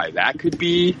to why that could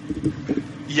be.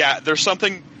 Yeah, there's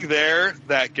something there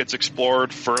that gets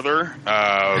explored further.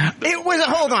 It was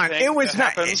hold on. It was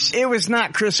not. It was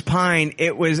not Chris Pine.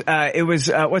 It was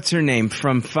what's her name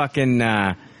from fucking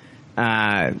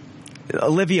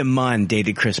Olivia Munn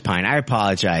dated Chris Pine. I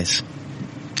apologize.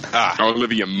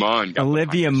 Olivia Munn.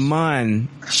 Olivia Munn.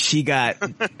 She got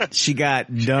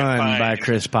done by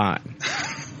Chris Pine.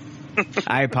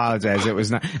 I apologize. It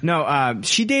was not. No.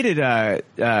 She dated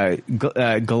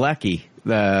Galecki.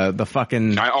 The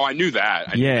fucking. I knew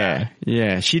that.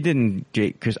 Yeah. She didn't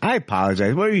date Chris. I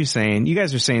apologize. What were you saying? You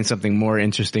guys were saying something more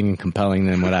interesting and compelling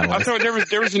than what I was. I thought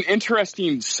there was an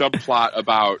interesting subplot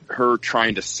about her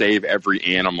trying to save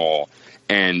every animal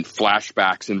and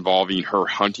flashbacks involving her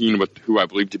hunting with who I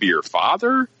believe to be her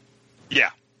father.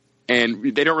 Yeah.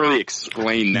 And they don't really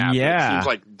explain that. Yeah. But it seems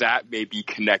like that may be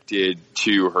connected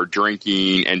to her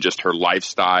drinking and just her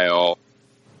lifestyle.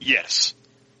 Yes.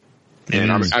 And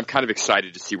I'm kind of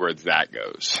excited to see where that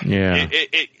goes. Yeah.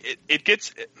 It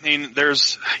gets, I mean,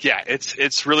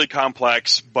 it's really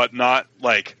complex, but not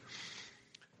like,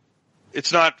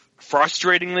 it's not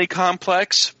frustratingly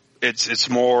complex. It's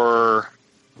more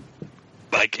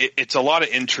like, it's a lot of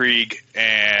intrigue,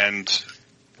 and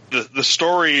the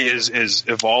story is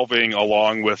evolving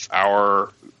along with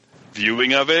our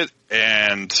viewing of it.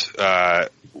 And,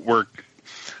 we're,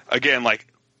 again, like,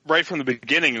 right from the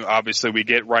beginning, obviously, we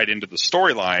get right into the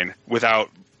storyline without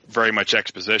very much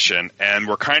exposition, and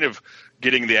we're kind of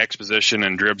getting the exposition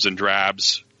and dribs and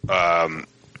drabs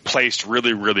placed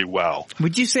really, really well.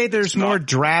 Would you say there's more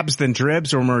drabs than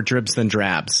dribs, or more dribs than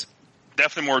drabs?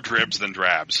 Definitely more dribs than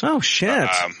drabs. Oh shit,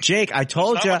 Jake! I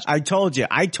told you.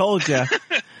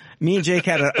 Me and Jake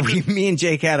had a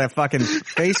fucking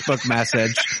Facebook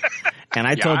message. And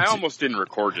I almost didn't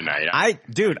record tonight.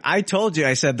 I told you,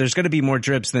 I said, there's going to be more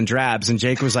dribs than drabs. And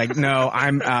Jake was like, no,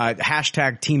 I'm,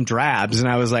 hashtag team drabs. And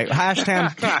I was like,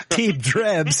 hashtag team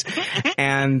dribs.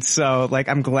 And so, like,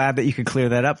 I'm glad that you could clear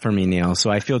that up for me, Neil. So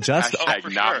I feel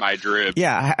hashtag not my dribs.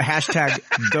 Yeah. Hashtag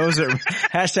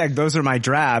those are my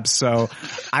drabs. So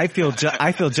I feel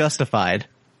justified.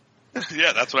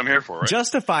 Yeah, that's what I'm here for. Right?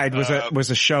 Justified was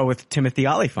a show with Timothy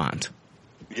Olyphant.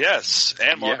 Yes,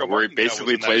 and Margot where he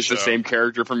basically plays the same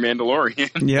character from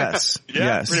Mandalorian. Yes,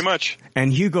 yes, pretty much.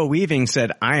 And Hugo Weaving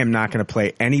said, "I am not going to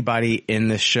play anybody in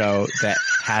this show that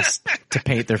has to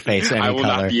paint their face any color. I will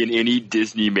not be in any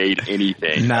Disney-made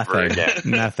anything. Nothing.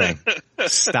 Nothing.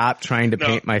 Stop trying to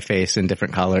paint my face in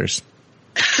different colors."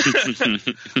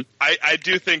 I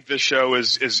do think this show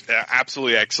is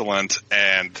absolutely excellent,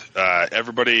 and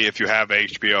everybody, if you have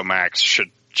HBO Max,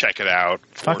 should check it out.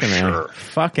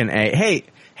 Fucking A.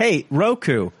 Hey,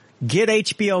 Roku, get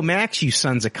HBO Max, you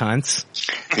sons of cunts.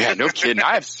 Yeah, no kidding.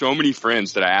 I have so many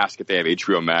friends that I ask if they have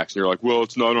HBO Max, and they're like, well,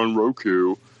 it's not on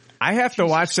Roku. I have to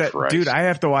watch that. Dude, I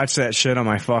have to watch that shit on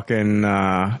my fucking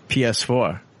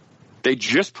PS4. They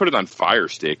just put it on Fire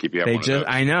Stick if you have one of those.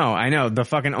 I know. The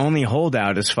fucking only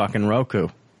holdout is fucking Roku.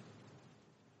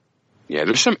 Yeah,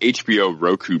 there's some HBO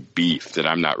Roku beef that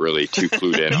I'm not really too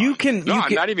clued in on.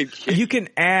 I'm not even kidding. You can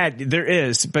add, there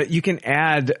is, but you can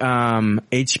add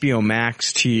HBO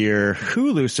Max to your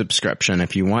Hulu subscription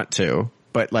if you want to.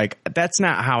 But, like, that's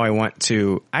not how I want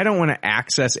to. I don't want to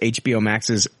access HBO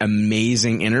Max's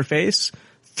amazing interface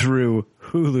through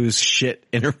Hulu's shit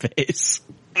interface.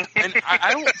 And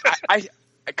I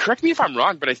correct me if I'm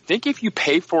wrong, but I think if you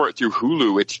pay for it through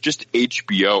Hulu, it's just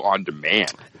HBO on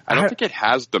demand. I don't think it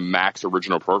has the Max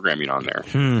original programming on there.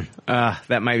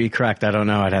 That might be correct. I don't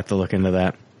know. I'd have to look into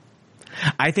that.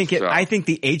 I think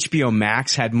the HBO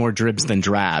Max had more dribs than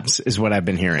drabs, is what I've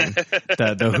been hearing.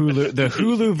 The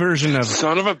Hulu version of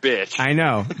son of a bitch. I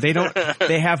know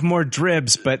they have more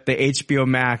dribs, but the HBO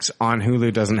Max on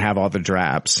Hulu doesn't have all the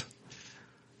drabs.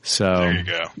 So there you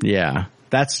go. Yeah,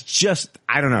 that's just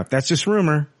I don't know. That's just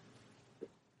rumor.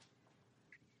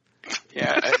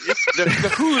 Yeah, the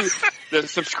Hulu, the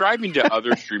subscribing to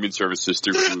other streaming services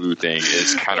through Hulu thing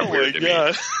is kind of weird to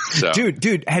me. So.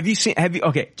 Dude,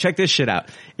 okay, check this shit out.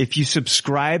 If you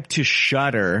subscribe to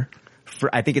Shudder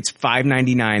for, I think it's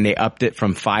 $5.99, they upped it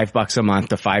from $5 a month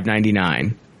to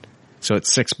 $5.99. So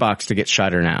it's $6 to get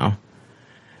Shudder now.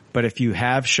 But if you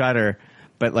have Shudder,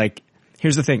 but like,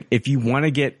 here's the thing. If you want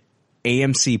to get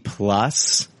AMC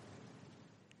Plus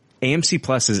is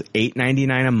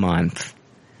 $8.99 a month.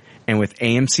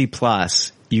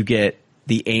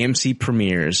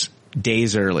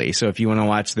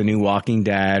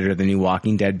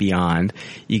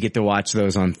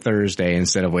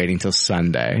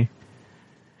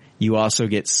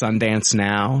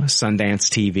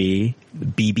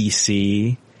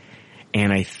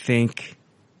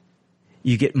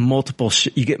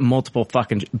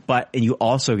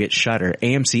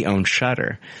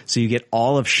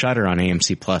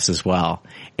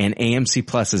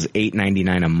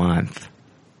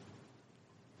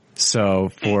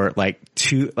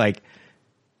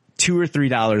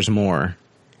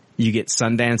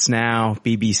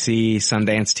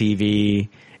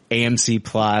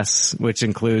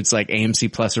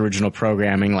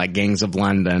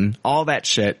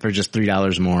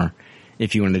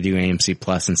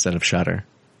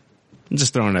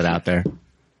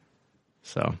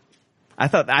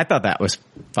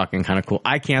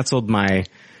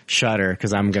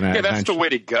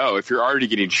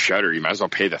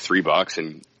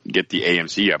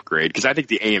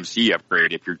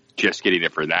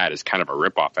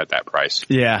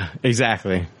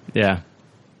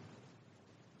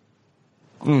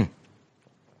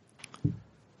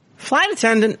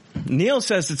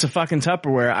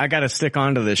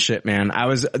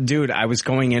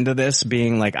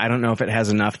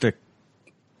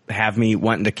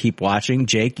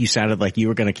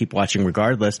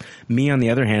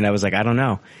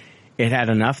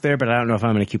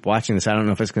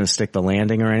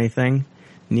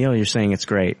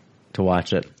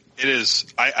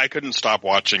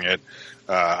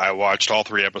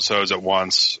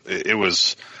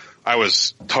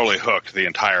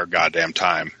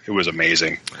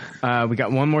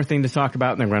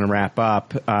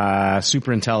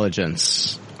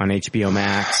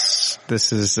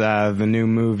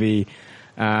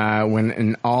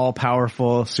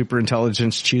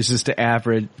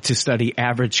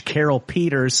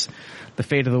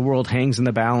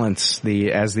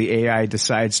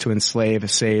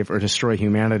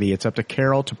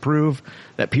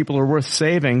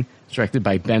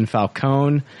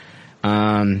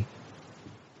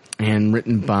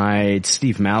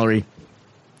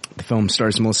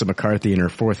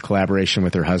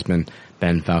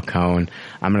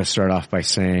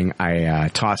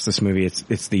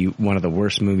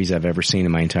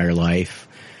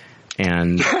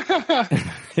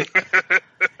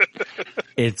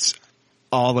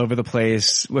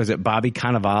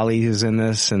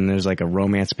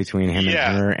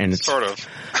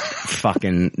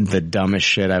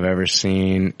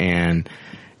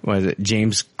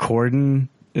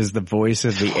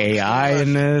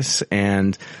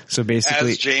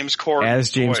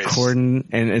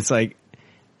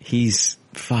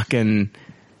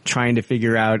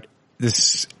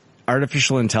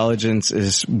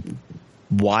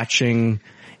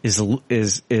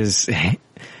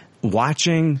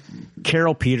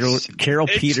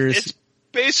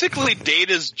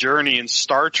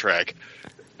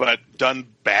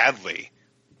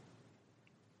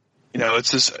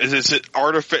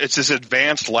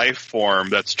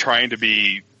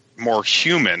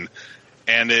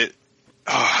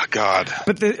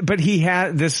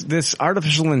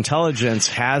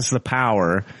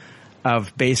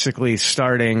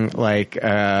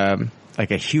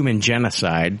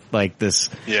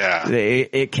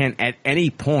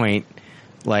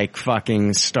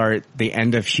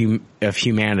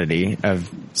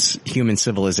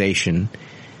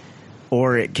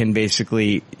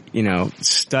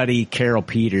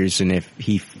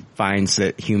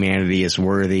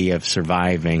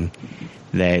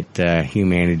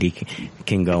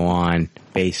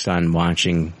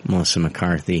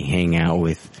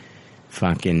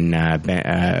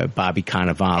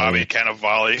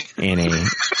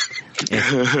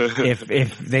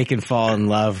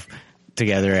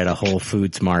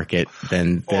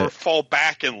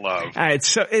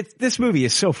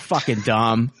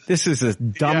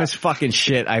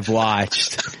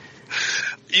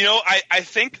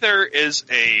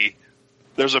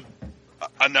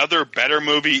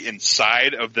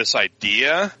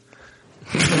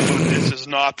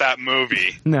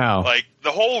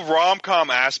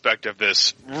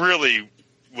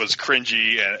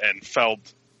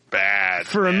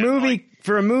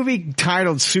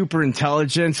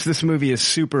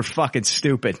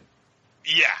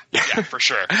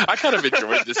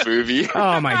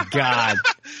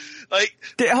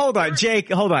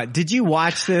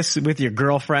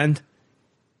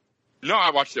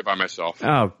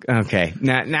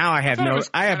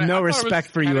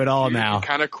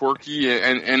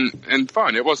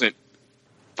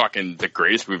 fucking the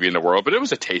greatest movie in the world, but it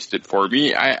was a taste it for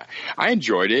me. I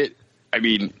enjoyed it. I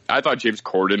mean, I thought James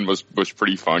Corden was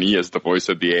pretty funny as the voice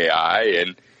of the AI,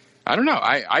 and I don't know.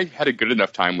 I had a good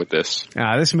enough time with this.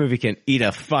 This movie can eat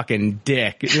a fucking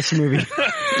dick. This movie.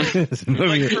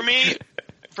 Like,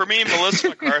 for me, Melissa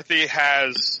McCarthy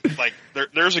has, like,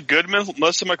 there's a good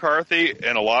Melissa McCarthy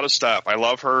in a lot of stuff. I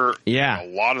love her. Yeah. In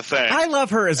a lot of things. I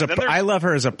love her as I love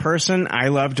her as a person. I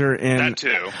loved her in that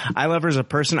too. I love her as a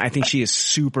person. I think she is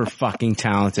super fucking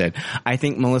talented. I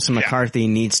think Melissa McCarthy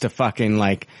needs to fucking,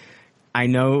 like, I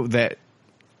know that,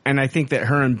 and I think that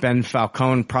her and Ben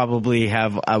Falcone probably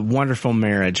have a wonderful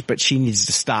marriage, but she needs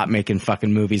to stop making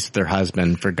fucking movies with her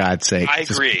husband, for God's sake. I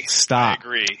agree. Just stop. I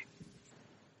agree.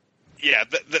 Yeah,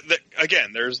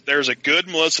 again, there's a good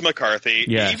Melissa McCarthy.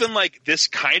 Yes. Even like this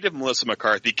kind of Melissa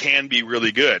McCarthy can be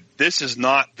really good. This is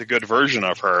not the good version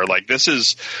of her. Like, this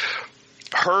is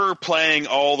her playing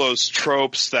all those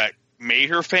tropes that made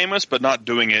her famous, but not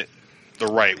doing it the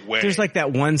right way. There's like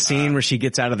that one scene where she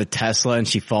gets out of the Tesla and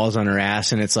she falls on her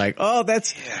ass, and it's like, oh,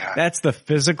 that's the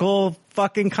physical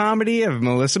fucking comedy of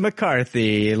Melissa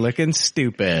McCarthy looking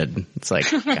stupid. It's like,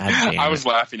 God damn. I was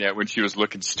laughing at when she was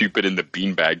looking stupid in the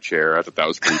beanbag chair. I thought that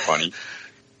was pretty funny.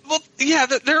 Well, yeah,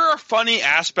 there are funny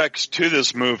aspects to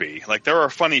this movie. Like, there are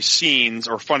funny scenes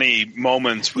or funny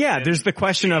moments. Yeah, there's the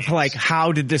question of, like,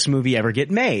 how did this movie ever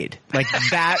get made? Like,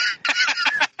 that,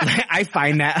 I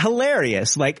find that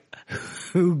hilarious. Like,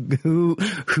 who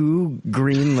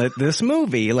greenlit this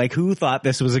movie? Like, who thought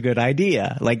this was a good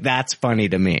idea? Like, that's funny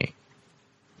to me.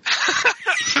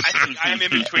 I think I'm in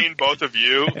between both of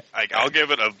you. Like, I'll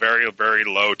give it a very, very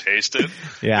low tasted.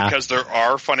 Yeah. Because there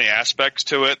are funny aspects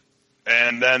to it.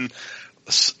 And then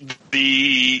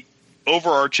the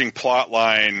overarching plot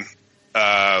line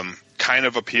kind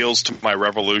of appeals to my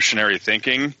revolutionary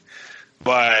thinking.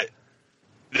 But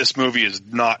this movie is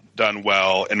not done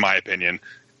well, in my opinion.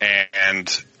 And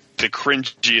the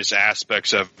cringiest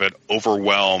aspects of it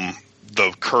overwhelm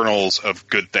the kernels of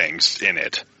good things in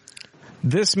it.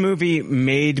 This movie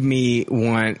made me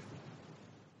want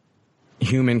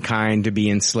humankind to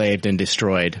be enslaved and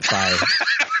destroyed by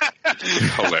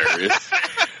hilarious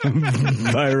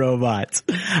by robots.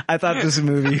 I thought this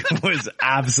movie was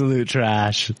absolute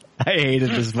trash. I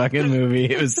hated this fucking movie.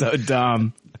 It was so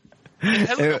dumb. It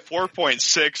has like a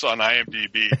 4.6 on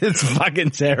IMDb. It's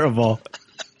fucking terrible.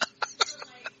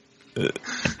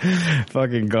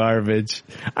 Fucking garbage.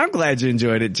 I'm glad you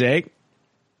enjoyed it, Jake.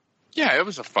 Yeah, it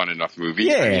was a fun enough movie.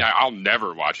 Yeah. I mean, I'll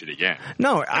never watch it again.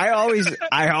 No, I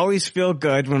always feel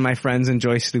good when my friends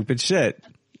enjoy stupid shit.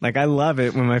 Like, I love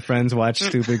it when my friends watch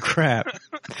stupid crap.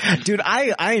 Dude,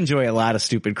 I enjoy a lot of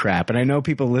stupid crap, and I know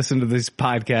people listen to this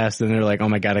podcast and they're like, oh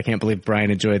my God, I can't believe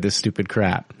Brian enjoyed this stupid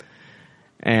crap.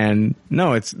 And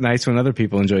no, it's nice when other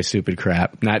people enjoy stupid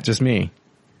crap, not just me.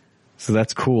 So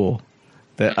that's cool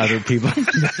that other people.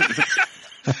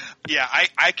 Yeah,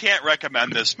 I can't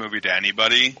recommend this movie to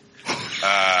anybody,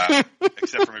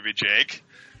 except for maybe Jake.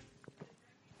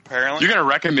 Apparently. You're going to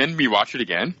recommend me watch it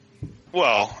again?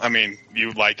 Well, I mean,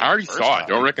 you liked it. I already saw it.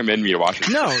 Don't recommend me to watch it.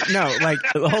 No, like,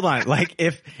 hold on. Like,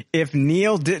 if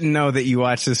Neil didn't know that you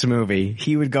watched this movie,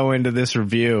 he would go into this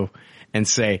review and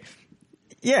say,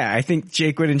 yeah, I think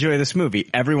Jake would enjoy this movie.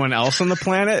 Everyone else on the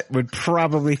planet would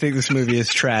probably think this movie is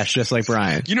trash, just like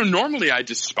Brian. You know, normally I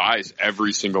despise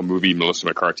every single movie Melissa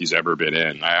McCarthy's ever been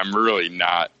in. I'm really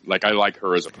not, like, I like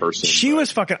her as a person. She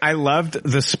was fucking, I loved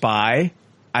The Spy.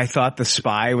 I thought The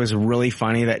Spy was really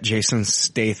funny, that Jason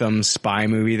Statham spy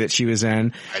movie that she was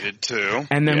in. I did too.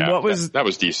 And then yeah, what was... That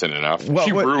was decent enough. What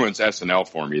ruins SNL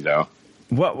for me, though.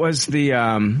 What was the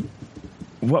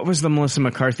Melissa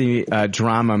McCarthy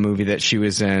drama movie that she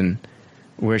was in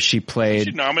where she played... Was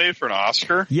she nominated for an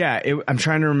Oscar? Yeah, I'm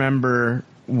trying to remember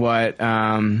what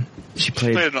she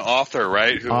played. She played an author,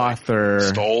 right? Who author. Like,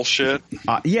 stole shit?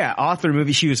 Yeah, author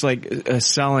movie. She was like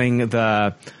selling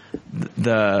the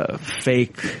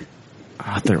fake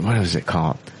author. What was it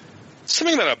called?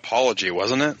 Something about apology,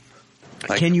 wasn't it?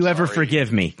 Like, Can you ever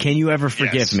forgive me? Can you ever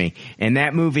forgive me? And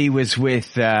that movie was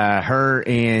with her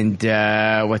and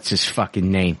what's his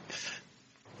fucking name?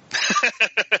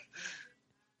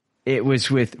 It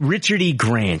was with Richard E.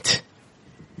 Grant.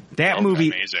 That movie,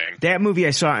 amazing. That movie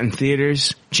I saw in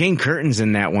theaters. Jane Curtin's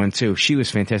in that one too. She was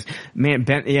fantastic. Man,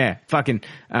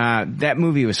 that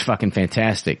movie was fucking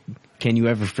fantastic. Can You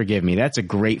Ever Forgive Me? That's a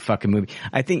great fucking movie.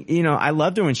 I think, I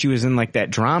loved her when she was in like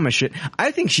that drama shit. I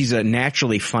think she's a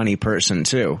naturally funny person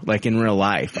too, like in real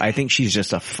life. I think she's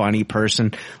just a funny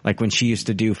person. Like when she used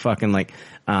to do fucking like,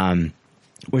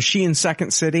 was she in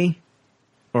Second City?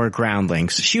 or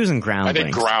Groundlings. She was in Groundlings. I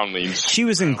think Groundlings. She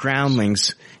was in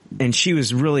Groundlings, and she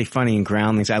was really funny in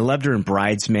Groundlings. I loved her in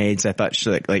Bridesmaids. I thought she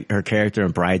like her character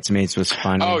in Bridesmaids was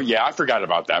funny. Oh yeah, I forgot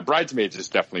about that. Bridesmaids is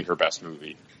definitely her best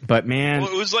movie. But man,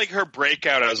 well, it was like her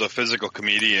breakout as a physical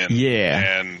comedian.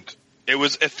 Yeah, and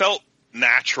it felt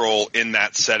natural in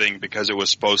that setting because it was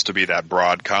supposed to be that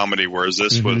broad comedy, whereas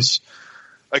this was,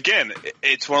 again,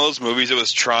 it's one of those movies that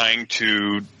was trying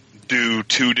to do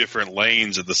two different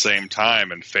lanes at the same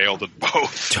time and failed at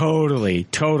both. Totally.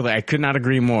 I could not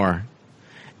agree more.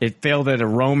 It failed at a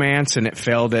romance and it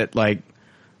failed at like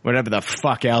whatever the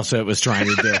fuck else it was trying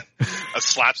to do. A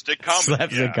slapstick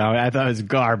comedy. Comedy. I thought it was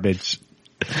garbage.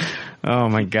 Oh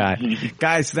my God.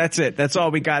 Guys, that's it. That's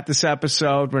all we got this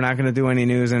episode. We're not going to do any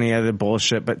news, any other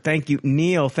bullshit, but thank you,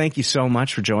 Neil. Thank you so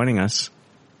much for joining us.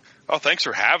 Oh, thanks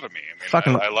for having me.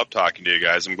 I love talking to you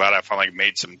guys. I'm glad I finally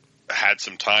had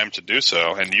some time to do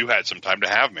so, and you had some time to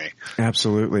have me.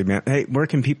 Absolutely, man. Hey, where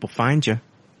can people find you?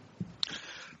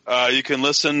 You can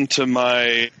listen to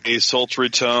my sultry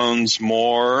tones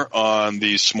more on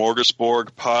the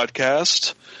Smorgasborg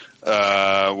podcast.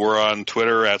 We're on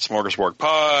Twitter at Smorgasborg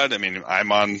Pod. I mean,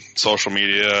 I'm on social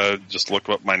media. Just look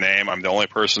up my name. I'm the only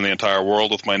person in the entire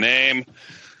world with my name.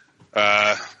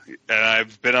 And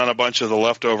I've been on a bunch of the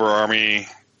Leftover Army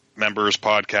members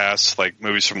podcasts, like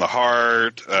Movies from the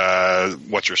Heart,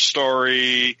 What's Your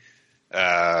Story,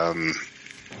 Fanning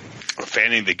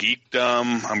the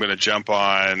Geekdom. I'm going to jump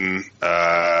on,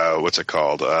 what's it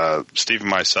called? Stephen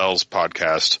Meisels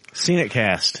podcast.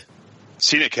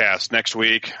 Scenetcast next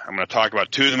week. I'm going to talk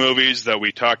about two of the movies that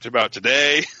we talked about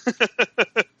today.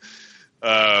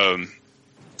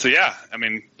 So yeah, I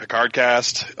mean,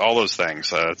 Picardcast, all those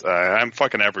things. I'm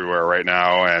fucking everywhere right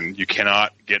now, and you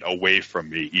cannot get away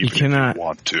from me even if you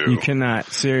want to. You cannot.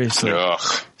 Seriously. Ugh.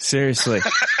 Seriously.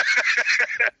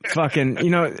 Fucking,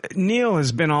 Neil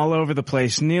has been all over the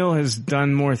place. Neil has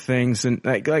done more things, and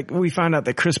like we found out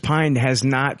that Chris Pine has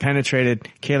not penetrated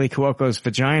Kaylee Cuoco's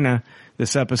vagina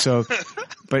this episode.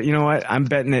 But you know what? I'm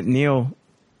betting that Neil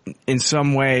in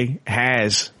some way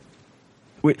has.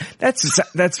 Wait,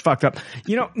 that's fucked up.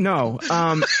 No.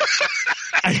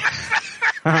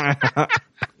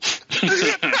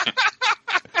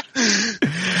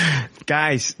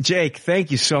 Guys, Jake, thank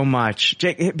you so much.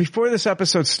 Jake, before this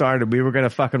episode started, we were going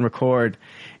to fucking record,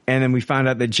 and then we found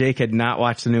out that Jake had not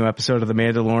watched the new episode of The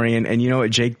Mandalorian, and you know what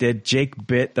Jake did? Jake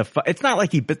bit it's not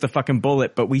like he bit the fucking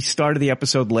bullet, but we started the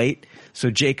episode late, so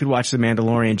Jake could watch The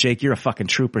Mandalorian. Jake, you're a fucking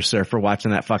trooper, sir, for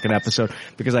watching that fucking episode,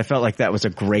 because I felt like that was a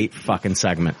great fucking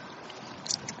segment.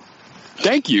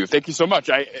 Thank you so much.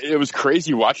 It was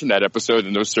crazy watching that episode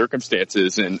in those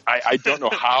circumstances, and I don't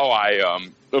know how I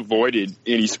avoided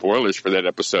any spoilers for that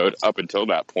episode up until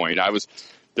that point.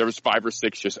 There was 5 or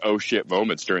 6 just oh shit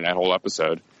moments during that whole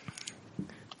episode.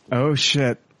 Oh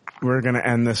shit. We're gonna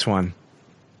end this one.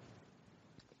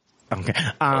 Okay.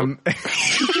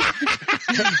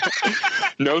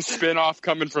 No spin-off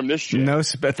coming from this shit.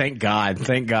 Thank God.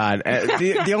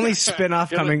 The only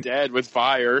spin-off coming dead with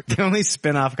fire. The only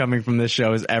spin-off coming from this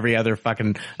show is every other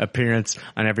fucking appearance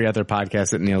on every other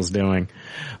podcast that Neil's doing.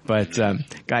 But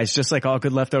guys, just like all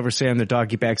good leftovers say on their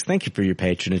doggy bags, thank you for your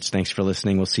patronage. Thanks for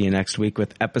listening. We'll see you next week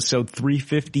with episode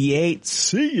 358.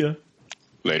 See ya.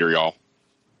 Later, y'all.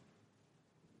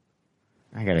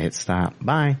 I gotta hit stop.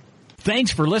 Bye.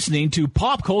 Thanks for listening to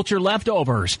Pop Culture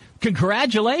Leftovers.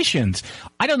 Congratulations.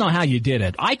 I don't know how you did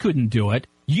it. I couldn't do it.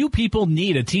 You people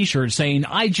need a t-shirt saying,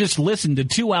 I just listened to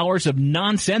 2 hours of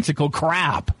nonsensical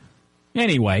crap.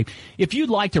 Anyway, if you'd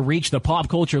like to reach the Pop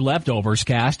Culture Leftovers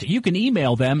cast, you can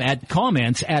email them at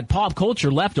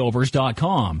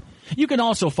comments@popcultureleftovers.com. You can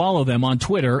also follow them on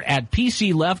Twitter at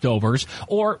PC Leftovers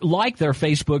or like their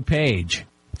Facebook page.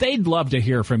 They'd love to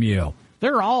hear from you.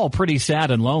 They're all pretty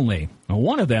sad and lonely.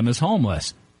 One of them is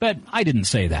homeless, but I didn't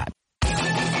say that.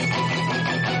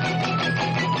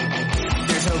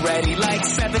 There's already like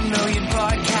 7 million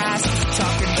podcasts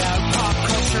talking about pop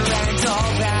culture and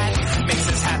all that. Makes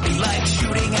us happy like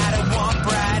shooting at a womp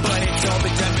rat, but it's all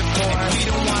been done before. And we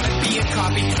don't want to be a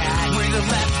copycat. We're the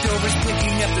leftovers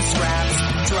picking up the scraps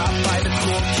dropped by the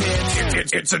cool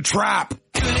kids. It's a trap.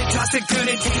 Gonna toss it,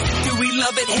 gonna taste it, do we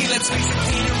love it? Hey, let's face it,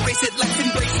 can't erase it, let's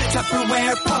embrace the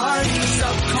Tupperware party.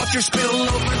 Subculture spill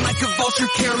over like a vulture,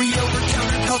 carry over,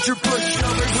 counterculture,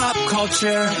 pushovers, pop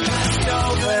culture,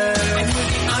 leftovers. And we're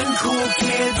the uncool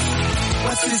kids,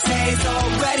 what's to say's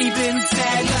already been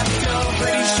said, leftovers.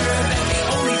 Pretty sure that the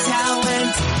only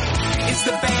talent is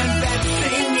the band that's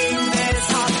singing this,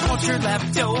 pop culture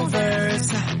leftovers.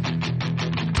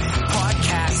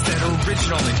 Podcasts that are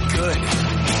original and good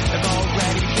have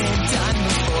already been done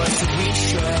before. course we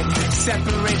should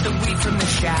separate the wheat from the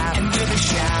chaff, and we're the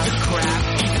chaff, the crap,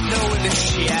 even though we're the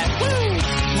shit.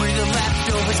 We're the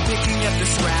leftovers picking up the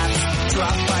scraps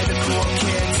dropped by the cool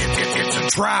kids. It's a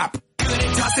trap. Good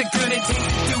and toss it, good and taste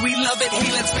it. Do we love it?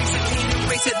 Hey, let's face it, can't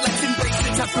erase it. Let's embrace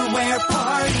the Tupperware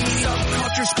party.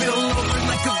 Subculture spill over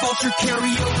like a vulture,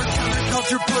 carry over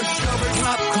counterculture, pushovers,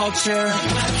 pop culture,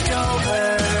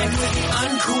 leftovers. And with the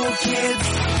uncool kids,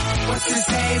 what's to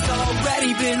say's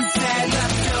already been said.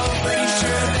 Leftovers. Pretty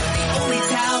sure that the only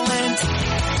talent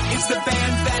is the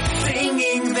band that's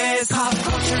singing this. Pop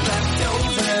culture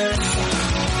leftovers.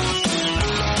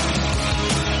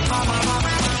 Pop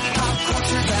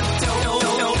culture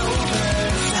leftovers.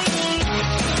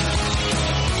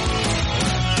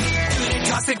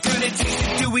 Toss it, good and taste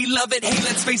it. Do we love it? Hey,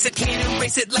 let's face it, can't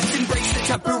erase it. Let's embrace the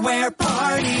Tupperware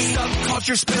party.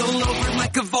 Subculture spill over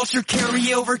like a vulture,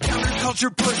 carry over counterculture,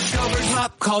 pushovers,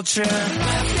 pop culture,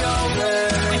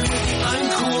 leftovers. And with the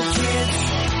uncool kids,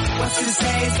 what's to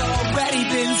say's already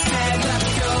been said.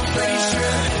 Leftovers. Pretty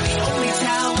sure that the only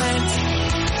talent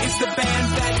is the band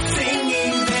that's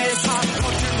singing this. Pop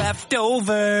culture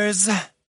leftovers.